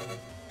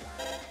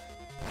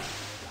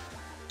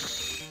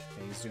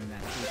 Okay, he's doing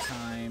that 3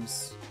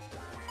 times.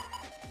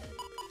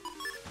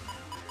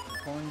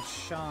 Corn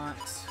shot.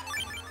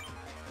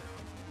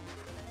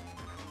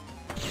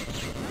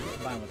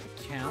 Combine with the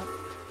count.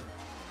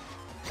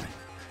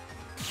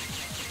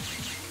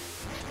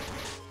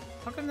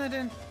 How come that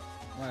didn't?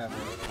 Whatever.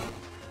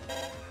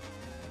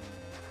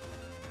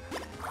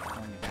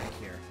 Going back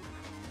here.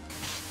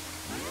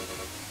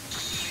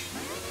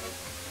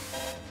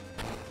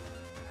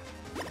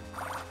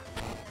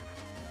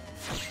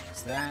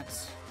 There's that.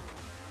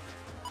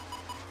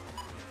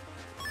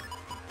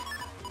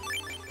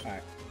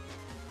 Alright.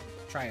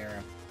 Try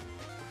arrow.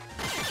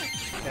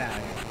 Get out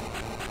of here.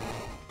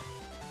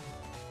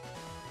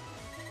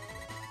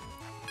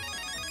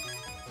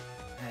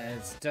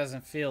 It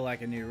doesn't feel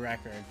like a new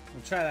record.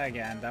 We'll try that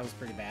again. That was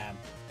pretty bad.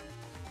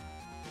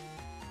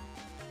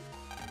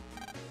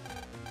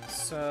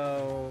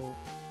 So...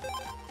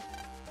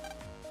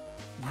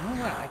 You know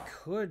what? I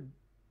could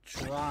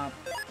drop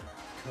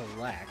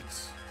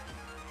collect.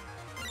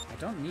 I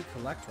don't need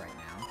collect right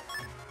now.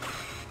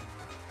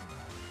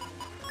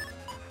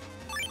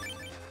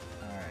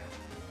 Alright.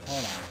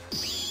 Hold on.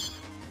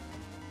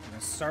 I'm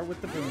gonna start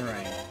with the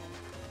boomerang.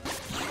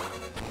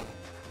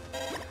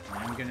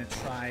 I'm gonna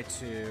try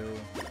to make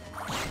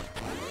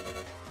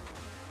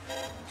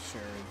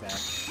sure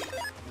that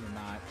you're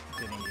not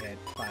getting hit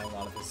by a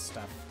lot of this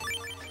stuff.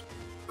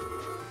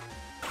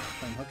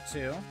 Flame hook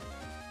 2.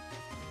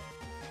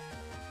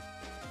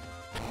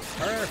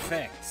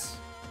 Perfect!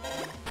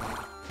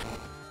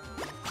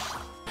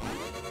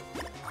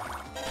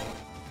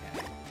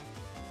 Okay.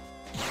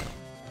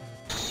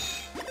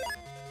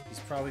 He's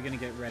probably gonna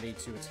get ready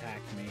to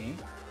attack me.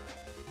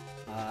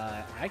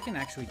 I can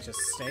actually just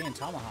stay in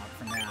Tomahawk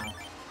for now.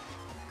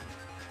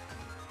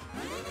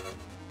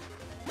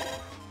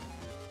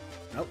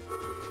 Nope.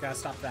 Gotta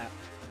stop that.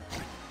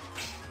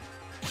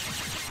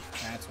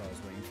 That's what I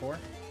was waiting for.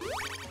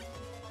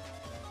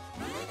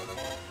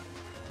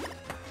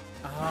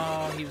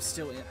 Oh, he was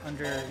still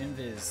under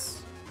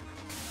invis.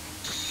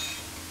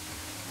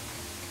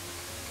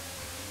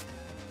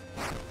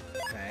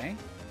 Okay.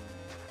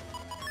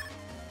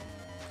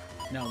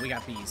 No, we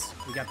got bees.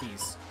 We got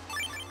bees.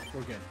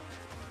 We're good.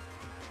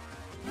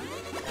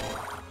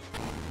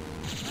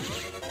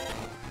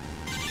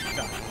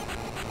 Done.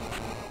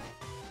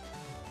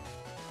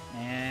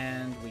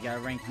 And we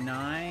got rank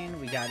 9.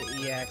 We got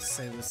EX.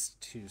 It was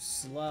too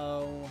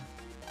slow.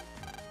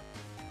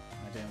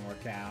 That didn't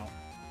work out.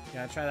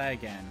 Gotta try that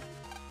again.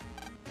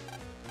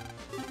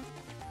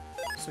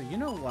 So you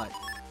know what?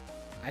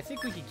 I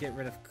think we could get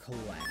rid of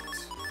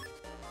collect.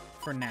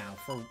 For now,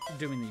 for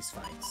doing these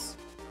fights.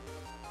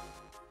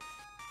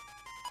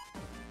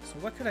 So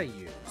what could I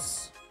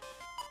use?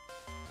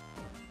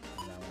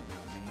 That won't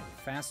help me.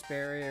 Fast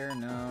barrier,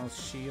 no.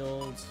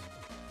 Shield.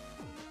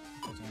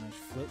 Damage.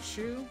 Float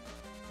shoe?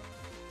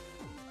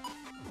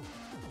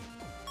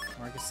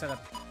 Or I could set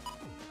up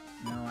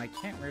No, I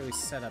can't really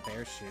set up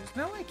air shoes.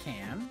 No, I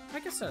can. I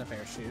can set up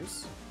air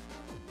shoes.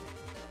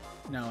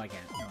 No, I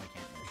can't. No, I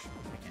can't air shoe.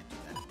 I can't do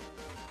that.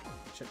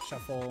 Chip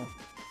shuffle.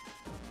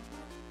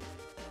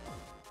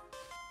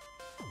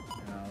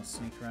 No,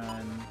 sneak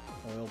run.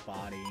 Oil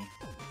body.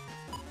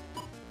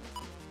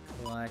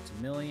 Collect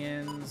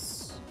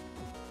millions.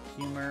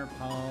 Humor,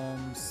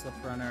 poem, slip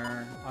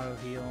runner, auto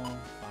heal,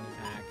 body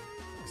pack,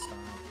 stop.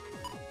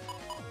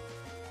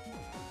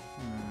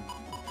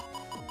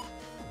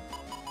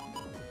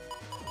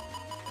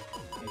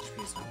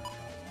 HP is not a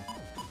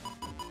problem.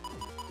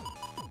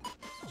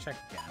 Let's check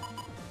again.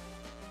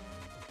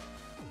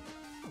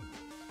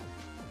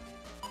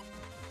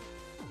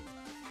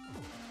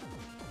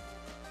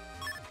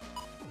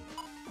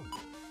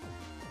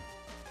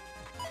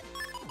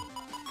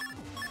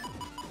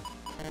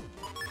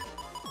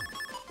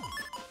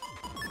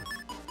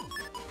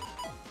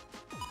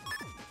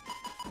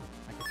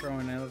 Throw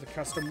in another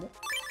custom.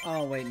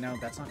 Oh, wait, no,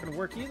 that's not going to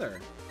work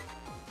either.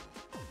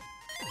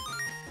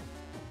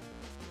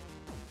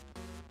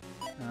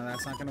 No,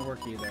 that's not going to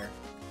work either.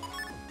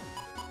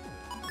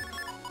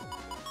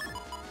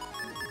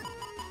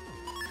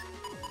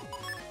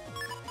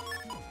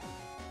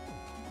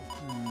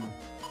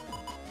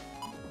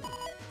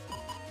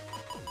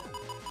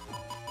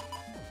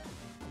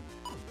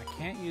 I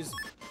can't use...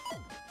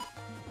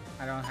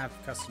 I don't have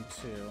custom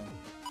 2.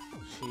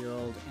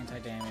 Shield,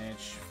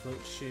 anti-damage,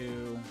 float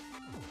shoe.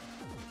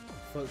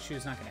 Float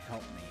shoe's not gonna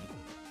help me.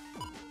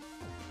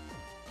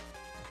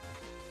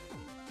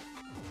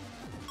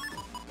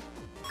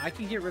 I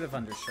can get rid of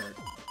undershirt.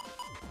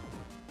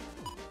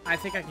 I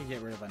think I can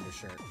get rid of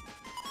undershirt.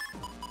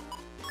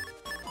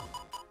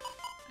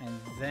 And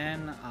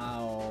then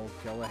I'll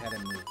go ahead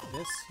and move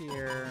this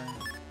here.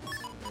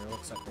 So it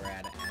looks like we're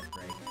at an ad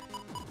break.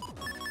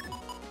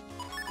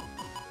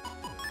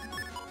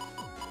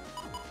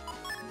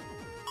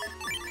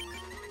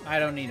 I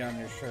don't need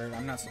undershirt.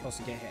 I'm not supposed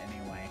to get hit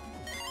anyway.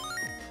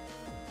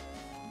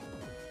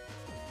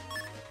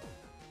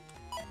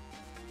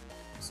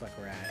 Looks like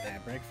we're at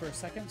ad break for a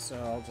second, so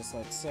I'll just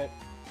let it sit.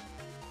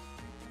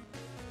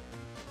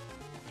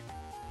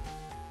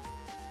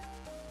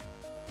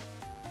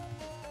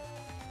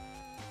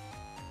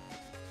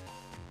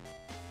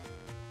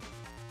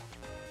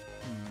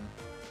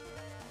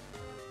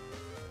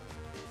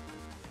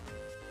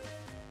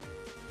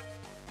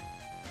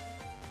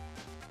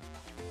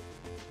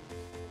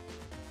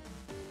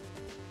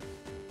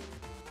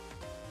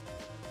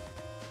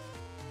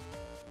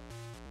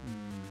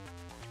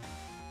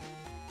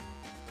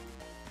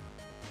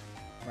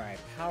 Right,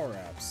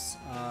 power-ups.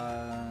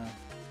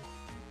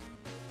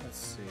 Let's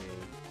see.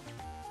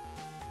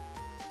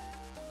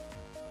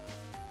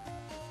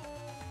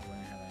 We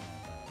don't have any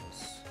of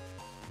those.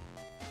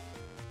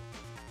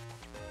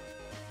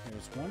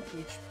 There's 1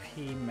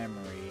 HP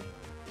memory.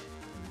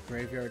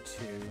 Graveyard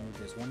 2.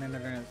 There's 1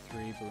 Internet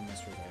 3 Blue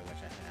Mist Relay, which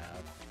I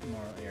have.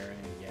 Moral Area,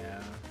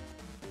 yeah.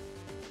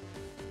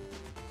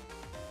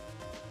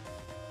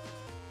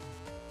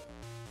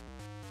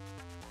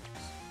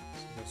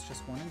 There's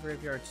just 1 in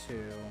Graveyard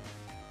 2.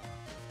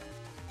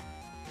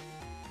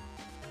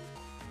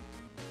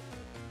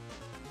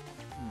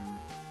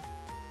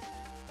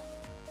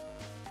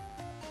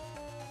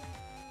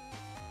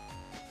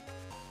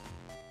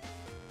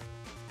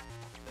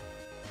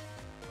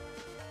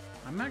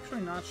 I'm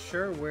actually not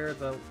sure where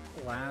the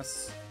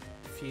last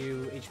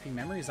few HP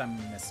memories I'm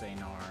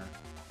missing are.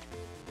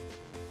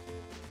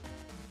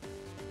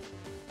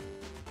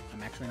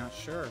 I'm actually not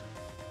sure.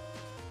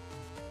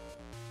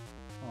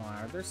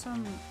 Are there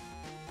some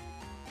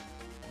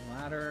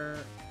ladder,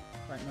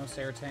 right, most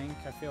air tank?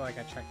 I feel like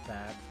I checked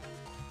that.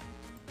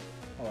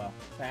 Oh well,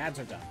 the ads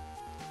are done.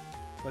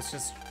 Let's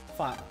just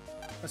fight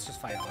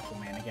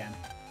Aquaman again.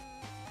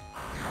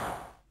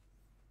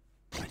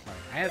 Right,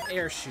 I have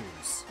air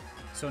shoes,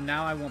 so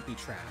now I won't be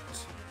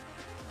trapped.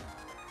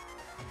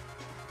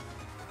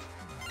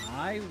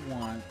 I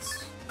want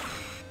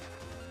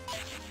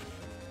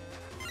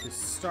to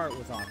start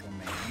with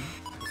Aquaman,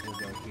 because we'll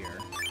go here.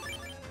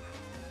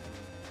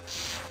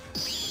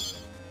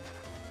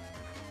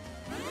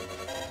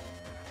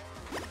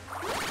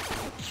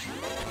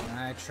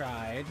 I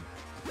tried.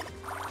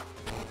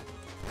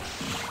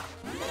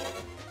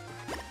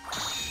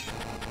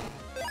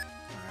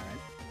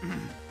 Alright.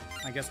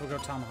 I guess we'll go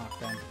Tomahawk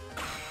then.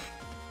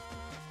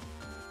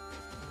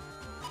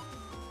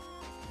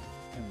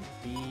 And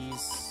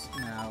bees.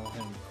 No, we'll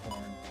hit him with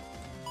corn.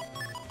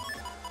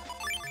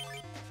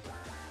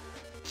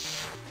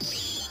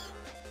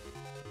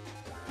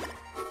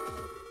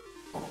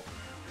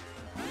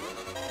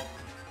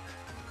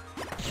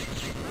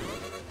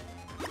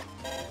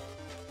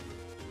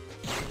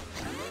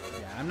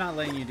 I'm not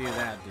letting you do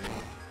that, dude.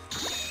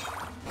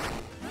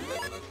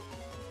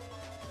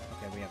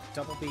 Okay, we have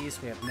Double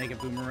Beast, we have Mega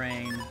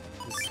Boomerang.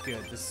 This is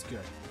good, this is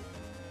good.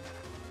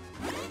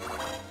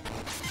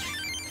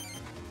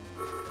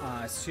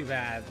 It's too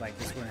bad, like,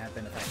 this wouldn't have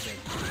been effective.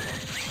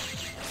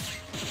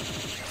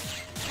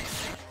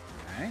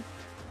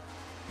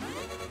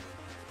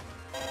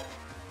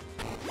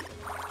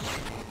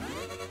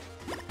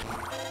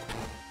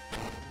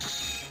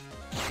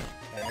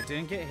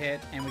 didn't get hit,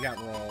 and we got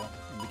roll,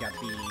 and we got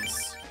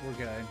bees. We're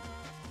good.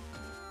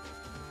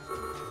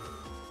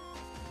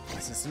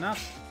 Is this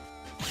enough?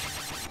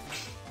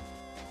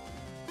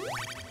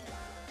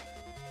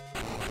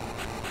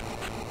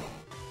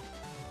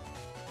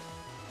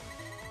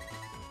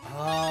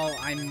 Oh,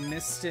 I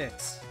missed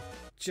it.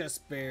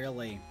 Just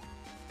barely.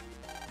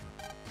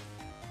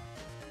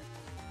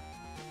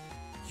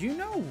 You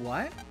know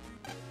what?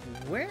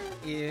 Where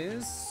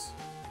is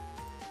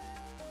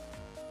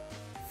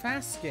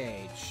Fast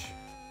Gauge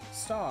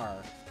Star?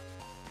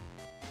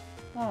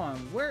 Hold on,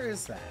 where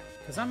is that?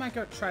 Because I might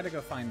try to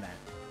go find that.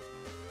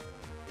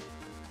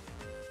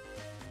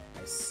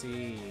 I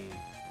see.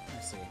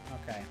 I see.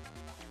 Okay.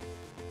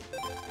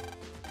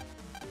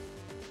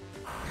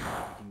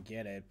 I can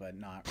get it, but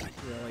not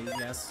really.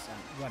 Yes,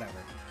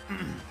 whatever.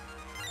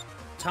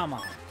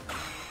 Tomahawk.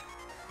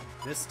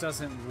 This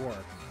doesn't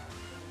work,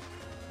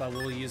 but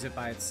we'll use it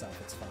by itself.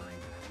 It's fine.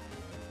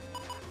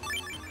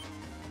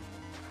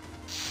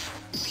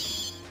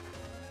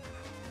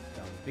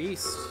 Double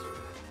Beast.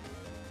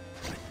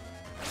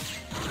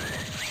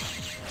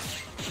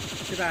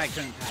 Too bad I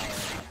couldn't power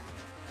it up.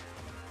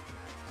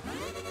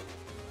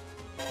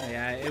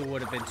 Yeah, it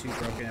would have been too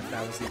broken if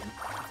that was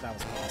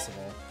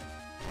possible.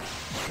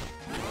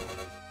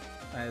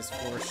 That is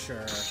for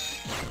sure.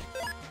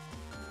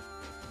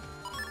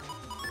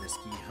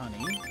 Risky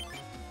honey.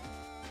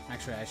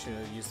 Actually, I should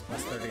have used the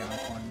plus 30 on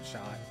one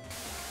shot.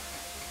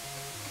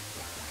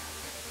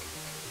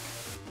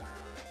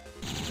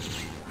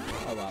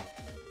 Oh well.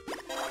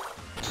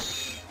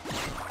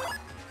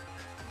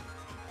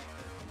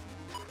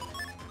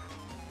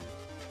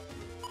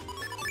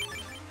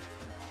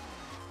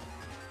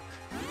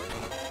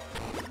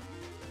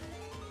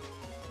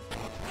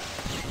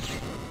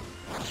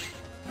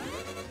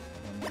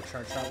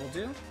 Charge shot will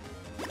do.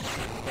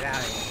 Get out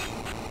of here.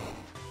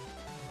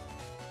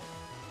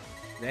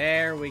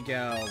 There we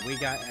go. We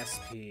got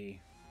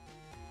SP.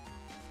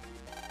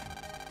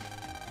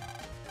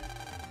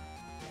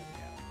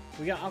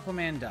 We got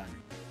Aquaman done.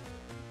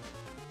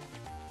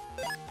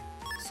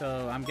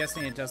 So I'm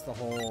guessing it does the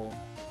whole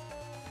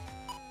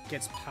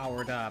gets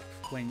powered up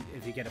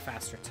if you get a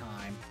faster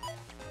time.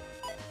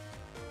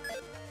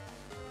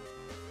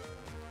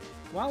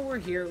 While we're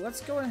here,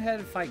 let's go ahead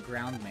and fight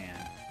Ground Man.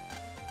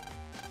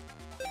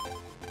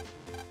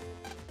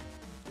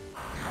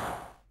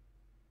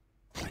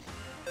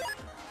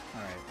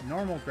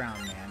 Normal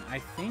Ground Man. I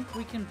think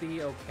we can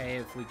be okay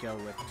if we go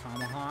with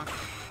Tomahawk,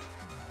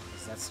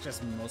 because that's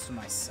just most of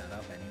my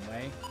setup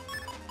anyway.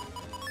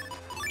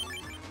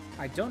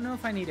 I don't know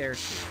if I need air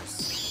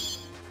shoes,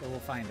 but we'll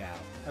find out.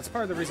 That's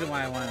part of the reason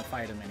why I want to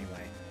fight him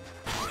anyway.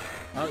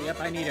 Oh, yep,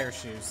 I need air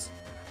shoes.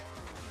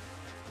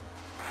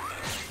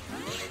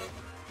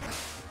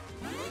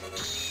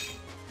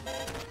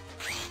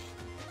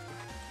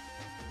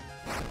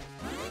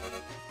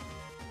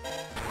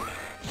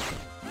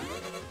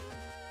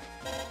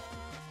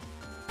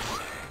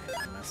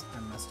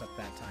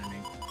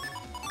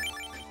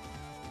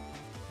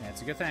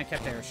 It's a good thing I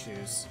kept air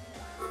shoes.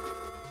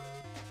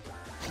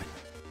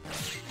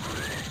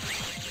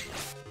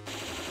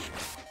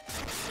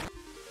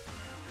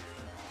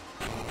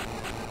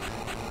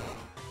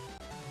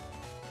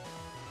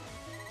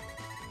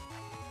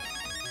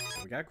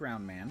 So we got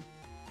Ground Man.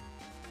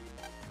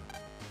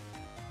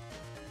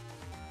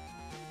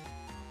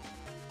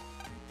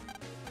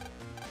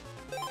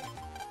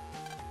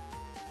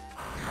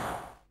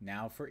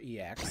 Now for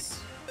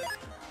EX.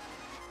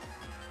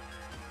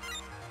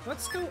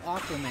 Let's go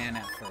Aquaman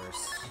at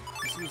first.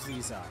 Let's use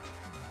these up.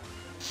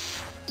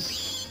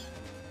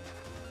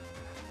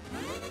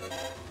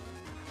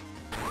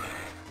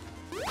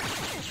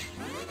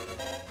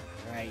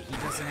 Right, he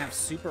doesn't have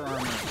super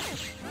armor.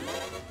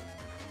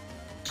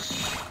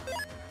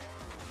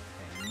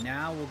 Okay,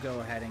 now we'll go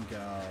ahead and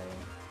go...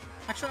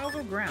 Actually, I'll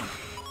go ground.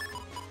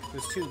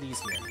 There's two of these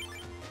here.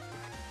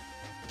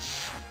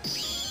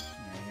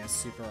 Yeah, he has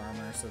super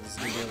armor, so this is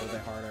gonna be a little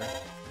bit harder.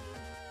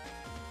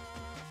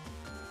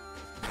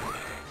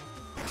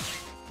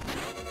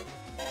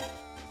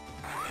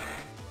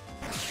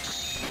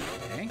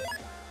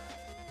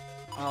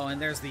 Oh,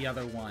 and there's the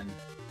other one.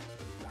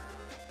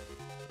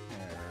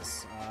 There it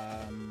is.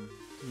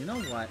 You know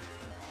what?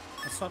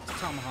 Let's swap to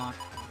Tomahawk.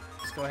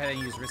 Let's go ahead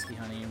and use Risky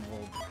Honey, and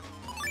we'll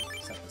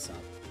set this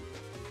up.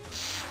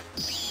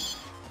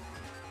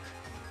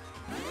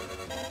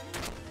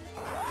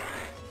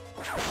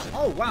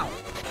 Oh, wow!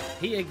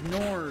 He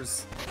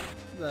ignores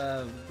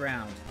the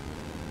ground.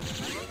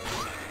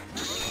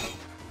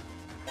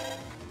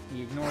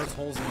 He ignores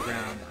holes in the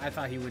ground. I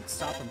thought he would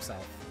stop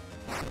himself.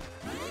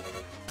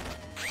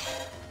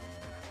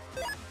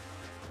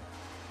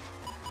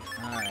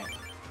 Alright,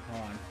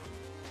 hold on.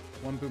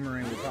 One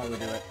boomerang will probably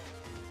do it.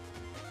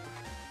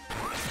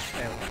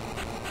 There we go.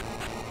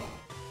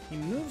 He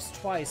moves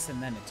twice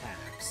and then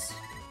attacks.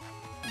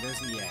 And there's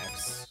the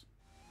EX.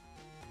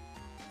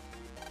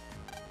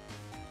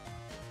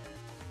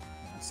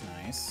 That's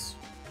nice.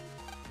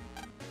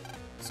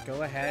 Let's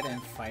go ahead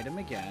and fight him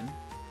again.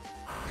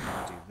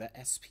 And do the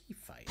SP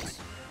fight.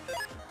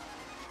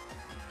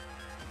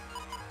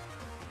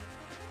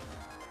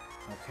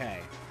 Okay.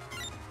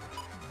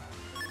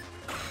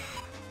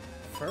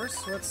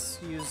 First, let's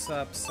use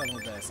up some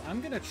of this.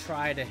 I'm gonna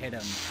try to hit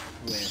him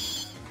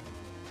with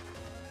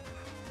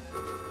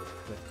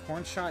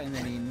Corn Shot and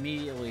then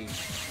immediately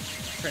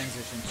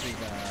transition to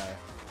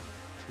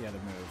the other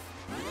move.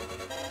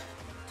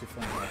 To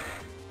Flame Whip.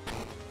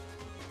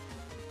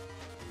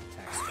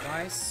 Attacks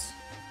twice.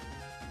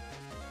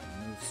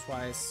 Moves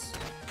twice.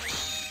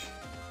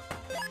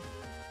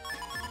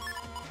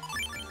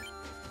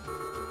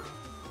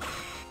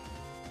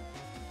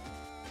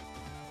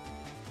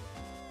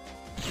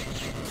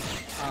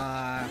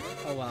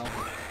 Oh well.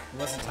 It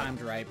wasn't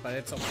timed right, but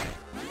it's okay.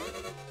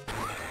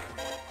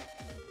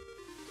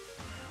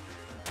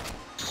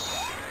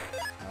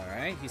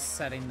 Alright, he's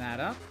setting that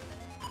up.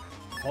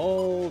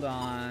 Hold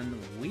on.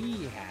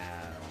 We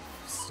have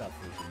stuff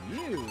we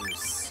can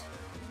use.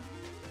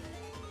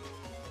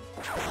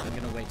 I'm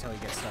gonna wait till he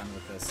gets done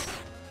with this.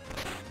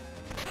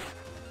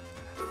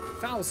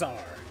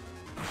 Falzar!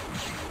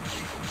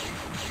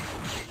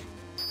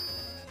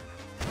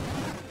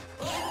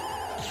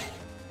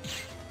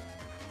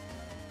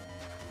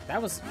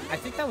 That was, I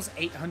think that was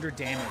 800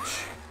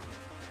 damage.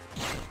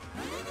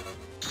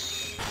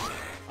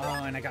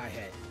 Oh, and I got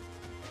hit.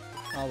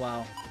 Oh,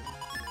 well.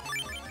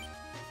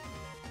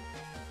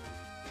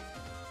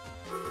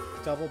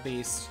 Double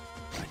beast.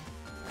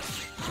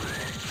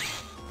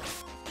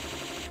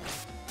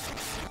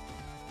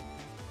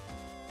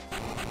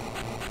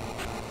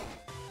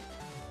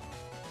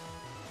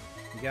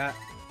 You got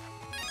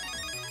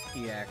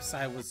EX.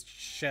 I was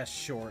just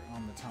short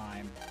on the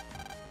time.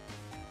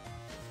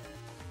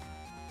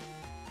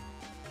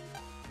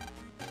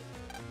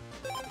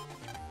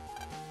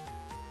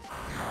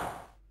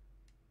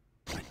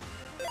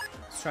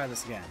 Let's try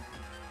this again.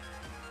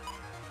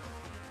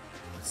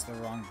 It's the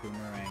wrong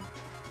boomerang.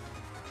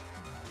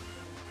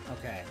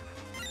 Okay.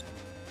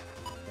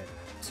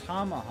 The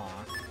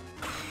Tomahawk.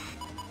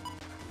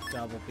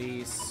 Double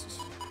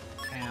beast.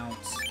 Count.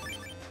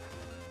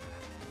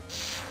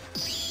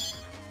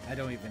 I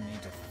don't even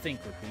need to think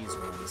with these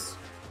ones.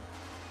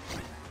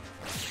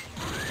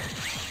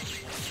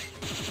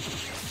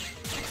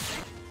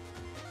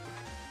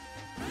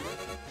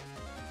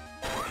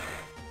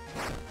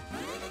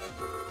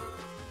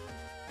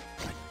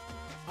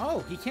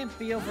 Oh, he can't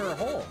be over a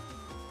hole.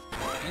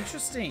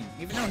 Interesting,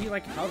 even though he,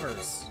 like,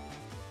 hovers.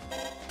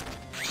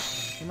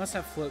 He must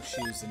have float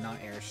shoes and not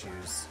air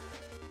shoes.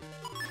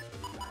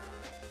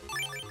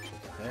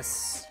 Look at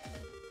this.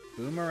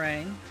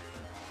 Boomerang.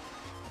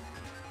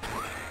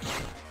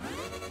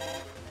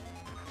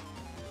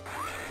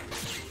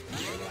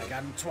 I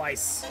got him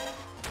twice.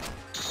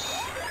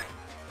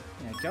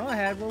 Yeah, go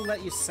ahead, we'll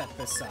let you set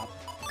this up.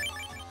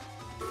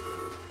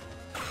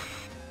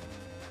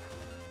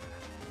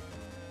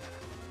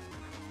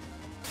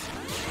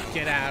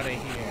 Get out of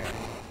here.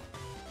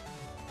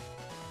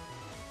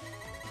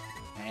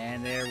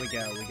 And there we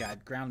go. We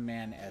got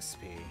Groundman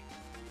SP.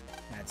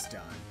 That's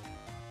done.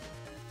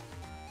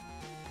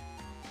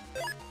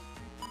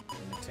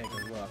 Gonna take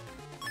a look.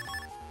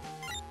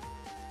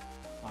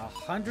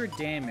 100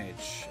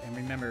 damage. And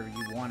remember,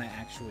 you want to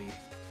actually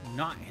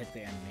not hit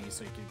the enemy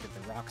so you can get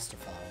the rocks to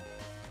fall.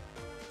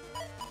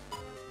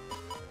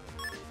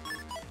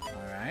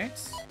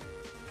 Alright.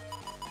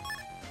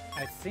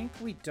 I think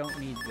we don't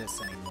need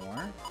this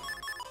anymore.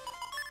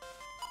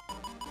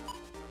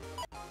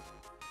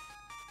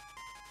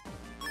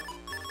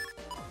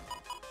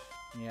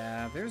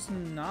 Yeah, there's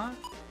not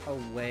a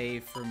way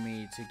for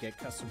me to get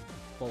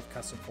both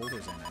custom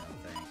folders in, I don't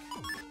think.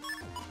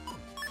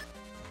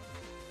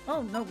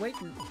 Oh, no, wait.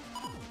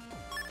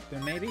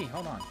 There may be.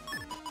 Hold on.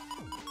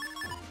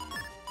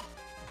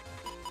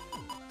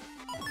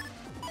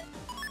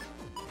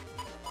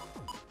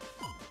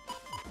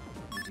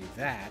 Do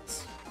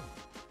that.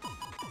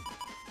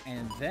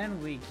 And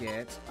then we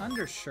get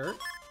undershirt.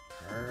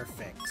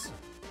 Perfect.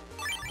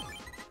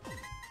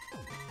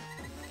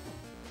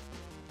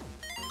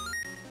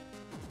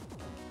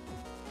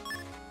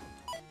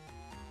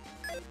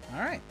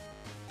 Alright.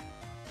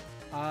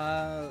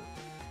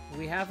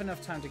 We have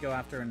enough time to go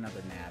after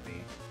another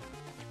Navi.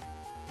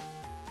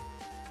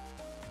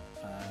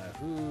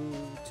 Who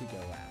to go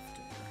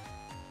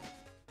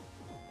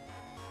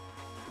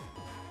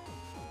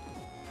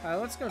after?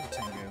 Let's go to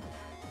Tengu.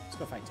 Let's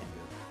go fight Tengu.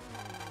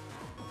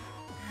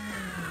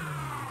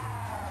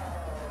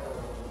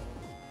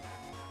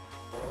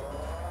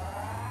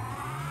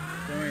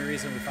 The only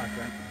reason we fought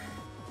Grunt.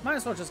 Might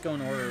as well just go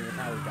in order with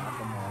how we got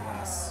them, more or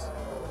less.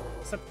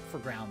 Except for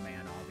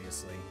Groundman,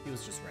 obviously. He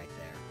was just right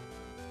there.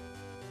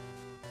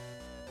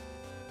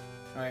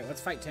 Alright,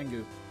 let's fight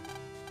Tengu.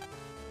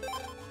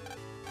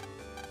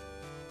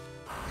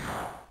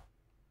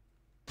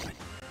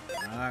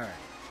 Alright.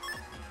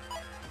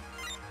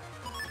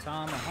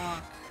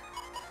 Tomahawk.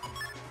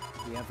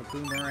 We have a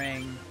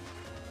boomerang.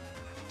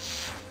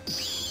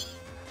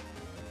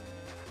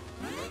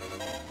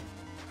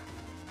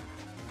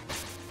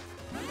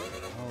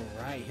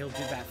 Alright, he'll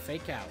do that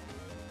fake out.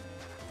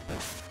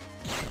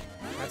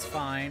 That's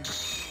fine.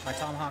 My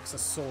Tomahawk's a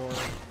sword.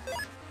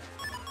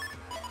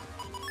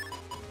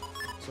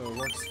 So it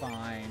works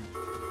fine.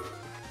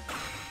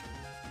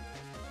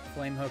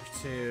 Flame Hook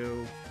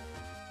 2.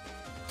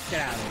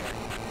 Get out of here.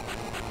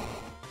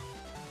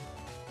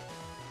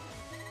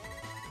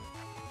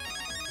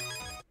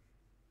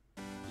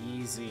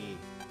 Easy.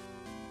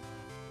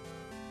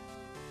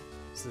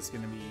 Is this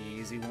gonna be an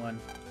easy one?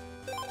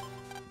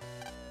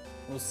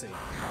 We'll see.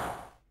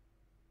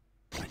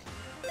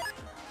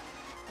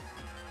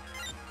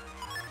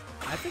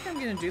 I think I'm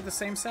gonna do the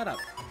same setup.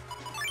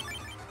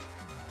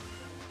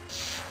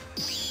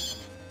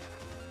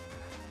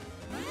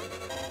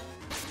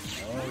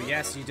 Oh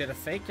yes, you did a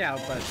fake out,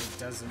 but it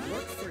doesn't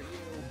work for you.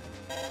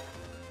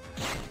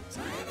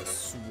 So I have a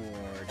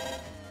sword.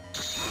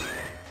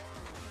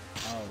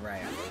 Oh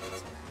right, I thought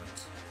that's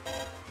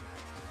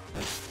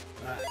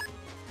how it worked.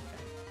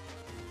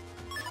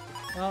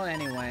 Well,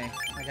 anyway,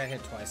 I got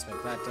hit twice,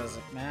 but that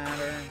doesn't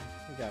matter.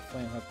 We got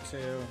Flame Hook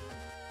 2.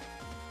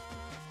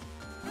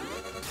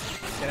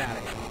 Get out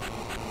of here.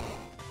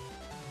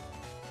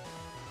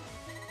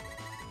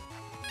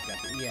 Got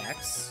the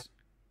EX.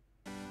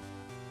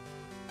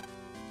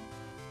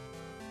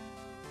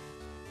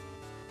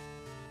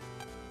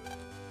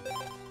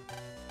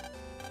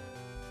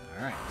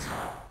 Alright.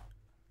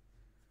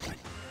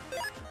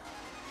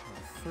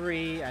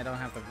 3, I don't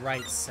have the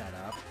right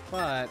setup,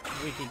 but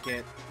we could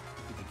get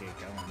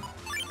going.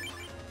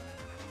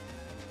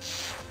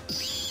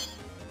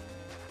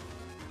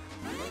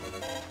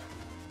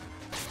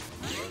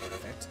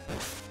 Perfect.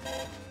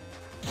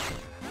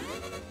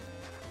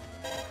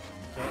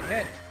 Get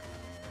hit.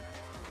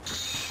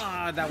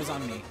 Ah, that was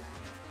on me.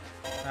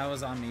 That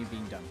was on me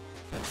being dumb.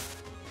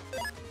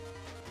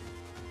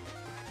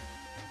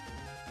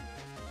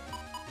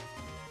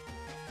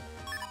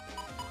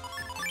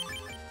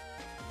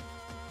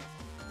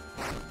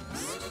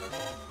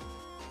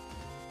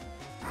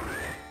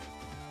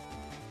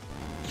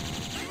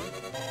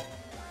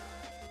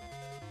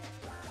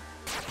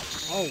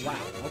 Oh, wow,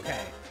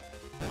 okay.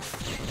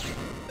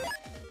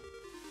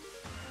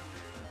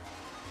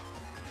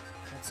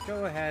 Let's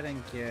go ahead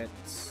and get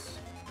this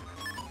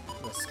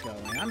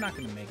going. I'm not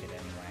going to make it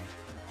anyway.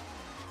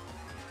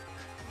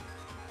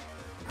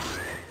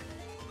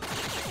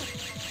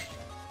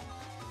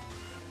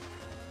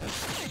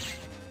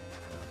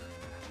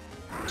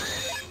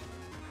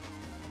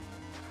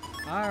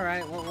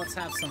 Alright, well, let's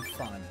have some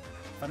fun.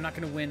 If I'm not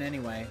going to win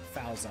anyway,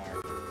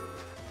 Falzar.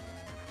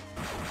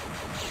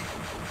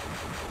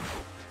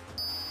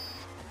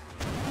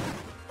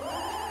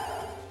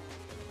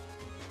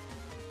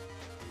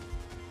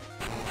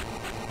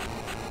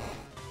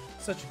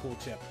 Such a cool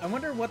chip. I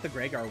wonder what the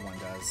Gregar one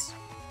does.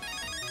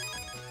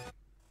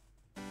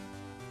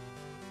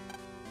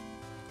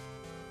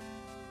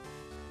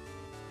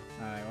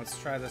 Alright, let's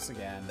try this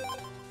again.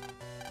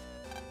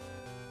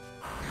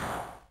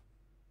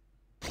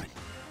 He's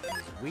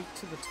weak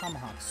to the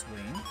Tomahawk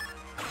Swing.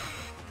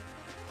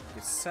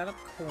 We set up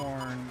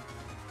Corn.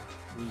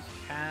 We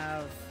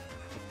have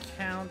the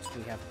Count.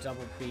 We have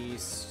Double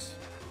Beast.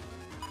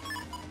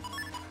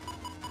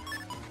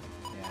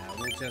 Yeah,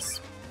 we'll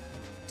just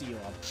deal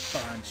a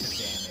bunch of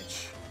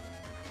damage.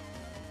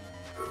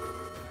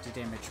 50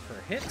 damage per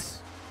hit.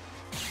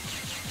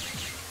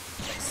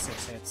 Like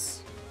 6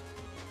 hits.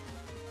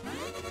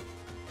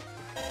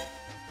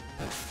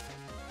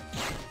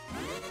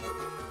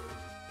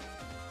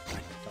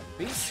 Double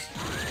Beast.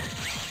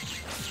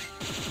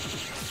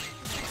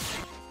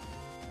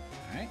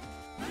 Alright.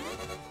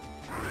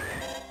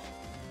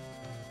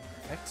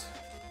 Perfect.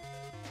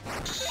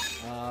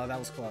 That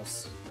was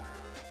close.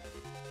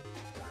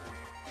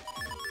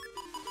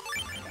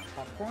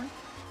 Popcorn.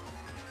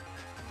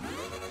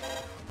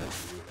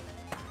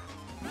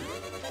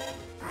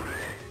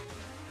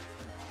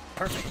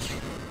 Perfect.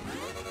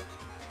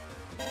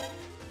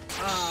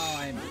 Oh,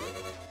 I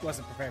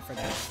wasn't prepared for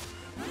that.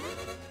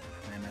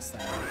 I missed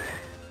that.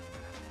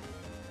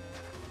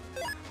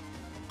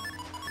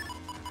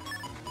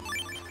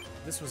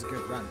 This was a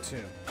good run,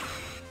 too.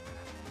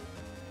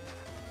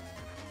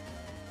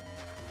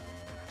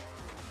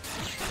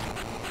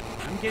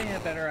 I'm getting a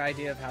better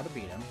idea of how to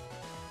beat him.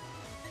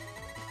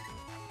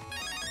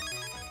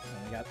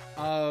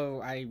 Oh,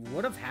 I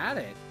would have had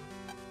it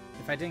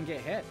if I didn't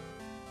get hit.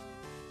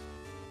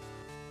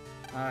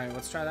 Alright,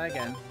 let's try that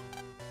again.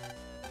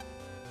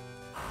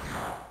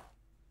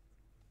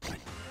 Okay.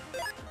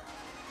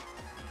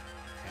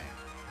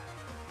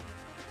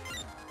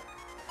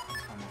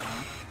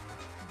 Tomahawk.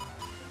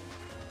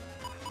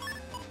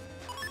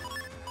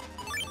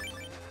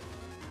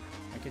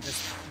 I could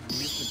just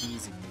use the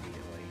bees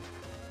immediately.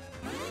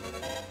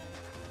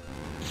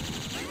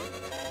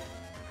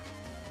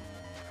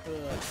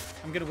 Ugh.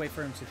 I'm gonna wait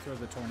for him to throw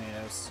the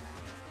tornadoes.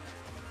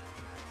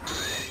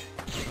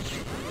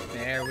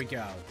 There we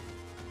go.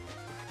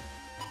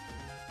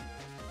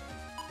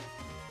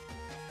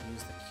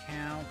 Use the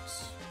Count.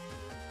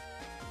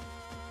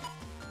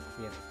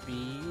 We have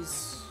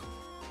bees.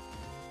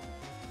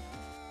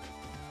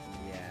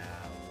 Yeah,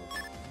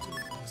 we'll do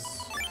this.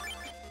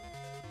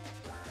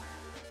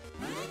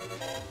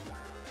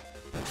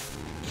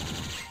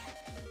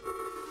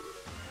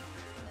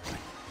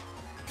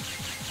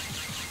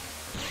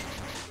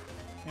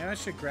 I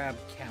should grab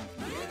Count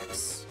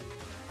EX.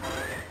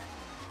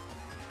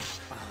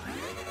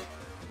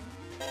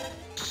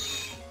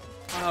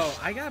 Oh,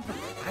 I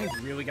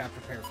really got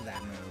prepared for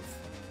that move.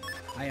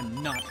 I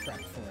am not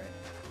prepped for it.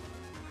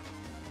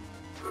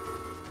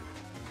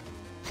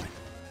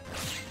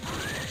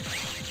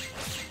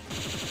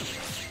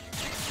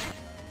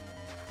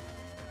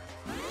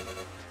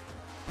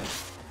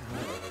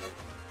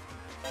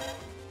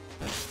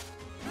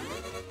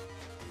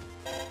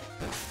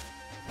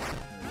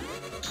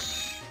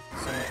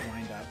 So much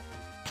wind up.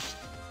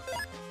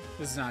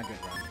 This is not a good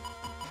run.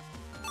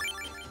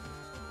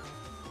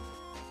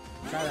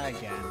 Try that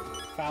again.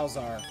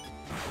 Falzar.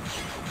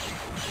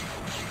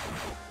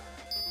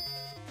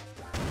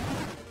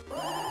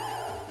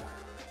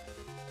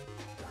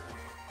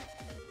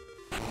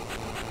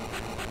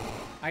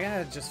 I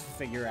gotta just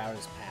figure out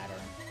his pattern.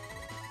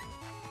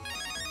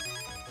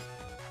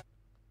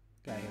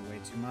 Got hit way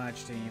too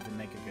much, didn't even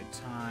make a good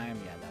time.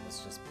 Yeah, that was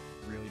just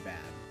really bad.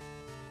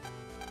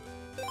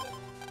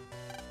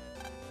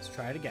 Let's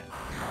try it again.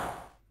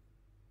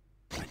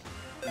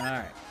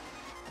 Alright.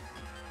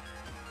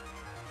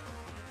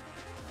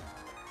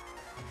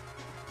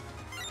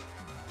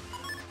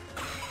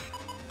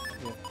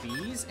 With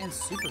bees and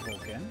Super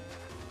Vulcan.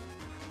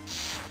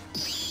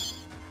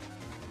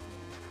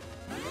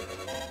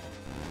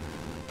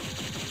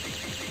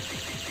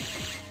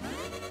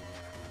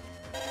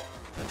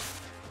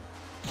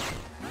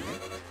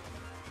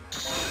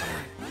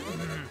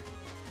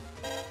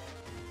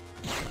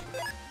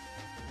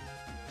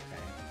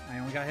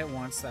 Got hit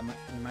once, we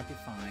might be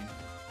fine.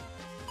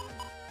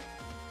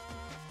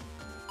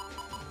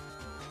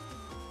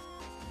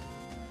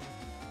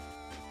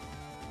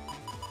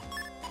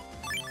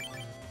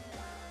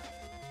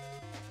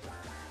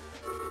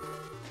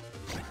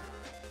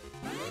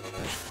 I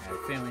had a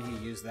feeling he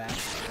used that.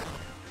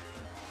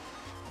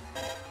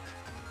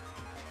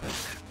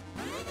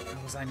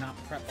 How was I not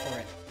prepped for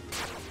it?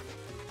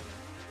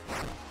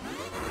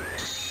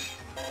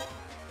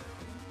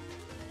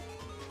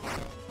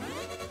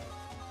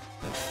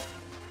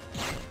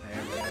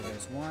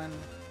 One.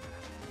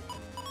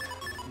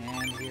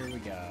 And here we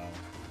go.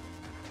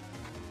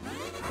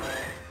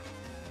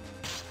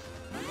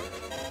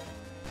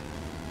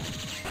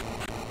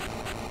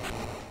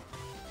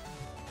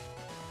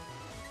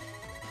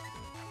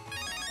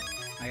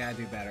 I gotta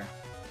do better.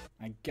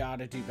 I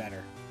gotta do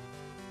better.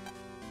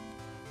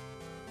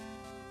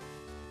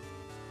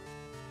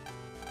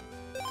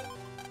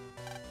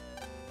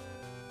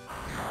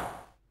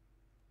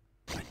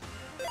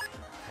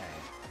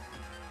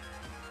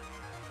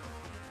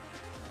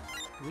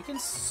 We can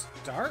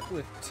start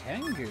with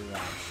Tengu,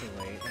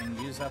 actually, and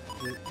use up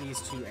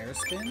these two air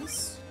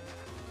spins.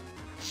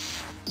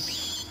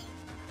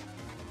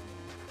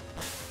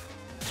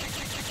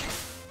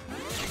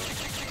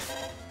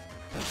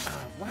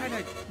 Why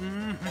did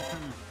I...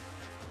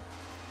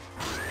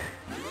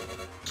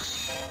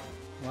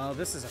 Well,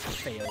 this is a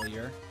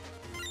failure.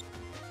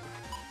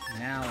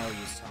 Now I'll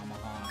use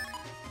Tomahawk.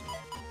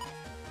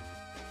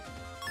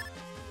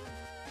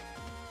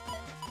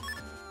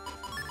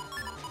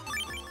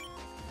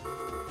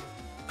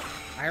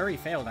 I already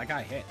failed. I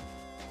got hit.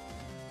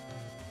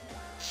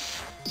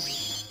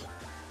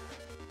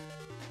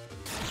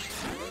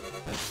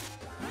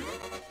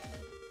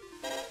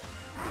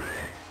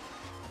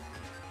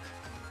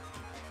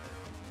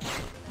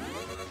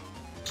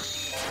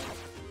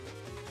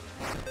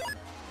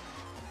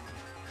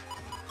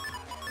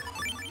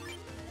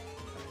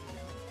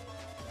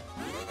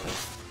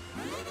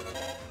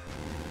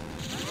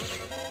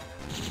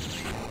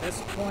 At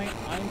this point,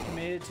 I'm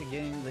committed to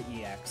getting the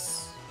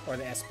EX. Or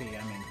the SP,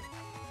 I mean.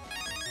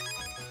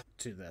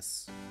 To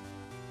this.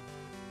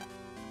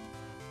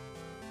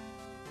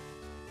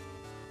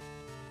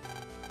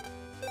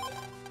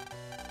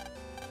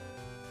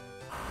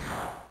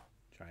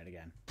 Try it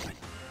again.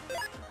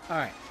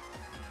 Alright.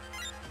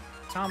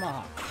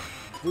 Tomahawk.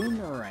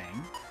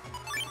 Boomerang.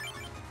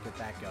 Get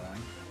that going.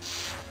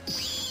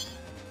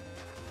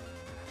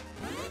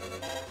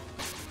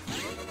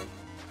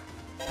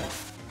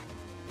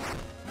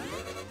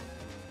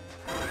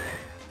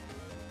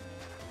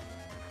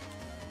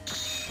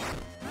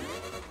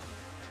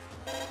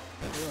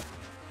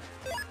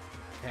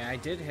 Okay, I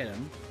did hit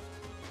him.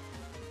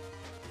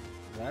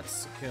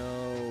 Let's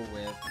go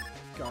with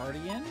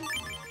Guardian.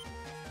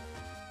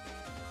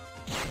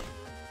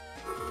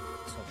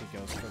 Let's hope he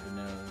goes for the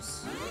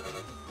nose.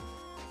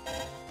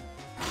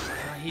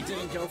 He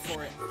didn't go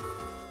for it.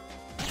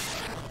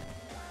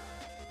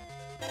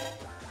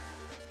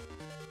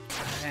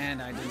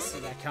 And I didn't see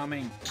that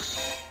coming.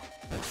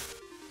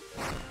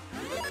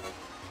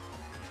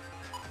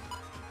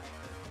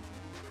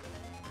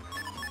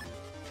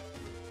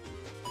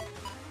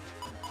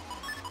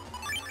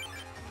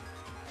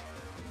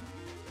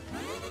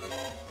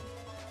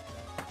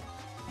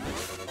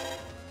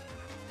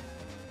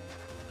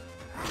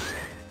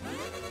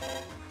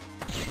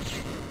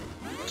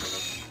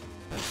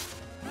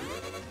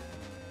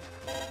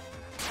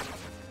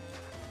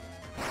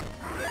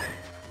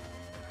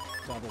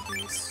 Double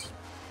beast.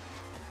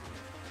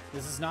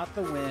 This is not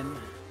the win.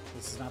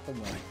 This is not the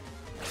win.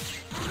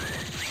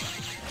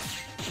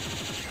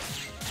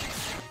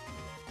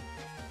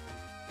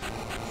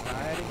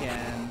 Try it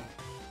again.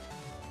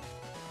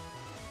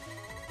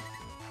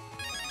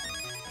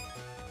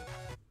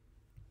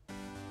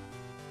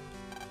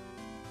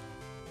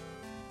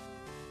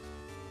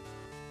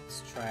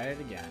 Let's try it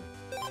again.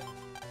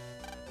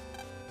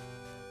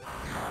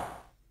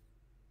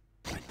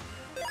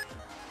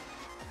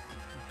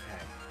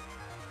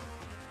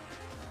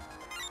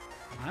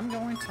 I'm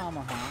going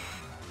Tomahawk.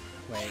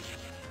 Wait.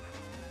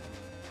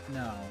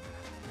 No,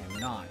 I'm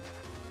not.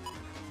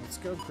 Let's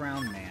go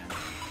Ground Man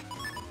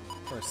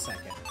for a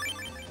second.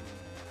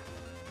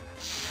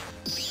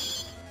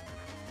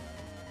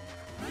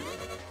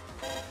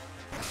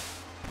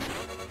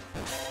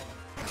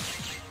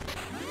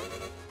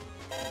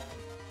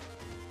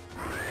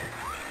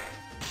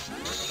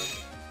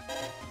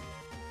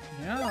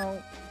 You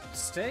know,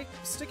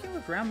 sticking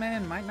with Ground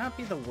Man might not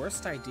be the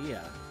worst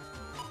idea.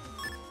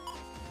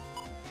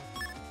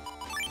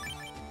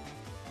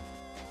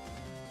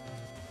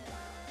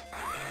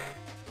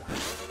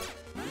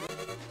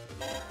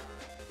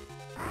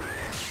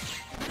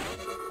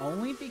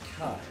 Only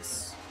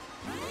because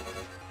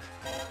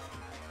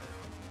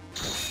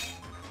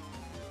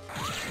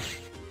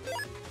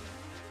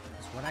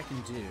what I can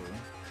do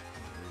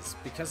is,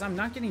 because I'm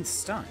not getting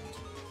stunned,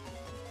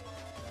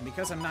 and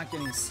because I'm not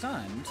getting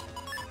stunned,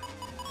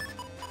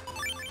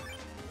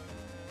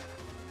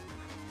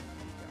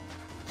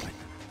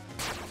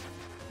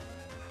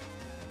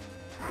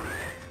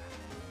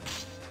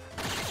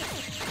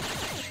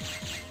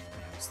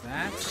 there's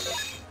that.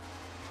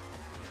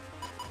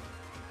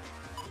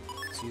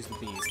 Use the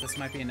bees. This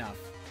might be enough.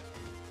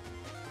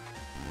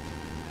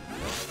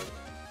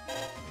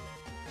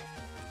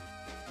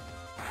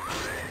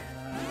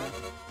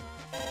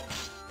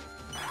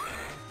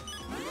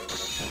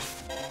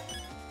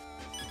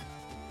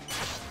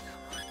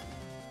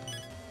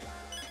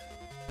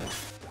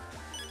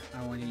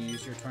 I want you to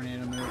use your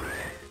tornado move.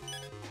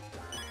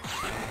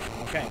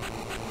 Okay.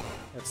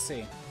 Let's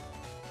see.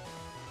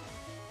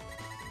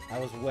 I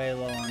was way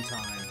low on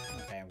time.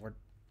 Okay, we're...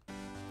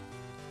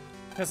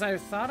 Because I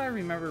thought I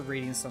remember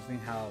reading something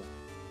how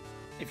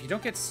if you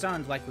don't get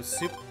stunned, like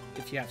with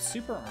if you have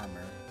super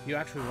armor, you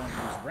actually won't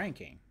lose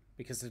ranking.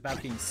 Because it's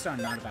about getting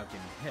stunned, not about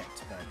getting hit.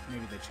 But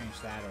maybe they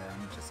changed that, or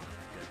I'm just not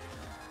that good.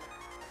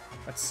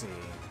 Let's see.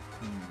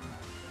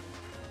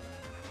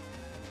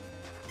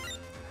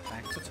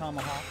 Back to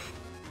Tomahawk.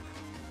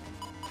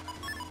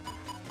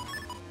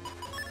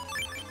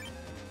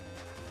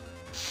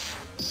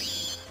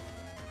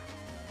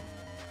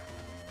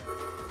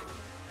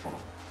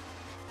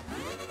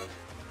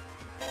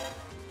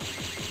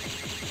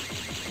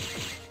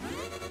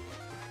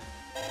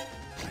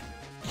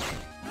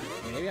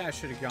 Maybe I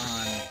should have gone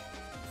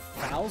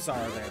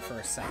Falzar there for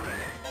a second.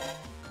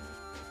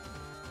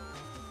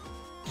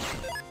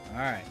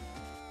 Alright.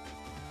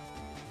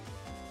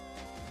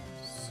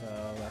 So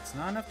that's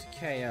not enough to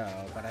KO,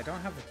 but I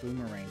don't have a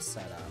boomerang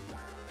set up.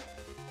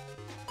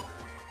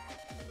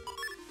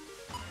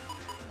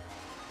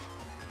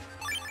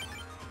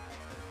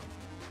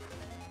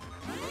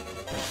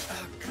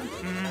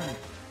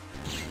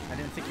 I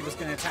didn't think he was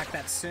going to attack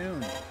that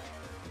soon.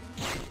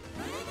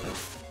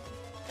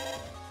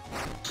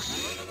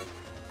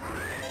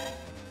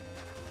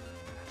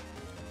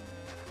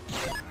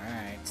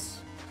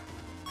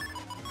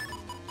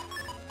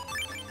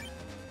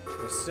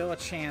 Still a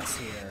chance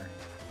here,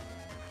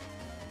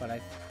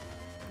 but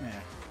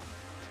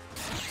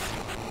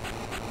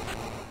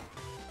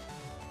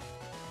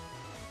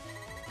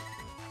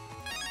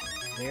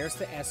there's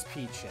the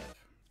SP chip.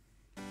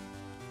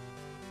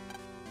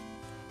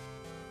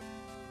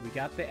 We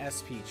got the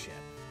SP chip.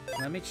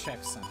 Let me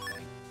check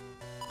something.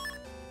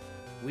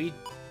 We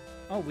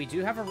do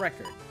have a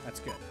record.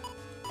 That's good.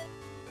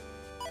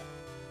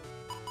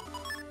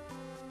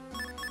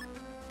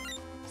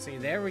 See,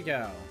 there we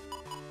go.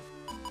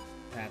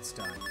 That's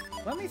done.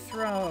 Let me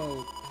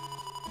throw...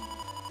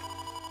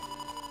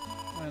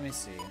 Let me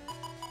see.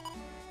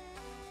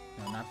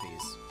 No, not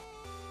these.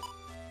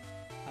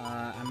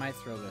 I might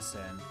throw this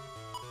in.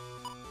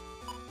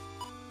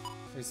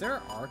 Is there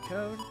an R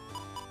code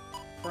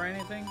for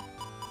anything?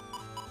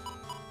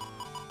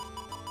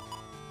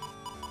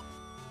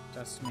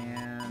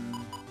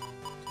 Dustman,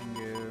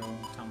 Tengu,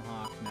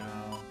 Tomahawk,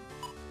 no.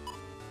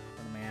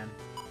 Little man.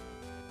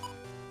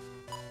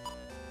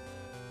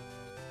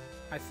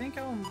 I think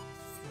I'll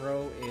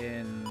throw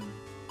in...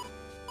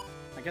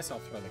 I guess I'll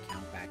throw the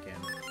count back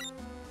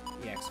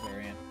in. EX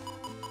variant.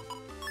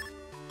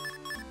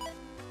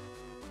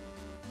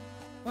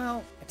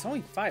 Well, it's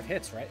only 5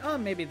 hits, right? Oh,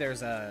 maybe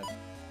there's another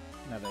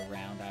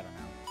round. I don't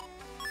know.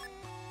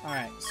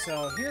 Alright,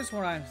 so here's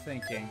what I'm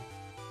thinking.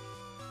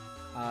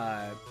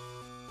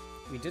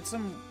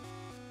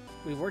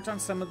 We worked on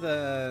some of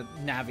the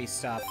Navi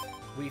stuff.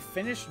 We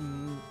finished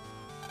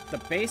the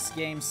base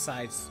game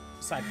side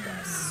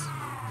quests.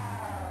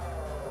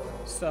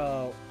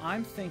 So,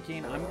 I'm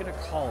thinking I'm gonna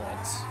call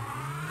it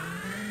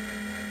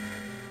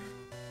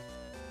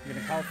we're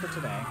gonna call it for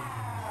today.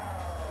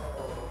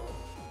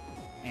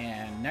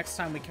 And next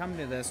time we come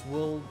to this,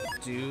 we'll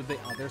do the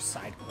other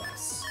side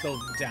quests. The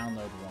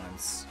download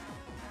ones.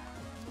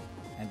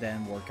 And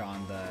then work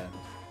on the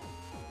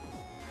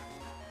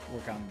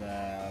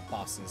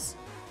bosses.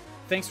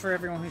 Thanks for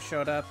everyone who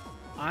showed up.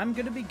 I'm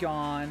gonna be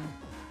gone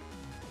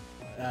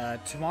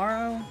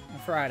tomorrow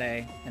and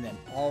Friday, and then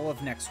all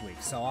of next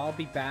week. So I'll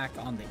be back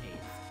on the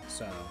 8th.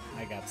 So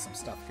I got some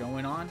stuff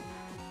going on,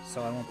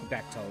 so I won't be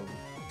back till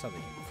the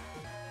 8th.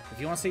 If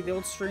you want to see the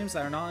old streams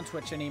that are not on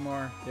Twitch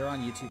anymore, they're on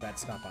YouTube at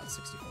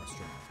ScottBot64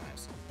 Stream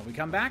Archives. When we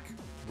come back,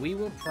 we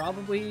will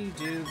probably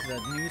do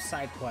the new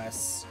side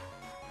quests,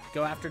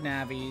 go after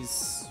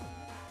Navis.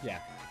 Yeah.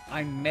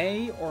 I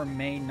may or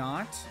may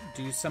not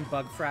do some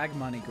bug frag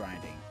money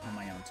grinding on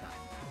my own time.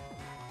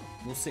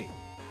 We'll see.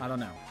 I don't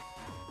know.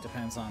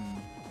 Depends on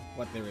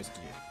what there is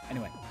to do.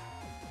 Anyway,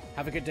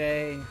 have a good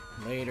day.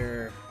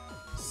 Later.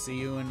 See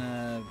you on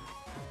the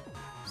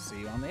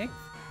 8th.